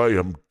Moore play,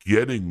 I'm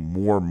getting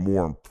more and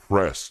more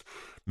impressed.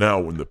 Now,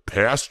 in the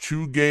past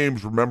 2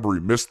 games, remember, he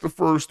missed the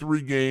first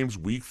 3 games.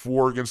 Week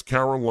 4 against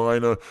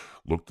Carolina,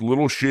 looked a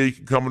little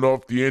shaky coming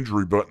off the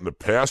injury, but in the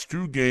past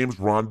 2 games,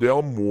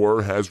 Rondale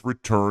Moore has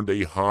returned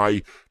a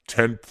high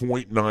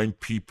 10.9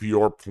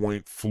 PPR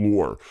point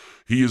floor.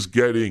 He is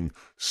getting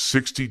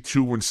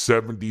 62 and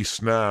 70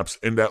 snaps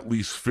and at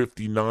least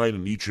 59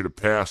 in each of the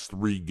past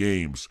 3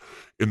 games.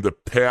 In the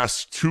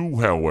past 2,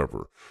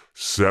 however,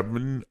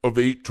 7 of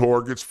 8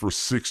 targets for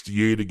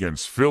 68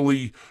 against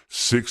Philly,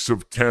 6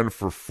 of 10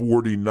 for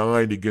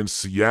 49 against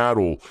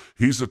Seattle.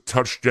 He's a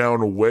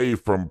touchdown away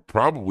from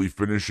probably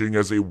finishing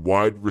as a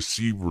wide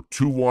receiver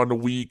 2 on the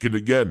week. And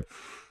again,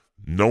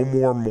 no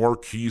more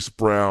Marquise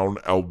Brown,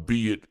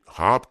 albeit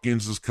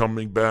Hopkins is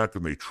coming back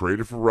and they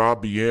traded for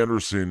Robbie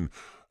Anderson.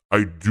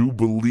 I do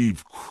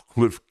believe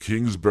Cliff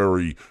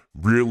Kingsbury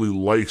really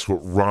likes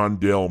what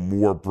Rondale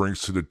Moore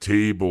brings to the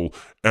table,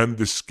 and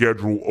the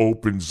schedule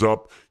opens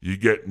up. You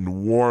get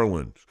New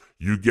Orleans,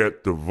 You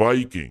get the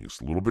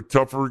Vikings, a little bit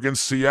tougher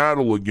against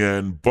Seattle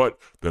again, but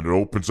then it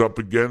opens up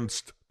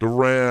against the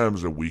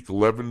Rams in Week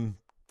 11.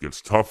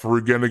 Gets tougher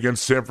again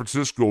against San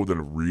Francisco. Then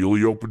it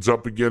really opens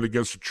up again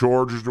against the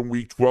Chargers in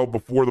Week 12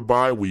 before the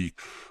bye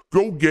week.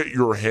 Go get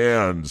your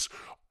hands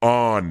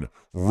on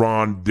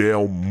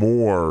Rondale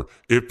Moore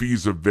if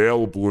he's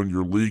available in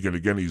your league. And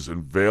again, he's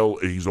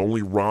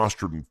only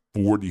rostered in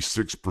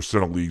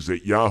 46% of leagues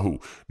at Yahoo.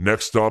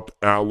 Next up,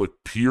 Alec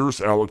Pierce.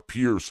 Alec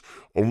Pierce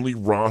only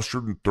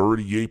rostered in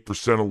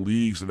 38% of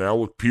leagues. And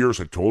Alec Pierce,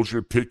 I told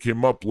you to pick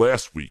him up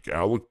last week.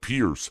 Alec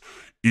Pierce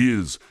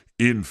is,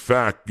 in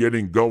fact,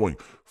 getting going.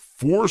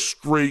 4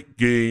 straight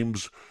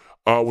games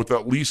with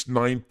at least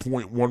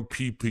 9.1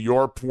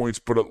 PPR points,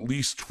 but at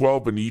least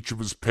 12 in each of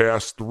his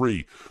past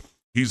 3.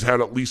 He's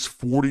had at least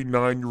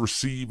 49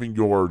 receiving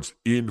yards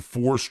in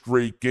 4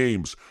 straight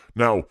games.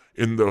 Now,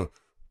 in the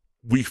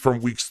week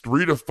from weeks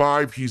 3 to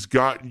 5, he's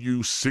gotten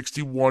you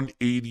 61,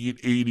 80, and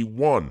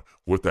 81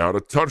 without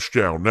a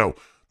touchdown. Now,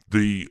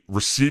 the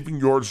receiving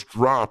yards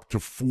dropped to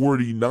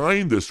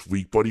 49 this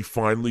week, but he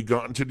finally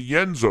got into the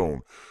end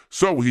zone.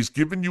 So he's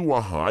given you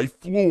a high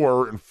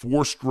floor in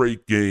 4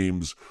 straight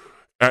games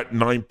at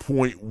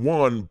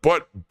 9.1,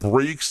 but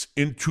breaks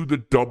into the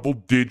double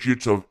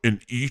digits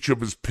in each of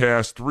his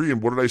past 3.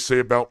 And what did I say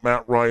about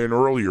Matt Ryan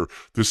earlier?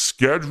 The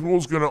schedule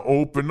is going to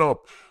open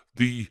up.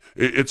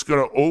 It's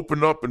going to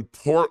open up and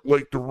part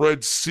like the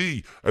Red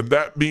Sea, and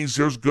that means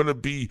there's going to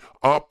be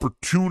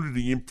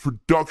opportunity and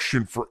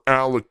production for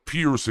Alec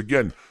Pierce.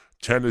 Again,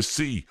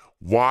 Tennessee,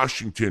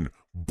 Washington,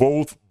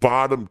 both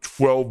bottom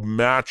 12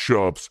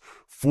 matchups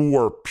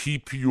for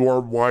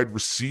PPR wide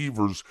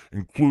receivers,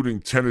 including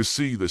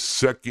Tennessee, the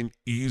second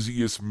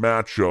easiest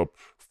matchup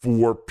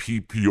for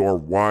PPR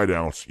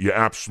wideouts. You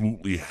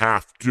absolutely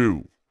have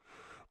to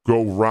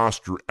go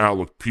roster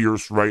Alec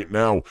Pierce right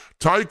now.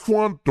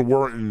 Tyquan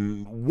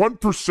Thornton,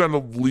 1%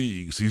 of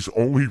leagues he's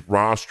only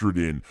rostered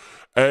in.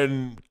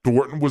 And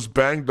Thornton was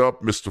banged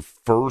up, missed the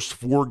first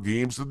 4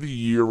 games of the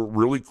year,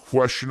 really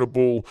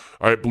questionable.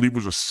 I believe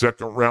was a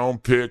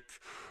second-round pick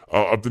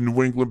of the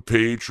New England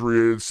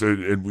Patriots.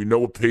 And we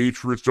know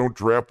Patriots don't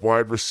draft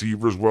wide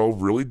receivers well,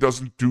 really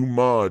doesn't do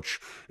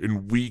much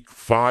in Week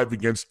 5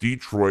 against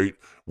Detroit,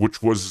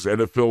 which was his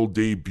NFL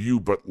debut,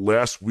 but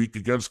last week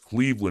against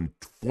Cleveland,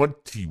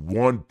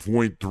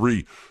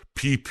 21.3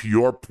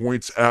 PPR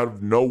points out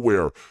of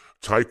nowhere.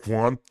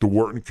 Tyquan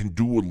Thornton can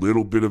do a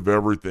little bit of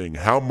everything.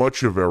 How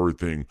much of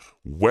everything?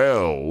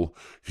 Well,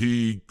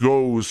 he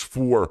goes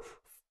for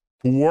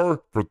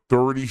 4 for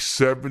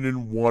 37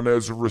 and 1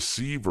 as a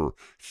receiver.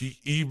 He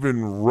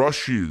even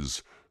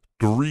rushes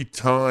 3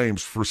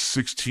 times for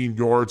 16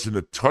 yards and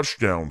a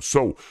touchdown.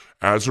 So,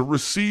 as a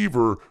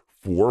receiver,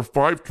 4 or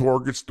 5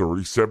 targets,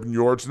 37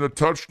 yards and a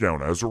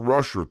touchdown. As a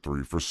rusher,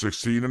 3 for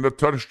 16 and a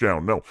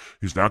touchdown. No,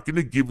 he's not going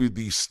to give you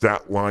these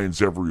stat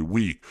lines every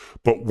week.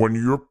 But when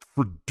you're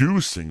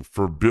producing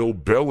for Bill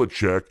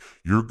Belichick,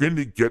 you're going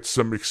to get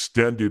some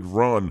extended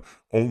run.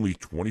 Only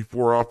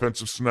 24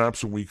 offensive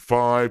snaps in Week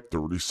 5,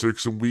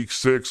 36 in Week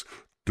 6.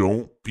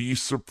 Don't be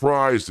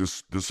surprised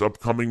this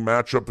upcoming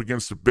matchup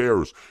against the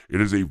Bears.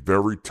 It is a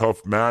very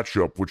tough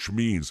matchup, which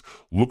means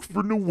look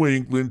for New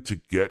England to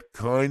get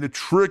kind of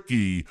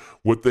tricky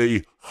with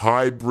a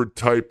hybrid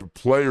type of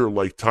player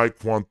like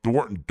Tyquan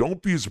Thornton.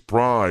 Don't be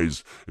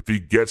surprised if he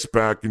gets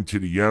back into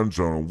the end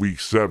zone in Week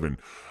 7.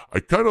 I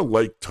kind of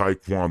like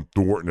Tyquan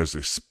Thornton as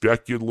a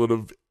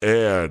speculative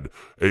add,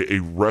 a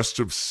rest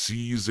of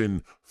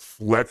season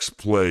flex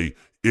play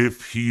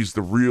if he's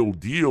the real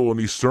deal, and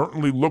he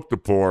certainly looked the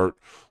part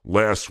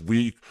last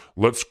week.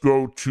 Let's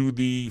go to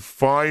the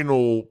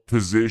final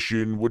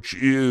position, which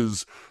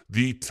is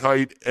the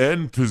tight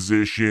end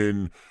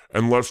position,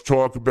 and let's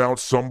talk about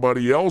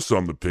somebody else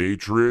on the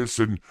Patriots,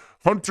 and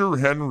Hunter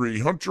Henry.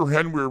 Hunter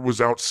Henry was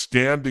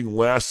outstanding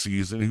last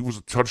season. He was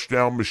a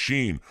touchdown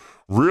machine.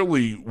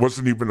 Really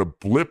wasn't even a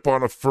blip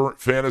on a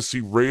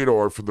fantasy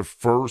radar for the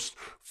first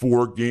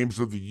 4 games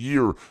of the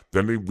year.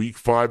 Then in Week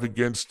 5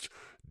 against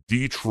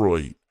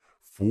Detroit,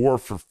 4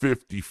 for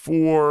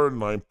 54,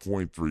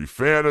 9.3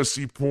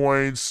 fantasy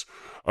points.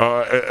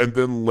 And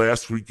then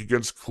last week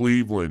against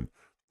Cleveland,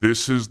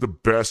 this is the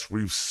best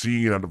we've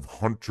seen out of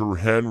Hunter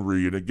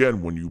Henry. And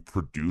again, when you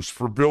produce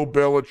for Bill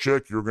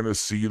Belichick, you're going to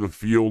see the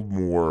field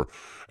more.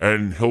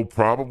 And he'll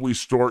probably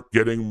start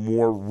getting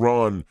more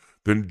run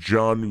than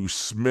Jonnu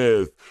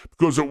Smith,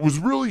 because it was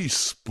really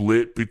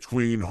split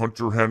between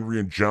Hunter Henry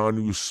and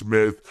Jonnu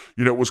Smith.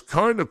 You know, it was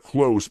kind of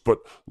close, but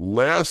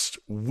last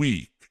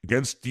week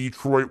against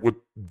Detroit with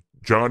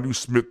Jonnu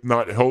Smith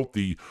not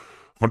healthy,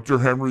 Hunter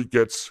Henry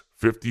gets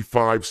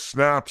 55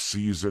 snaps,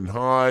 season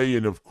high,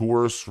 and of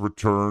course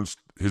returns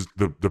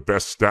the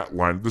best stat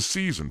line of the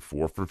season,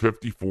 4 for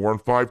 54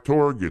 and 5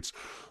 targets.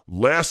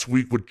 Last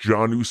week with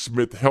Jonnu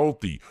Smith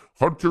healthy,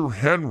 Hunter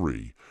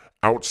Henry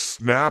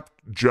outsnapped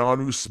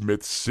Jonnu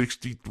Smith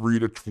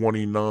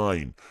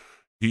 63-29.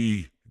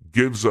 He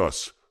gives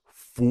us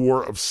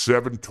 4 of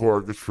 7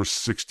 targets for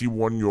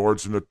 61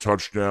 yards and a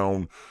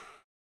touchdown.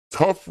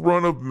 tough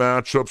run of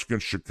matchups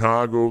against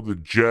Chicago, the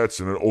Jets,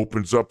 and it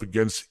opens up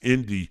against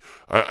Indy.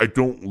 I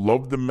don't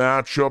love the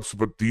matchups,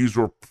 but these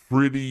are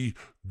pretty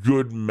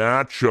good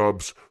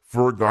matchups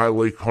for a guy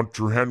like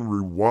Hunter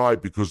Henry. Why?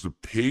 Because the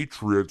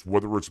Patriots,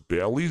 whether it's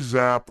Bailey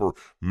Zapp or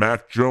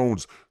Mac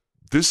Jones,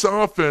 this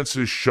offense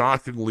is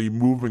shockingly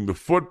moving the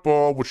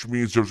football, which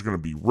means there's going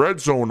to be red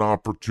zone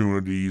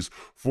opportunities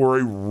for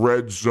a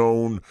red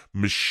zone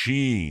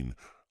machine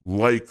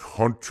like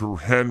Hunter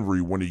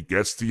Henry. When he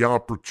gets the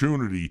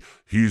opportunity,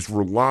 he's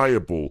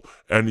reliable,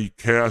 and he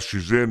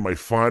cashes in. My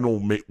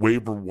final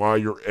waiver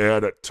wire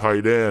ad at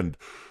tight end,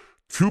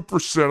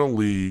 2% of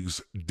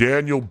leagues,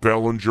 Daniel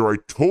Bellinger. I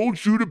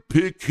told you to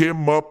pick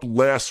him up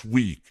last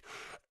week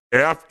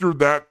after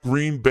that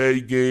Green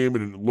Bay game,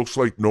 and it looks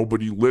like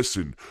nobody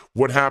listened.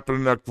 What happened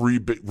in that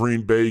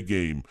Green Bay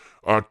game?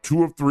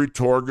 2 of 3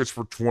 targets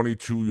for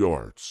 22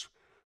 yards.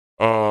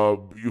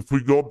 If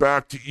we go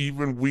back to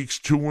even weeks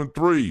 2 and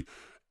 3,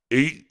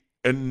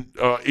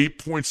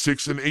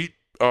 8.6 and 8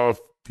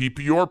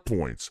 PPR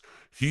points.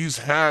 He's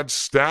had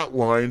stat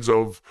lines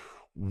of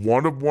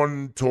 1 of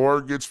 1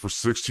 targets for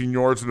 16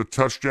 yards and a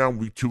touchdown.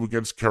 Week 2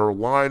 against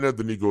Carolina.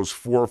 Then he goes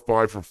 4 or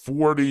 5 for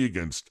 40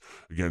 against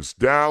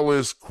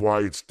Dallas.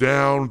 Quiets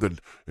down. Then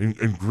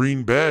in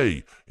Green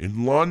Bay,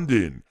 in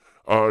London,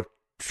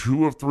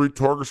 2 of 3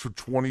 targets for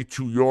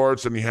 22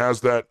 yards, and he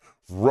has that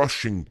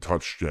rushing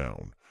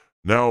touchdown.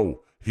 Now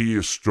he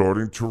is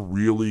starting to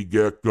really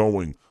get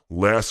going.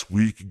 Last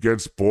week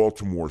against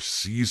Baltimore,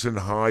 season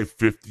high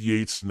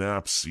 58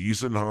 snaps,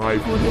 season high.